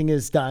 Everything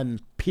is done.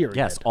 Period.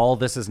 Yes, all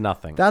this is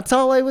nothing. That's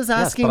all I was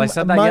asking. but I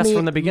said that yes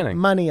from the beginning.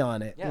 Money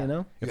on it. You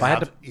know. If I had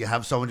to, You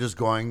have someone just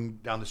going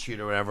down the street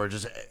or whatever,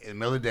 just in the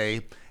middle of the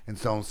day, and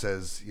someone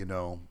says,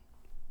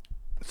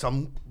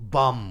 some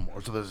bum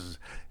or something says,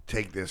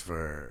 take this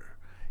for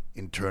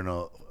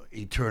internal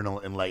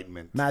eternal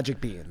enlightenment.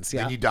 Magic beans.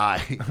 Yeah. Then you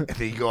die, and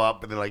then you go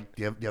up, and they're like,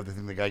 "Do you have the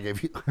thing the guy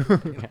gave you?"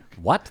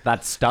 What?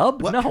 That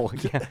stub? What? No.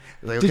 Yeah.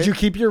 Like, Did okay, you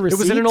keep your receipt? It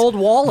was in an old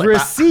wallet.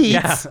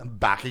 Receipts.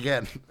 back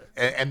again?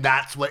 And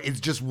that's what it's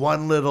just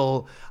one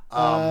little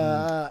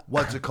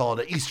what's it called?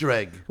 An Easter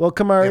egg. Well,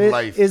 Kamar, in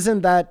life.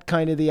 isn't that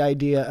kind of the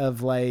idea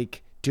of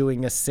like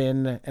doing a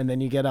sin and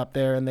then you get up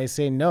there and they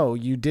say, no,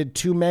 you did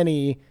too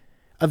many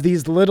of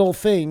these little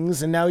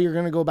things and now you're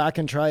going to go back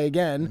and try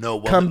again. No,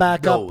 well, come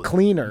back no, up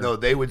cleaner. No,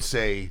 they would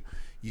say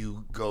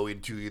you go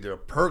into either a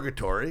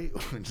purgatory,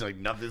 which like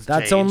nothing's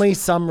That's changed, only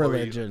some or you-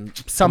 religion,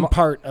 some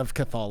part of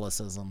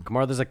Catholicism.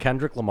 Kamar, there's a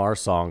Kendrick Lamar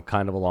song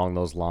kind of along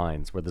those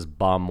lines where this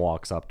bum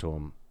walks up to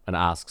him and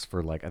asks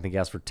for like, I think he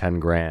asked for 10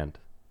 grand.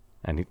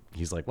 And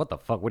he's like, what the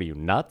fuck? What are you,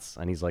 nuts?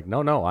 And he's like,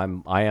 no,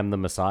 I am the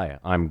Messiah.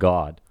 I'm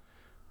God.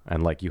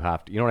 And like, you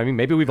have to, you know what I mean?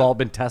 Maybe we've all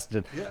been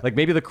tested. Like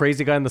maybe the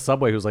crazy guy in the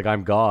subway who's like,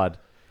 I'm God.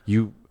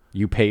 You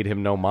paid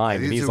him no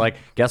mind. And he's like,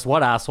 guess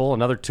what, asshole?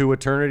 Another 2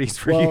 eternities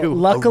for Well, you.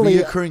 luckily,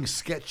 a reoccurring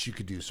sketch you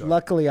could do. Sorry.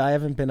 luckily, I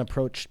haven't been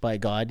approached by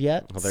God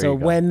yet. Well, there so you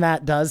go. when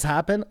that does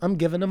happen, I'm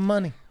giving him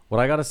money. What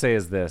I got to say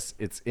is this.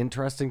 It's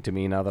interesting to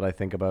me now that I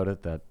think about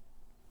it that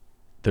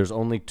there's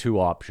only 2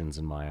 options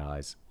in my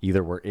eyes.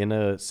 Either we're in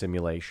a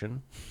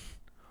simulation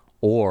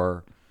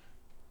or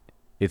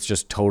it's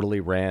just totally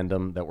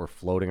random that we're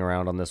floating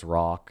around on this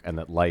rock and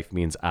that life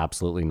means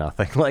absolutely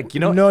nothing. Like, you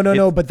know,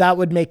 No, but that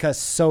would make us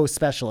so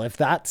special if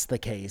that's the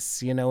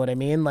case. You know what I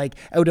mean? Like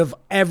out of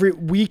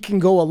we can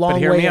go a long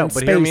hear way me in out,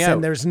 but hear me space out.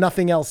 and there's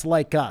nothing else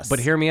like us. But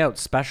hear me out.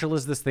 Special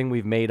is this thing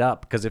we've made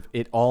up because if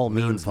it all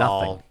means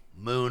nothing.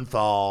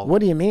 Moonfall. What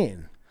do you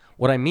mean?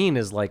 What I mean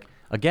is like,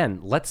 again,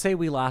 let's say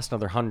we last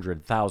another 100,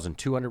 1,000,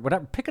 200,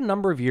 whatever. Pick a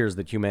number of years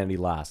that humanity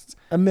lasts.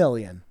 1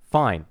 million.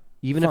 Fine.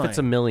 Even if it's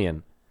Fine. 1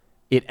 million,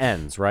 it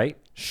ends, right?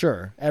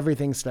 Sure.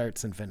 Everything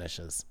starts and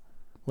finishes.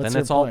 What's Then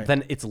your it's all. point?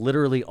 Then it's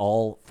literally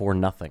all for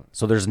nothing.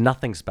 So there's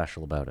nothing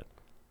special about it.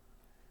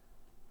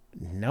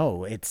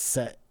 No, it's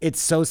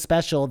so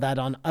special that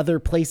on other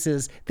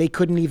places they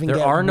couldn't even There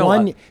get are no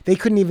one. oth- They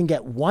couldn't even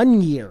get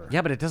 1 year.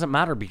 Yeah, but it doesn't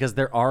matter because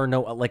there are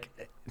no like.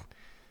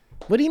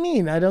 What do you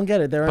mean? I don't get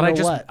it. There are But no I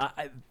just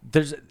what?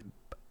 there's.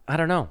 I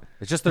don't know.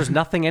 It's just there's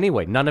nothing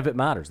anyway. None of it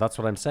matters. That's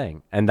what I'm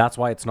saying, and that's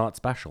why it's not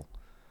special.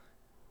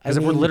 Because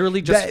if we're mean,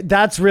 literally just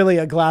that's really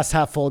a glass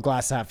half full,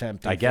 glass half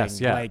empty. I guess,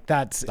 thing. yeah. Like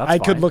that's That's I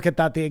could fine. look at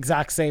that the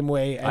exact same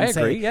way and I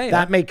say agree. Yeah, yeah.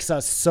 that makes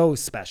us so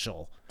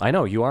special. I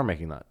know you are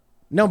making that.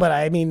 No, but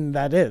I mean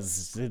that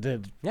is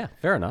Yeah,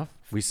 fair enough.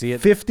 We see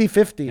it.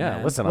 50-50. Yeah,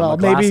 man. listen, I'm well, a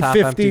glass maybe half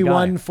empty guy.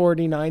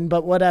 51-49,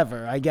 but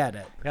whatever. I get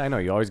it. Yeah, I know.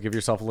 You always give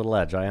yourself a little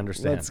edge. I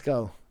understand. Let's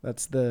go.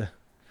 That's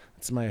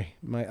my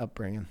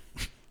upbringing.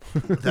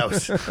 That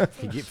was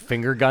You get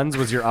finger guns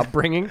was your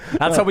upbringing.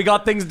 That's how we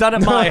got things done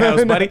at my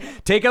house, buddy.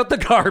 Take out the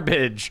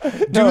garbage,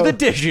 do No, the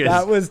dishes.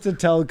 That was to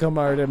tell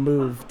Kamar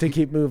to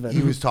keep moving.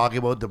 he was talking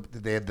about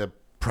they had the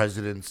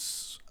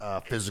president's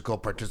physical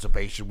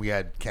participation. We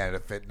had Canada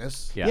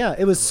Fitness. Yeah. Yeah,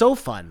 it was so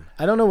fun.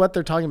 I don't know what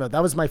they're talking about.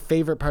 That was my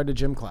favorite part of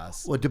gym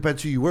class. Well, it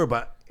depends who you were,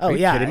 but Oh you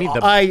yeah, kidding me?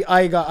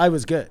 I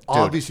was good.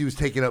 obviously he was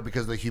taken out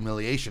because of the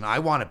humiliation. I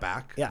want it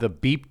back. Yeah. The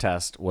beep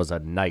test was a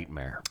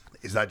nightmare.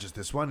 Is that just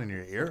this one in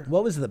your ear?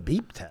 What was the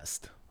beep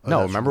test?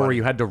 No, that's remember where running.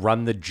 you had to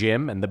run the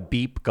gym and the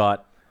beep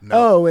got.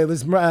 Oh, it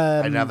was.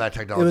 didn't have that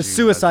technology. It was That's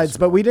suicides, just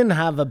but we didn't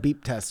have a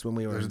beep test when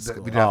we were in We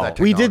school. didn't have that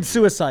We technology. did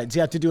suicides.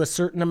 You had to do a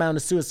certain amount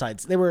of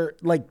suicides. They were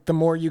like the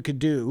more you could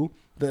do,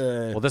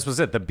 the Well, this was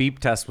it. The beep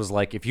test was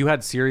like if you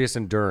had serious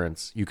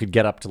endurance, you could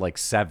get up to like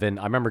 7.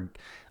 I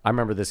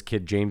remember this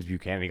kid James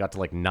Buchanan. He got to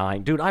like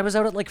 9. Dude, I was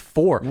out at like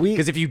 4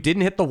 because if you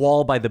didn't hit the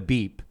wall by the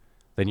beep,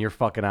 then your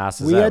fucking ass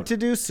is we out. had to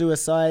do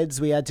suicides.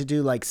 We had to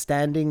do like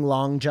standing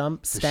long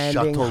jump,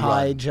 standing shuttle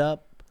high run.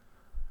 jump.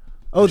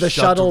 Oh, the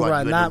shuttle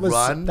run. You had to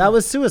run, That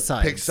was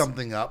suicide. Pick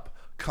something up,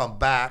 come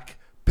back,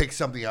 pick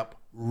something up,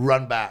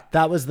 run back.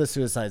 That was the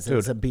suicides. It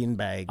was a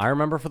beanbag. I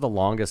remember for the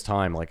longest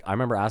time, like I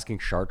remember asking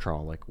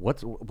Chartron, like,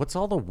 what's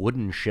all the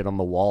wooden shit on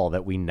the wall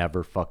that we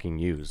never fucking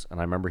use? And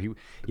I remember he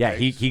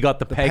got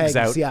the pegs pegs,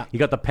 out. yeah. He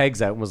got the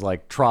pegs out and was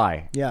like,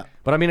 try. Yeah.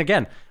 But I mean,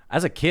 again,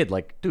 as a kid,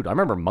 like, dude, I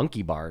remember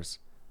monkey bars.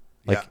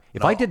 Like, Yeah,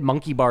 if no. I did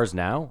monkey bars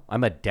now,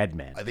 I'm a dead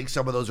man. I think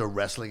some of those are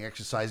wrestling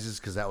exercises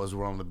because that was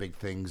one of the big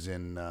things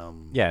in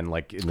Yeah, and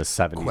like in the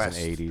 70s Quest.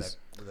 and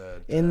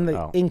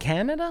 80s. In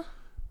Canada?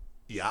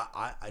 Yeah,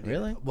 I did.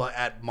 Really? Well,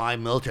 at my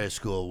military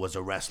school was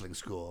a wrestling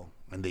school,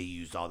 and they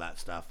used all that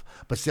stuff.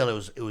 But still,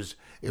 it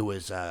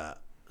was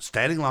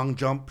standing long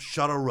jump,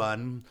 shuttle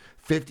run,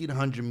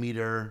 1,500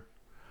 meter,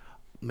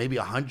 maybe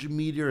 100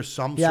 meter,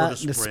 some Yeah,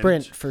 sort of the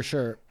sprint, sprint for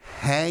sure.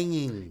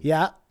 hanging.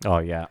 Yeah. Oh,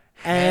 yeah.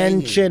 And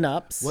Hanging. chin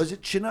ups. Was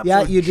it chin ups?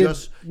 Yeah, or you did.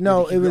 just,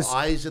 No, you had to it keep was your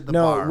eyes at the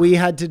no. bar. We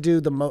had to do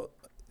the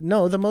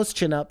most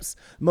chin ups,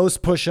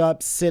 most push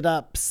ups, sit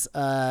ups,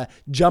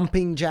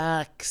 jumping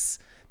jacks.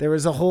 There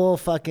was a whole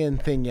fucking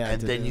thing. Yeah,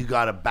 and then you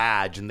got a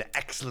badge, and the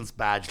excellence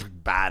badge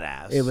looked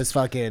badass. It was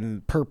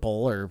fucking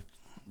purple or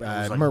It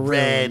was like maroon.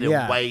 red and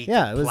yeah. white.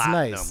 Yeah, and it was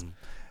platinum. nice.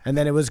 And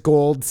then it was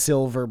gold,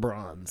 silver,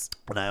 bronze.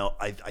 And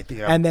I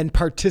think And then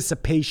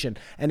participation.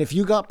 And if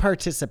you got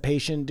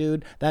participation,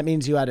 dude, that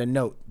means you had a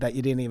note that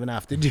you didn't even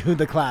have to do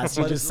the class.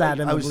 You just sat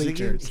in the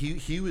bleachers.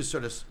 He was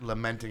sort of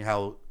lamenting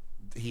how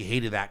he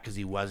hated that because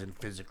he wasn't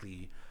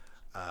physically.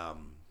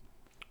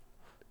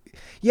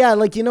 Yeah,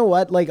 like, you know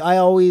what? Like, I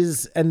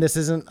always, and this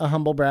isn't a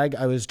humble brag,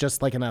 I was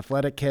just like an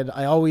athletic kid.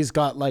 I always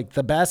got like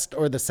the best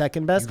or the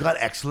second best. You got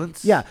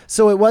excellence. Yeah,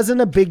 so it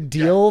wasn't a big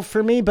deal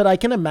for me, but I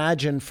can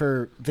imagine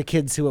for the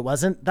kids who it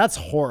wasn't, that's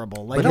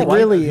horrible. Like, But it no,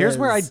 really here's is.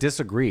 where I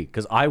disagree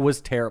because I was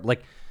terrible.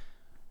 Like,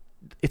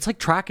 it's like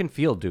track and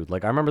field, dude.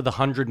 Like, I remember the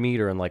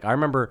 100-meter, and like I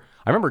remember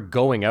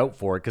going out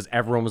for it because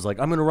everyone was like,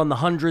 "I'm gonna run the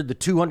 100, the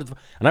 200," and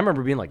I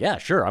remember being like, "Yeah,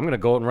 sure, I'm gonna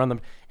go out and run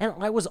them." And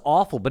I was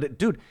awful, but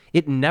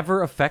it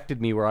never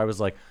affected me where I was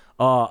like,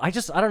 I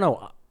don't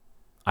know.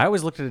 I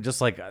always looked at it just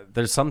like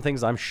there's some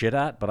things I'm shit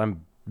at, but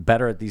I'm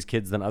better at these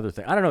kids than other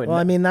things. I don't know. Well,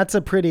 I mean, that's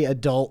a pretty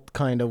adult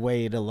kind of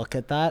way to look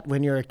at that.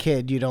 When you're a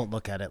kid, you don't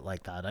look at it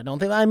like that. I don't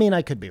think. I mean,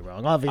 I could be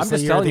wrong. Obviously, I'm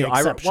just you're telling the you.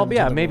 exception to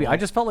the Maybe. rule. I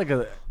just felt like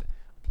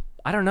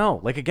I don't know.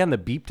 Like, again, the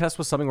beep test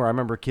was something where I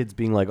remember kids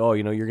being like, "Oh,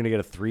 you're going to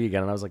get a 3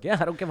 again." And I was like, "Yeah,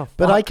 I don't give a fuck."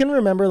 But I can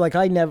remember, like,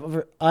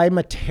 I'm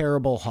a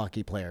terrible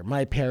hockey player.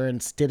 My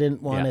parents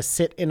didn't want to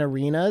sit in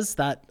arenas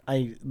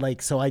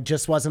so I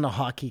just wasn't a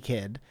hockey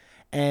kid.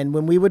 And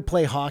when we would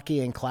play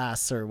hockey in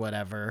class or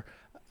whatever,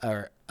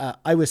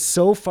 I was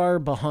so far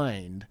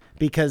behind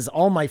because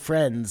all my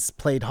friends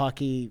played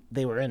hockey.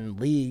 They were in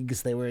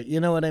leagues. They were, you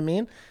know what I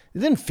mean? It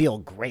didn't feel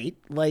great.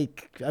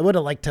 Like, I would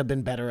have liked to have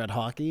been better at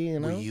hockey, you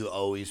know? Were you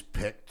always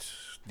picked?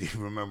 Do you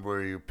remember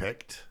where you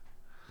picked?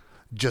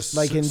 Just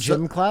Like in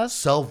gym class?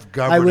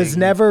 Self-governing. I was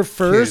never kids.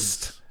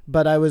 first,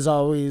 but I was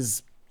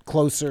always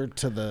closer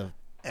to the...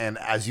 And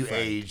as you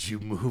age, you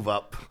move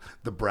up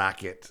the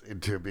bracket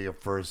into being a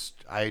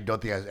first. I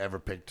don't think I was ever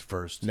picked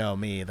first. No,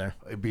 me either.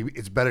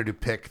 It's better to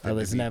pick than I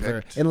was to be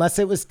never, picked. unless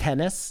it was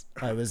tennis,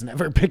 I was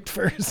never picked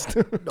first.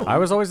 I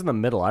was always in the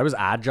middle. I was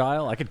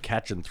agile. I could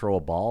catch and throw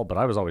a ball, but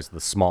I was always the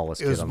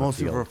smallest It kid was on the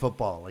mostly field. for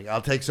football. Like, I'll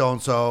take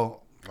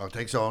so-and-so. I'll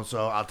take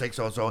so-and-so. I'll take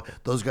so-and-so.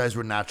 Those guys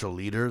were natural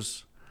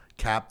leaders,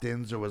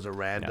 captains, or was it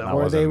random? that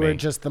Or wasn't they were me.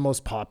 just the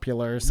most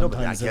popular. No, but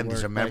Sometimes again, it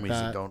these are worked like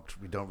memories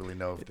that. we don't really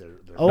know if they're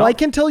Oh, I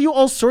can tell you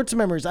all sorts of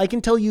memories. I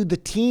can tell you the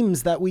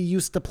teams that we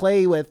used to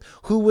play with,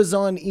 who was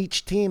on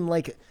each team.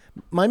 Like,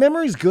 my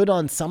memory's good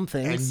on some and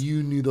things.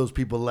 you knew those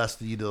people less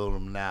than you know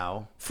them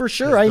now. For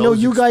sure. 'Cause I know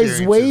those you guys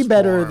way experiences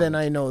better formed. than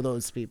I know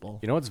those people.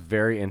 You know what's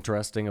very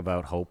interesting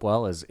about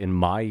Hopewell is in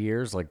my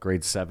years, like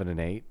grade 7 and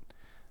 8,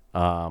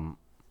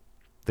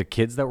 the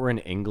kids that were in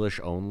English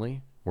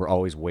only were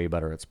always way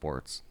better at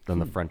sports than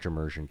the French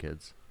immersion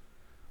kids.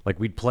 Like,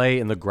 we'd play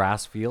in the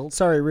grass fields.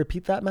 Sorry,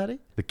 repeat that, Maddie?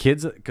 The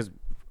kids, because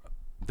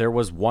there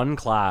was one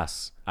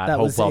class at That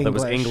was Hopewell that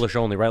was English. English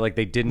only, right? Like,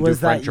 they didn't Was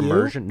do French that you?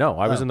 immersion. No,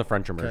 I was Oh, in the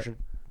French immersion.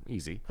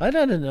 Easy. I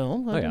don't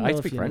know. Oh, didn't yeah, know I if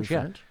speak you knew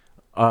French,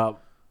 yeah.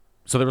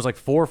 So there was like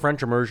 4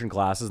 French immersion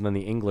classes and then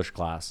the English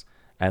class.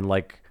 And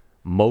like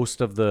most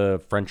of the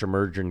French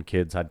immersion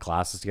kids had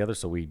classes together,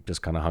 so we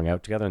just kind of hung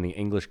out together. And the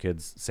English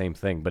kids, same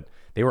thing. But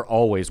they were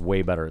always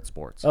way better at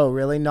sports. Oh,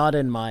 really? Not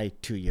in my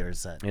 2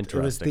 years. It was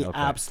Interesting, the okay.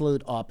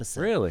 absolute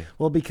opposite. Really?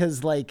 Well,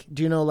 because, like,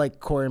 do you know, like,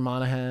 Corey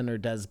Monahan or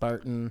Des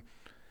Barton?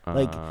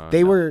 Like,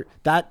 they were,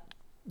 that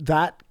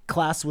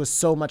class was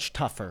so much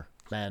tougher,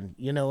 man.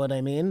 You know what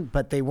I mean?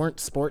 But they weren't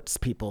sports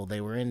people.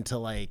 They were into,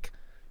 like,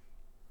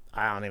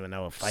 I don't even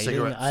know, fighting.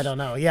 Cigarettes. I don't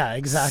know. Yeah,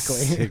 exactly.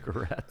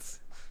 Cigarettes.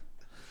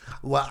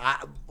 Well,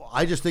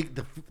 I just think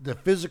the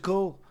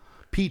physical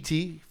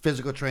PT,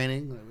 physical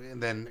training,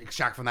 and then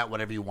extract from that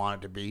whatever you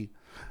want it to be.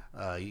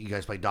 You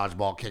guys play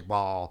dodgeball,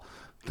 kickball,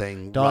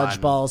 thing. run.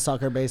 Dodgeball,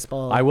 soccer,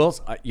 baseball. I will.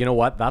 You know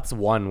what? That's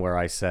one where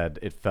I said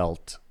it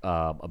felt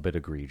a bit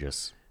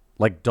egregious.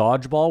 Like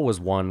dodgeball was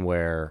one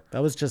where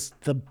That was just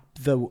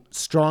the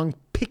strong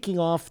picking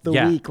off the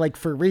Yeah. weak, like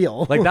for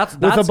real. like that's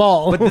with a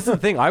ball. But this is the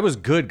thing. I was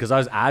good because I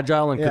was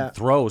agile and Yeah. could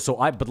throw. So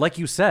but like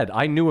you said,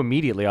 I knew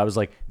immediately. I was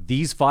like,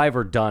 these 5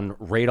 are done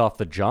right off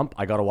the jump.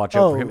 I got to watch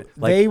out for him.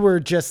 Like they were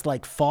just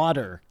like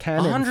fodder,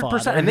 cannon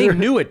 100%, fodder. and they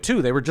knew it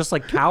too. They were just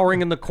like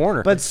cowering in the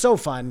corner. But it's so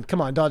fun.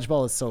 Come on,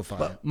 dodgeball is so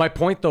fun. my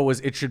point though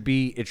was it shouldn't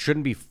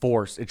be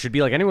forced. It should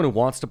be like anyone who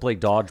wants to play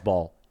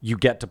dodgeball, you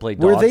get to play dodgeball.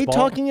 Were they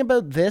talking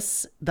about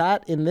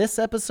that in this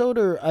episode,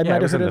 or I it might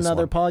have was in heard this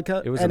another one.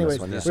 podcast? It was in this Anyways,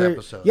 one, yeah. This we're-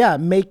 episode. yeah,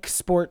 make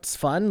sports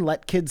fun.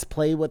 Let kids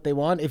play what they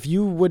want. If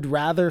you would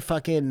rather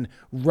fucking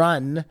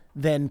run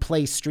than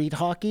play street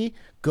hockey,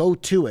 go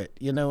to it.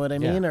 You know what I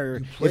mean?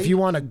 Or if you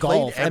want to played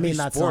golf, I every mean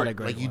that's sport. not a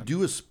great Like you one.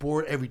 do a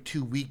sport every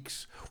 2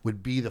 weeks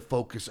would be the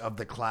focus of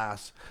the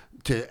class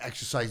to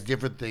exercise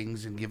different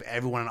things and give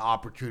everyone an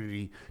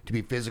opportunity to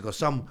be physical.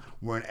 Some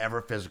weren't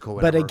ever physical.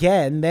 But whatever.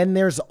 again, then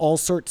there's all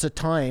sorts of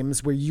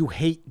times where you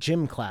hate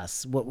gym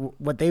class.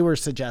 What they were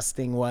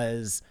suggesting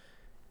was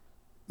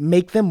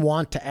make them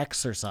want to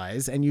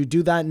exercise, and you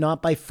do that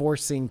not by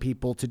forcing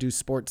people to do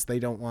sports they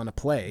don't want to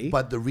play.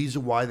 But the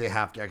reason why they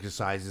have to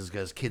exercise is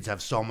because kids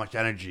have so much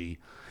energy.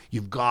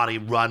 You've got to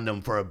run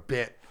them for a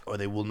bit or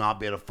they will not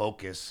be able to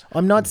focus.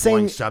 I'm not on boring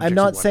saying subjects I'm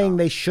not and saying whatnot.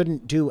 they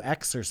shouldn't do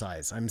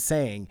exercise. I'm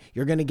saying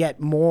you're going to get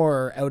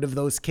more out of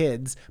those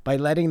kids by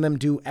letting them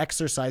do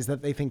exercise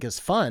that they think is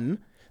fun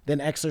than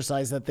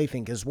exercise that they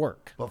think is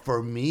work. But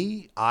for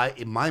me,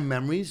 in my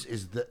memories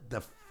is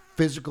the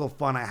physical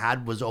fun I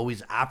had was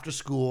always after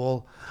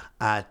school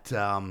at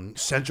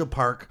Central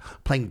Park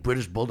playing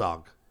British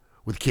Bulldog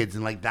with kids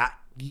and like that.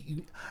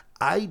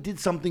 I did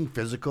something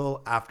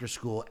physical after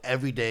school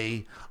every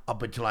day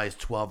up until I was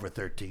 12 or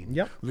 13.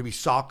 Yep. It would be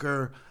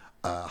soccer,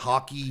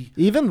 hockey.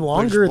 Even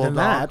longer British than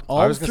that, Bulldog.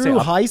 all was gonna through say,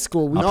 up- high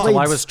school, we up till played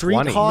I was street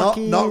 20.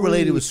 hockey. Not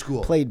related we with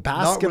school. Played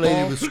Not basketball.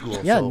 related with school,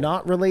 Yeah, so-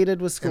 not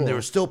related with school. And there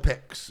were still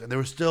picks, and there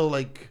was still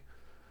like,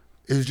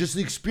 it was just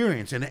the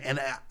experience. And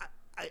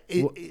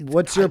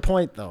What's your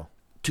point, though?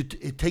 to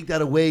take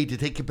that away, to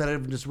take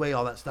competitiveness away,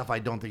 all that stuff, I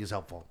don't think is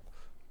helpful.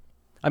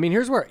 I mean,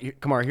 here's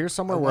Kamar. Here's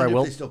somewhere I where I wonder if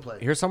will. they still play.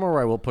 Here's somewhere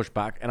where I will push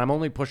back, and I'm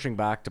only pushing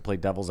back to play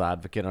devil's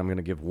advocate. I'm going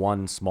to give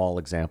one small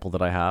example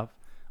that I have.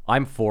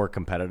 I'm for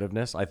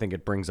competitiveness. I think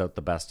it brings out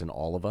the best in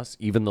all of us,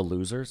 even the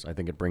losers. I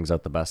think it brings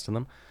out the best in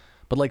them.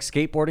 But like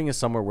skateboarding is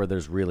somewhere where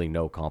there's really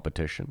no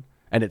competition,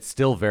 and it's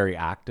still very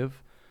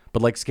active.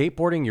 But like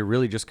skateboarding, you're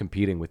really just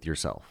competing with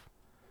yourself.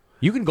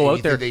 You can go You out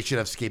think there. they should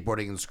have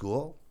skateboarding in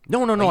school.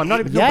 No, I'm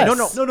not even. yes.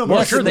 No.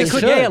 Yes, Sure, they they could.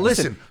 should. Yeah,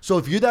 listen. So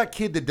if you're that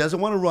kid that doesn't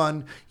want to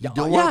run, you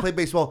don't want to play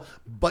baseball,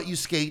 but you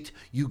skate,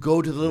 you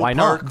go to the little Why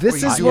not? park.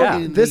 This where is you what do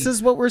it in this the-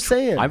 is what we're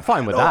saying. I'm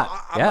fine with No,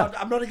 that.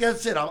 I'm not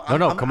against it. I'm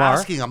Kamar.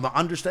 asking. I'm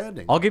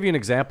understanding. I'll give you an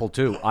example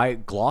too.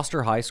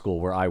 Gloucester High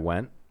School, where I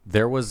went,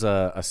 there was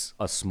a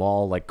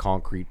small like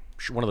concrete,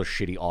 one of those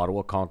shitty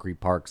Ottawa concrete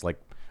parks, like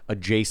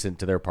adjacent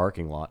to their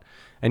parking lot.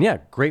 And yeah,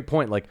 great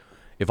point. Like,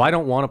 if I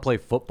don't want to play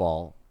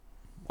football,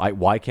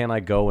 why can't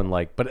I go and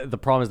like? But the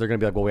problem is they're gonna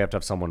be like, well, we have to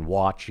have someone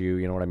watch you.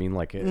 You know what I mean?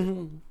 Like,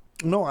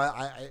 No,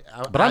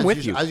 But I'm as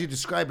with you. As you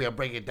describe it, I'll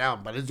break it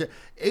down. But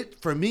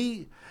it for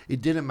me,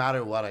 it didn't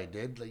matter what I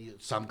did. Like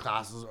some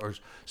classes or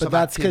some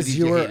that's 'cause activities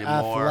you were hated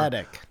more.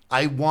 athletic.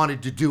 I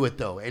wanted to do it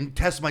though and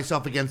test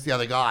myself against the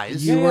other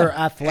guys. You were And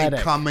athletic.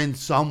 come in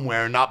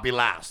somewhere and not be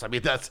last. I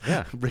mean, that's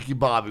Ricky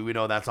Bobby. We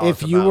know that's all.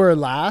 If it's you about. were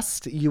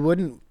last, you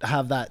wouldn't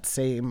have that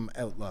same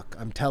outlook.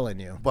 I'm telling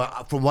you.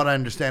 But from what I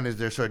understand, is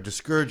they're sort of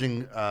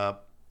discouraging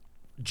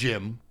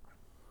Jim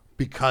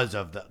because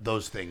of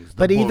those things. the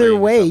But either bullying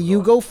and way, stuff you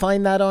going. go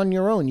find that on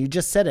your own. You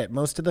just said it.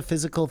 Most of the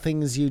physical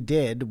things you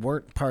did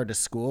weren't part of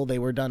school. They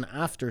were done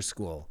after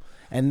school.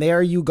 And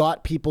there you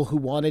got people who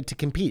wanted to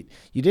compete.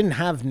 You didn't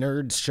have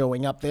nerds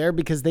showing up there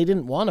because they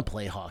didn't want to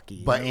play hockey.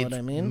 You But know it what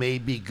I mean? may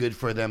be good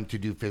for them to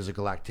do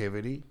physical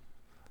activity.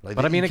 Like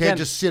But I mean, you again- can't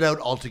just sit out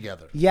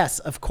altogether. Yes,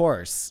 of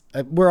course.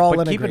 We're all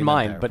but in keep in agreement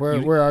mind, there. but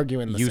we're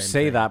arguing the you same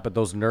say thing. that, but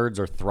those nerds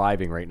are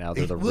thriving right now.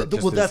 They're the Well,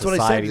 richest well, that's in what I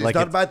said. society. It's Like,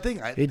 not a bad thing,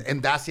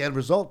 and that's the end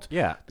result.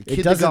 Yeah. The It kid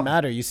that doesn't got-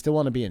 matter. You still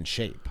want to be in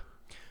shape.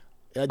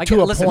 I To get-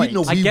 a listen, point.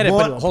 No, I we get it,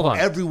 but want hold on.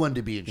 everyone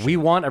to be in shape. We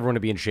want everyone to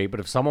be in shape,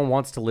 but if someone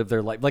wants to live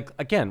their life, like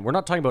again, we're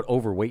not talking about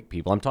overweight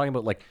people. I'm talking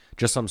about like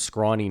just some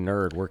scrawny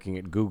nerd working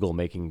at Google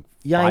making.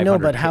 Yeah, I know,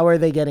 500 but how are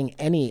they getting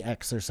any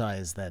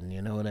exercise then?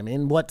 You know what I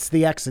mean? What's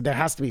the exercise? There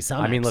has to be some.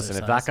 I mean, listen,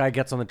 if that exercise. guy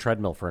gets on the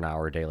treadmill for an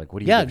hour a day, like, what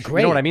do you? Yeah, give a shit?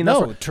 great. You know what I mean?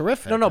 No,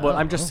 terrific. No, but I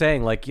I'm don't just know.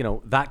 saying, like, you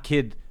know, that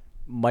kid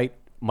might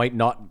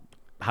not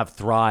have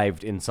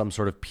thrived in some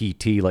sort of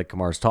PT like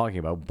Kamar's talking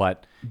about,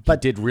 but he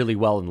did really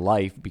well in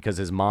life because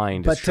his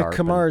mind But is to sharp. and-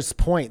 Kamar's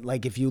point,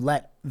 like if you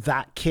let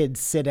that kid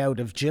sit out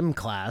of gym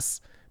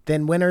class,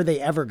 then when are they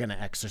ever going to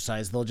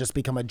exercise? They'll just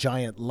become a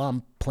giant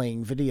lump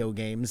playing video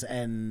games,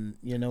 and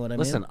you know what I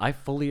Listen, mean? I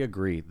fully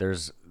agree.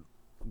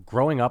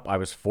 Growing up, I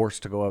was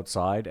forced to go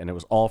outside, and it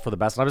was all for the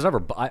best. And I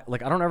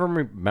don't ever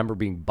remember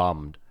being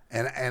bummed.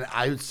 And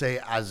I would say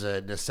as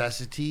a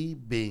necessity,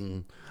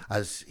 being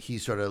as he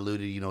sort of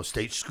alluded,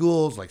 state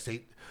schools,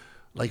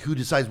 like who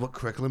decides what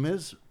curriculum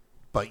is,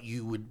 but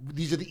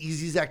these are the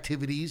easiest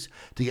activities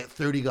to get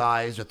 30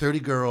 guys or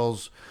 30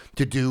 girls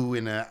to do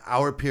in an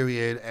hour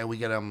period, and we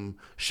get them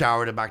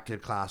showered and back to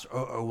class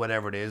or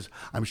whatever it is.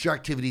 I'm sure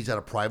activities at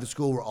a private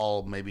school were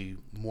all maybe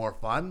more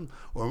fun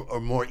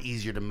or more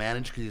easier to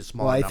manage because you're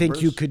smaller Well, I think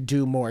numbers. you could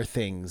do more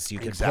things. You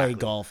could Exactly. play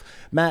golf.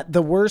 Matt,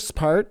 the worst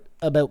part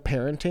about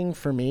parenting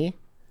for me,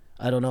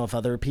 I don't know if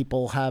other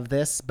people have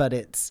this, but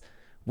it's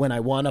when I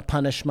want to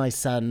punish my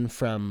son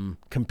from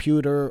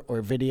computer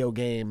or video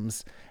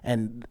games,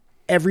 and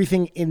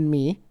everything in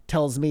me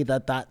tells me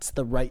that that's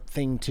the right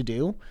thing to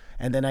do.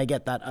 And then I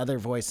get that other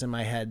voice in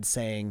my head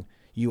saying,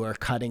 you are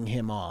cutting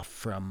him off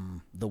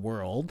from the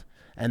world.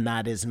 And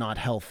that is not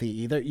healthy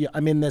either.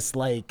 I'm in this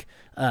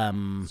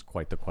It's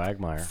quite the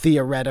quagmire.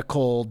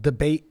 theoretical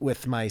debate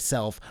with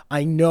myself.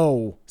 I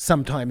know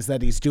sometimes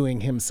that he's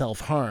doing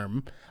himself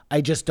harm.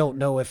 I just don't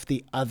know if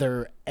the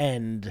other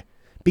end,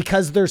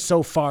 because they're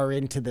so far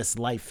into this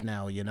life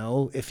now,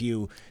 if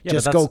you Yeah,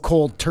 just but go that's-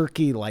 cold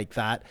turkey like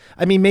that.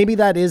 I mean, maybe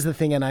that is the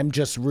thing, and I'm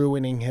just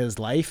ruining his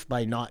life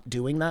by not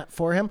doing that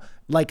for him.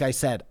 Like I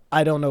said,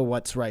 I don't know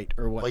what's right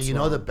or what's Well, you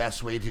wrong. know the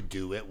best way to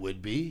do it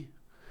would be,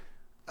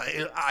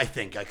 I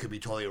think I could be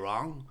totally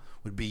wrong,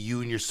 would be you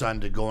and your son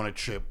to go on a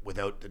trip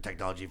without the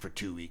technology for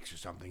 2 weeks or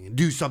something and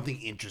do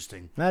something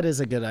interesting. That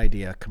is a good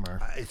idea,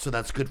 Kamar. So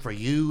that's good for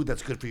you.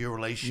 That's good for your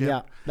relationship.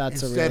 Yeah,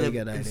 that's a really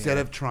good idea. Instead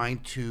of trying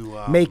to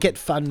Make it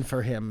fun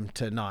for him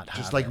to not have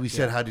just like it. we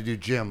said, how to do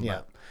gym.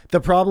 Yeah.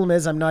 The problem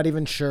is I'm not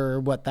even sure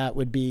what that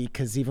would be,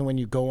 because even when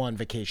you go on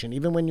vacation,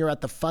 even when you're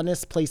at the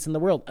funnest place in the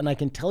world, and I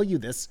can tell you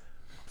this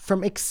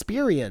from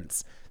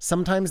experience,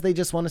 sometimes they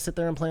just want to sit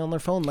there and play on their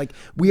phone. Like,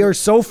 we are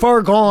so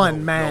far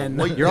gone, man.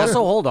 What You're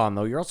also, hold on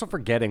though, you're also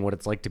forgetting what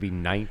it's like to be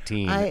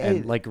 19.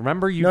 And like,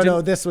 remember you No,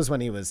 didn't, this was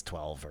when he was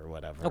 12 or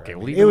whatever. Okay, I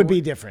well, mean, even it would wor-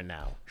 be different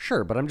now.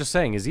 Sure, but I'm just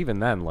saying, is even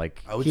then,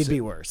 like, I would He'd say,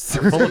 be worse.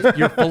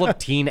 you're full of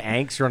teen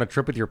angst. You're on a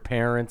trip with your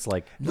parents.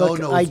 Like, no, Look,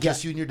 no, I it's get-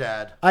 just you and your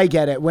dad. I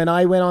get it. When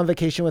I went on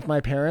vacation with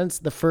my parents,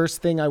 the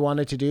first thing I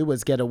wanted to do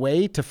was get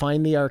away to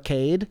find the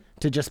arcade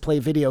to just play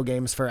video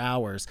games for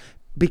hours,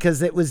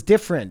 because it was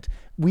different.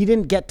 We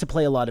didn't get to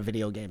play a lot of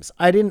video games.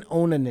 I didn't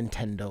own a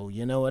Nintendo.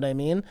 You know what I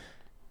mean?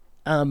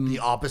 The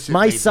opposite.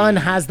 My may son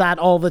be, has that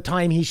all the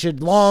time. He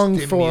should long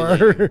for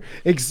Stimulating.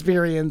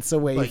 experience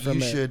away but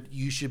from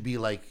you should be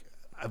like,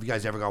 have you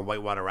guys ever gone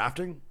whitewater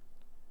rafting?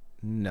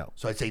 No.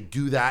 So I'd say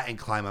do that and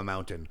climb a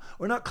mountain,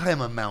 or not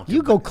climb a mountain.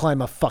 You go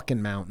climb a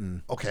fucking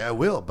mountain. Okay, I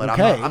will, but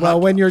Okay. I'm well,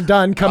 not, when you're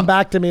done, come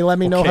back to me. Let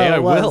me know Okay, how I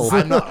it was.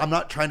 will. I'm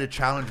not trying to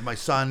challenge my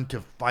son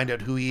to find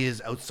out who he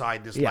is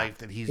outside this life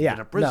that he's Yeah.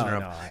 been a prisoner No,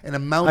 of. no. And a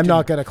mountain, I'm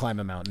not going to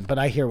climb a mountain, but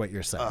I hear what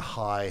you're saying. a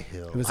high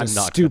hill. It was I'm a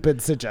not stupid I'm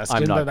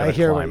suggestion, not but I gonna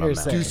hear what climb a you're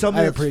mountain. saying. do something.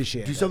 I that's-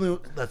 appreciate Do it. something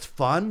that's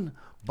fun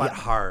but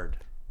hard.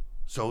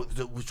 So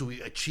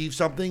we achieve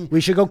something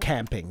We should go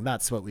camping.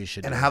 That's what we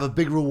should and do. have a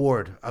big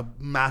reward, a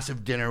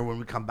massive dinner when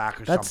we come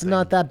back or That's something.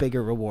 not that big a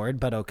reward,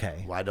 but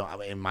okay. Well, I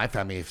don't. In my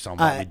family, if someone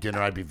brought me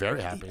dinner, I'd be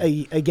very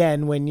happy.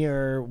 Again, when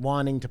you're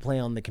wanting to play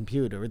on the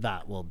computer,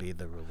 that will be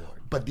the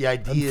reward. But the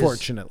idea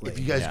Unfortunately, is,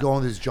 if you guys go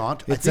on this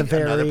jaunt, It's I think a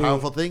another very-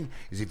 powerful thing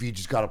is if you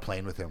just got a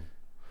plane with him.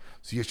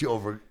 So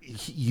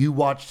you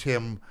watched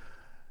him.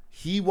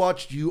 He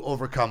watched you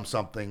overcome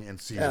something and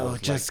see. Oh, what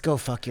it's just go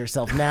fuck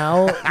yourself.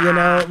 Now,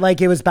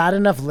 like it was bad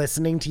enough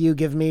listening to you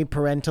give me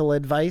parental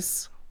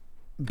advice,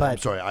 like. but I'm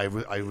sorry, I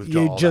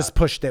withdraw you all just that.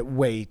 pushed it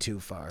way too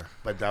far.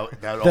 But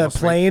that The almost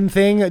plane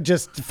thing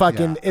just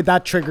fucking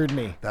that triggered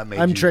me. That made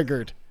I'm you-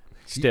 triggered.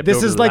 stepped This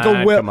over is the like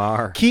line, a will.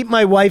 Kamar. Keep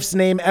my wife's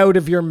name out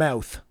of your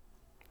mouth.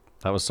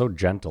 That was so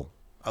gentle.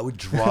 I would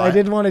draw. I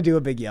didn't want to do a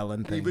big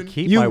yelling thing. Even-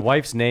 Keep You- my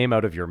wife's name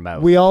out of your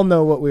mouth. We all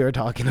know what we were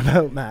talking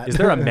about, Matt. Is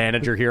there a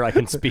manager here I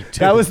can speak to?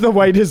 That was the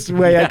whitest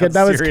way I Yeah, could.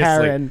 That was seriously.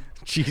 Karen.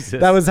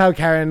 Jesus. That was how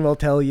Karen will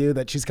tell you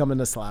that she's coming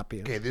to slap you.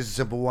 Okay, this is a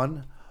simple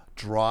one.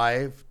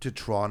 Drive to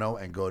Toronto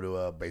and go to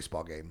a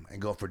baseball game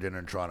and go for dinner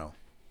in Toronto.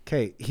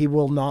 Okay, he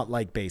will not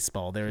like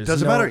baseball. There is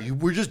Doesn't no- matter.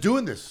 We're just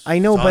doing this. I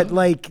know, son. but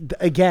like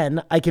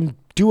again, I can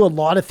do a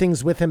lot of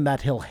things with him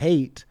that he'll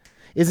hate.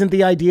 Isn't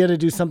the idea to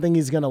do something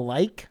he's gonna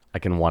like? I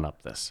can one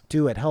up this.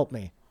 Do it. Help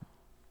me.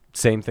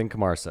 Same thing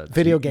Kamar said.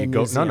 Video You game go,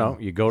 museum. No,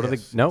 you go to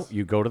Yes,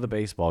 you go to the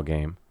baseball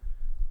game,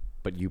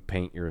 but you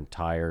paint your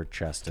entire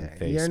chest and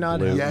face You're not.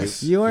 blue.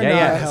 Yes. You are Yeah, not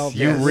yeah.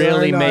 helping. You You're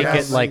really not make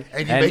helping. it like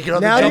And you make it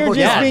on the Now jumbo you're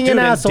just shot. being dude, an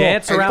and asshole.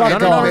 dance Hey, around.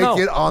 fuck No, no, off. no, no.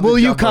 Make it on the Will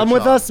you jumbo come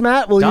with shot. us,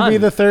 Matt? Will you Done. be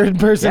the third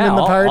person Yeah, in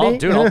the party?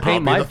 dude, I'll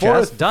paint my the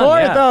fourth. chest. Done.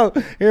 Fourth, yeah.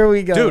 though. Here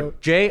we go.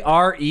 Dude,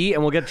 JRE,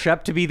 and we'll get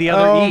Shep to be the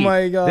other Oh E.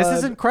 my God. This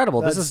is incredible.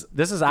 This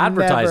That's is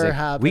advertising.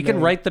 never We can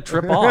happening. write the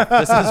trip off.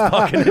 This is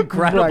fucking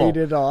incredible. Write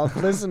it off.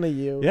 Listen to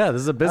you. Yeah,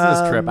 this is a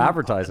business trip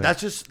advertising.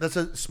 That's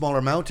a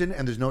smaller mountain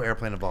and there's no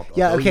airplane involved.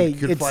 Yeah, Although okay, you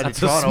could it's- fly to That's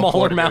a Toronto, smaller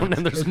Florida. mountain,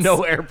 and there's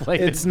no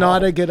airplane. It's not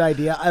involved. a good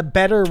idea. A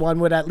better one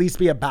would at least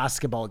be a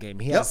basketball game.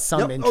 He Yep, has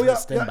some yep.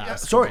 interest Oh, yeah, in yeah, yeah.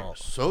 basketball. Sorry,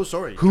 so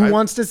sorry. Who Drive-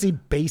 wants to see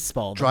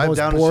baseball? The drive most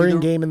down to see boring the-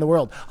 game in the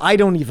world. I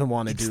don't even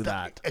want to It's do the-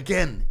 that.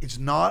 Again, it's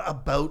not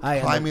about I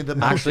am- climbing the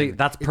mountain. Actually,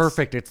 that's It's-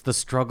 perfect. It's the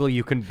struggle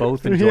you can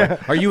both enjoy. Yeah.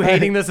 Are you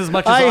hating this as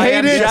much as I I hate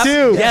am, it Jeff?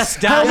 too. Yes,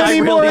 How Dad, I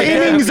many more really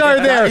am. innings are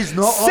there? is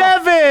not off.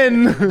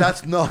 7.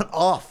 That's not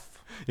off.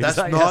 That's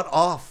Exactly. not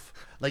off.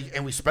 Like,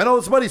 and we spent all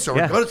this money, so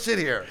Yeah. we're going to sit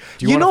here.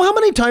 You know how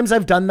many times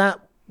I've done that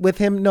with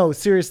him? No,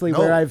 seriously, No.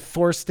 where I've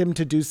forced him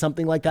to do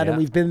something like that, Yeah. and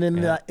we've been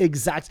in the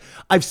exact.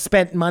 I've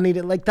spent money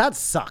to like that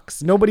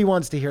sucks. Nobody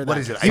wants to hear that. What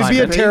is it, You'd ice be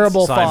a skates?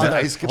 terrible Simon, father.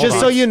 ice skates? Just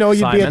Hold so on. you know,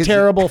 you'd be a Simon.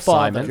 terrible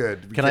father. Simon,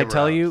 Good. We Can I came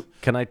tell around. you?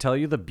 Can I tell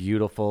you the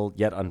beautiful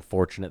yet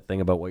unfortunate thing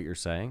about what you're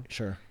saying?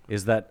 Sure.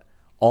 Is that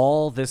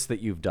all this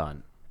that you've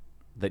done,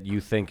 that you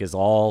think is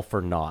all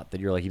for naught? That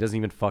you're like, he doesn't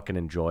even fucking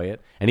enjoy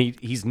it, and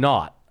he's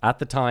not. At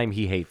the time,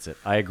 he hates it.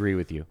 I agree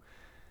with you.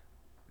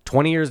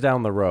 20 years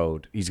down the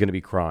road, he's going to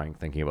be crying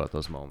thinking about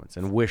those moments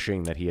and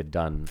wishing that he had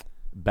done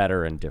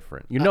better and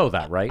different. You know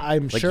that, right?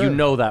 I'm like, sure. You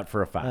know that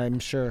for a fact. I'm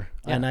sure,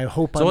 Yeah. and I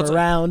hope So I'm it's-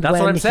 around that's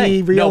when what I'm saying. he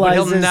No, but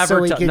realizes he'll never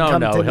so he can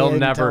come to me he'll and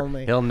never tell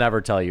me. he'll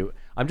never tell you.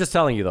 I'm just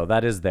telling you though,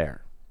 that is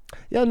there.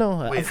 Yeah,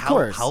 no, Wait, of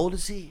course. how old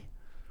is he?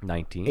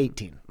 19.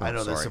 18. I know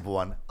the sorry. simple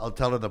one. I'll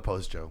tell her the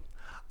post, Joe.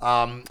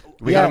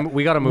 We Yeah,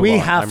 gotta move we on.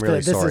 have I'm to. really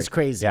This sorry. is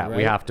crazy, Yeah, we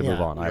right? have to move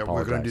Yeah. on. I We're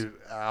apologize. going to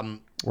do.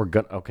 We're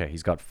good. Okay,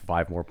 he's got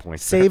 5 more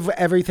points. Save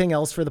everything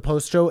else for the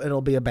post show.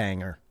 It'll be a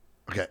banger.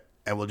 Okay.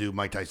 and we'll do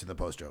Mike Tyson the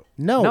post show.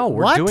 No,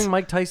 we're what? doing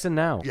Mike Tyson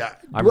now. Yeah.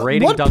 I'm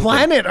rating What Duncan.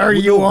 planet are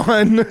you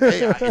on?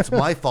 Hey, it's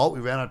my fault. We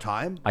ran out of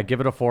time. I give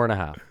it a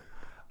 4.5.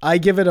 I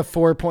give it a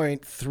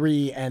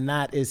 4.3, and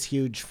that is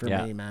huge for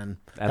Yeah. me, man.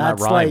 And That's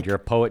that rhymed. like You're a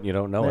poet and you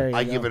don't know there it. you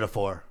I go. give it a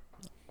 4.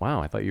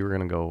 Wow, I thought you were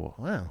going to go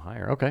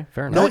higher. Okay,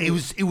 fair No,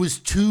 enough. it was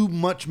too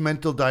much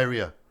mental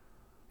diarrhea.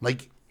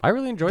 Like I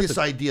really enjoyed this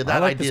idea, I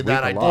that like idea, this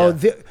that week a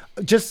idea.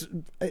 lot. Just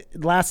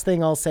last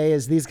thing I'll say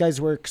is these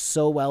guys work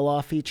so well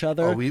off each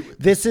other. Oh,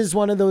 This is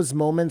one of those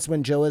moments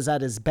when Joe is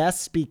at his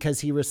best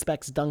because he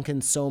respects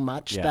Duncan so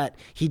much that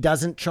he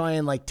doesn't try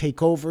and like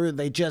take over.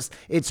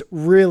 It's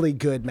really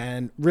good,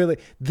 man. Really,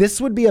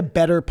 this would be a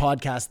better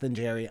podcast than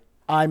Jerry.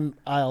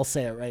 I'll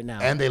say it right now.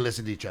 And they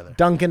listen to each other.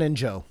 Duncan and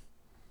Joe.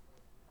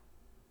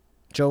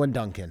 Joe and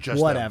Duncan. Just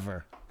them.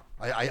 Whatever.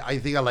 I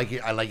think I like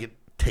it. I like it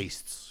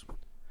tastes.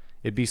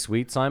 It'd be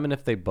sweet, Simon,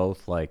 if they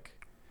both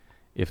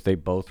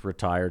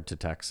retired to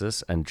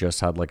Texas and just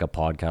had like a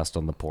podcast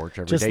on the porch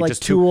every day. Just like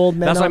two old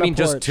men That's what I on a mean.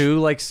 Just porch. two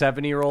like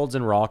 70-year-olds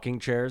in rocking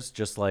chairs.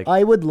 Just like,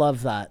 I would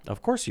love that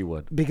of course you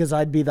would. because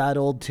I'd be that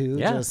old too.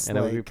 Yeah, just and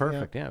it would be like,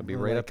 perfect. Yeah, it'd be I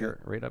right like up your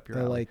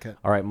it. alley. I like it.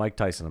 All right, Mike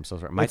Tyson. I'm so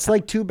sorry. It's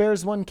like Two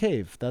Bears, One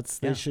Cave. They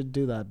Yeah. should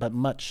do that, but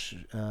much.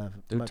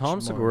 Dude, much Tom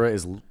more. Segura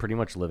is pretty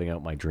much living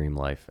out my dream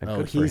life, and Oh,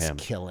 good for he's him.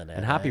 killing it,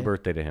 And happy eh?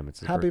 birthday to him!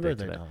 It's his Happy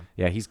birthday birthday, today.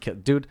 Tom. Yeah,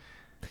 dude.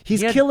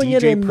 He's he had killing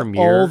it DJ in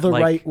Premier, all the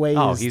like- right ways,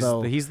 Oh,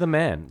 though. he's the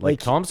man. Like Like,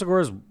 Tom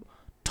Segura's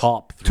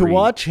top To 3.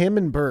 watch him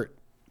and Bert,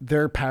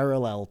 their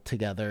parallel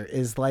together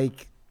is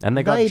like and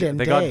they night got and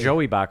they got day.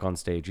 Joey back on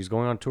stage. He's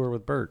going on tour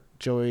with Bert.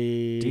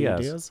 Joey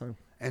Diaz.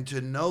 And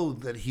to know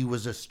that he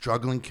was a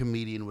struggling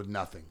comedian with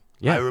nothing.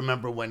 Yeah. I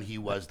remember when he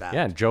was that.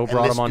 Yeah, and Joe And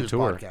brought him listen on to his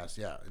tour. Podcast.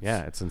 Yeah,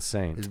 Yeah, it's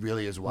insane. it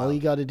really is All wild.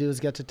 you got to do is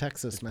get to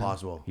Texas, man.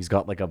 Possible. He's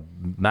got like a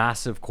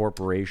massive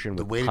corporation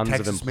The with way to tons of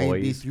Texas may be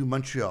employees. through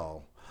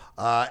Montreal.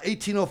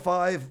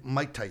 1805,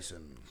 Mike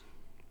Tyson.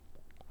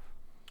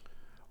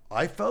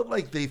 I felt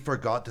like they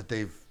forgot that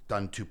they've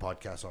done 2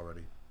 podcasts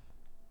already.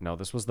 No,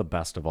 this was the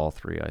best of all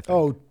 3. I think.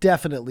 Oh,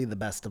 definitely the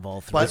best of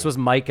all three. This was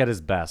Mike at his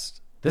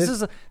best. This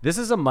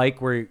is a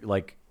Mike where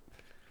like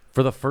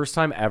for the first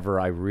time ever,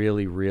 I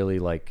really, really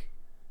like.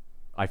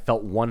 I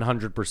felt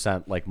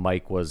 100% like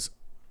Mike was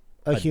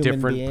a human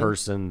different being.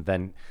 person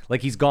than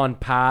like he's gone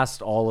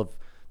past all of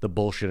the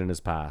bullshit in his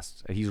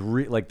past. He's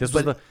like this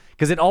was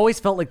because it always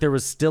felt like there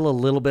was still a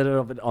little bit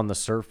of it on the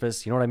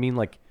surface. You know what I mean?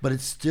 Like But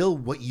it's still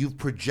what you've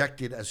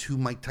projected as who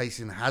Mike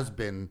Tyson has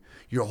been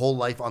your whole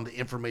life on the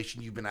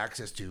information you've been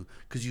access to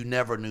because you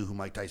never knew who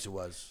Mike Tyson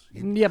was.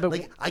 Yeah, but-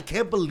 like I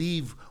can't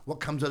believe what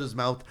comes out of his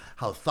mouth,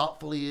 how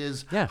thoughtful he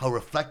is, Yeah. how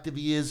reflective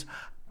he is.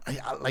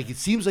 Like it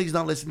seems like he's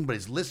not listening, but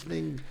he's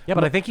listening. yeah,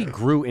 but I think he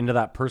grew into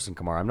that person,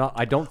 Kamar.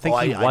 I don't think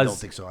he was. I don't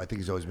think so. I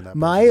think he's always been that.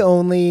 My person.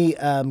 only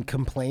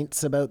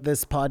complaints about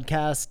this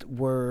podcast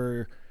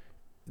were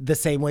the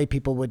same way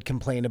people would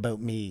complain about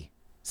me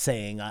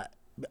saying,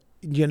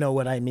 you know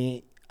what I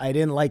mean? I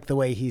didn't like the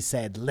way he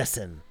said,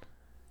 listen,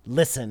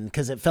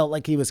 because it felt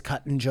like he was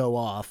cutting Joe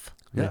off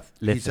Yeah.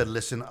 He Listen. said,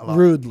 "Listen a lot."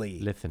 rudely.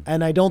 Listen.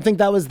 And I don't think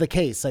that was the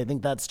case. I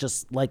think that's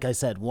just, like I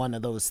said, one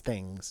of those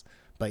things.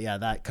 But yeah,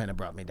 that kind of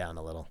brought me down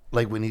a little.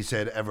 Like when he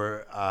said,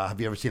 "Have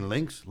you ever seen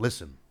Lynx?"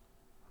 Listen,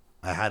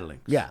 I had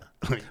Lynx. Yeah.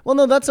 Well,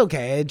 no, that's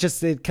okay. It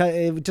just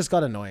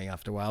got annoying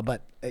after a while,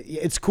 but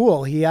it's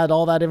cool. He had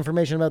all that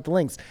information about the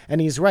Lynx,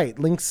 and he's right.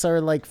 Lynx are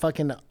like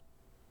fucking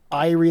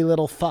irie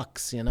little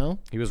fucks, you know?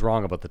 He was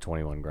wrong about the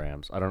 21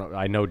 grams. I don't know.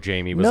 I know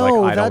Jamie was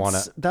No, like, I don't want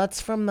to.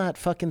 that's from that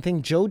fucking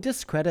thing. Joe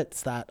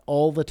discredits that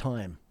all the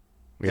time.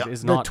 It Yep.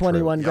 is The not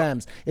 21 true.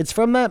 grams. It's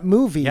from that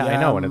movie. Yeah, I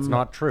know, and it's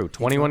not true.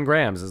 21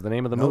 grams is the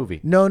name of the movie.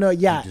 No,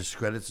 yeah. He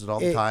discredits it all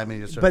the time, and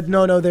he just. But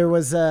no, there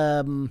was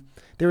a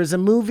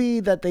movie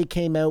that they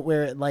came out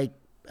where it like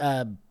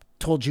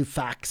told you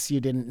facts you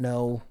didn't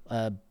know,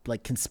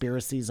 like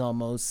conspiracies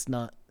almost.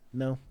 No,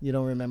 you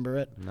don't remember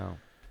it. No.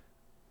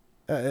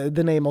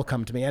 The name will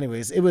come to me.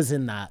 Anyways, it was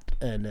in that,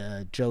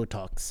 and Joe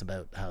talks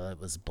about how it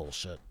was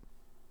bullshit.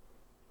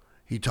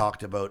 He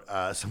talked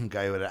about some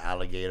guy with an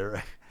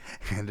alligator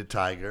and a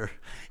tiger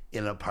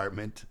in an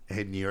apartment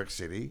in New York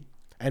City.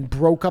 And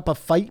broke up a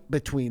fight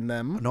between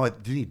them. No,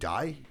 didn't he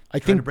die? I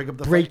Trying to think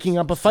breaking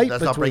up a fight.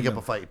 That's not between breaking them.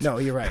 up a fight. No,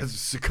 you're right. That's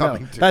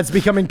succumbing to that's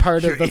becoming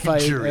part your of the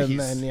fight, injuries. and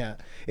then yeah,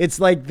 it's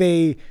like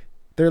they're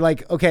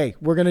like, okay,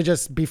 we're gonna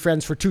just be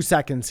friends for 2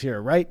 seconds here,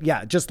 right?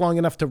 Yeah, just long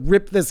enough to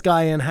rip this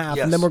guy in half,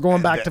 Yes. and then we're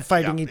going back Yeah, to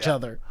fighting yeah, each yeah.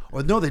 other.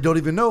 Or no, they don't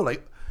even know.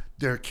 Like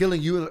they're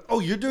killing you. Oh,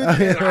 you're doing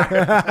it.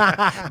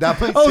 That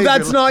might Oh, save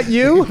that's their not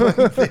you.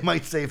 They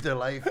might save their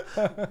life.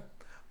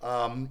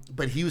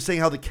 But he was saying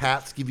how the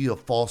cats give you a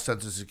false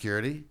sense of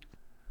security.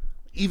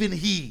 Even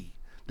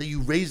that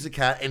you raise the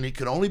cat and it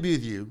can only be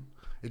with you.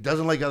 It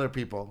doesn't like other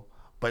people,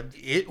 but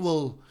it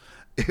will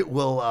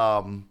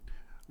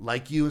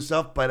like you and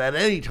stuff. But at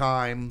any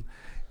time,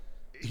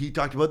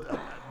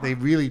 they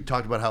really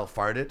talked about how it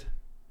farted.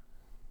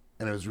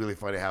 And it was really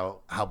funny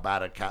how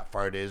bad a cat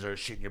fart is, or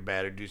shit in your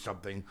bed, or do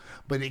something.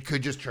 But it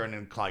could just turn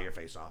and claw your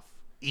face off.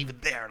 Even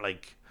there,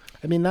 like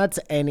I mean, that's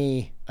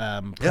any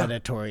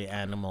predatory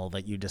animal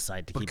that you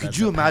decide to But keep. could as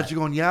you a pet. imagine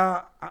going,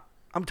 yeah,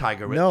 I'm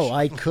Tiger Rich? No,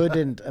 I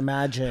couldn't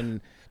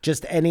imagine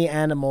just any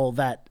animal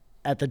that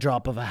at the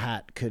drop of a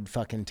hat could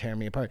fucking tear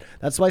me apart.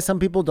 That's why some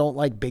people don't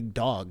like big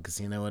dogs.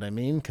 You know what I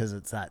mean? Because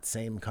it's that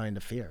same kind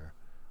of fear.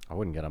 I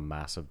wouldn't get a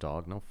massive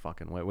dog. No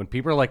fucking way. When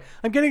people are like,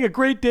 I'm getting a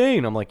Great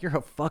Dane, I'm like, you're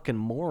a fucking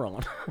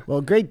moron.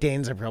 Well, Great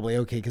Danes are probably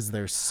okay because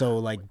they're so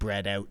like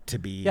bred out to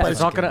be. Yeah,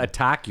 it's not going to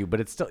attack you, but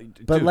it's still.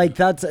 But dude, like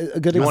that's a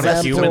good You want a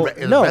example.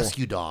 human no,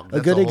 rescue dog. A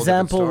That's good a whole different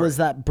example story. was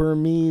that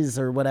Burmese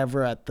or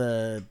whatever at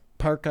the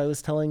park I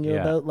was telling you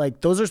Yeah. about.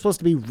 Like those are supposed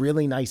to be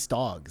really nice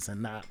dogs,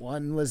 and that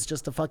one was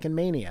just a fucking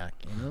maniac.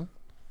 You know?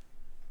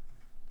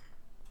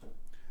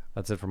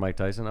 That's it for Mike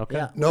Tyson. Okay.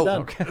 Yeah. No,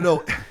 We're done.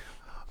 no.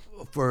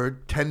 For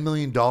 $10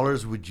 million,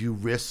 would you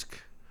risk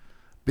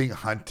being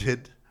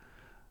hunted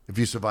if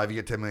you survive?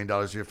 You get $10 million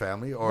to your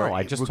family, or No,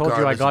 I just told you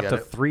I regardless got get to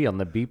it? 3 on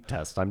the beep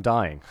test. I'm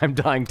dying. I'm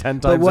dying 10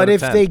 times. But what out of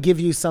if 10. they give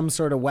you some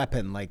sort of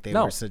weapon like they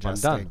No, were I'm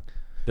suggesting? done.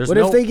 There's What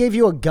no, if they gave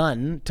you a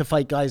gun to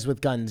fight guys with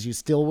guns? You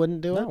still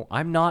wouldn't do it? No,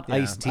 I'm not Yeah.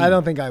 Ice-T. I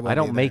don't think I would. I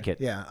don't either. make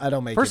it. Yeah, I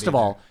don't make it. First of either.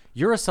 all,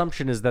 your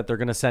assumption is that they're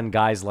going to send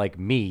guys like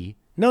me.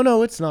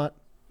 no, it's not.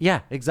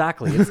 Yeah,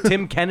 exactly. It's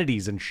Tim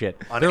Kennedy's and shit.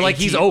 On They're like,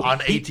 he's over on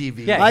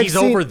ATV. Yeah, I've he's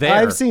seen, over there.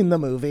 I've seen the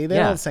movie. They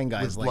Yeah. don't send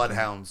guys with like that.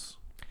 bloodhounds.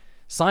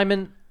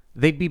 Simon,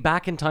 they'd be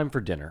back in time for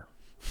dinner.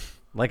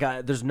 Like,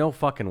 there's no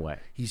fucking way.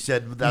 He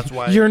said that's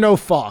why. You're no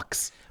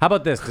fox. How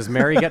about this? Does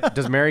Mary get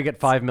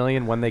 $5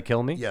 million when they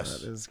kill me?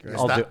 Yes,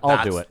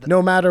 I'll do it.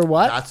 No matter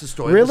what. That's the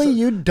story. Really, That's the-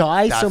 you'd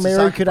die that's so the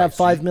Mary could have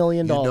sacrifice. $5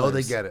 million. You know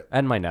they get it.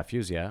 And my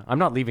nephews, yeah. I'm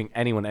not leaving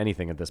anyone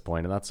anything at this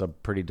point, and that's a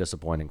pretty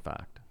disappointing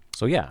fact.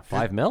 So yeah,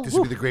 $5 million. This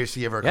would be the greatest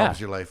thing you ever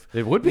accomplished in your life.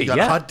 It would be. You got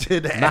yeah.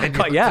 hunted and Not you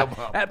quite- yeah.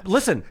 come up.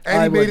 Listen, And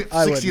I he made would- it I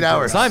wouldn't 16 do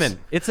hours. it. Simon,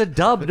 it's a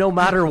dub no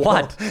matter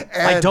what.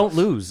 I And don't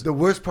lose. The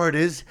worst part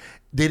is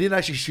they didn't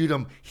actually shoot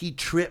him. He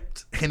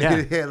tripped and Yeah.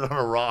 hit his head on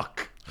a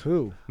rock.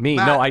 Who? Me,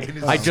 Matt no, in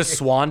his I just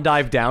swan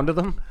dive down to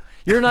them.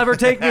 You'll never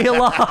take me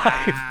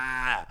alive.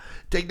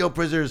 Take no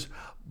prisoners.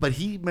 But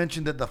he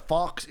mentioned that the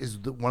fox is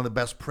one of the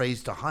best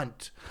preys to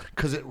hunt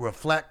because it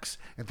reflects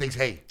and thinks,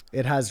 "Hey,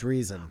 It has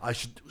reason. I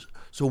should."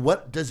 So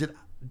what does it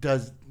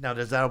does now?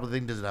 Does that other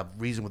thing? Does it have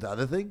reason with the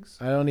other things?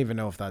 I don't even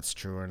know if that's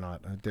true or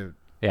not. Dude.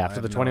 Yeah, I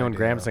after the have no 21 idea.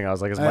 grams thing, I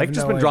was like, has I have Mike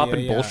just no been dropping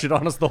idea, yeah. bullshit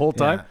on us the whole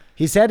time? Yeah.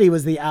 He said he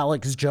was the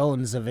Alex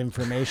Jones of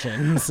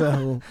information.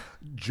 So,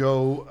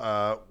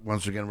 Joe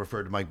once again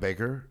referred to Mike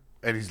Baker,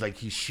 and he's like,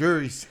 he's sure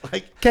he's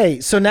like, okay,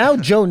 so now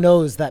Joe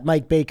knows that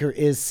Mike Baker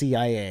is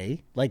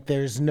CIA. Like,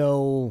 there's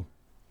no.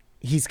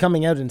 He's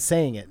coming out and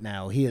saying it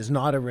now. He is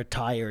not a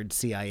retired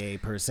CIA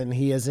person.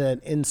 He is an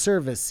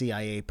in-service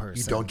CIA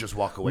person. you don't just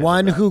walk away.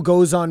 One from that. who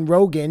goes on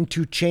Rogan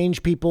to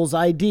change people's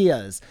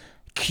ideas.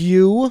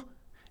 Cue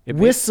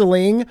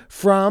whistling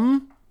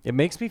from It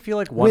makes me feel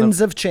like one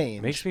Winds of, of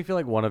Change. makes me feel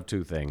like one of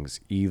two things.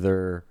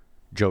 Either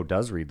Joe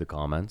does read the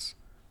comments,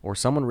 or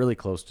someone really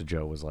close to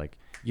Joe was like,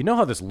 you know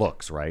how this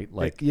looks, right?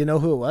 Like, You know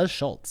who it was?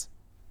 Schultz.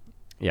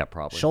 yeah,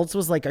 probably. Schultz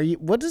was like,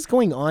 what is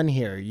going on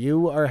here?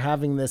 You are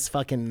having this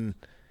fucking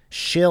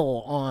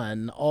shill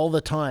on all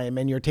the time,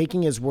 and you're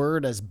taking his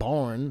word as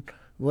Bond.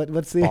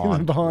 What's the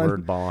Bond. Bond?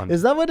 Word Bond.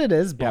 Is that what it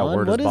is? Yeah, Bond?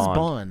 word What is is Bond.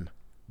 Bond?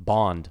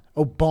 Bond.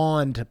 Oh,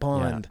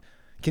 Bond.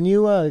 Can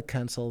you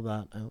cancel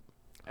that out?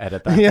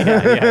 Edit that.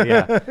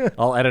 Yeah.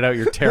 I'll edit out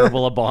your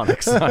terrible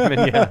Ebonics,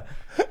 Simon. Yeah.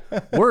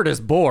 Word is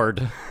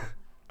bored.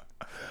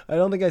 I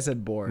don't think I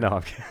said born. No,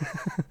 I'm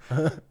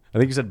kidding. I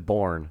think you said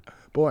born.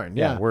 Born.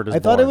 Yeah, Yeah. word is I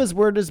thought it born. was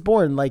word is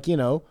born. Like,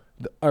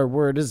 our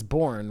word is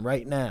born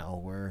right now.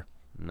 We're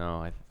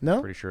No, I'm No?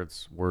 pretty sure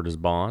it's word is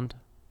bond.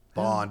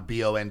 Bond,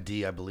 Bond,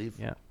 I believe.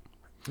 Yeah.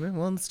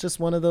 well, it's just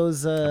one of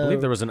those. I believe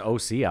there was an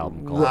OC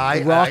album called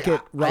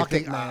Rocket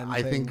think, Man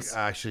I think things.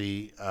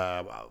 actually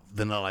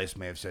Vanilla Ice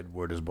may have said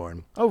 "Word is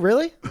born," Oh,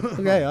 really?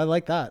 Okay, I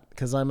like that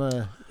because I'm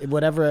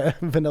whatever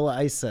Vanilla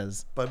Ice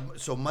says. but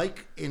so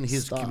Mike in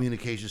his Stop.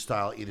 communication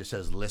style either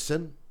says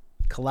 "listen"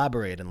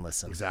 Collaborate and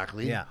listen.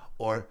 exactly, Yeah.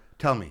 or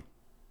 "tell me."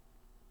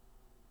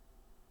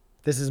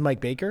 This is Mike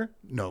Baker.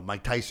 No,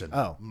 Mike Tyson.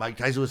 Oh. Mike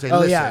Tyson would say Oh,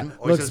 "listen," yeah.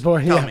 or he Looks says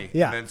boring. "tell Yeah, me,"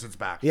 yeah. and then sits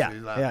back. Yeah, So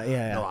he's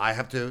yeah. No, I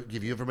have to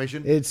give you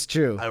information. It's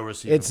true. I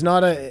receive It's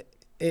not a.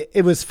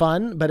 It was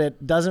fun, but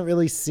it doesn't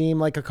really seem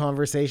like a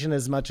conversation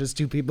as much as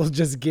two people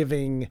just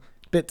giving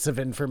bits of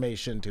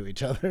information to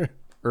each other.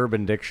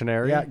 Urban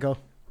Dictionary. Yeah, go.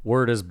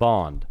 Word is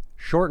bond.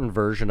 Shortened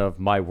version of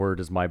my word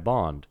is my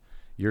bond.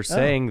 You're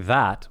saying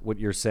that what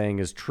you're saying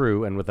is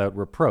true and without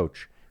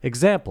reproach.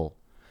 Example.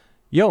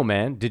 Yo,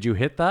 man, did you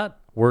hit that?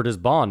 Word is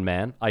bond,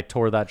 man. I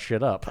tore that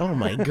shit up. Oh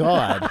my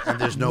god! And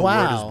there's no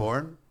Wow. "word is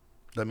born."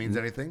 That means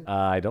anything?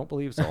 I don't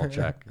believe so. I'll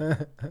check.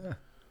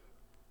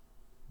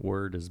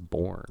 Word is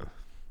born.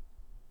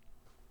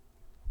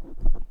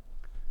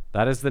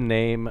 That is the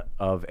name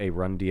of a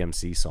Run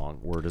DMC song.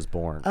 Word is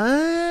born.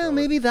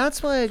 Maybe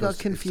that's why I got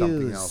it's confused.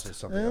 something else. It's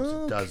something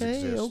else. It does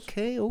exist.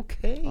 Okay.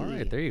 All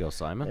right, there you go,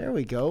 Simon. There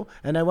we go.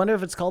 And I wonder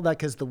if it's called that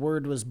because the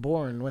word was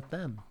born with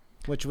them.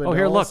 which would Oh,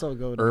 here, look. also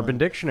go to Urban mine.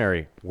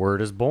 Dictionary.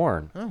 Word is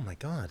born. Oh my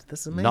God,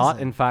 this is amazing. Not,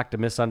 in fact, a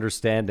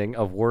misunderstanding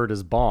of word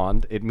is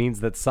bond. It means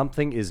that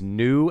something is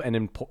new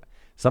and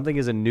something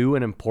is a new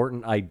and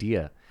important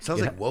idea.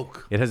 Sounds like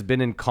woke. It has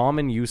been in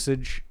common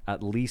usage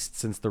at least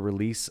since the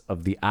release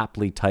of the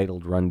aptly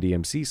titled Run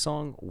DMC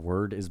song,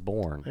 Word is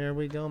Born. There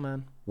we go,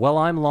 man. Well,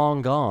 I'm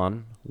long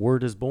gone.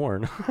 Word is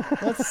born.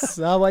 That's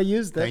how I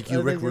used it. Thank you,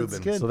 I Rick think it's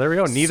Rubin. good. So there we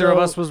go. Neither of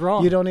us was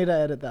wrong. You don't need to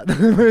edit that.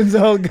 It's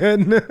all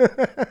good.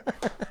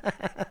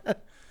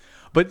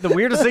 But the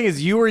weirdest thing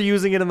is you were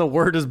using it in the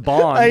word is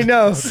bond. I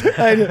know.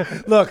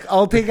 Look,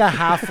 I'll take a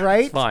half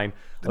right. Fine.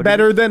 I'll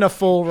Better give than a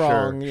full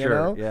wrong, you sure,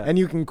 know? yeah. And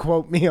you can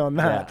quote me on you-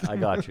 that. Yeah, I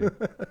got you.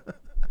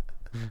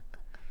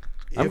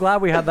 I'm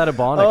glad we had that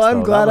Ebonics. Oh, I'm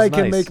though. glad That I was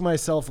can nice. make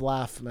myself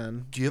laugh,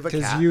 man. Do you have a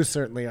Because cat? you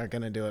certainly aren't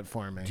going to do it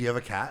for me. Do you have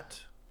a cat?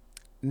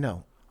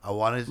 No. I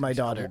want to. My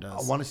daughter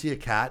does. I want to see a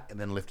cat and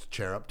then lift a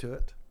chair up to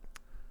it.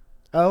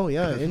 Oh,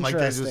 yeah, Mike Tyson was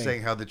interesting.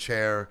 saying how the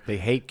chair. They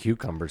hate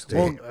cucumbers too.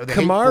 Well, they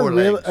hate Kamar four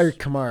really, legs. or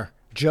Kamar,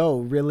 Joe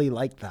really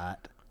liked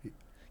that.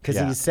 Because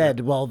Yeah. he said,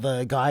 well,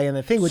 the guy in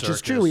the thing, which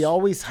is true, he Circus.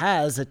 always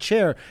has a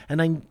chair.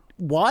 And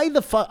why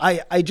the fuck?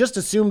 I just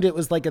assumed it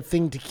was like a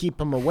thing to keep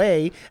him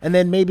away. And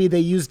then maybe they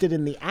used it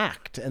in the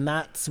act. And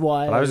that's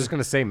why. But I was just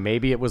gonna say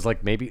maybe it was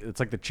like maybe it's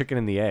like the chicken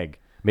and the egg.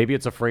 Maybe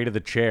it's afraid of the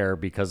chair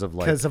because of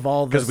like 'Cause of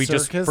all the we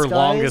just circus for guys?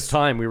 longest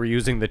time we were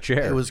using the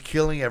chair. It was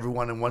killing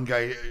everyone, and one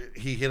guy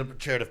he hit a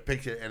chair to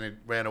pick it, and it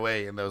ran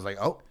away. And I was like,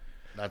 "Oh,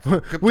 that's we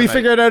kryptonite.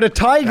 figured out a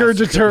tiger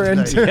That's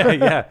deterrent. kryptonite.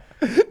 yeah.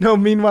 No,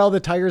 meanwhile, the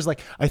tiger's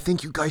like, I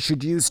think you guys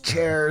should use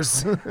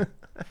chairs.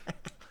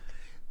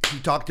 He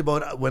talked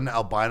about when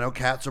albino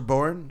cats are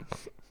born,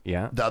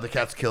 Yeah. the other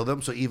cats kill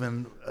them. So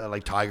even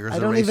like tigers, I are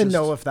don't even racist.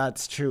 know if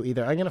that's true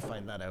either. I'm going to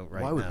find that out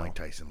right Why would now. Mike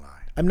Tyson lie?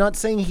 I'm not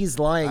saying he's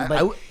lying, I but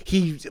w-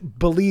 he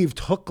believed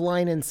hook,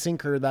 line, and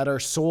sinker that our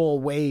soul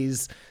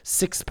weighs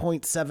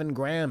 6.7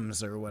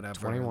 grams or whatever.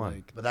 21.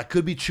 Like, But that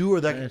could be true,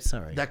 or that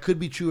sorry. that could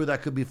be true, or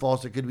that could be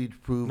false. It could be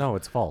proved. No,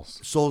 it's false.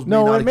 Souls may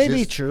no, not it may be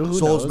exist. true. Who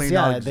Souls knows? may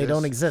Yeah, not they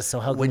don't exist.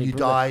 So how can when we you prove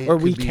die, it? Or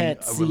it we could be can't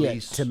a see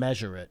release. it to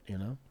measure it, you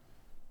know?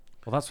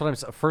 Well, that's what I'm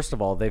saying. First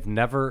of all, they've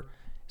never.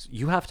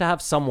 You have to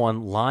have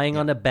someone lying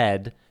on a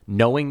bed,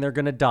 knowing they're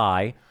going to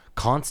die,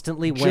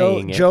 constantly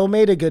weighing it. Joe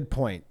made a good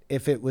point.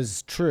 If it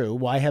was true,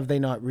 why have they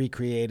not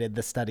recreated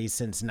the study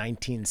since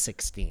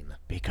 1916?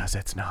 Because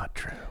it's not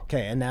true.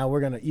 Okay, and now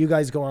you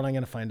guys go on. I'm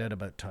gonna find out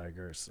about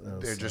tigers.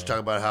 They're just talking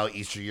about how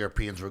Eastern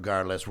Europeans,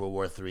 regardless World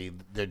War III,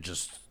 they're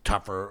just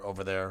tougher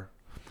over there.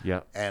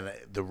 Yeah. And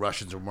the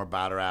Russians are more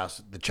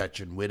badass. The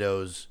Chechen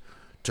widows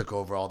took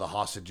over all the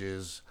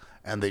hostages,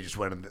 and they just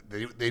went in.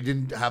 They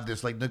didn't have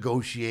this like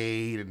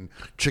negotiate and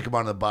trick them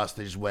on the bus.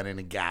 They just went in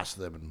and gassed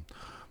them and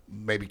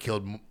maybe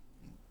killed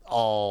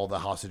all the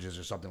hostages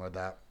or something like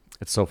that.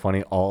 It's so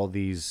funny. All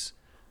these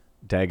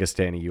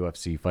Dagestani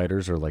UFC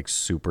fighters are like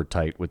super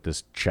tight with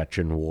this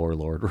Chechen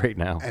warlord right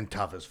now. And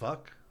tough as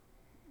fuck.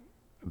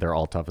 They're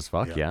all tough as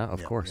fuck. Yeah, Yeah, of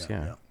yeah, course. yeah,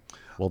 Yeah, yeah.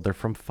 Well, they're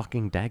from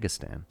fucking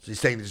Dagestan. So he's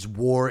saying this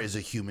war is a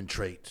human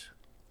trait,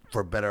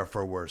 for better or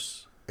for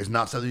worse. It's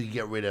not something you can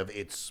get rid of.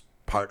 It's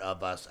part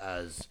of us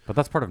as But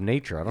that's part of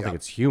nature. I don't think Yeah.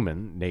 it's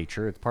human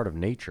nature. It's part of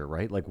nature,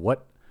 right? Like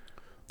what?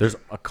 There's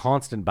a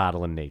constant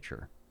battle in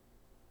nature.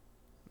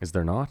 Is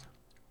there not?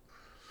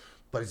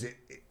 But is it,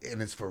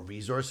 and it's for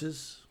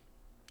resources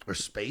or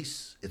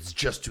space? It's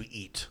just to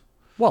eat.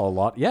 Well, a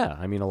lot. Yeah.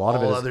 I mean, a lot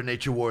of it All is. other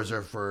nature wars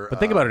are for. But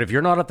think about it. If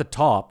you're not at the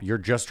top, you're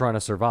just trying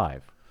to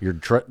survive.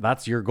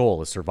 That's your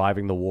goal, is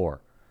surviving the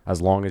war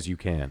as long as you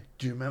can.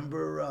 Do you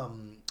remember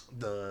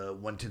the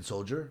One Tin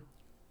Soldier?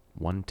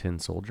 One Tin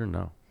Soldier?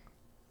 No.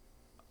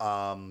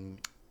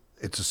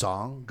 It's a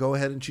song. Go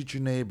ahead and cheat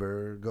your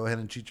neighbor. Go ahead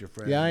and cheat your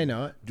friend. Yeah, I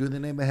know it. Do in the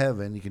name of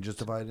heaven. You can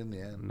justify it in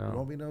the end. No. There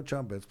won't be no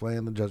trumpets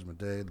playing the judgment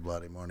day, the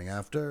bloody morning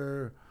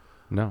after.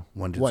 No.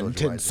 One Tin One Soldier.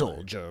 tin rides away.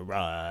 soldier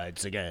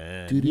rides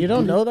again. You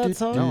don't know that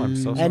song? No, I'm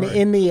so And sorry.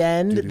 in the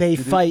end, they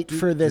fight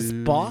for this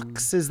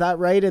box. Is that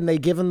right? And they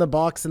give him the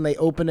box, and they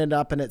open it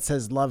up, and it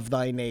says "Love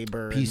thy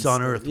neighbor." Peace and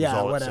on earth was Yeah,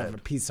 all it whatever.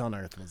 said. Peace on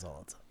earth was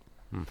all it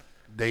said.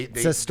 They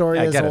It's a story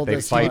I as get it. old They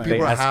as fight, time. they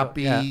people are escal-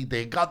 happy. yeah.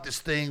 They got this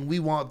thing. We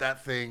want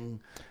that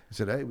thing. I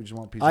said, hey, we just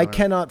want peace. I on earth.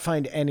 cannot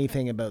find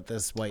anything about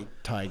this white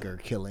tiger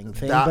killing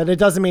thing, That- but it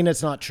doesn't mean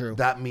it's not true.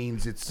 That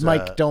means it's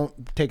Mike, don't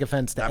take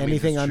offense to that means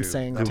anything it's I'm true.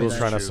 saying. That Google's today.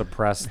 trying to true.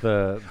 suppress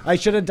the. I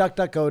should have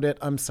DuckDuckGo'd it.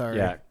 I'm sorry.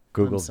 Yeah,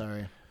 Google. I'm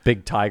sorry.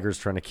 Big Tiger's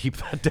trying to keep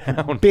that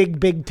down.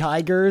 Big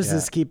Tigers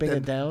is keeping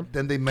it down.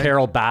 Then they mentioned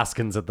Carol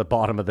Baskin's at the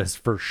bottom of this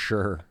for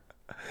sure.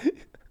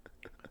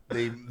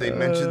 they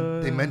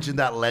mentioned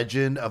that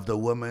legend of the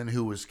woman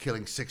who was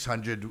killing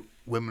 600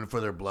 women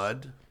for their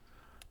blood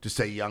to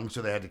stay young,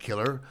 so they had to kill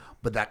her.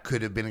 But that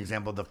could have been an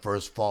example of the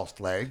first false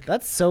flag.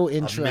 That's so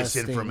interesting.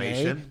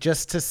 misinformation.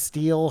 Just to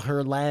steal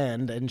her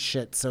land and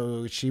shit,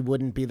 so she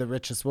wouldn't be the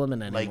richest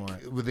woman Like anymore.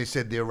 when they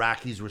said the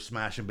Iraqis were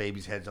smashing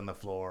babies' heads on the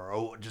floor.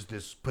 Oh, just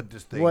this, put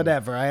this thing.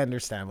 Whatever. I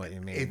understand what you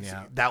mean. It's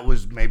Yeah. that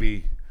was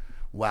maybe.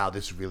 Wow,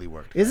 this really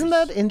worked. Isn't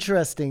guys. that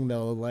interesting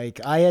though? Like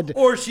I had,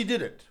 Or she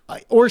did it.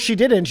 or she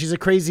didn't. She's a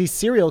crazy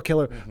serial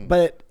killer. Mm-hmm.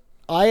 But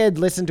I had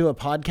listened to a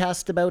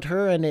podcast about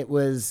her, and that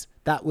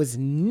was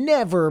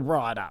never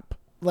brought up.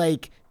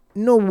 Like,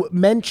 no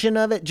mention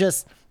of it,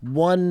 just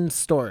one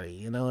story.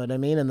 You know what I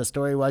mean? And the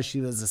story was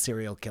she was a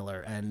serial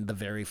killer and the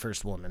very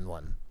first woman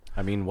one.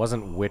 I mean,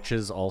 wasn't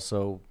witches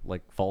also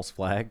like false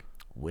flag?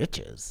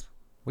 Witches?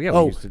 Well, yeah, we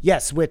Oh, used to,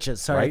 yes,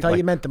 witches. Sorry, I Right? thought you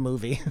Like- meant the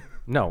movie.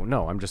 No,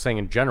 I'm just saying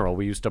in general,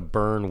 we used to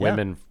burn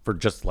women for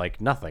just like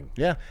nothing.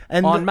 Yeah,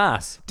 and En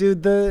masse.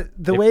 dude. The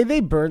way they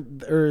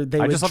burnt or they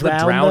I would just love the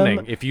drown drowning.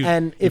 them, If you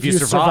and if you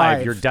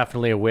survive, you're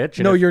definitely a witch.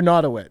 And no, if, you're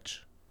not a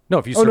witch. no,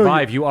 if you Oh, no,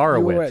 survive, you are a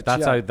you're witch.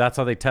 That's yeah.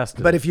 how they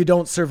tested But it. if you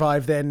don't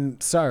survive, then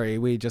sorry,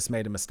 we just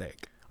made a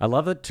mistake. I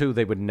love it too.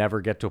 They would never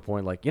get to a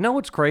point like, you know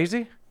what's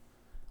crazy?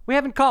 We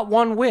haven't caught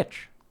one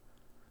witch.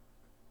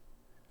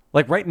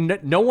 Like, right?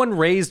 No one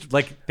raised,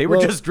 like, they were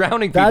Well, just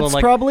drowning people. That's and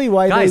like, probably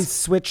why they guys,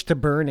 switched to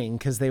burning,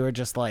 because they were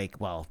just like,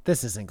 well,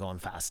 this isn't going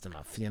fast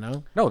enough, you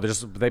know? No,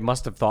 they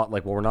must have thought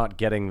like, well,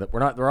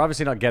 we're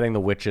obviously not getting the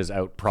witches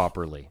out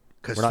properly.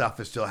 Because We're not- stuff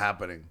is still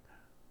happening.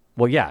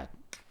 Well, yeah,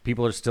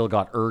 people are still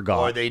got ergot.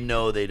 Or they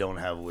know they don't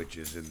have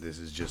witches, and this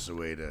is just a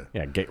way to.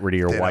 Yeah, get rid of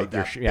your thin out wife.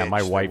 that Yeah, my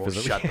bitch that wife won't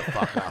is. Shut the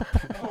fuck up.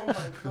 Oh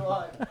my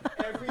God.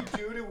 Every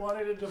dude who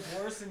wanted a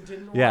divorce and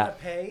didn't Yeah. want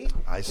to pay.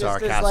 I saw her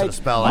just is casting a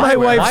spell. My I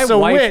swear. wife's My a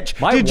wife-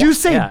 witch. my Did wi- you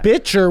say yeah.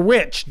 bitch or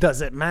witch?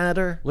 Does it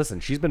matter? Listen,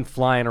 she's been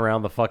flying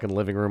around the fucking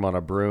living room on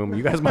a broom.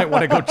 You guys might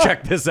want to go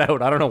check this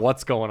out. I don't know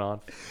what's going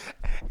on.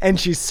 And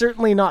she's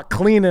certainly not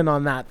cleaning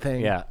on that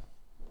thing. Yeah.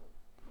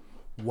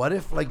 What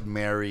if like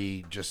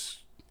Mary just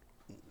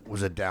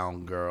was a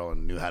down girl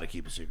and knew how to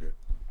keep a secret?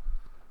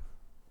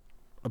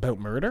 About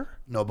murder?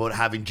 No, about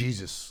having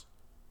Jesus.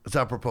 It's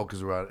apropos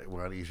because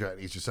we're on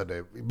Easter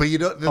Sunday. But you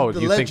know, the Oh, you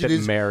think legend that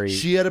is Mary-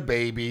 she had a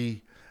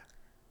baby,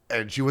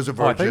 and she was a Oh,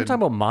 virgin. I thought you were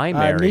talking about my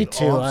Mary. Me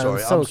too. Oh, I'm I'm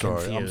sorry. so I'm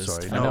sorry. I'm confused.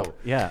 sorry. I No, know.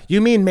 Yeah.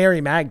 You mean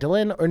Mary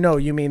Magdalene? Or no,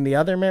 you mean the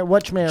other Mary?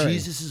 Which Mary?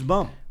 Jesus'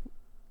 mom.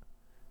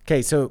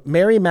 Okay, so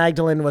Mary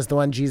Magdalene was the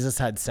one Jesus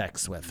had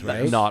sex with,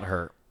 right? Not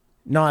her.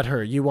 Not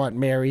her. You want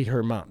Mary,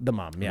 her mom, the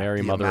mom. Yeah. Mary,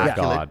 The Mother of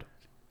Immaculate God.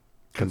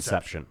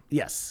 Conception.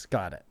 Yes,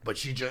 got it. But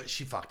she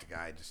fucked a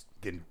guy. Just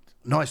didn't.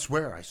 No, I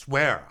swear. I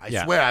swear. I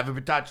Yeah. swear. I haven't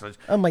been touched.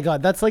 Oh my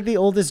God, that's like the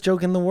oldest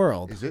joke in the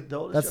world. Is it the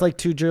oldest That's joke? like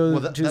two Well,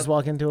 that- Jews that-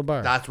 walk into a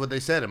bar. That's what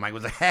they said. And Mike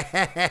was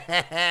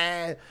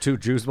like, Two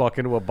Jews walk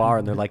into a bar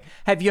and they're like,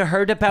 "Have you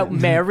heard about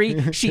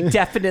Mary? She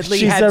definitely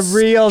She's had a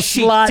real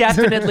she slut."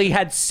 definitely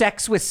had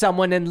sex with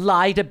someone and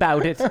lied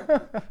about it.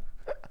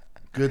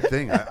 good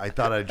thing. I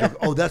thought I'd joke.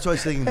 Oh, that's what I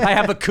was thinking. I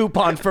have a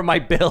coupon for my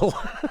bill."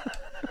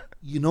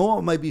 You know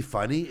what might be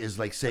funny is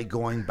like, say,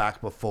 going back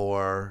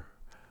before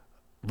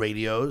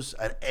radios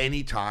at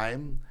any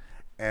time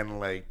and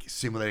like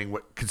simulating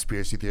what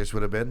conspiracy theorists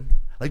would have been.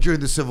 Like during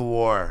the Civil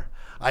War,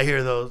 I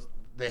hear those,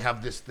 they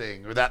have this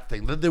thing or that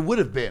thing. There would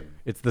have been.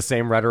 It's the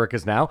same rhetoric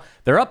as now.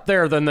 They're up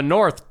there in the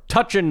north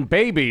touching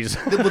babies.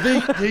 Well,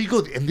 there you go.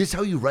 And this is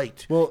how you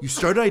write. Well- you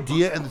start an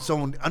idea and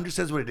someone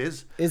understands what it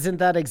is. Isn't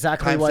that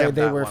exactly why Timestamp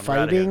they that were one, we're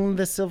outta here. fighting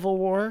the Civil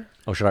War?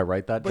 Oh, should I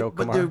write that joke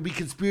But there tomorrow? would be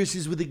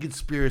conspiracies within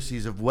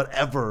conspiracies of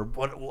whatever,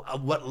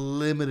 what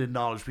limited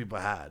knowledge people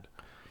had.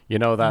 You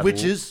know that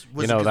Witches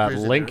was you a know that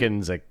conspiracy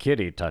Lincoln's a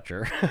kitty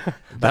toucher.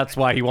 That's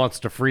why he wants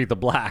to free the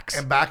blacks.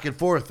 And back and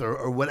forth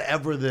or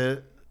whatever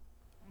the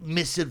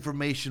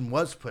misinformation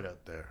was put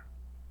out there.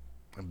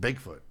 And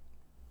Bigfoot.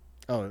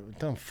 Oh,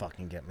 don't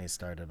fucking get me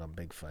started on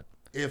Bigfoot.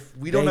 If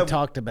we They don't have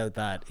talked about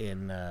that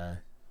in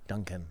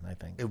Duncan, I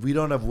think. if we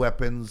don't have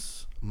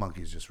weapons,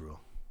 monkeys just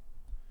rule.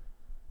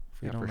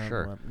 Yeah, don't for have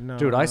sure. one. No.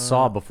 Dude, I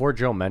saw before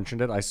Joe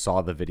mentioned it. I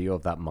saw the video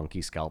of that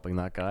monkey scalping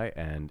that guy,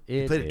 and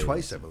it played it is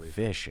twice, I believe.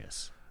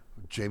 Vicious.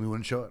 Jamie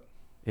wouldn't show it.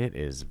 It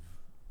is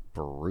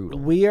brutal.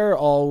 We are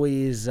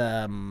always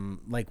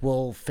like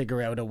we'll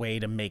figure out a way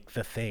to make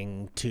the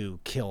thing to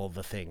kill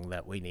the thing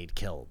that we need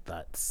killed.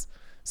 That's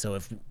so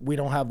if we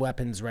don't have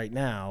weapons right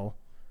now,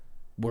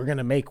 we're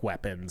gonna make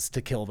weapons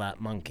to kill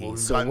that monkey. Well, we've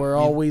so gotten- we're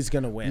we've- always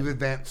gonna We've win.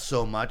 advanced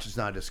so much, it's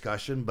not a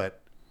discussion,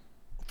 but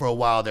for a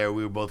while there,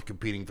 we were both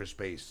competing for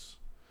space.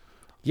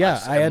 Yeah,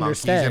 us I and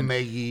monkeys understand. and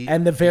Maggie,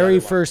 And the the very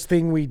other one. first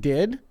thing we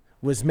did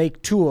was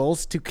make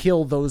tools to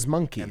kill those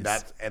monkeys.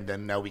 And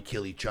then now we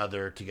kill each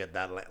other to get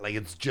that. Like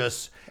it's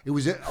just, it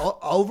was an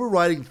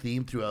overriding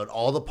theme throughout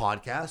all the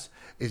podcasts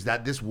is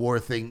that this war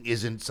thing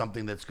isn't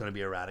something that's going to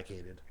be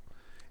eradicated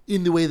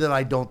in the way that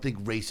I don't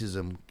think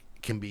racism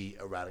can be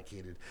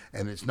eradicated.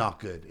 And it's not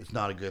good. It's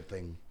not a good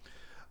thing.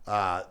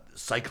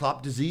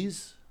 Cyclop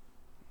disease.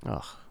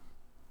 Ugh.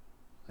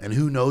 And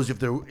who knows if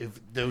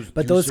those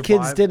But do those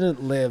kids survive.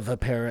 didn't live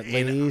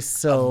apparently. Of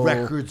So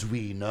records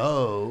we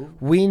know.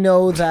 we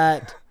know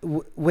that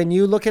when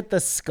you look at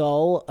the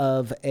skull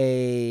of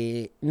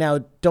now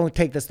don't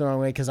take this the wrong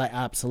way because I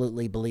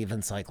absolutely believe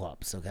in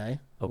Cyclops. Okay?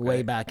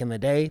 Way back in the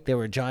day, they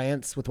were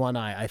giants with one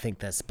eye. I think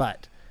this,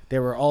 but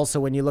there were also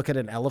when you look at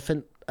an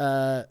elephant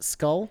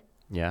skull,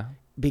 Yeah.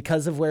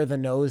 because of where the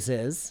nose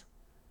is,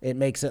 it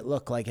makes it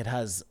look like it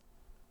has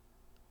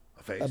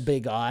face. a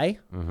big eye,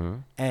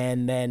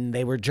 and then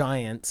they were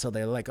giant, so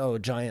they're like, oh,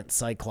 giant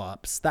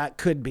cyclops. That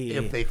could be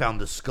If they found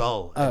the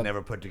skull and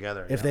never put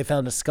together. if they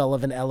found a skull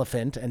of an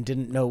elephant and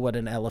didn't know what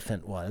an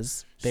elephant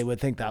was, they would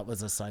think that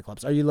was a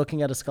cyclops. Are you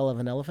looking at a skull of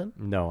an elephant?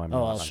 No, I'm Oh,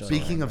 not. I'll I'm show sorry.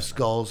 you. Speaking of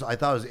skulls, I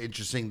thought it was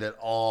interesting that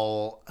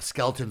all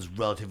skeletons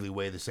relatively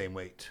weigh the same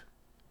weight.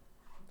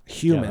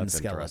 Human that's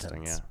interesting,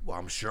 skeletons. yeah. Well,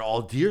 I'm sure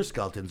all deer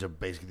skeletons are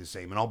basically the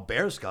same, and all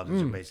bear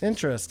skeletons are basically the same.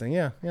 Interesting.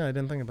 Yeah, I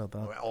didn't think about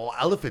that. All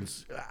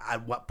elephants,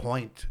 at what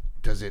point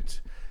does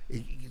it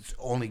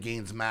only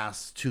gains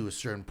mass to a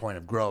certain point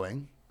of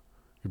growing?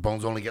 Your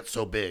bones only get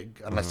so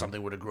big unless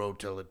something were to grow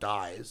till it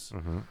dies,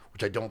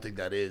 which I don't think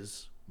that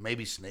is.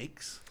 Maybe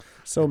snakes.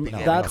 So Big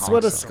that's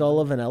what a anaconda. skull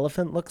of an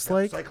elephant looks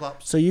like.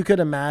 Cyclops. So you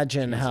could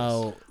imagine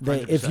how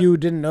they, if 100%. you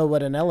didn't know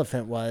what an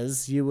elephant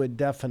was, you would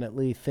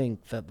definitely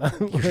think that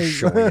was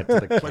Showing it to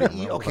the But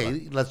camera.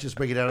 okay, let's just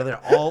break it out of there.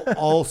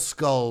 All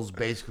skulls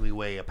basically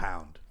weigh a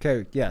pound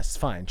okay. Yes,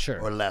 fine, sure.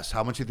 or less.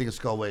 How much do you think a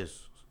skull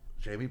weighs?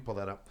 Jamie, pull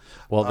that up.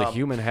 Well, the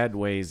human head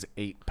weighs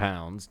 8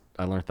 pounds.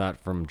 I learned that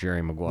from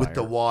Jerry Maguire. With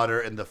the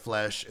water and the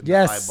flesh and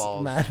Yes, the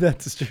eyeballs. Matt,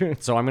 that's true.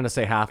 So I'm going to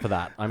say half of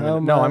that. I'm How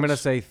gonna, no, I'm going to much?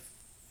 say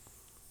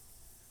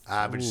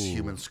Average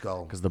human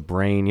skull. because the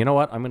brain. You know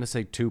what? I'm going to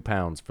say 2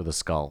 pounds for the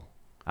skull.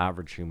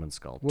 Average human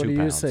skull. What 2 do you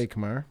pounds. say,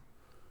 Kamar?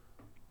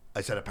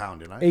 I said a pound,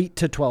 didn't I? 8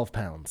 to 12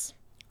 pounds.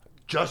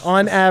 Just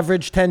On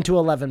average, 10 to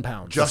 11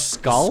 pounds. just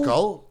skull? The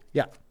skull?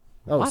 Yeah.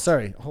 Oh, What?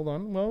 sorry. Hold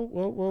on.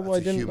 Whoa. That's I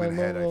a didn't. human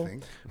whoa, head, I whoa.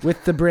 think.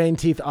 With the brain,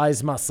 teeth,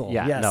 eyes, muscle.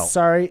 Yeah, Yes. no.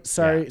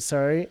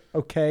 Sorry.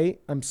 Okay.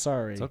 I'm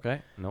sorry. It's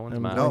okay. No one's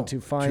I'm mad. No. going to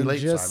too find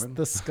late, just Simon.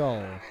 the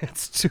skull.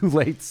 It's too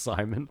late,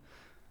 Simon.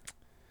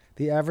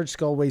 The average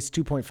skull weighs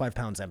 2.5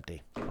 pounds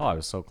empty. Oh, I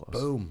was so close.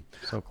 Boom.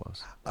 So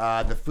close.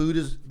 The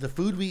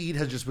food we eat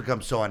has just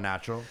become so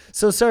unnatural.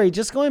 So sorry,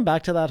 just going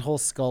back to that whole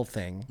skull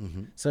thing.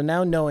 Mm-hmm. So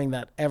now knowing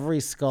that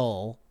every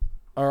skull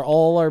are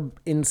all our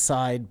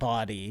inside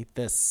body,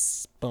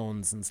 this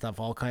bones and stuff,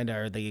 all kind of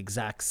are the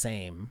exact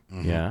same.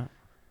 Yeah.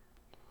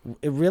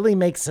 It really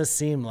makes us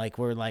seem like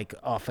we're like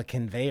off a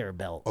conveyor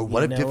belt. Or what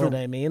you if know different- what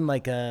I mean?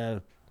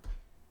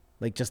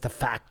 Like just a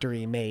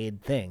factory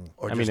made thing.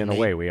 Or I mean, just in a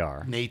way, we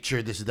are.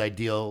 Nature, this is the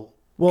ideal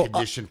Well,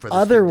 condition for this thing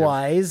to-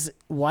 otherwise,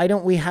 why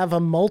don't we have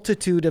a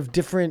multitude of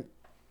different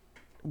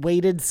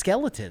weighted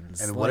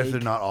skeletons? And what if Like,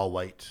 they're not all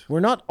white? we're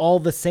not all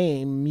the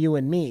same, you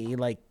and me,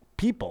 like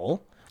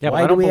people? Yeah, but why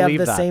I do don't we have believe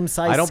the that. same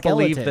size I don't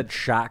skeleton? believe that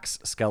Shaq's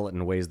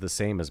skeleton weighs the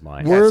same as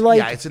mine. We're Yes, like-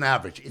 yeah, it's an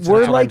average. It's we're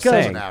an That's what I'm like a- saying.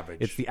 It's an average.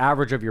 It's the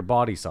average of your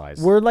body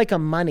size. We're like a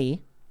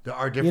money. There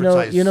are different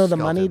sizes. You know the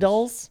money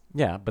dolls?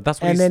 Yeah, but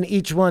that's what And he's- then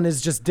each one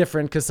is just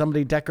different because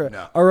somebody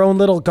No. our own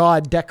little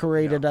god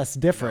decorated us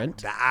different.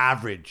 The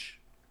average.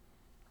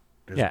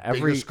 There's yeah,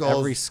 bigger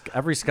skulls.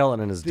 every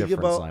skeleton is Think different,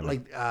 about Simon.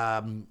 like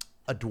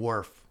a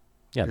dwarf.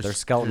 yeah, their there's-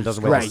 skeleton there's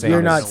doesn't weigh the Right, same. you're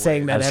as- not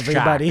saying that as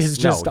everybody Shaq's. is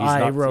just No, he's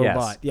not- iRobot.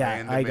 yes. Yeah,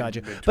 Random I in got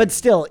you. between. But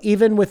still,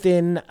 even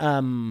within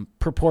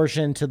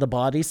proportion to the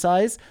body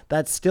size,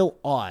 that's still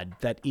odd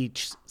that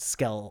each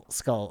skull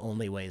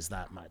only weighs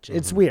that much. Mm-hmm.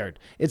 It's weird.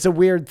 It's a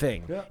weird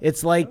thing.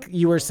 It's like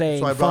you were saying,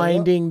 So I brought it up.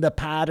 finding the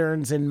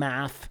patterns in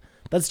math.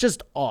 That's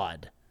just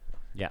odd.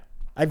 Yeah.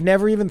 I've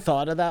never even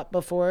thought of that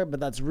before, but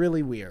that's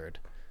really weird.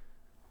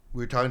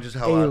 We were talking just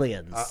how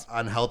Aliens.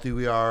 unhealthy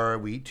we are.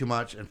 We eat too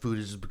much, and food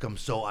has just become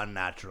so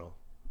unnatural,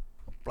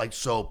 like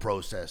so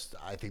processed.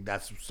 I think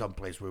that's some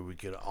place where we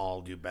could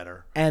all do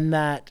better. And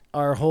that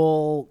our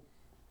whole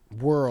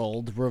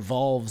world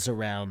revolves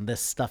around this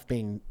stuff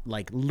being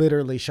like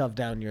literally shoved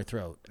down your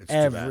throat. too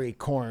Every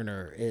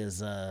corner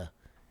is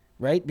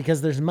right, because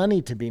there's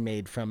money to be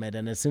made from it,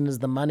 and as soon as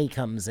the money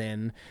comes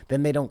in,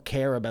 then they don't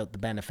care about the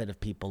benefit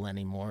of people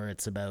anymore.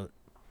 It's about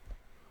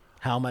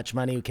how much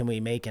money can we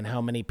make and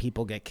how many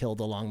people get killed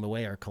along the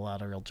way, or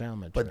collateral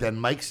damage. But then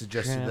Mike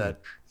suggested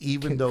that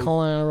even though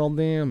collateral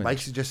damage. Mike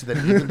suggested that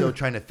even though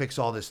trying to fix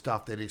all this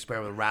stuff, they did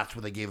experiment with rats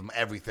where they gave them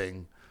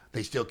everything,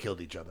 they still killed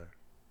each other.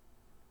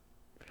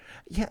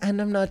 Yeah, and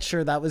I'm not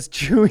sure that was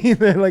true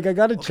either. Like, I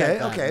got to check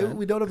that, Okay. man.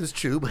 We don't know if it's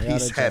true, but he gotta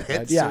said check it.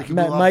 that. So Yeah, we can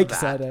move off of Mike that.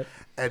 said it.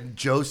 And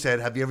Joe said,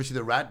 "Have you ever seen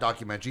the rat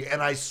documentary?"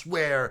 And I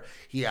swear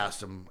he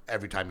asked him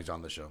every time he's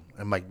on the show.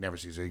 And Mike never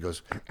sees it. He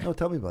goes, "No,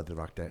 tell me about the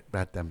rock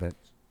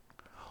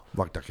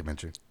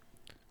documentary."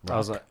 That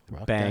was a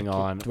bang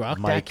on. Rock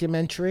Mike.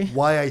 documentary.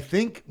 Why I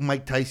think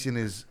Mike Tyson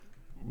is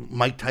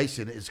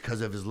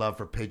because of his love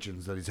for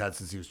pigeons that he's had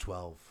since he was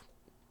 12.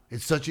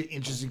 It's such an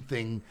interesting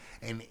thing,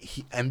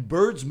 and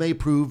birds may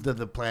prove that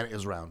the planet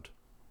is round.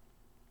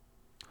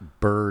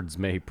 Birds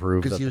may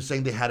prove Because that. he was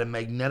saying they had a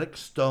magnetic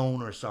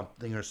stone or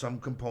something, or some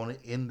component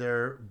in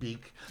their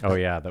beak. Oh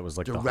yeah, that was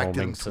like the direct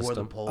them homing toward the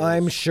system. poles.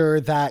 I'm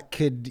sure that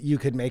you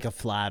could make a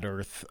flat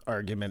Earth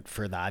argument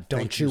for that. Don't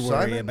Thank you you,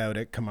 worry Simon. about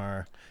it,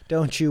 Kamar.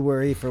 Don't you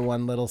worry for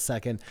one little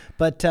second.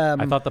 But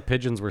I thought the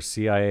pigeons were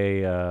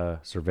CIA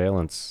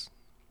surveillance.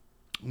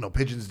 No,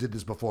 pigeons did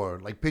this before.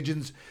 Like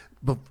pigeons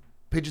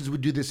would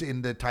do this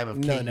in the time of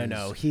no.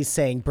 kings. He's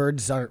saying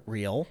birds aren't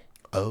real.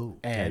 Oh.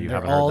 and you they're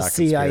haven't heard all that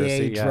CIA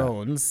conspiracy? Yeah.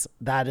 drones.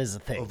 That is a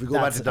thing. Oh, if we go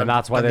back to And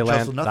that's why they Duncan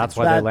land. Trussell, nothing. That's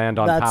why they land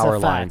on that's a power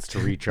fact. lines to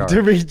recharge.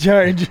 To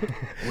recharge.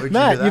 Where'd you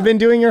Matt, hear you've that? been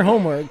doing your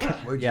homework.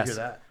 Where'd you Yes. hear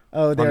that?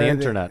 Oh, there the are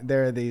internet.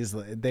 There are these.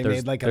 They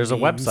made like There's a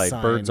meme website,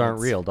 sign.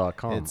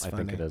 birdsaren'treal.com. It's I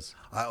think funny. it is.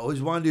 I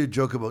always wanted to do a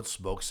joke about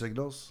smoke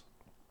signals.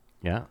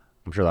 Yeah,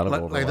 I'm sure that'll go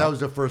Like, over like well. that was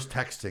the first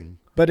texting.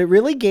 But it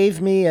really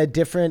gave me a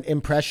different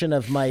impression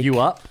of Mike. You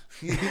up?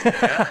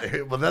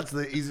 Well, that's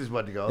the easiest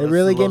one to go. It That's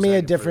really the gave lowest me a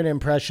hanging different fruit.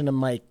 impression of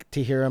Mike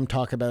to hear him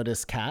talk about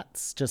his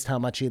cats, just how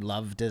much he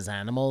loved his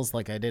animals.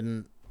 Like I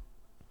didn't.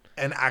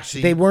 And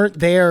actually, They weren't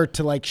there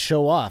to like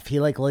show off. He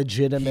like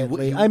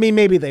legitimately. he- I mean,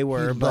 maybe they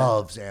were, he but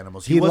loves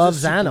animals. he wasn't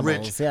loves super animals,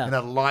 Rich yeah. And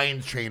a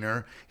lion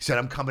trainer. He said,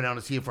 "I'm coming down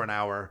to see you for an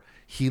hour."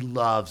 He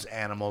loves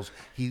animals.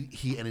 He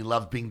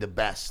loves being the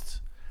best.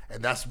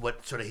 And that's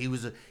what sort of he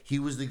was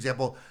the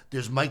example.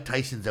 There's Mike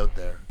Tyson's out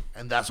there,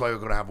 and that's why we're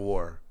going to have a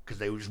war because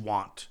they just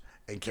want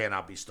and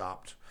cannot be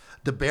stopped.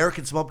 The bear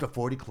can swim up to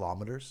 40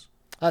 kilometers.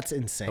 that's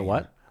insane. The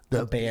what? The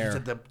He bear.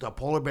 said the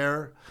polar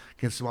bear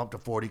can swim up to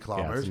 40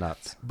 kilometers.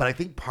 nuts. But I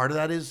think part of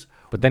that is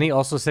But then he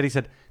also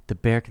said the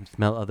bear can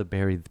smell other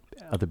bears'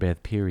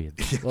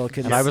 periods. Well,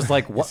 can And I was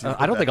like, what?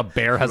 I don't think a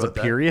bear has a wrote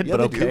that. period, Yeah,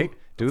 but they okay. do.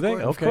 Do they?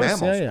 Of Okay. course. Yeah,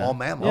 Mammals, yeah. all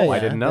mammals. Yeah, Oh, I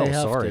yeah, didn't know. they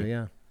have Sorry. to,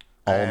 yeah.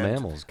 All And-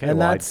 mammals. Okay, And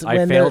well, that's I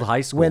when failed they're-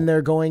 high school. When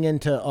they're going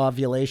into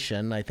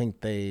ovulation, I think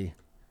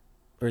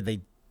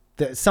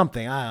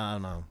something. I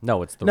don't know.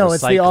 No, it's the No,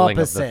 it's the recycling of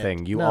the opposite.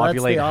 thing. You No, that's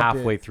ovulate the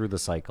halfway through the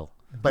cycle.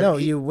 But no,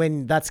 he-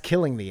 when that's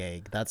killing the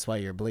egg. That's why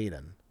you're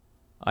bleeding.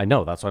 I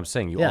know. That's what I'm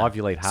saying. You Yeah.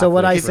 ovulate halfway So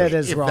what I through. said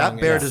is if wrong. that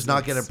bear Yes, does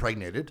not get it's-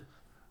 impregnated,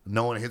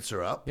 no one hits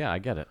her up. Yeah, I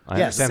get it. I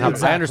Yes, understand how I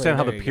exactly. understand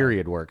how There the you go.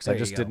 period works. I There you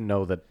just go. didn't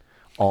know that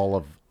all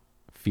of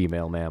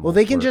female mammals. Well,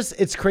 they can were- just.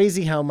 It's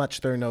crazy how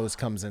much their nose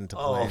comes into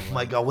play. Oh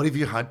my god! What if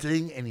you're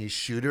hunting and you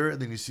shoot her and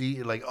then you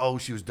see like, oh,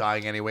 she was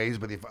dying anyways,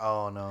 but if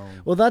oh no,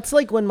 Well, that's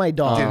like when my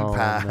dog. didn't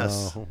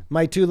pass. no.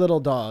 My two little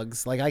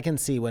dogs, like I can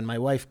see when my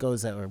wife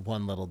goes out, or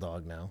one little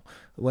dog now,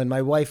 when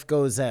my wife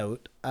goes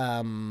out,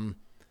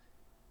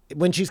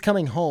 when she's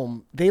coming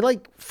home, they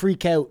like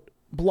freak out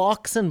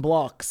blocks and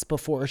blocks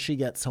before she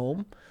gets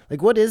home.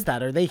 Like, what is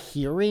that? Are they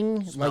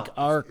hearing like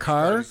our It's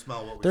car? gotta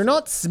smell what we They're say.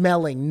 not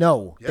smelling.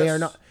 No, they are Yes.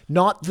 not.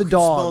 Not the You can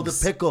smell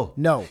dogs. the pickle.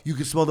 No. you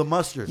can smell the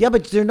mustard. Yeah,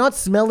 but they're not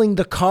smelling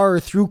the car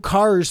through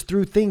cars,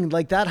 through things.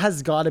 Like, that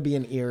has got to be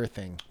an ear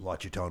thing.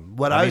 Watch your tone.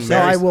 What I I, mean, say,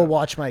 No, I Mary's- will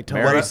watch my tone.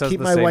 Mary says Keep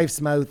the my same-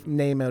 wife's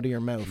name out of your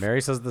mouth.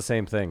 Mary says the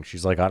same thing.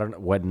 She's like, I don't know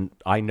when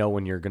I know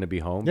when you're going to be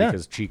home Yeah.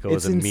 because Chico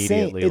It's is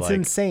immediately insane. It's like,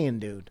 insane,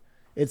 dude.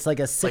 It's like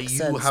a but sixth you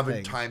sense haven't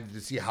thing. time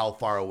to see how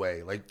far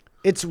away, like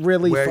It's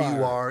really where far.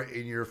 you are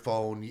in your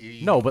phone.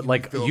 no, but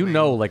like you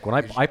know, like when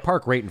I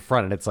park right in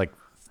front and it's like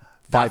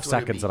 5 That's what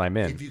it'd seconds be. and I'm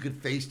in. If you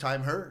could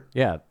FaceTime her,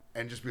 Yeah,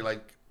 and just be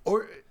like,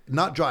 or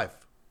not drive.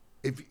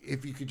 If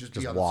you could just be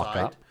Just on the walk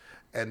side, up.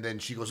 and then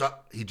she goes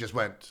up. He just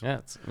went. yeah,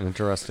 it's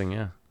interesting.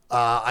 Yeah,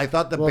 I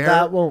thought the Well, bear.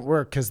 that won't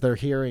work because they're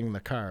hearing the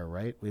car,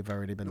 right? We've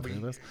already been But through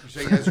you- this.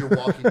 You're saying as you're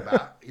walking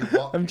back,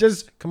 I'm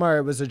just, Kamar,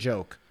 it was a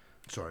joke.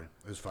 Sorry,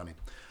 it was funny.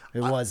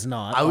 It was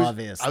not, I was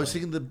obviously. I was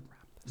thinking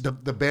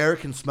the bear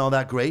can smell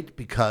that great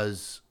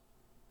because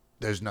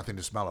there's nothing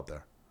to smell up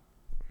there.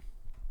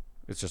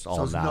 it's just So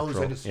all his nose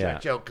natural. had to Yeah,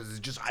 stretch out because it's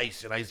just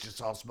ice, and ice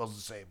just all smells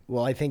the same.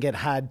 Well, I think it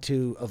had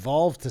to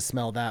evolve to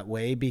smell that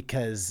way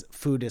because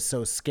food is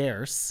so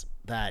scarce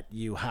that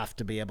you have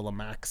to be able to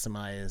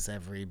maximize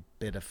every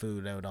bit of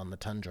food out on the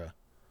tundra.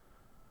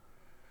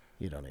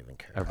 You don't even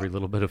care. every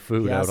little bit of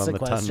food He out asks on a the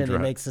question, tundra.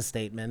 he makes a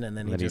statement, and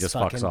then he Then he just just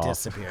fucks fucking off.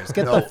 disappears.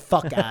 Get No, the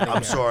fuck out of here.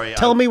 I'm sorry,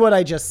 Tell me what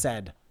I just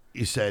said.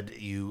 You said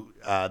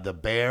the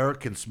bear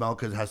can smell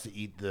because it has to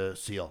eat the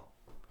seal.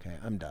 Okay,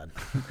 I'm done.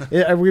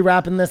 Are we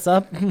wrapping this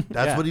up?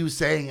 That's what he was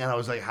saying, and I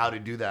was like, "How to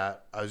do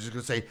that?" I was just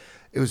gonna say,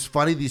 it was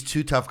funny. These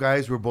two tough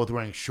guys were both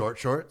wearing short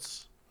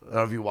shorts. I don't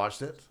know if you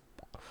watched it.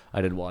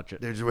 I didn't watch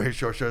it. They're just wearing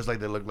short shorts, like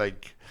they looked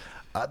like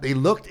they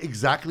looked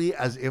exactly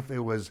as if it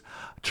was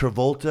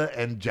Travolta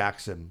and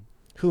Jackson.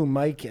 Who,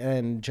 Mike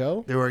and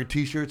Joe? They were wearing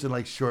t-shirts and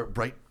like short,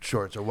 bright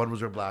shorts, or one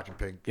was wearing black and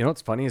pink. You know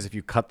what's funny is if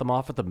you cut them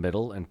off at the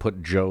middle and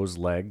put Joe's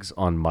legs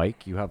on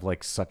Mike, you have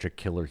like such a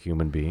killer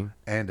human being.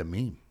 And a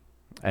meme.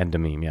 And a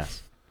meme,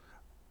 yes.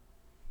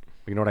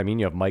 You know what I mean?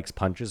 You have Mike's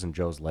punches and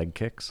Joe's leg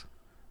kicks.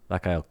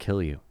 That guy'll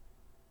kill you.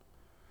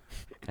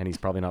 And he's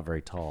probably not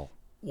very tall.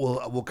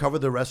 We'll cover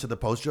the rest of the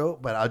post, Joe,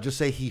 but I'll just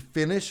say he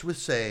finished with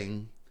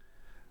saying,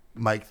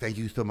 "Mike, thank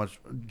you so much.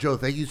 Joe,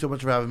 thank you so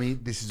much for having me.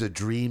 This is a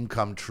dream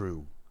come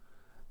true."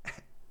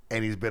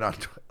 And he's been on.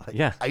 Like,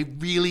 Yeah. I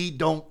really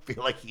don't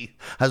feel like he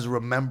has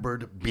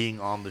remembered being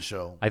on the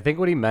show. I think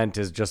what he meant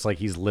is just like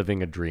he's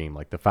living a dream.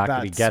 Like the fact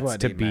that he That's gets what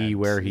to he be meant,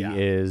 where he yeah.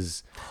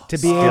 is. To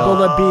be able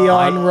to be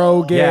on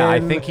Rogan. Yeah, I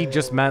think he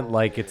just meant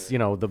like it's,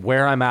 the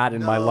where I'm at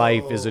in my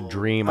life is a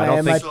dream. I I don't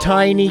am think. a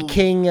tiny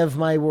king of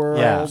my world.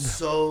 Yeah.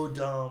 So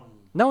dumb.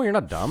 No, you're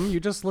not dumb. You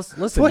just listen.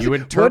 What- You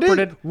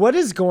interpreted. what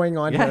is going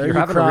on Yeah, here? Are you're you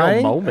having a real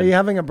crying? moment. Are you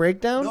having a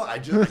breakdown? No,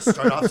 I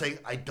started off saying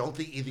I don't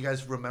think either of you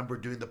guys remember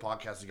doing the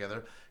podcast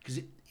together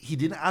because he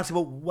didn't ask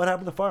about what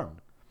happened to the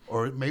farm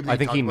Or maybe I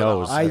think he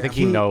knows. I I think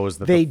he knows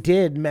that they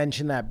did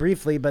mention that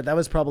briefly, but that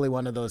was probably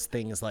one of those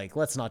things like,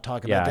 let's not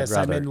talk Yeah, about I'd this.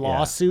 I'm in rather- yeah.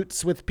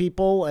 lawsuits with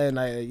people, and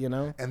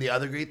And the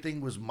other great thing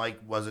was Mike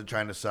wasn't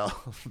trying to sell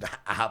the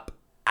app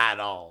at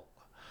all.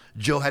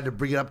 Joe had to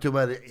bring it up to him.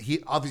 But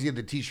he obviously had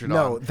the T-shirt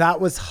No, on.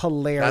 that was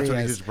hilarious. That's what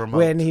he used to promote.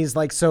 When he's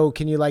like, so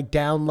can you like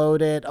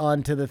download it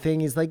onto the thing?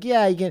 He's like,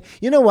 yeah, you can.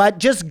 You know what?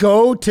 Just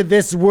go to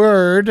this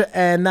word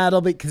and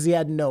that'll be, because he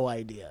had no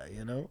idea,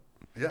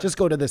 Yeah. Just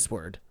go to this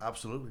word.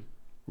 Absolutely.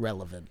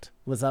 Relevant.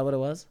 Was that what it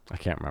was? I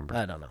can't remember.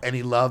 I don't know. And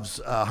he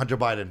loves Hunter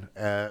Biden,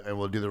 and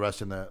we'll do the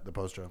rest in the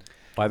post show.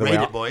 By the Rate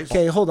way, it, boys.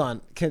 Okay, hold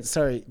on.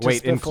 Sorry. just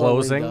wait. In before we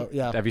closing, go-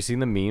 yeah. have you seen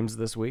the memes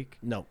this week?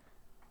 No.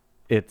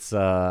 It's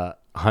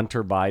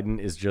Hunter Biden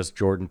is just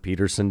Jordan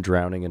Peterson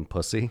drowning in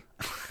pussy.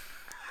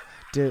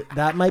 Dude,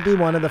 that might be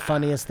one of the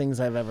funniest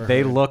things I've ever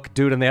They heard. look,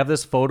 dude, and they have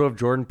this photo of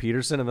Jordan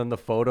Peterson and then the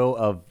photo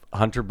of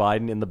Hunter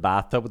Biden in the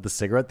bathtub with the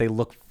cigarette. They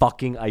look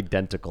fucking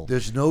identical.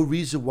 There's no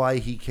reason why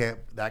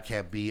that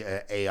can't be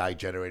AI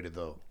generated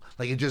though.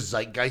 Like it just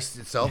zeitgeist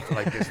itself.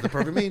 Like this is the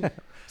perfect meme.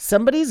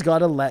 Somebody's got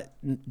to let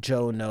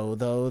Joe know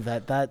though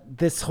that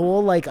this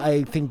whole like,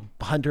 I think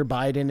Hunter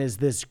Biden is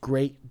this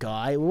great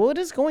guy. What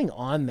is going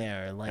on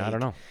there? Like I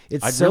don't know.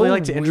 It's I'd so really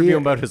like to interview him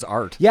weird. about his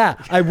art.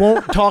 Yeah, I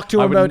won't talk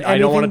to I him wouldn't- about anything. I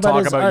don't wanna but talk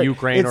his about art.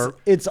 Ukraine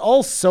It's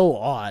all so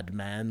odd,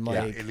 man.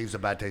 Yeah, Like, it leaves a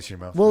bad taste in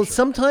your mouth. well, for sure.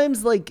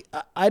 sometimes like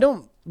I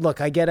don't look.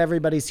 I get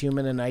everybody's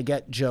human, and I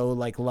get Joe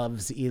like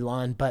loves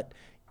Elon, but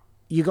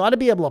you got to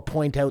be able to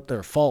point out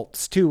their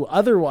faults too.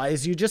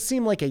 Otherwise, you just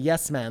seem like a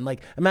yes man.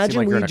 Like imagine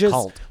like you're in a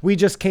cult. we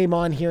just came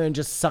on here and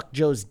just sucked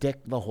Joe's dick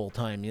the whole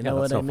time. You know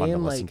that's what I no fun to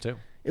mean? listen Like to.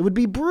 it would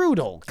be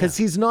brutal because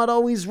he's not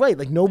always right.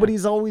 Like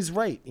nobody's always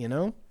right.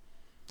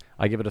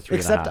 I give it a 3.5.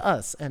 Except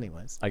us,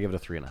 anyways. I give it a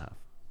 3.5.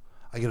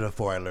 I give it a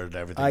 4. I learned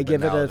everything. I but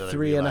give it now a that I 3.5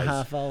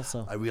 realize-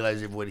 also. I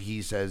realize if what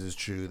he says is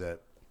true, that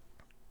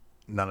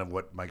none of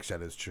what Mike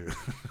said is true.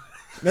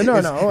 No.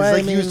 It's I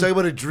like he was mean, talking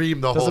about a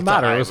dream the whole Doesn't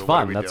time. matter. It was but what are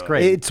fun. we That's doing?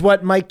 great. it's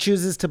what Mike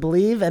chooses to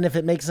believe, and if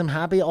it makes him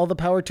happy, all the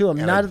power to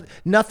him.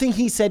 Nothing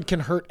he said can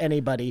hurt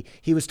anybody.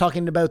 He was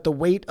talking about the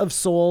weight of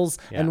souls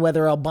and Yeah.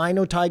 whether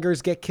albino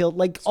tigers get killed.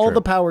 Like all true.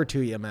 the power to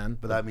you, man.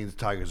 But that means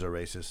tigers are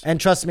racist.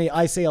 And trust me,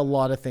 I say a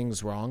lot of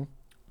things wrong,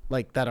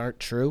 like that aren't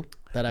true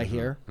that I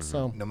hear.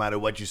 So No matter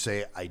what you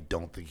say, I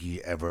don't think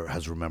he ever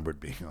has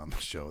remembered being on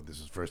the show. This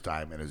is his first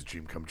time, and his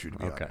dream come true to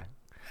be on Okay. it.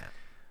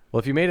 Well,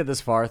 if you made it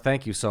this far,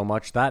 thank you so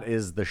much. That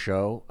is the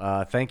show.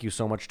 Thank you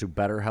so much to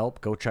BetterHelp.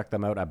 Go check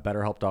them out at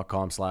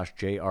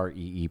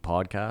betterhelp.com/JREE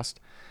podcast.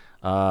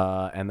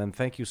 And then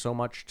thank you so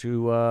much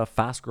to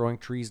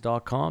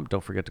fastgrowingtrees.com.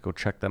 Don't forget to go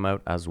check them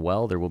out as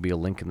well. There will be a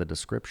link in the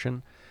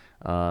description.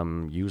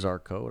 Use our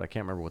code. I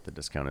can't remember what the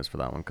discount is for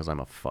that one because I'm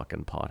a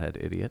fucking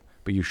pothead idiot.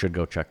 But you should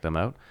go check them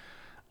out.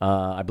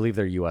 I believe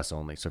they're U.S.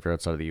 only. So if you're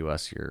outside of the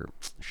U.S., you're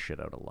shit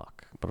out of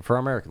luck. But for our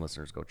American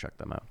listeners, go check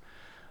them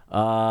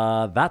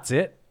out. That's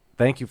it.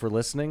 Thank you for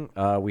listening.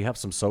 We have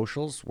some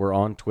socials. We're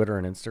on Twitter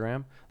and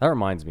Instagram. That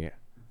reminds me,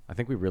 I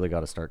think we really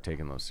got to start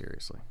taking those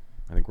seriously.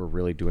 I think we're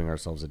really doing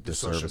ourselves a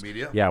disservice. social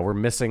media? Yeah, we're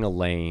missing a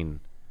lane.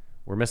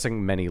 We're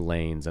missing many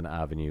lanes and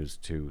avenues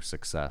to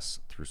success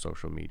through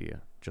social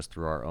media, just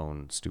through our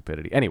own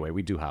stupidity. Anyway,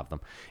 we do have them.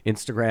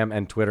 Instagram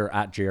and Twitter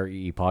at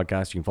JREE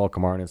Podcast. You can follow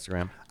Kamar on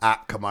Instagram.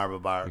 At Kamar You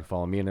Babar. can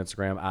follow me on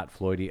Instagram at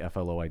Floydy,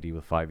 Floyd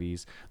with 5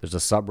 E's. There's a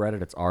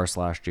subreddit. It's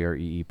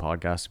r/JREE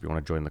podcast. If you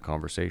want to join the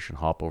conversation,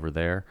 hop over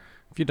there.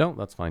 If you don't,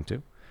 that's fine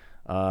too.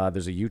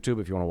 There's a YouTube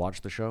if you want to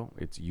watch the show.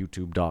 It's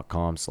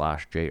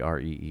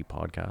youtube.com/JREE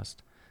podcast.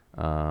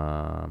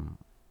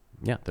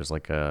 Yeah, there's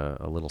like a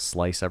little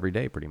slice every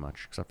day pretty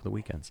much, except for the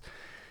weekends.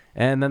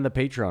 And then the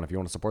Patreon. If you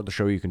want to support the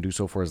show, you can do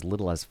so for as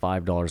little as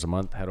 $5 a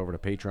month. Head over to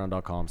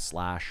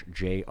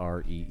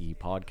patreon.com/JREE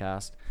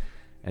podcast.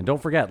 And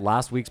don't forget,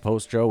 last week's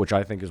post show, which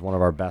I think is one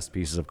of our best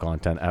pieces of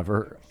content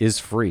ever, is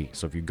free.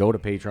 So if you go to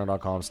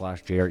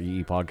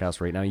patreon.com/JREE podcast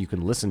right now, you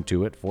can listen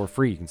to it for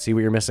free. You can see what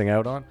you're missing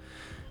out on.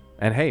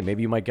 And hey,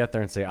 maybe you might get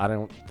there and say, I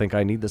don't think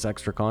I need this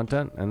extra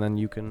content. And then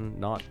you can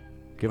not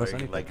give Or us you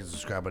can anything. like and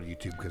subscribe on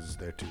YouTube because it's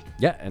there too.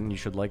 Yeah, and you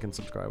should like and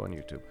subscribe on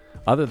YouTube.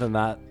 Other than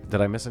that,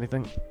 did I miss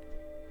anything?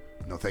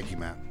 No, thank you,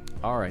 Matt.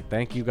 All right.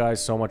 Thank you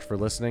guys so much for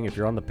listening. If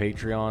you're on the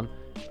Patreon,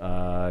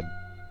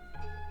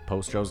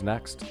 post show's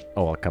next.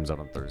 Oh, well, it comes out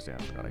on Thursday. I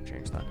forgot I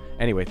changed that.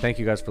 Anyway, thank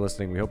you guys for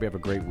listening. We hope you have a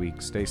great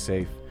week. Stay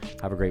safe.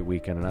 Have a great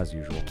weekend. And as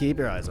usual, keep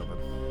your eyes open.